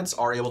advance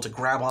are able to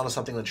grab onto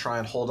something to try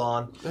and hold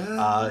on.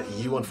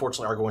 You,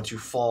 unfortunately, are going to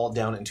fall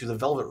down into the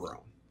velvet room.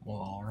 well,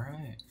 all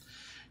right.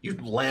 You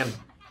land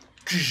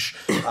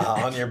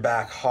on your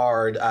back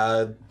hard.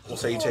 We'll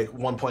say you take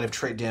 1 point of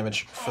trait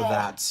damage for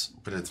that.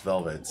 But it's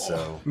velvet,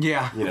 so,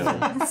 Yeah. you know.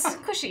 It's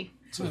cushy.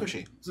 It's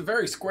cushy. It's a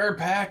very square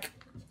pack.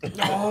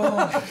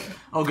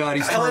 Oh god,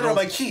 he's I landed on turtled.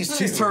 my keys,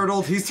 too. He's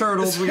turtled. He's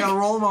turtled. We gotta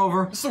roll him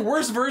over. It's the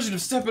worst version of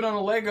stepping on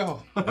a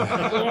Lego.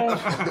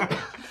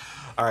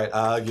 All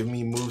right, give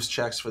me moves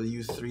checks for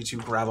you three to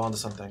grab onto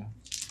something.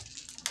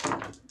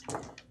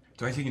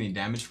 Do I take any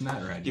damage from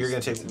that, or I just... You're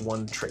going to take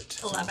 1 trait.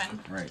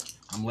 11. Right.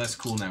 I'm less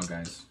cool now,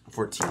 guys.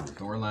 14.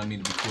 Don't allow me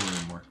to be cool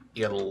anymore.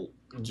 You got a little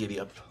giddy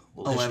up. A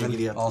little 11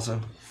 giddy up.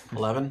 also.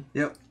 11?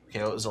 Yep.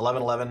 Okay, it was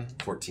 11, 11.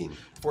 14.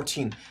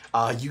 14.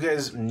 You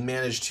guys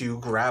managed to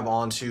grab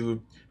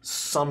onto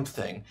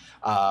something.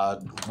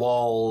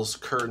 Walls,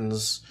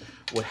 curtains,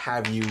 what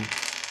have you.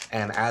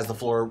 And as the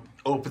floor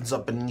opens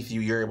up beneath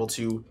you, you're able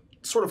to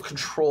sort of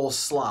control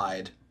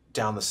slide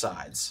down the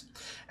sides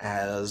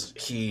as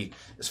he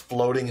is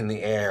floating in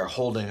the air,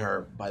 holding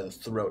her by the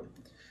throat.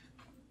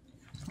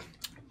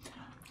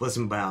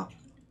 Listen, Val.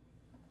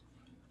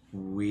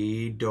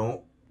 We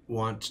don't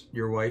want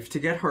your wife to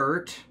get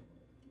hurt.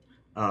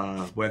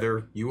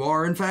 Whether you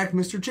are, in fact,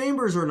 Mr.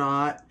 Chambers or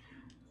not,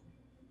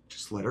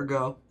 just let her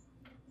go.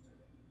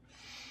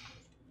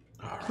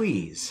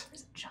 Please.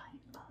 There's a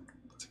giant bug.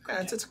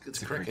 Yeah, it's a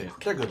cricket. cricket.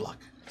 They're good luck.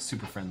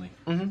 Super friendly.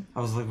 I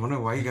was like,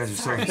 wondering why you guys are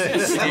so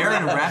staring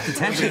and rapt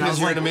attention. I Because was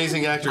you're like, an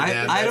amazing actor,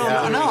 Dan. I don't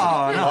Yeah.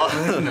 know. No, it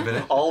couldn't have been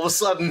it. All of a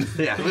sudden.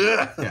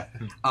 Yeah. Yeah.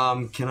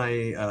 Can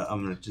I?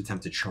 I'm gonna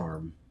attempt to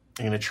charm.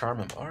 You're going to charm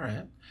him. All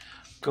right.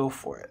 Go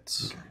for it.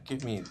 Okay.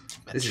 Give me a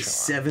This charm. is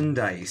 7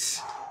 dice.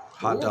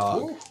 Hot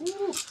dog.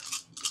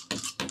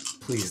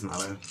 Please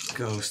not a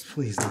ghost.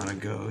 Please not a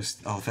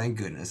ghost. Oh, thank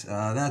goodness.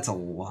 That's a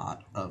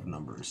lot of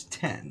numbers.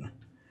 10.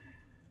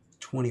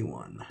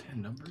 21.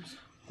 10 numbers?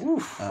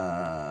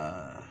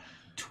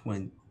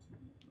 20.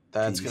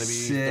 That's going to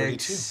be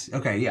 32.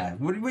 Okay, yeah.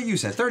 What you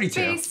said, 32.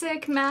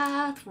 Basic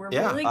math. We're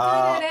Yeah, really good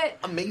at it.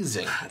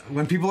 amazing.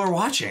 When people are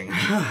watching,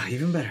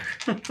 even better.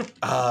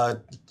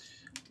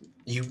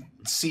 You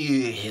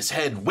see his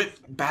head whip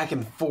back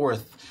and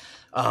forth.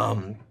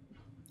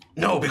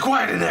 No, be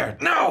quiet in there.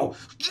 No.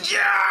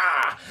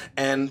 Yeah.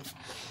 And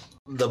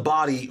the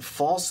body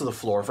falls to the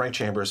floor. Frank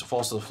Chambers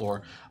falls to the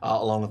floor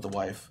along with the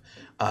wife.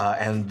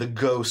 And the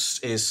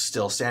ghost is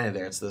still standing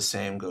there. It's the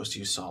same ghost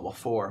you saw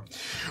before.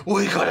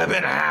 We could have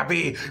been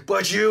happy,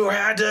 but you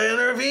had to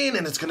intervene,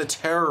 and it's going to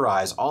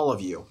terrorize all of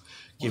you.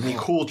 Give me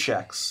cool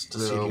checks to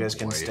see if you guys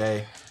can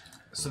stay.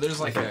 So there's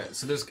like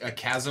there's a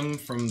chasm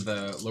from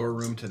the lower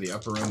room to the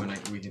upper room, and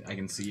I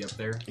can see up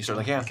there. You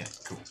certainly can. Okay,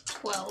 cool.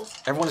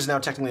 12. Everyone is now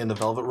technically in the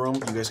Velvet Room.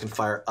 You guys can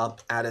fire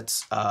up at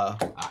it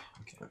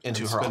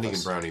into I'm her spending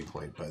office. a brownie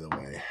point, by the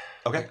way.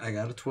 Okay. I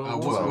got a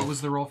 12. What was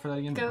the roll for that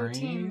again? Go Brain?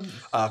 team.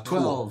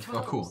 12.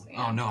 Oh, cool.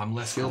 Yeah. Oh no, I'm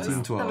less. Skill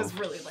team 12. That was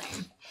really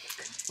lame.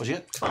 What'd you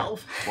get?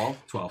 12.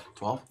 12? 12.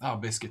 12? Oh,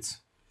 biscuits.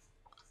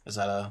 Is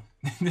that a...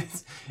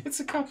 it's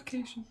a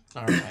complication.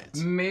 All right.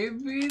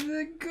 Maybe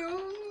the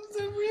ghost.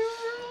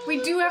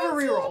 We do have a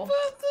reroll.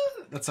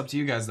 That's up to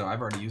you guys, though.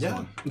 I've already used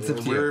one. It's up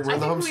to you. We're in the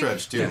think home we-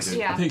 stretch, too. Yes. dude.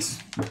 Yeah. Thanks.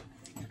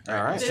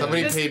 All right. This-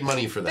 Somebody this- paid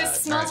money for that.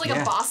 This smells like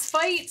Yeah. a boss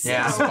fight. So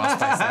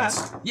Yeah.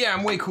 Yeah,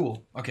 I'm way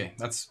cool. Okay,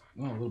 that's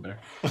a little better.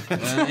 But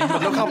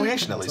no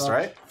complication, at least,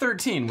 right?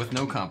 13 with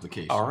no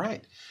complication. All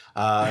right.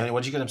 And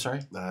what'd you get? I'm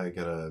sorry? I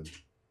got a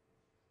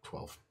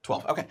 12.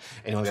 12. Okay.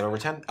 Anyone got over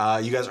 10?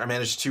 You guys are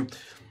managed to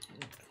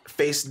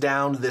face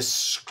down this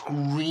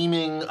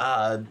screaming,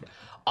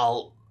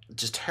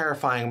 just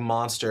terrifying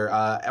monster.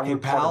 Every Hey,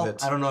 part pal, of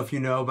it. I don't know if you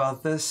know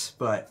about this,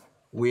 but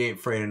we ain't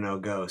afraid of no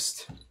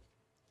ghost.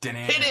 This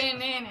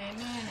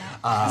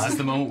Uh, is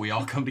the moment we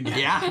all come together.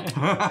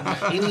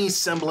 Yeah. Any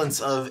semblance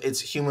of its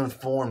human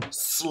form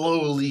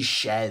slowly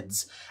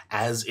sheds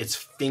as its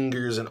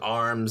fingers and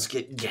arms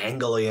get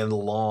gangly and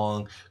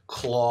long.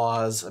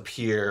 Claws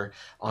appear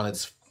on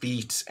its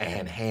feet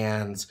and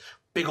hands.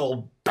 Big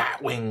old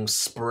bat wings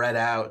spread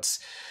out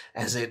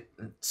as it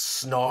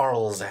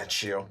snarls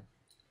at you.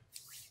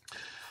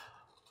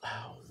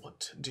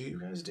 What do you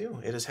guys do?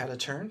 It has had a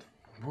turn.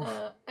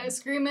 I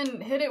scream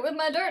and hit it with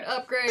my dart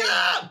upgrade.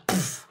 Ah,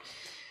 pff.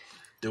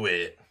 Do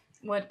it.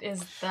 What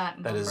is that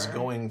number? That is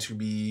going to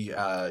be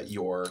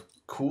your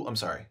cool. I'm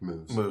sorry.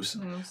 Moves.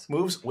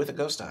 Moves with a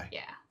ghost die.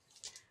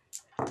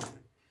 Yeah.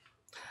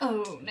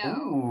 Oh no,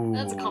 Ooh.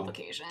 that's a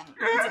complication.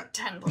 It's a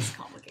 10 plus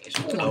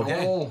complication.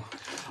 Okay.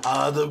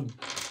 The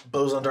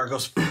boson dart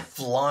goes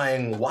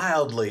flying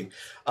wildly,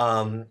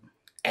 and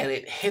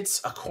it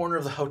hits a corner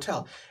of the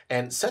hotel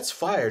and sets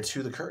fire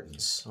to the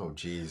curtains. Oh,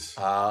 jeez.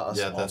 A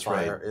Yeah, small that's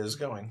fire right. is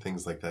going.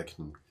 Things like that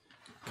can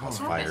cause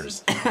What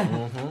fires.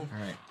 Mm-hmm. All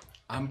right.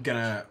 I'm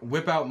gonna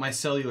whip out my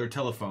cellular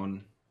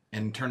telephone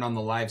and turn on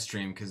the live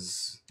stream,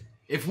 because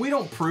if we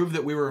don't prove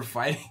that we were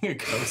fighting a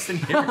ghost in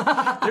here,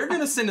 they're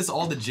gonna send us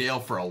all to jail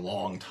for a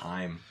long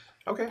time.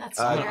 Okay. That's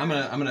I'm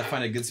gonna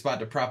find a good spot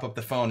to prop up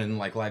the phone and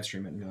like live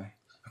stream it and be like,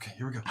 okay,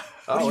 here we go.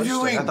 What are you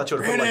doing, I thought you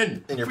would have put it Brandon?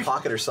 like, in your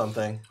pocket or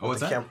something. Oh, what's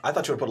with the that? I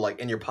thought you would put it like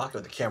in your pocket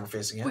with the camera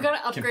facing in. We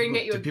gotta upgrade and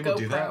get you a do people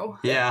do that? GoPro.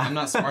 Yeah. I'm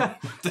not smart.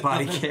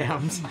 Body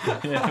cams.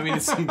 Yeah, I mean,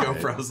 it's some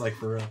GoPros, like,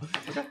 for real.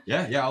 Okay.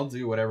 Yeah, I'll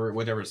do whatever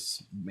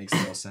makes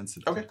the most sense.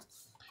 Okay.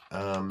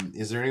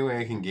 Is there any way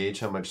I can gauge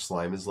how much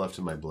slime is left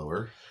in my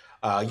blower?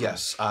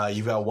 Yes.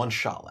 You've got one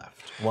shot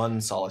left.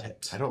 One solid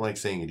hit. I don't like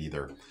saying it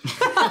either.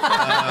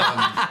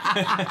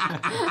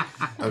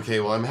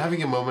 Okay, well, I'm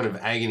having a moment of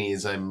agony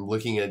as I'm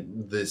looking at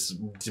this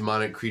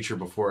demonic creature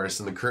before us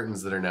and the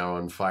curtains that are now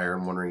on fire.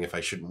 I'm wondering if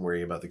I shouldn't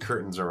worry about the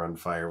curtains are on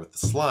fire with the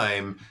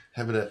slime.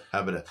 Habita,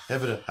 habita,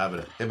 habita,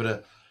 habita,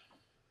 habita.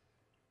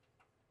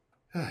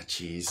 Ah,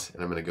 jeez.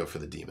 And I'm going to go for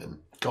the demon.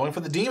 Going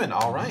for the demon.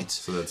 All right.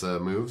 So that's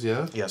moves,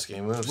 yeah? Yes,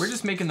 game moves. We're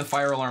just making the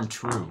fire alarm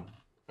true.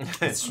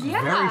 It's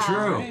Yeah. very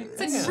true.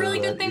 It's a really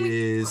good thing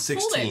we Is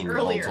pulled 16 it all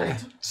earlier.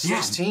 told.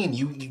 16.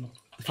 You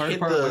The fire hit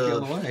department might be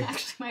on the, the way.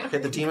 Actually, my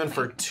hit the demon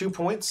for 2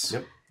 points.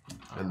 Yep.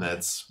 And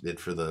that's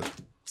it for the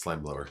slime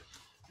blower.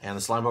 And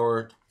the slime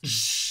blower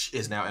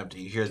is now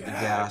empty. You hear the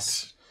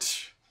gas.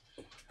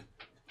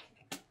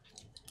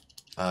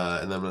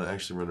 And then I'm going to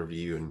actually run over to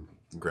you and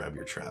grab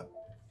your trap.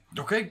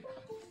 Okay.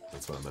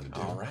 That's what I'm going to do.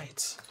 All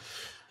right.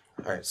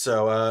 All right.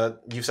 So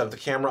you've set up the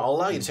camera. I'll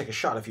allow you to take a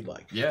shot if you'd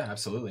like. Yeah,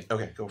 absolutely.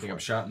 Okay, go Take for up a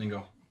it. shot and then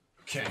go,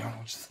 okay,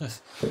 watch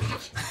this.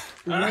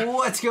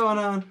 What's going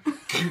on?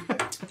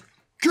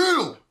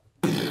 Kill!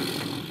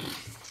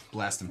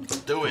 Blast him.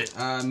 Do it.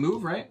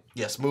 Move, right?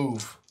 Yes,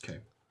 move. Okay.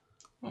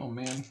 Oh,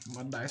 man.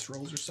 My dice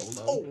rolls are so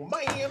low. Oh,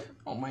 man.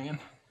 Oh, man.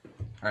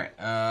 All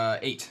right.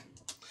 8.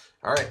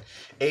 All right.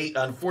 8.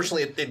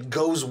 Unfortunately, it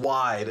goes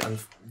wide and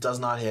does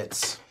not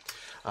hit.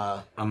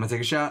 I'm gonna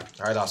take a shot.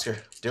 All right, Oscar.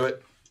 Do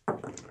it.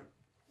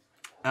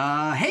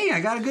 Hey, I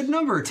got a good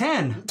number.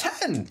 10.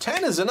 10.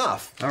 10 is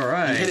enough. All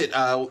right. You hit it.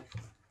 Well,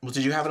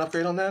 did you have an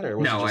upgrade on that? Or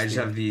was No, it I just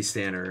the- have the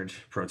standard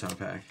proton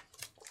pack.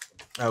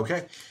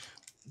 Okay.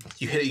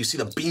 You hit it, you see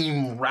the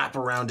beam wrap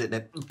around it, and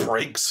it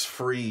breaks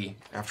free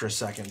after a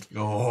second.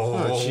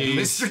 Oh, jeez.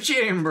 Mr.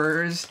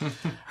 Chambers.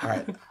 All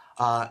right.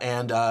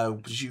 And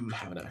did you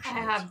have an action?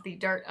 I have the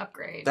dart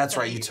upgrade. That's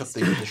that right, I you took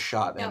used. the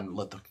shot Yep. and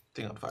lit the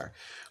thing on fire.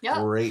 Yep.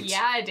 Great.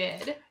 Yeah, I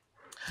did.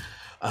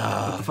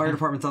 The fire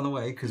department's on the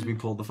way because we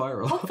pulled the fire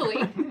alarm.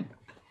 Hopefully.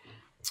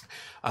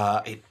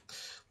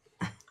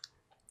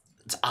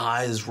 Its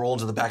eyes roll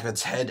to the back of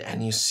its head,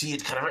 and you see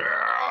it kind of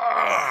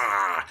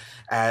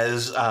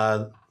as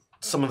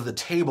some of the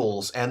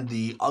tables and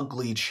the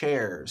ugly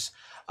chairs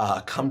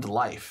come to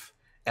life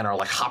and are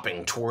like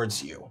hopping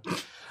towards you.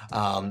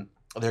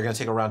 They're going to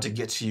take a round to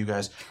get to you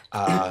guys.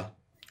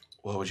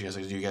 What would you guys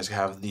like to do? You guys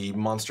have the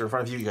monster in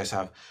front of you. You guys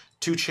have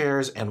 2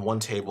 chairs and 1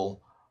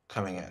 table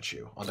coming at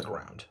you on the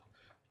ground.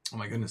 Oh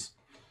my goodness.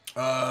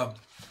 I'm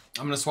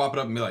gonna swap it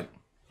up and be like,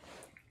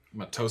 I'm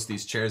gonna toast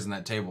these chairs and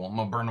that table. I'm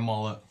gonna burn them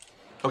all up.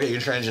 Okay,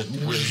 you're trying to just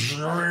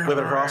whip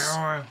it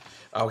across?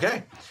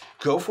 Okay,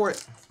 go for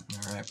it.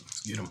 All right,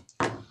 let's get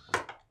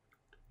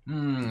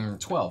them.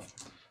 12.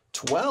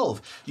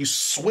 12. You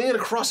swing it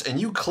across and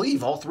you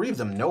cleave all 3 of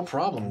them. No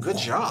problem. Good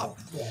job.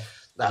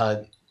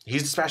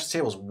 He's dispatched the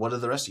tables. What are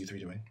the rest of you 3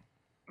 doing?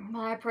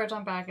 My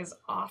proton pack is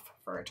off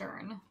for a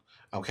turn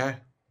Okay.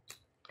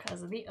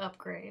 because of the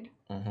upgrade.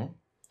 Mm-hmm.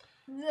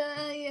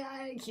 Yeah,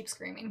 I keep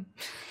screaming.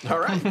 All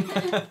right.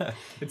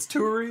 It's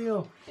too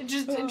real.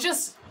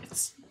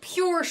 It's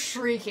pure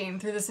shrieking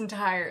through this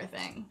entire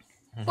thing.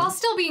 While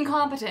still being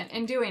competent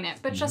in doing it,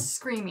 but just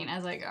screaming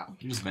as I go.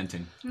 You're just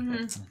venting.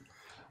 Mm-hmm.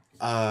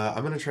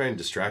 I'm gonna try and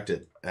distract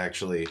it,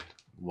 actually,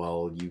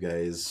 while you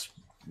guys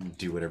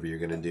do whatever you're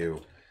gonna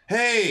do.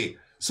 Hey!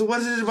 So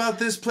what is it about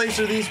this place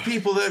or these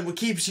people that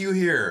keeps you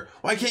here?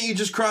 Why can't you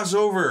just cross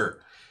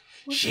over?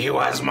 She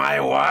was my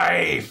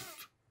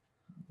wife.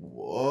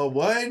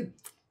 What?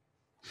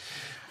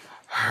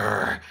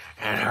 Her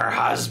and her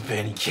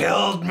husband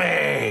killed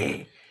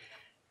me.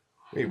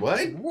 Wait,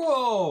 what?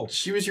 Whoa!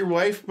 She was your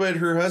wife, but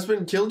her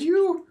husband killed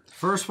you?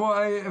 First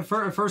wife,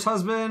 first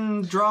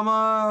husband,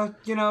 drama,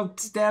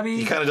 stabby.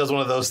 He kind of does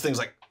one of those things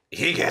like,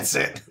 he gets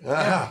it.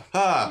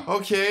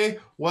 Okay.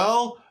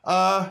 Well,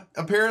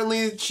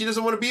 apparently she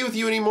doesn't want to be with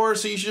you anymore,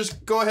 so you should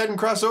just go ahead and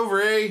cross over,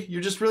 eh?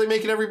 You're just really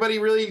making everybody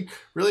really,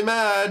 really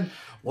mad.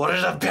 Would it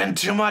have been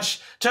too much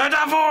to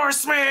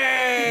divorce me?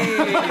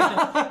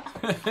 I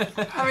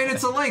mean,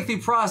 it's a lengthy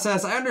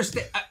process. I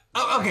understand.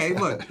 Okay,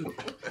 look.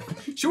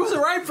 She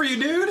wasn't right for you,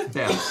 dude.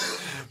 Yeah.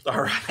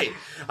 All right.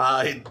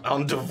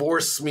 On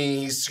divorce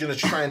me, he's going to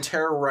try and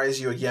terrorize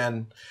you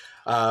again.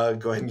 Go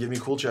ahead and give me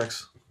cool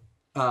checks.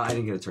 I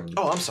didn't get a turn.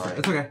 Oh, I'm sorry.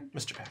 It's okay.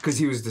 Mr. Pack. Because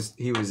he was so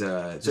he's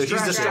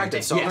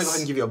distracted, so I'm going to go ahead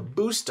and give you a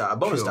bonus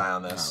Cool. die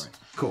on this. All right.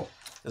 Cool.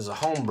 This is a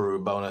homebrew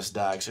bonus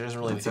die, so there isn't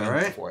really anything all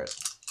right. for it.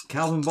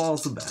 Calvin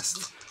Ball's the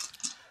best.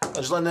 I'm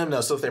just letting them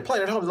know, so if they're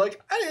playing at home, they're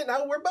like, I didn't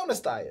know where bonus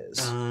die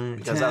is.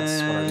 Because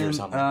that's what I do or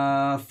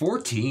something.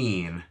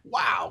 14.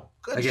 Wow.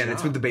 Good Again, job.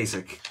 it's with the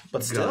basic.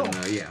 But still.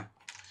 gun, yeah.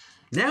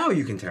 Now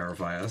you can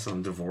terrify us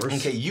on divorce.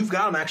 Okay, you've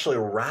got him actually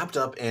wrapped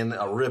up in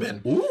a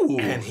ribbon. Ooh.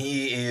 And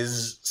he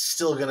is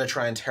still going to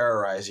try and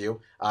terrorize you.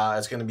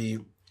 It's going to be,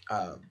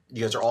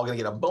 you guys are all going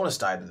to get a bonus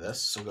die to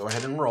this. So go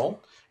ahead and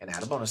roll and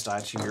add a bonus die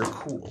to your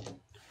cool.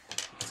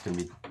 It's gonna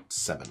be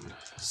 7.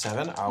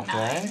 7,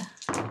 okay.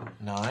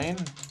 9.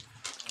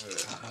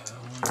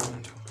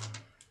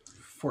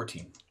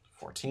 14.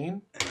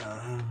 14.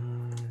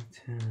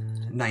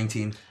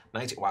 19.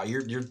 19. Wow,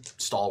 you're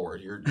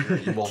stalwart. You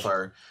both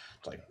are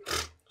like,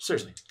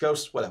 seriously,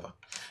 ghost, whatever.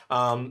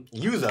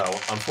 You, though,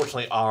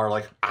 unfortunately, are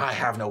like, I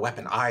have no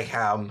weapon. I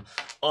am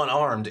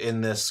unarmed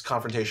in this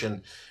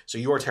confrontation. So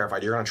you are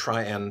terrified. You're going to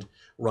try and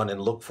run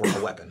and look for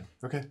a weapon.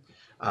 Okay.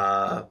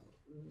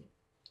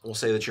 We'll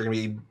say that you're going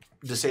to be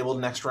disabled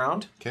next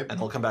round. Okay. And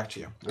we'll come back to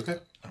you. Okay.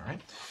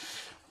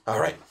 All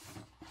right.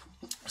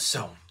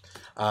 So,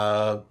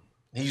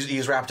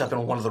 he's wrapped up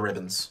in one of the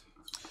ribbons.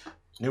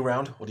 New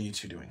round. What are you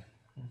two doing?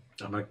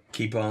 I'm going to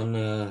keep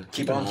on.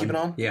 Keep it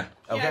on? Yeah.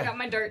 Okay. Yeah, I got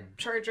my dart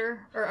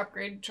charger or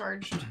upgrade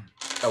charged.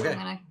 Okay. And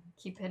then I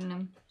keep hitting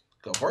him.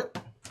 Go for it.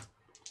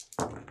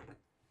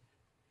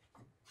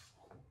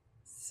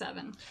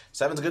 7.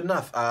 7's good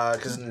enough,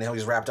 because now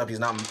he's wrapped up. He's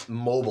not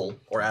mobile,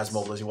 or as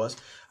mobile as he was.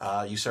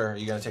 You, sir, are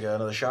you going to take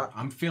another shot?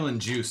 I'm feeling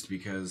juiced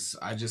because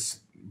I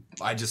just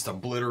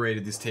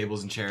obliterated these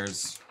tables and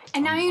chairs.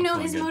 And now you know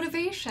feeling his good.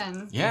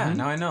 motivation. Yeah,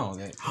 now I know.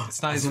 That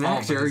it's not As his an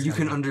fault. but actor, it's you not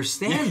can his-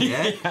 understand it.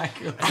 Yeah,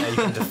 Now you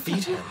can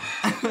defeat him.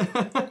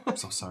 I'm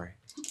so sorry.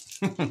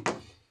 All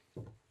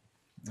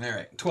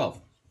right,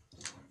 12.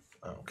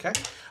 Okay.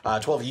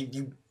 12,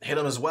 you hit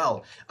him as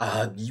well.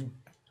 You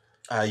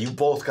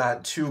both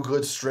got 2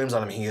 good streams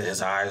on him.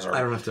 His eyes are, I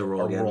don't have to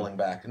roll again. rolling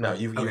back. No,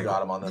 you Okay.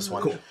 got him on this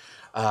one. Cool.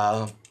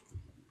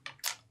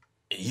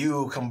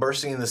 You come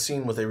bursting in the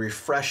scene with a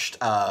refreshed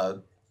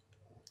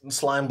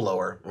slime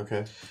blower.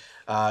 Okay.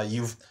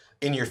 You've,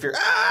 in your fear,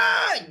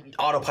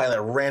 autopilot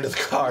ran to the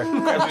car,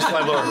 grabbed your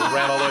slime blower, and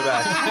ran all the way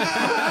back.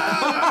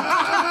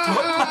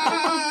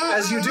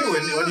 As you do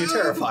when you're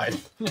terrified.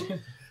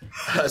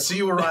 So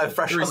you arrive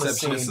fresh The on the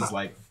scene. receptionist is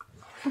like,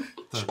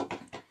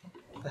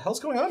 the hell's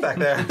going on back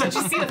there? Did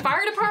you see the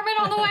fire department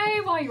on the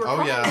way while you were Oh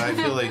gone? yeah, I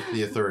feel like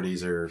the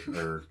authorities are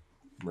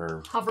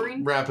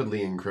Hovering?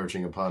 rapidly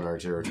encroaching upon our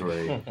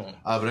territory. But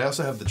I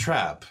also have the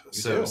trap,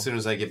 so do. as soon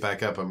as I get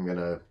back up, I'm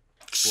gonna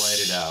slide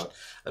it out.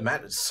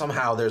 Matt,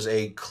 somehow there's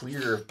a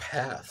clear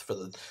path for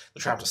the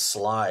trap to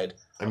slide.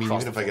 I mean,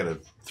 across even if the I gotta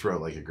throw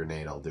it like a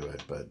grenade, I'll do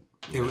it. But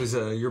It was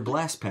your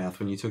blast path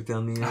when you took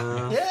down the. Yeah,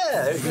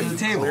 there you go. The You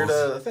tables. cleared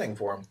a thing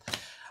for him.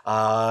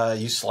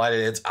 You slide it,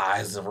 its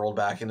eyes have rolled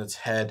back in its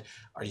head.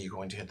 Are you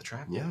going to hit the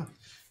trap? yeah,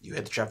 You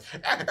hit the trap.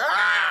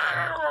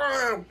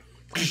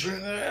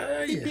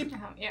 Beep, beep.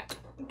 Yeah.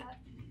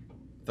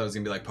 Thought it was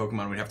gonna be like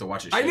Pokemon. We'd have to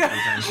watch it. I shake know. 3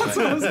 times, That's but-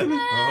 what I was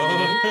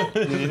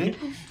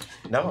gonna-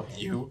 No,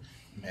 you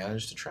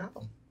managed to trap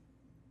him.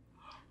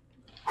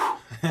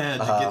 Did you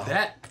get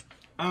that?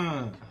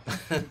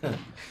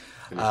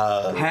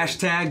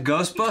 Hashtag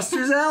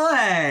Ghostbusters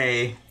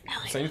LA.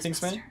 Say anything,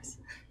 Sven?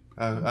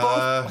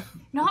 Not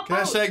both.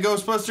 hashtag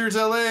Ghostbusters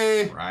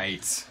LA.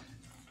 Right.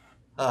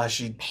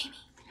 She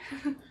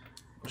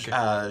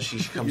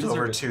comes deserve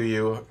over it. to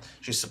you.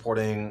 She's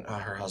supporting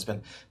her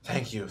husband.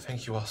 Thank you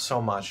all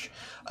so much.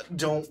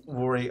 Don't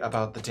worry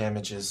about the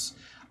damages.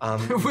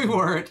 We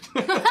weren't.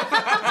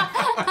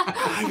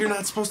 You're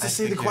not supposed to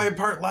say the quiet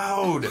part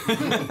loud.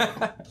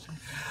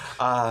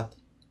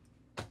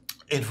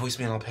 Invoice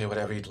me and I'll pay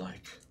whatever you'd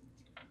like.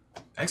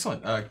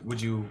 Excellent.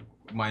 Would you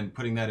mind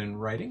putting that in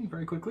writing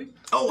very quickly?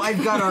 Oh,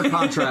 I've got our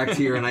contract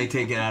here, and I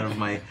take it out of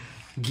my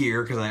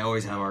gear because I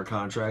always have our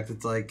contract.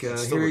 It's like, Still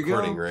here you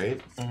recording, go.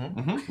 right?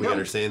 Mm-hmm. We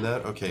understand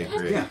that? Okay,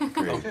 great. Yeah.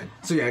 Great.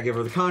 So yeah, I give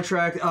her the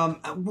contract.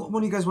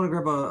 When do you guys want to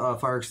grab a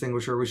fire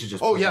extinguisher? We should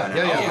just. Oh, put yeah, that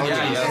yeah, out.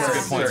 yeah. yeah, that's a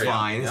good point. It's Yeah.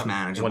 fine. It's Yep.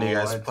 manageable. When do you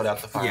guys put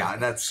out the fire? Yeah,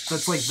 that's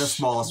like the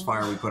smallest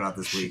fire we put out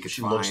this week. It's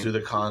She fine. looks through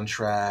the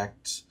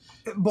contract.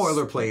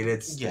 Boilerplate.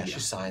 It's Yeah, she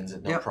signs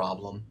it, no Yep.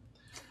 problem.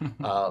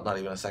 Not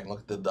even a second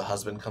look. The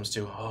husband comes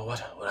to, oh,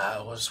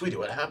 what, sweetie,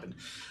 what happened?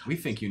 We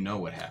think you know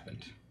what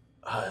happened.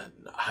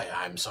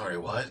 I'm sorry,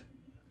 what?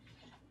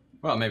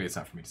 Well, maybe it's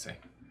not for me to say.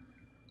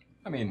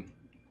 I mean,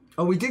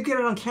 Oh, we did get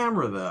it on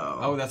camera though.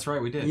 oh, that's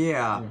right, we did.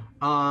 Yeah.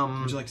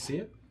 Would you like to see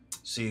it?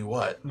 See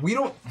what? We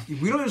don't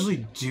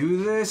usually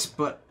do this,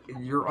 but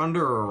you're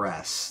under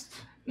arrest.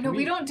 No,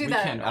 we don't do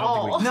that can't- at I don't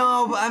think we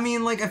all. No, but I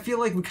mean, like, I feel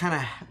like we kind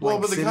of. Well,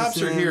 but the cops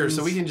are here,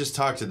 so we can just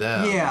talk to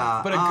them.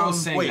 Yeah, But a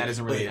ghost saying Wait, that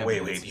isn't really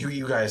wait. evidence.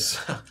 You guys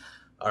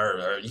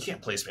are you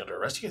can't place me under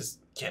arrest. You guys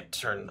can't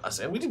turn us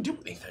in. We didn't do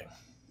anything.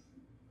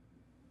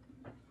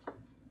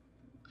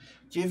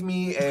 Give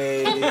me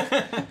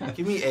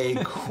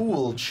a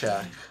cool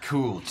check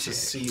Cool. to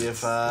see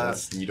if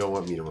You don't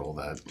want me to roll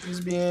that. he's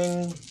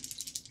being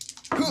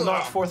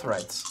not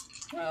forthright.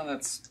 Well,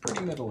 that's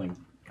pretty middling.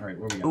 All right,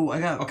 where we go? Oh, I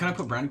got. Oh, can I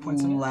put brownie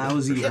points in it?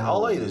 Lousy. Yeah,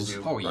 all I do is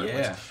rolls. do. Oh, brownie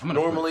yeah. points. I'm gonna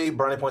Normally,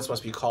 brownie points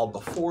must be called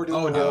before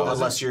doing Oh, a no, go, does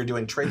unless you're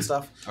doing trade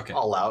stuff. Okay.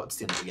 I'll allow it. It's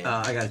the end of the game.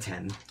 I got a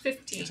 10.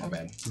 15. Not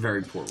bad.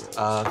 Very poor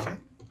roll. Okay.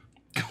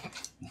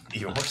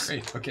 Even worse.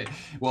 Great. Okay.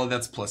 Well,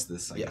 that's plus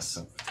this, I Yes.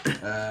 guess.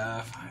 So,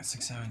 5,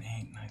 6, 7,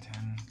 8, 9,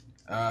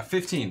 10.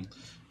 15.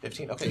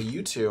 15. Okay,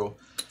 you two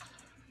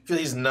feel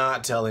he's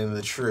not telling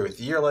the truth.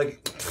 You're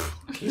like,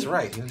 he's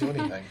right. He didn't do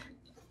anything.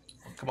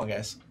 Come on,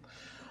 guys.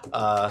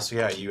 So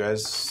yeah, you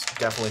guys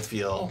definitely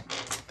feel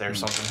there's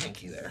something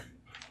hinky there.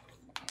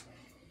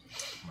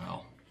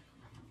 Well,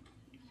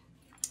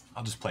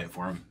 I'll just play it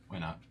for him. Why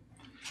not?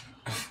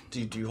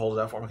 Do you hold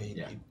it out for him? Okay,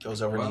 he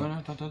goes over. Well,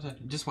 and no,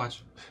 don't. Just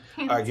watch.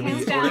 all right, give me.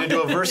 Hands We're down. gonna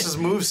do a versus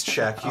moves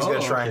check. He's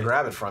gonna try and okay.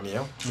 grab it from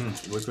you.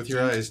 Look with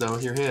your eyes, not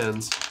with your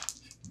hands.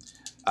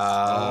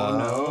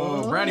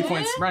 Oh no! Brownie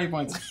points. Brownie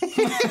points.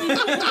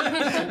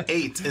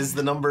 8 is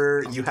the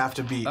number you have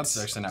to beat. That's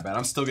actually not bad.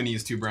 I'm still gonna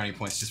use 2 brownie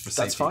points just for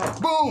That's safety.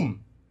 fine.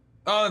 Boom!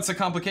 Oh, that's a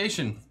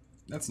complication.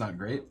 That's not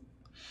great.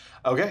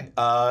 Okay.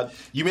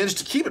 You managed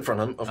to keep it from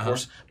him, of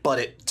course, but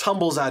it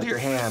tumbles out of your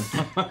hand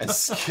and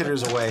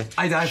skitters away.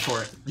 I died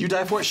for it. You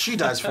die for it. She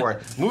dies for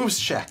it. Moves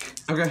check.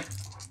 Okay.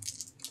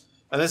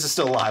 And this is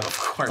still live, of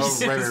course. Oh, right,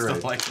 It's right, still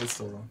right. like it's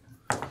still wrong.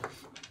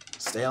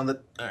 Stay on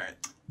the. All right.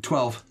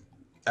 12.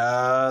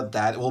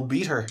 That will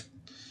beat her.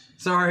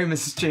 Sorry,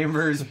 Mrs.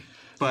 Chambers,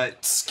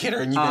 but Skitter,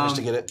 and you managed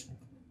to get it.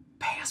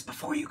 pay us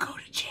before you go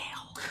to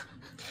jail.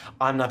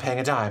 I'm not paying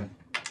a dime.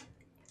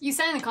 You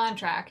signed the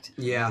contract.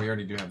 Yeah. We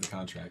already do have the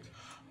contract.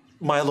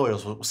 My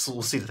lawyers will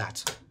see to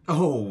that.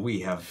 Oh,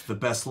 we have the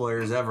best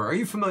lawyers ever. Are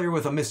you familiar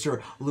with a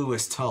Mr.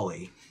 Lewis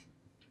Tully?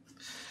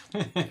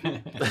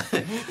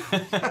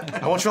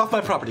 I want you off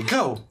my property.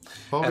 Go.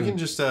 Well, we can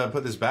just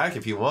put this back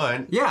if you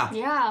want. Yeah.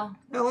 Yeah.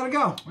 Yeah, let it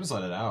go. We'll just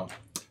let it out.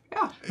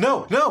 Yeah.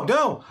 No.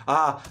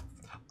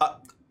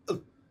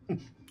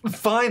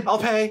 Fine. I'll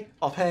pay.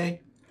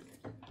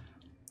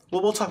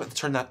 Well, we'll talk about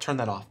turn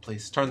that off,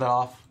 please. Turn that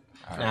off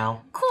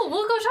now. Cool.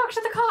 We'll go talk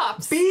to the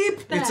cops.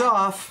 Beep. Then. It's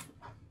off.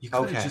 You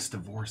could have Okay. just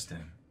divorced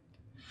him.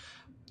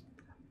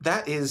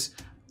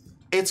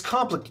 It's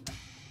complicated.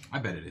 I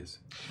bet it is.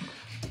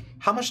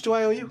 How much do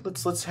I owe you?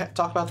 Let's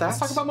talk about that. Let's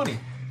talk about money.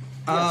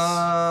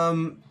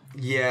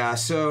 Yeah,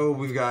 so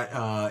we've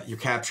got your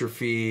capture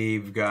fee,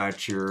 we've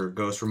got your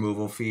ghost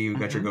removal fee, we've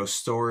got your ghost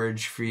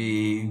storage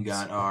fee, we've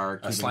got our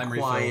keep slime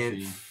client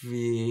refill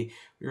fee.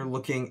 We're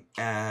looking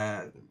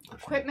at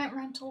Equipment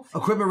rental.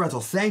 equipment rental.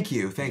 Thank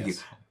you.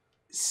 Yes.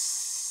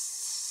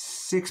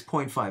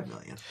 6.5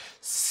 million.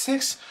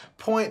 6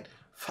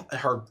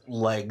 her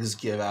legs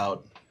give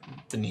out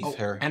beneath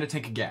her. And a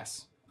tank of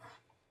gas.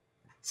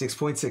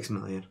 6.6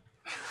 million.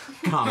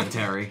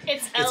 Commentary.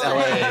 It's It's LA.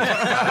 LA.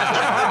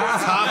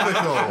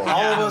 Topical.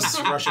 All of us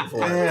rushing for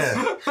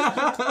it.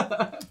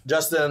 Yeah.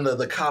 Just then,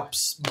 the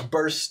cops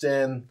burst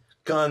in,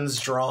 guns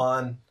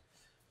drawn.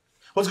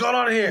 What's going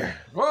on here?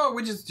 Whoa,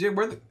 we're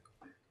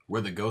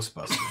the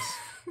Ghostbusters.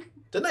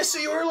 Didn't I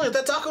see you earlier at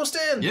that taco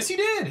stand? Yes, you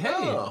did. Hey,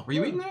 Oh, were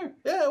you eating there?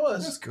 Yeah, it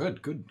was. That's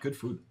good. Good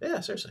food.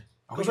 Yeah, seriously.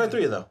 Oh, Goes yeah. right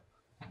through you, though.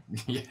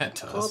 Yeah,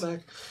 it Call does. back.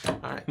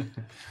 All right.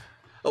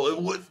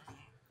 Oh,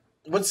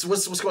 what's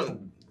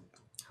going?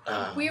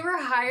 We were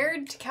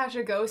hired to catch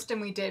a ghost,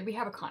 and we did. We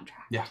have a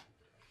contract. Yeah,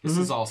 this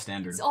is all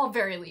standard. It's all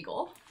very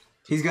legal.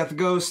 He's got the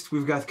ghost,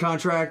 we've got the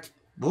contract.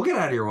 We'll get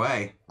out of your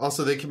way.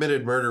 Also, they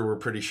committed murder, we're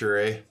pretty sure,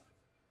 eh?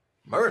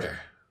 Murder.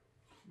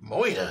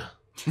 Moida.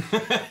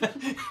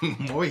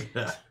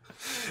 Moida.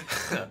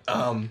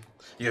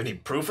 You have any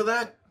proof of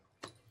that?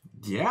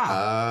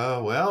 Yeah.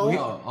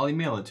 Well, I'll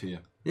email it to you.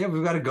 Yeah,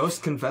 we've got a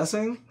ghost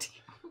confessing.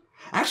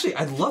 Actually,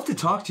 I'd love to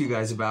talk to you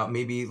guys about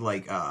maybe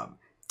like a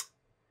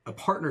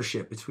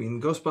partnership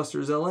between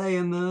Ghostbusters LA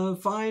and the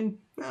fine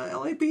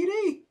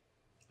LAPD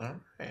All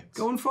right.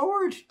 going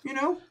forward. You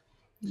know,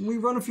 we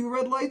run a few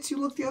red lights, you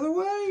look the other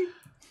way.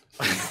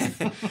 All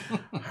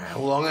right,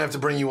 well, I'm gonna have to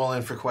bring you all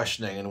in for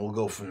questioning, and we'll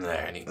go from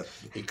there. And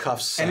he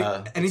cuffs.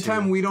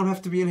 Anytime we don't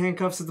have to be in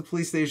handcuffs at the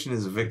police station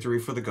is a victory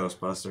for the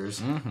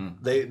Ghostbusters.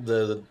 They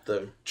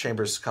the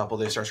Chambers couple,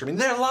 they start screaming,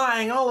 "They're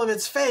lying! All of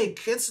it's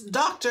fake! It's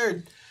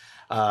doctored!"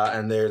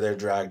 And they're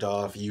dragged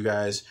off. You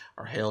guys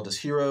are hailed as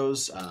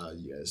heroes.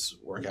 You guys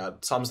work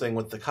out something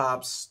with the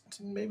cops.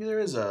 Maybe there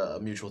is a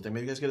mutual thing.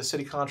 Maybe you guys get a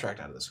city contract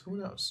out of this. Who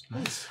knows?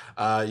 Nice.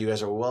 You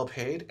guys are well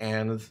paid,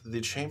 and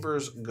the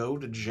Chambers go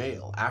to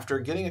jail after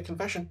getting a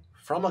confession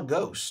from a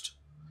ghost.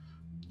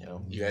 You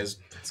know, you guys.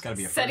 It's got to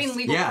be a Setting first.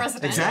 legal Yeah,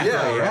 precedent. exactly.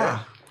 Yeah, Yeah.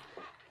 right.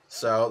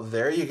 So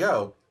there you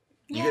go.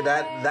 You get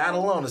that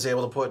alone is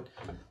able to put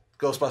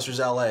Ghostbusters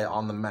LA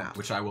on the map.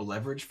 Which I will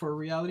leverage for a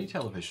reality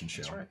television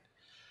show. That's right.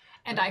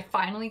 And I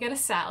finally get a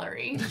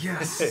salary.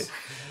 Yes.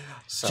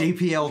 So,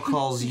 JPL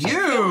calls you.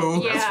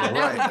 Yeah,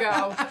 there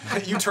we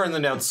go. you turn the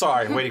note.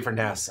 Sorry, waiting for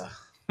NASA.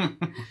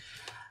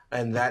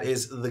 And that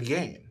is the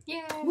game.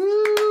 Yay.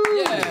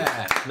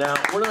 Yeah. Now,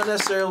 we're not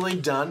necessarily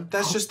done.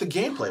 That's just the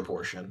gameplay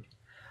portion.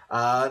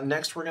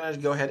 Next, we're going to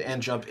go ahead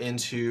and jump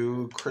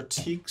into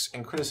critiques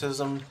and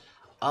criticism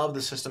of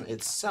the system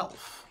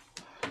itself.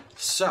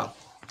 So,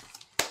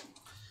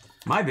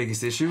 My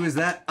biggest issue is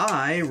that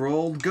I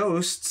rolled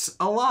ghosts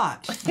a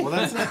lot. well,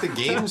 that's not the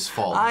game's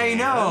fault. I man.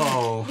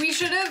 know. We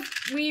should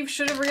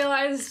have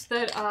realized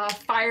that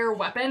fire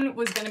weapon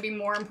was going to be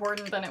more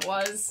important than it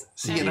was.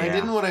 See, and I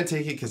didn't want to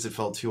take it because it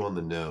felt too on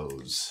the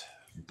nose.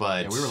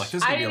 But Yeah, we were like,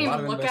 there's I going to be didn't a lot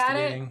of even look at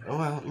it. investigating. oh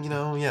well, you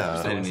know, yeah.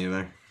 I didn't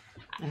either.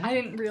 I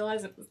didn't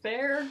realize it was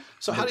there.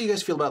 so how do you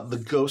guys feel about the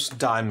ghost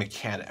die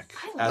mechanic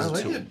as I a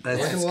like tool? it. That's,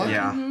 I like it a lot.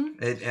 yeah,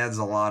 it adds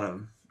a lot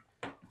of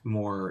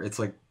more. It's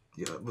like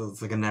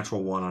a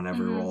natural one on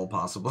every roll,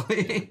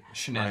 possibly.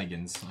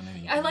 Shenanigans on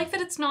any. I like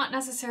that it's not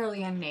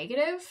necessarily a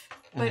negative,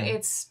 but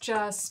it's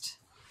just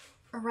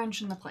a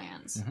wrench in the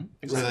plans.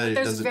 So that it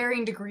There's doesn't-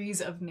 varying degrees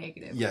of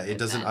negative. yeah, it with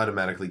doesn't that.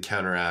 automatically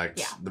counteract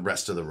Yeah. the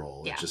rest of the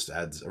roll. Yeah. It just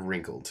adds a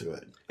wrinkle to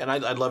it. And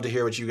I'd love to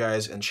hear what you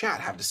guys in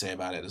chat have to say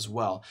about it as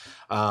well.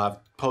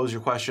 Pose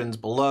your questions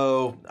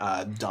below.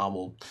 Dom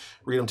will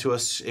read them to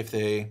us if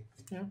they,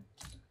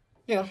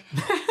 yeah.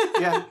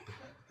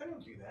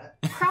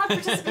 Crowd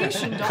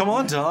participation. Come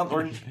on, Dom,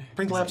 or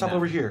bring the laptop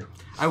over here.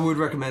 I would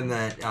recommend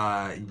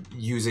that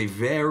use a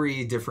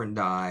very different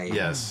die.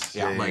 Yes.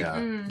 Yeah,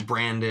 like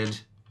branded,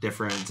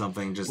 different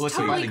something. Just Well, let's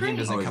say Totally the game agree.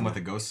 doesn't Always come more. with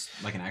a ghost,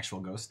 like an actual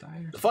ghost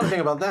die. The funny thing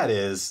about that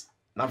is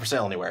not for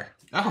sale anywhere.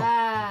 Oh,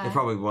 Ah. it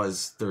probably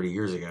was 30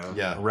 years ago.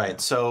 Yeah. Right.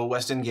 So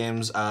West End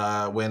Games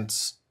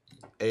went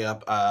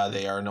up.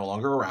 They are no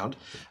longer around.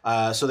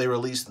 So they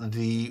released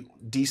the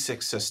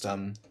D6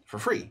 system for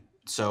free.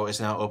 So it's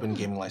now open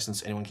gaming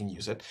license. Anyone can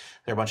use it.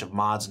 There are a bunch of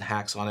mods and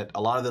hacks on it.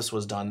 A lot of this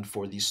was done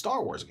for the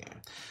Star Wars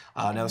game.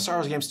 Now the Star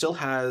Wars game still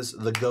has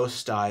the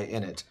ghost die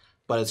in it,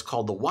 but it's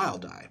called the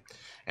wild die.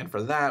 And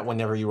for that,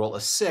 whenever you roll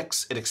a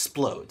 6, it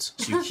explodes.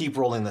 So you keep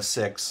rolling the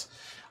 6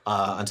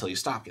 until you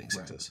stop getting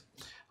 6s.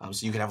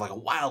 So you can have like a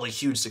wildly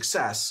huge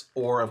success,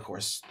 or of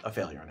course a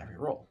failure on every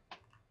roll.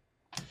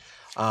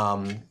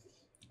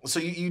 So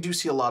you do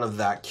see a lot of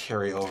that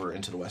carry over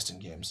into the West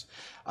End games.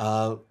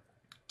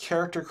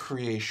 Character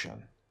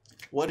creation.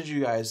 What did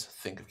you guys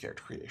think of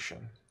character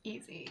creation?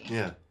 easy.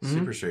 Yeah,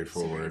 super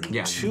straightforward.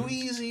 Yeah. Too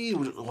easy?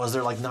 Was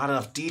there like not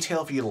enough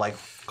detail for you to like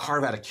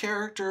carve out a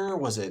character?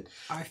 Was it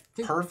I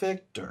think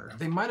perfect or?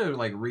 they might have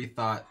like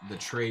rethought the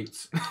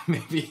traits.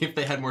 Maybe if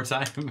they had more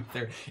time,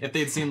 if they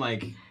had seen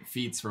like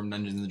feats from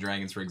Dungeons and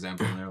Dragons, for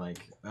example, and they're like,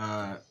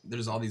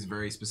 there's all these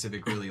very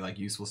specific, really like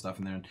useful stuff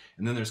in there,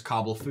 and then there's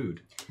cobble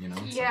food. You know?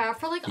 It's Yeah,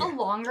 for like a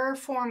longer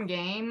form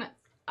game,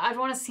 I'd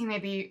want to see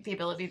maybe the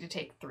ability to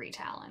take 3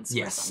 talents. Or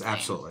Yes, something.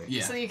 absolutely.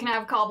 Yeah. So you can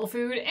have cobble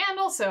food and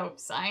also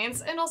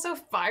science and also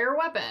fire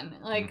weapon.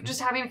 Like just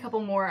having a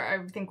couple more,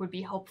 I think would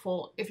be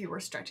helpful if you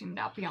were stretching it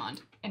out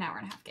beyond an hour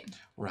and a half game.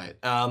 Right.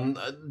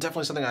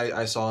 Definitely something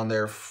I saw in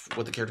there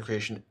with the character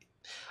creation.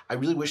 I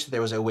really wish that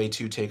there was a way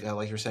to take,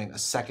 like you were saying, a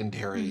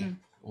secondary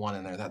one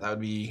in there. That would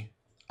be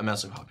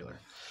immensely popular.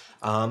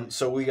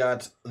 So we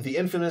got the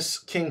infamous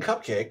King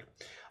Cupcake.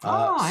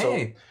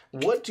 Hey.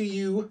 What do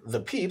you,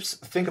 the peeps,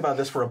 think about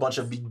this for a bunch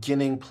of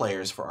beginning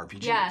players for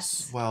RPGs?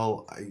 Yes.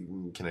 Well,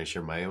 can I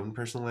share my own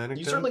personal anecdote?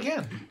 You certainly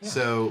can. Yeah.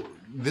 So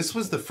this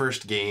was the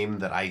first game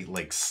that I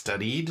like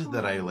studied,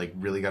 that I like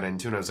really got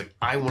into, and I was like,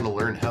 I want to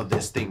learn how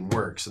this thing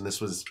works. And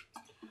this was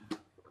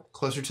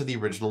closer to the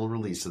original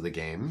release of the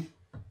game.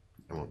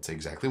 I won't say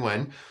exactly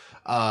when.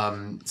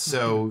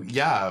 So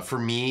yeah, for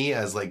me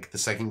as like the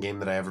second game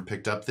that I ever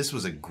picked up, this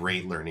was a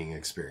great learning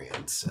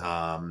experience.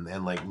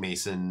 And like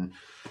Mason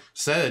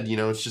said, you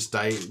know, it's just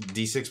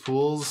D6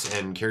 pools,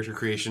 and character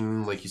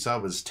creation, like you saw,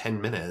 was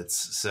 10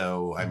 minutes.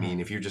 So, I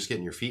mean, if you're just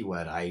getting your feet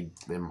wet, I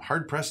am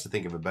hard pressed to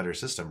think of a better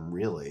system,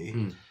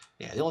 really.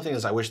 Yeah, the only thing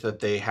is I wish that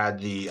they had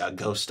the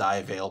ghost die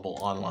available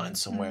online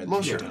somewhere.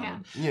 Well, sure. Yeah.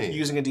 Yeah.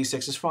 Using a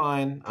D6 is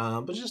fine,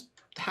 but just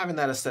having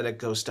that aesthetic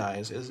ghost die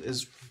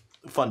is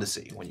fun to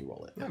see when you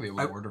roll it. Yeah, we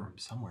will order them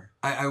somewhere.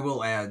 I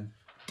will add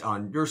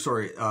on your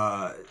story.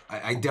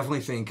 I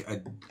definitely think a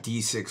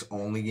D6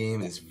 only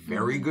game is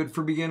very good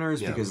for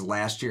beginners because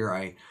last year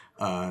I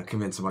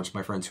convinced a bunch of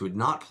my friends who had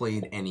not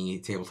played any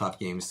tabletop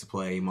games to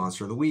play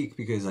Monster of the Week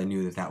because I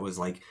knew that that was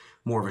like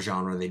more of a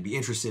genre they'd be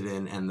interested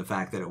in, and the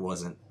fact that it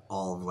wasn't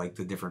all of like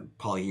the different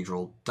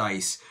polyhedral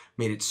dice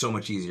made it so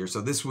much easier.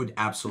 So this would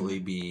absolutely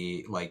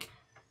be like,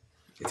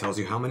 it tells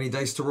you how many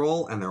dice to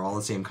roll, and they're all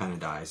the same kind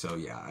of die. So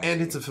yeah,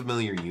 And it's a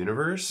familiar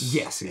universe.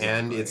 Yes, exactly.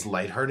 And it's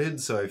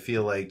lighthearted, so I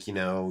feel like, you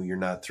know, you're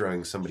not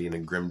throwing somebody in a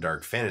grim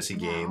dark fantasy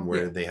game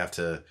where they have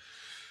to,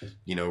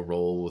 you know,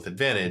 roll with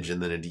advantage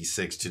and then a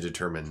d6 to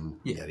determine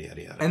yada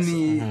yada yada. And the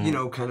you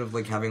know, kind of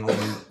like having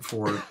only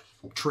 4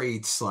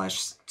 traits /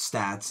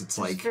 stats, it's There's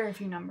like very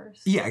few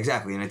numbers. yeah,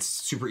 exactly, and it's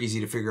super easy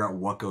to figure out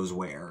what goes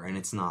where, and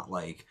it's not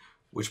like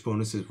which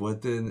bonus is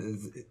what.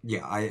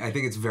 I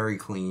think it's very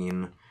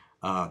clean.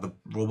 The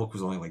rulebook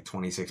was only like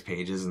 26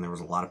 pages, and there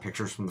was a lot of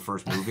pictures from the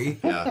first movie.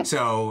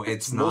 So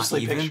it's not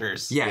Mostly even.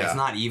 pictures. Yeah, it's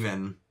not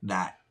even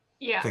that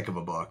Yeah. thick of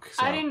a book.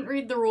 So. I didn't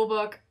read the rule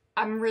book.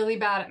 I'm really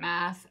bad at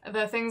math.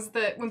 The things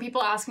that when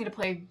people ask me to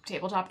play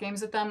tabletop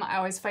games with them, I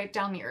always fight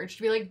down the urge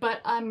to be like, but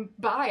I'm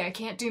bi, I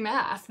can't do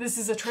math. This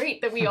is a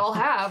trait that we all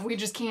have. We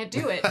just can't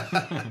do it.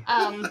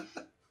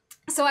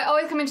 So I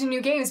always come into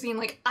new games being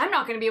like, I'm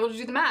not going to be able to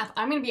do the math.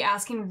 I'm going to be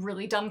asking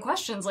really dumb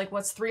questions like,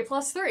 what's 3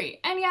 + 3?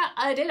 And yeah,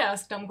 I did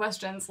ask dumb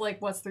questions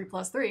like, what's 3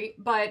 + 3?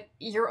 But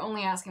you're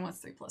only asking what's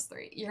 3 +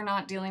 3. You're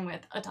not dealing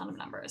with a ton of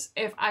numbers.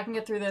 If I can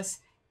get through this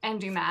and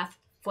do math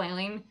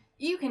flailing,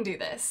 you can do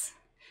this.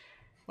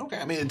 Okay,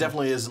 I mean, it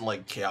definitely isn't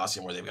like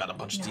Chaosium where they've got a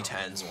bunch of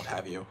D10s and what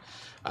have you.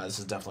 This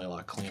is definitely a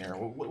lot cleaner.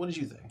 What did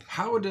you think?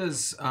 How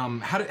does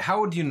how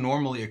would you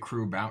normally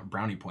accrue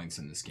brownie points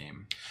in this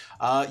game?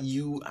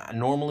 You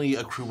normally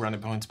accrue brownie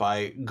points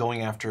by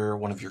going after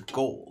one of your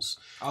goals.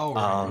 Oh,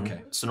 right,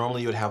 okay. So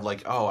normally you would have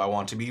like, oh, I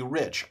want to be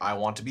rich. I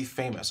want to be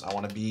famous. I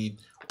want to be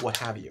what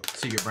have you.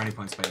 So you get brownie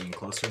points by being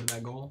closer to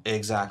that goal?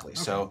 Exactly.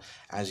 Okay. So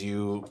as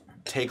you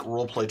take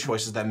roleplay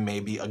choices that may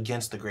be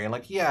against the grain,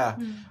 like,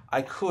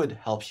 I could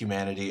help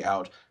humanity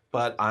out,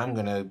 but I'm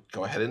going to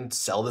go ahead and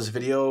sell this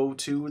video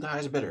to the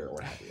highest bidder or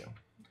what have you.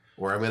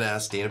 Or I'm going to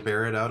ask Dana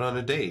Barrett out on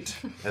a date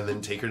and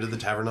then take her to the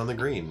Tavern on the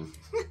Green.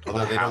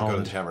 Although they don't go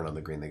to the Tavern on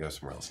the Green, they go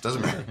somewhere else.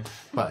 Doesn't matter.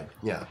 But,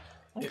 yeah.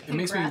 It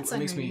makes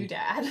me you,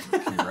 Dad.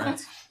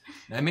 Congrats.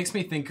 That makes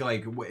me think,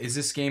 like, is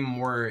this game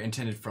more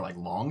intended for, like,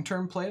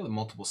 long-term play, like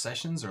multiple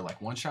sessions or,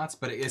 like, one-shots?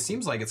 But it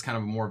seems like it's kind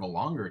of more of a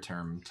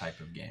longer-term type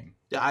of game.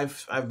 Yeah,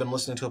 I've been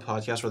listening to a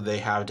podcast where they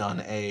have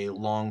done a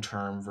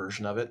long-term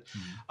version of it.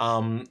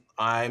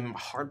 I'm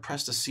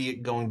hard-pressed to see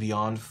it going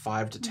beyond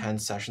 5 to 10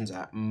 sessions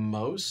at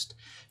most,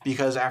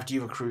 because after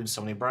you've accrued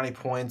so many brownie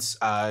points,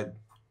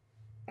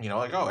 you know,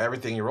 like, oh,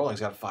 everything you're rolling's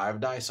got 5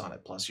 dice on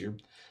it, plus your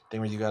thing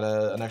where you got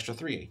an extra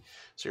 3.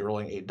 So you're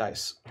rolling 8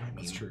 dice. I mean,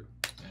 That's true.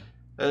 Yeah.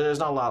 There's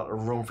not a lot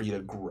of room for you to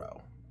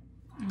grow.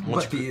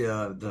 But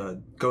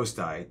the ghost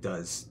die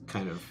does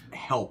kind of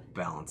help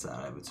balance that,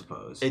 I would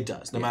suppose. It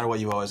does. No matter what,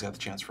 you've always got the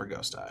chance for a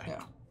ghost die.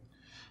 Yeah.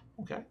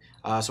 Okay.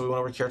 So we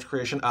went over character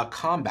creation.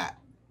 Combat.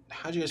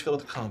 How do you guys feel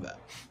with the combat?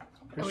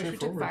 I wish we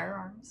took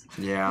firearms.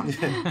 Yeah.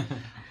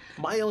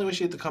 My only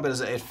issue with the combat is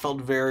that it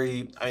felt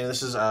very... I mean,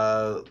 this is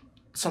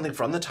something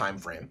from the time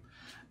frame.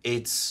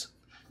 It's...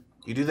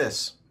 You do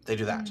this, they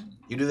do that.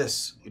 You do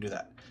this, you do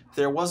that.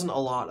 there wasn't a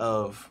lot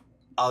of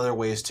other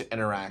ways to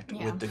interact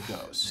Yeah. with the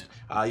ghost.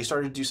 You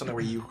started to do something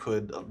where you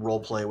could role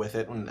play with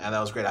it, and that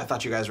was great. I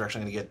thought you guys were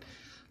actually going to get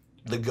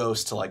the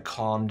ghost to like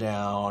calm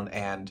down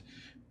and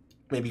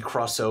maybe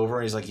cross over.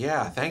 And he's like,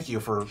 "Yeah, thank you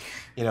for,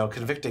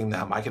 convicting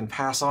them. I can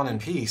pass on in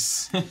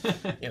peace."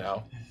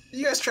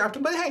 You guys trapped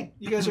him, but hey,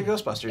 you guys are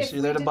Ghostbusters. If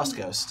You're there we to bust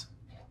didn't- ghost.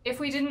 If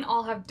we didn't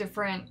all have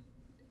different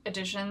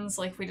additions,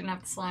 like if we didn't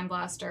have the slime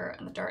blaster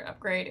and the dart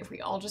upgrade, if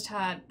we all just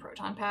had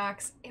proton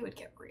packs, it would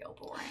get real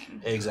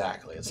boring.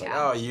 Exactly. It's like,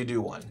 Yeah. oh, you do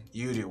one,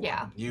 you do one,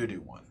 Yeah. you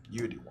do one,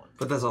 you do one.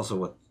 But that's also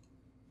what.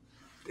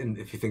 And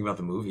if you think about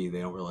the movie, they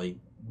don't really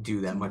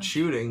do that much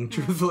shooting.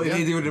 Truthfully, Yeah.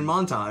 they do it in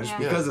montage Yeah.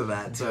 because of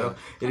that. So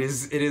it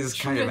is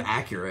kind of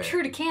accurate.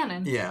 True to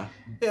canon. Yeah.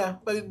 Yeah,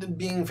 but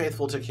being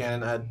faithful to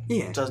canon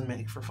Yeah. does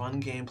make for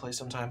fun gameplay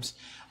sometimes.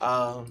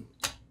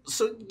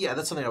 So yeah,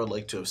 that's something I would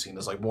like to have seen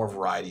is like more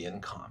variety in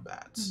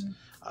combats.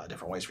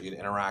 Different ways for you to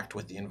interact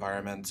with the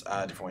environment,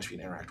 different ways for you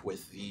to interact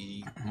with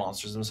the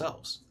monsters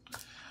themselves.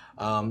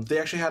 They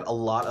actually had a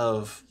lot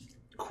of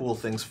cool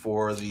things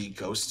for the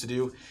ghosts to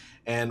do,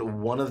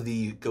 and one of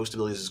the ghost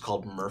abilities is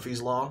called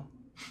Murphy's Law,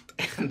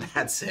 and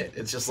that's it.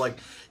 It's just like,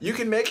 you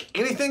can make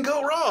anything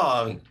go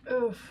wrong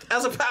Oof.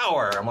 as a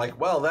power. I'm like,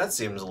 well, that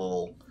seems a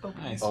little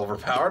Nice.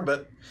 overpowered,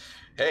 but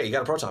hey, you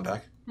got a proton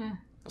pack. Yeah.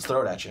 Let's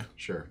throw it at you.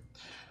 Sure.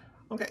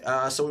 Okay,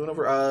 so we went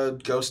over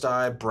Ghost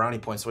Eye, brownie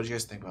points. What did you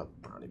guys think about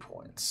brownie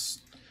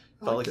points?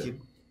 Felt like liked you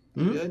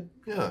Hmm? good?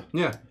 Yeah.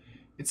 Yeah.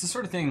 It's the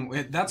sort of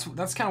thing. That's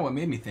kind of what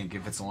made me think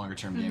if it's a longer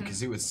term game,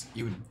 because you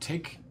would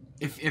take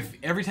if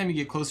every time you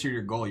get closer to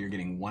your goal, you're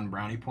getting 1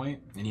 brownie point,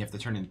 and you have to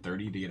turn in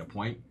 30 to get a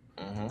point.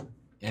 Mm-hmm.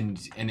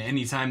 And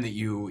any time that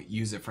you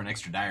use it for an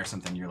extra die or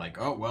something, you're like,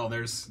 oh well,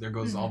 there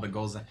goes all the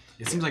goals.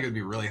 It seems like it would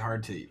be really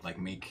hard to like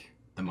make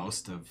the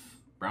most of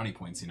brownie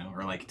points,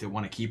 or like to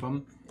want to keep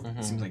them.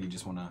 It seems like you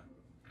just want to.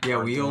 Yeah,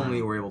 we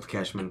only were able to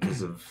cash them in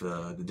because of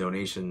the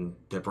donation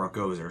that brought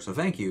Gozer. So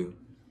thank you.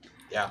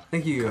 Yeah.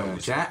 Thank you,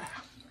 chat.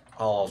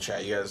 All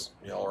chat. Y'all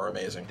are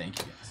amazing. Thank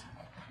you guys.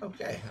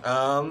 Okay.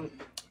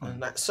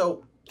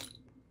 So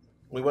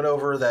we went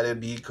over that it'd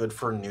be good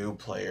for new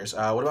players.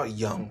 What about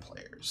young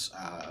players?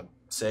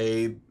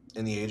 Say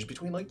in the age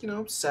between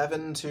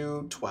 7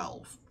 to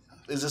 12.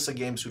 Is this a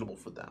game suitable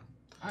for them?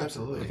 I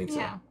Absolutely. think so.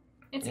 Yeah.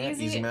 It's Yeah,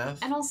 easy. easy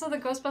math. And also the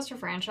Ghostbuster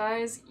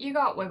franchise, you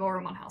got wiggle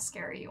room on how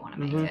scary you want to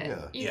make it.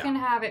 Yeah. You Yeah. can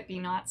have it be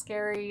not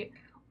scary,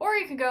 or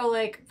you could go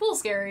like full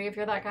scary if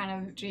you're that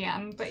kind of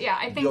GM. But yeah,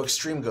 I You think go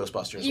extreme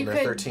Ghostbusters you when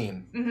they're could-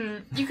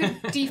 13. you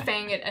could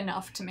defang it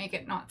enough to make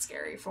it not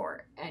scary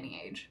for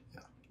any age.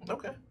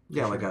 Okay.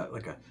 Yeah, like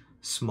a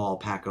small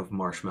pack of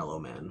marshmallow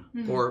men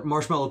Mhm. or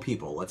marshmallow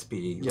people. Let's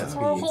be. Yeah. Let's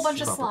Or a be whole bunch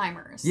of proper.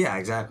 slimers. Yeah,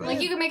 exactly.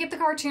 Like you could make it the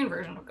cartoon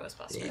version of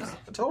Ghostbusters. Yeah.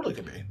 It totally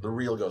could be. The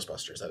real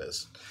Ghostbusters, that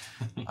is.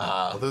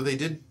 Although they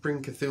did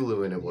bring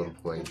Cthulhu in at one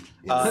point.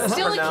 It's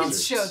Still a pronounced-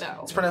 kids show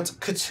though. It's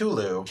pronounced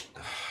Cthulhu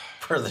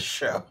for the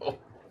show.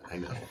 I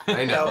know.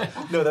 I know.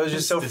 No, that was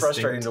just so Distinct.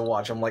 frustrating to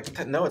watch. I'm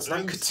like, no, it's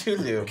not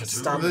Cthulhu.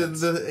 Stop it.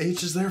 The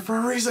H is there for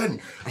a reason.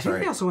 I think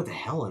Sorry. they also went to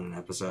hell in an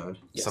episode.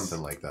 Yes.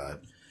 Something like that.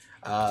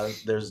 I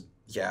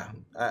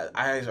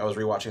was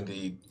rewatching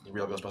the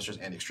real Ghostbusters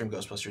and Extreme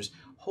Ghostbusters.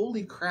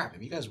 Holy crap!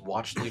 Have you guys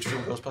watched the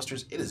Extreme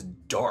Ghostbusters? It is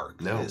dark.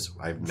 No, It is.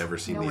 I've never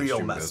seen the real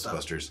Extreme messed up.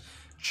 Ghostbusters.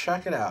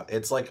 Check it out.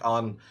 It's like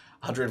on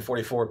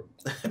 144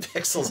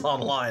 pixels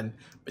online,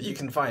 but you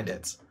can find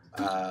it.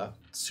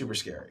 Super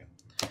scary.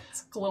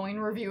 It's a glowing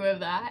review of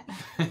that.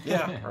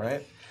 Yeah,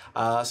 right.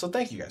 So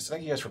thank you guys.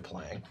 Thank you guys for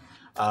playing.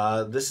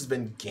 This has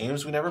been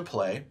Games We Never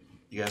Play.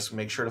 You guys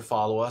make sure to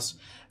follow us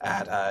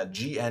at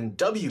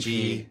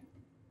GNWP.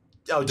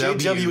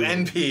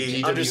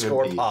 JWNP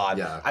underscore pod.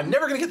 Yeah. I'm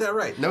never going to get that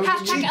right. No,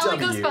 Hashtag LA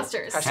GW.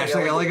 Ghostbusters.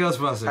 Hashtag LA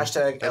Ghostbusters.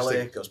 Hashtag LA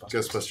Hashtag Ghostbusters.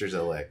 Ghostbusters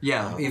LA.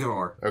 Yeah, either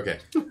or. Okay.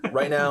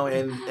 Right now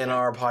in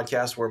our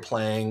podcast, we're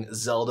playing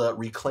Zelda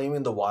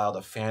Reclaiming the Wild,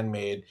 a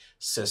fan-made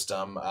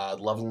system,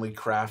 lovingly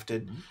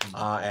crafted,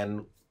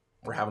 and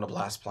we're having a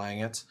blast playing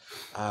it.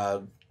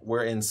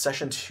 We're in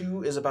session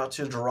 2 is about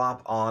to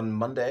drop on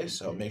Monday,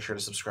 so make sure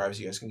to subscribe so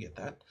you guys can get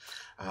that.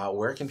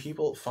 Where can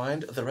people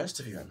find the rest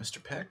of you at,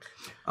 Mr. Peck?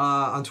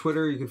 On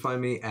Twitter, you can find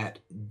me at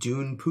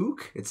DunePook.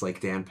 It's like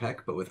Dan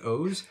Peck, but with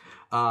O's.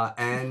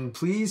 And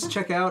please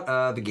check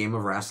out the Game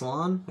of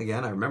Rassilon.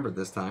 Again, I remembered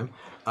this time.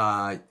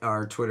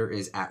 Our Twitter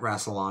is at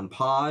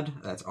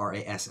RassilonPod. That's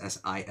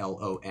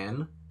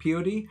RASSILONPOD.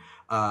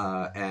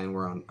 And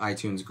we're on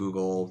iTunes,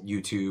 Google,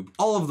 YouTube,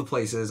 all of the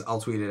places.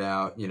 I'll tweet it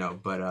out,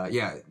 But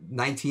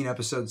 19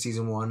 episodes,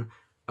 season 1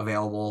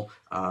 available.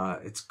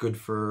 It's good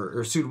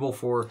or suitable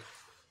for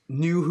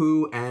new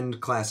Who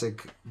and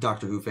classic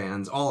Doctor Who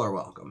fans. All are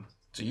welcome.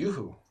 So you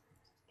who?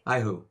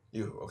 I Who.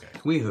 You who, okay.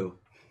 We Who.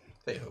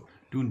 They who?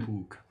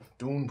 Doonpook.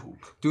 Doonpook.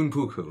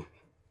 DunePook Who.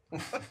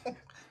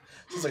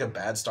 Sounds like a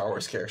bad Star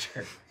Wars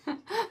character.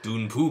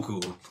 DunePook Who.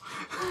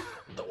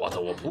 The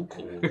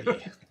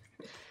Watawapuku.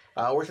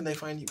 Where can they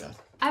find you,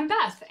 Beth? I'm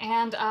Beth,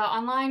 and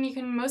online you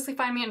can mostly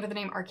find me under the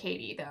name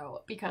Arcady,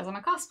 though, because I'm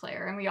a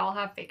cosplayer and we all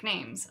have fake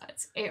names.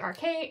 It's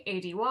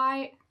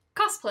ARKADY.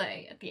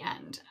 cosplay at the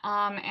end.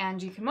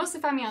 And you can mostly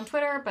find me on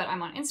Twitter, but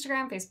I'm on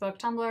Instagram, Facebook,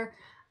 Tumblr.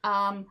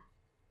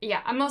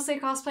 Yeah, I'm mostly a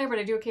cosplayer, but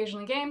I do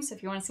occasionally games. So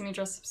if you want to see me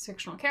dress as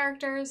fictional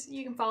characters,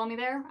 you can follow me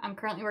there. I'm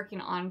currently working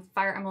on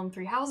Fire Emblem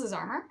Three Houses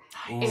armor.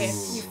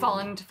 If you've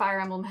fallen into Fire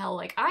Emblem hell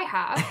like I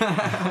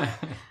have.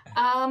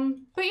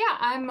 But yeah,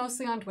 I'm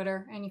mostly on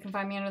Twitter, and you can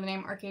find me under the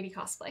name Arcady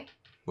Cosplay.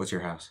 What's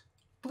your house?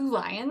 Blue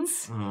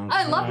Lions.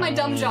 I love my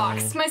dumb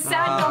jocks. My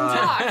sad dumb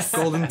jocks.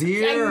 Golden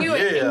Deer. I knew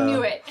it. I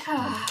knew it.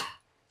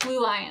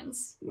 Blue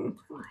Lions.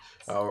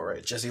 All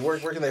right, Jesse, where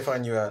can they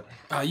find you at?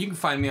 You can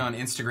find me on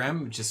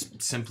Instagram,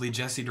 just simply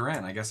Jesse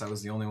Durant. I guess I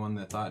was the only one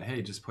that thought,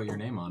 hey, just put your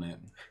name on it.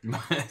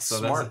 So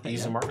Smart,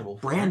 easy, marketable.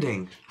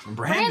 Branding.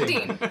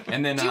 Branding.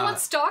 And then, do you want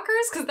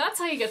stalkers? Because that's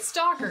how you get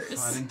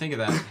stalkers. I didn't think of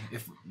that.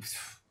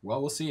 Well,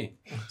 we'll see.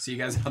 See you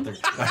guys out there.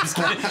 Just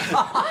kidding.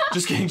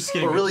 Just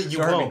kidding. Well, really, you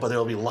won't, but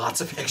there'll be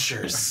lots of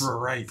pictures.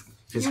 Right.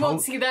 You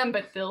won't see them,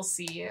 but they'll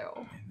see you.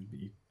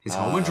 His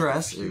home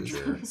address is...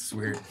 It's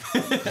weird.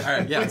 All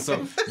right, yeah,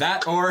 so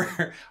that,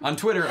 or on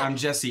Twitter, I'm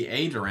Jesse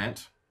A.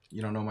 Durant.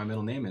 You don't know what my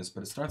middle name is,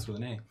 but it starts with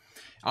an A.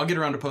 I'll get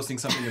around to posting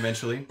something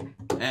eventually.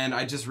 And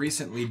I just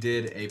recently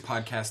did a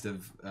podcast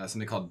of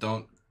something called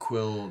Don't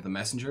Quill the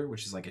Messenger,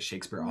 which is like a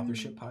Shakespeare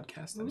authorship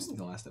podcast. I listened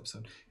to the last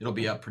episode. It'll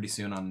be up pretty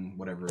soon on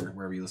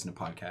wherever you listen to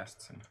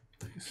podcasts.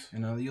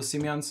 And you'll see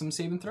me on some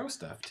save and throw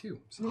stuff, too.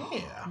 So.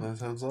 Yeah. That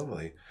sounds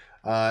lovely.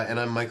 And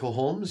I'm Michael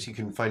Holmes. You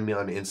can find me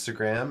on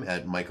Instagram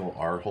at Michael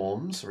R.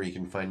 Holmes, or you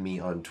can find me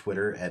on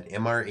Twitter at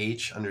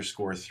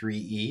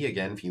MRH_3E.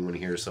 Again, if you want to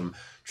hear some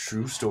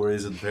true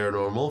stories of the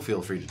paranormal,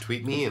 feel free to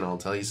tweet me and I'll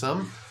tell you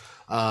some.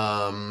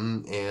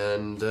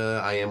 And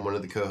I am one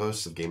of the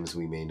co-hosts of Games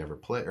We May Never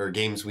Play, or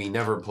Games We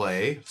Never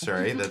Play.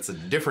 Sorry, that's a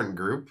different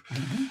group.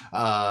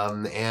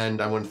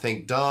 And I want to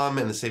thank Dom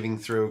and the Saving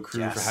Throw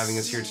crew for having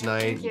us here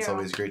tonight. It's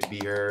always great to be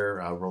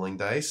here rolling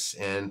dice.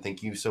 And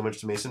thank you so much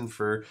to Mason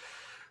for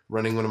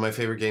running one of my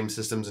favorite game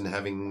systems and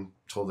having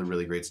told a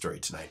really great story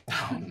tonight.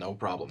 Oh, no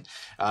problem.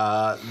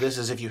 This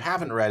is, if you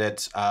haven't read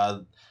it,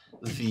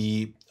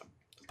 The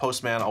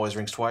Postman Always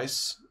Rings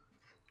Twice.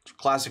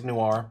 Classic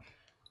noir.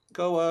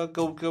 Go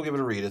give it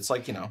a read. It's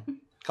like, a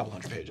couple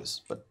hundred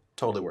pages, but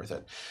totally worth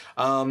it.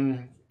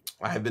 I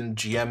have been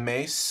GM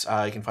Mace.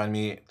 You can find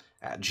me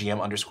at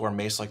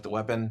GM_Mace like the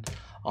weapon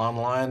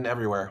online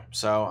everywhere.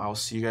 So I'll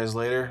see you guys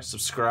later.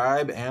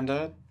 Subscribe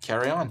and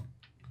carry on.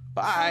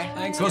 Bye.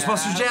 Thanks,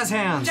 Ghostbusters Jazz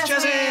Hands.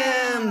 Jazz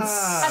hands.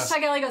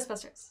 Hashtag LA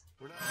Ghostbusters.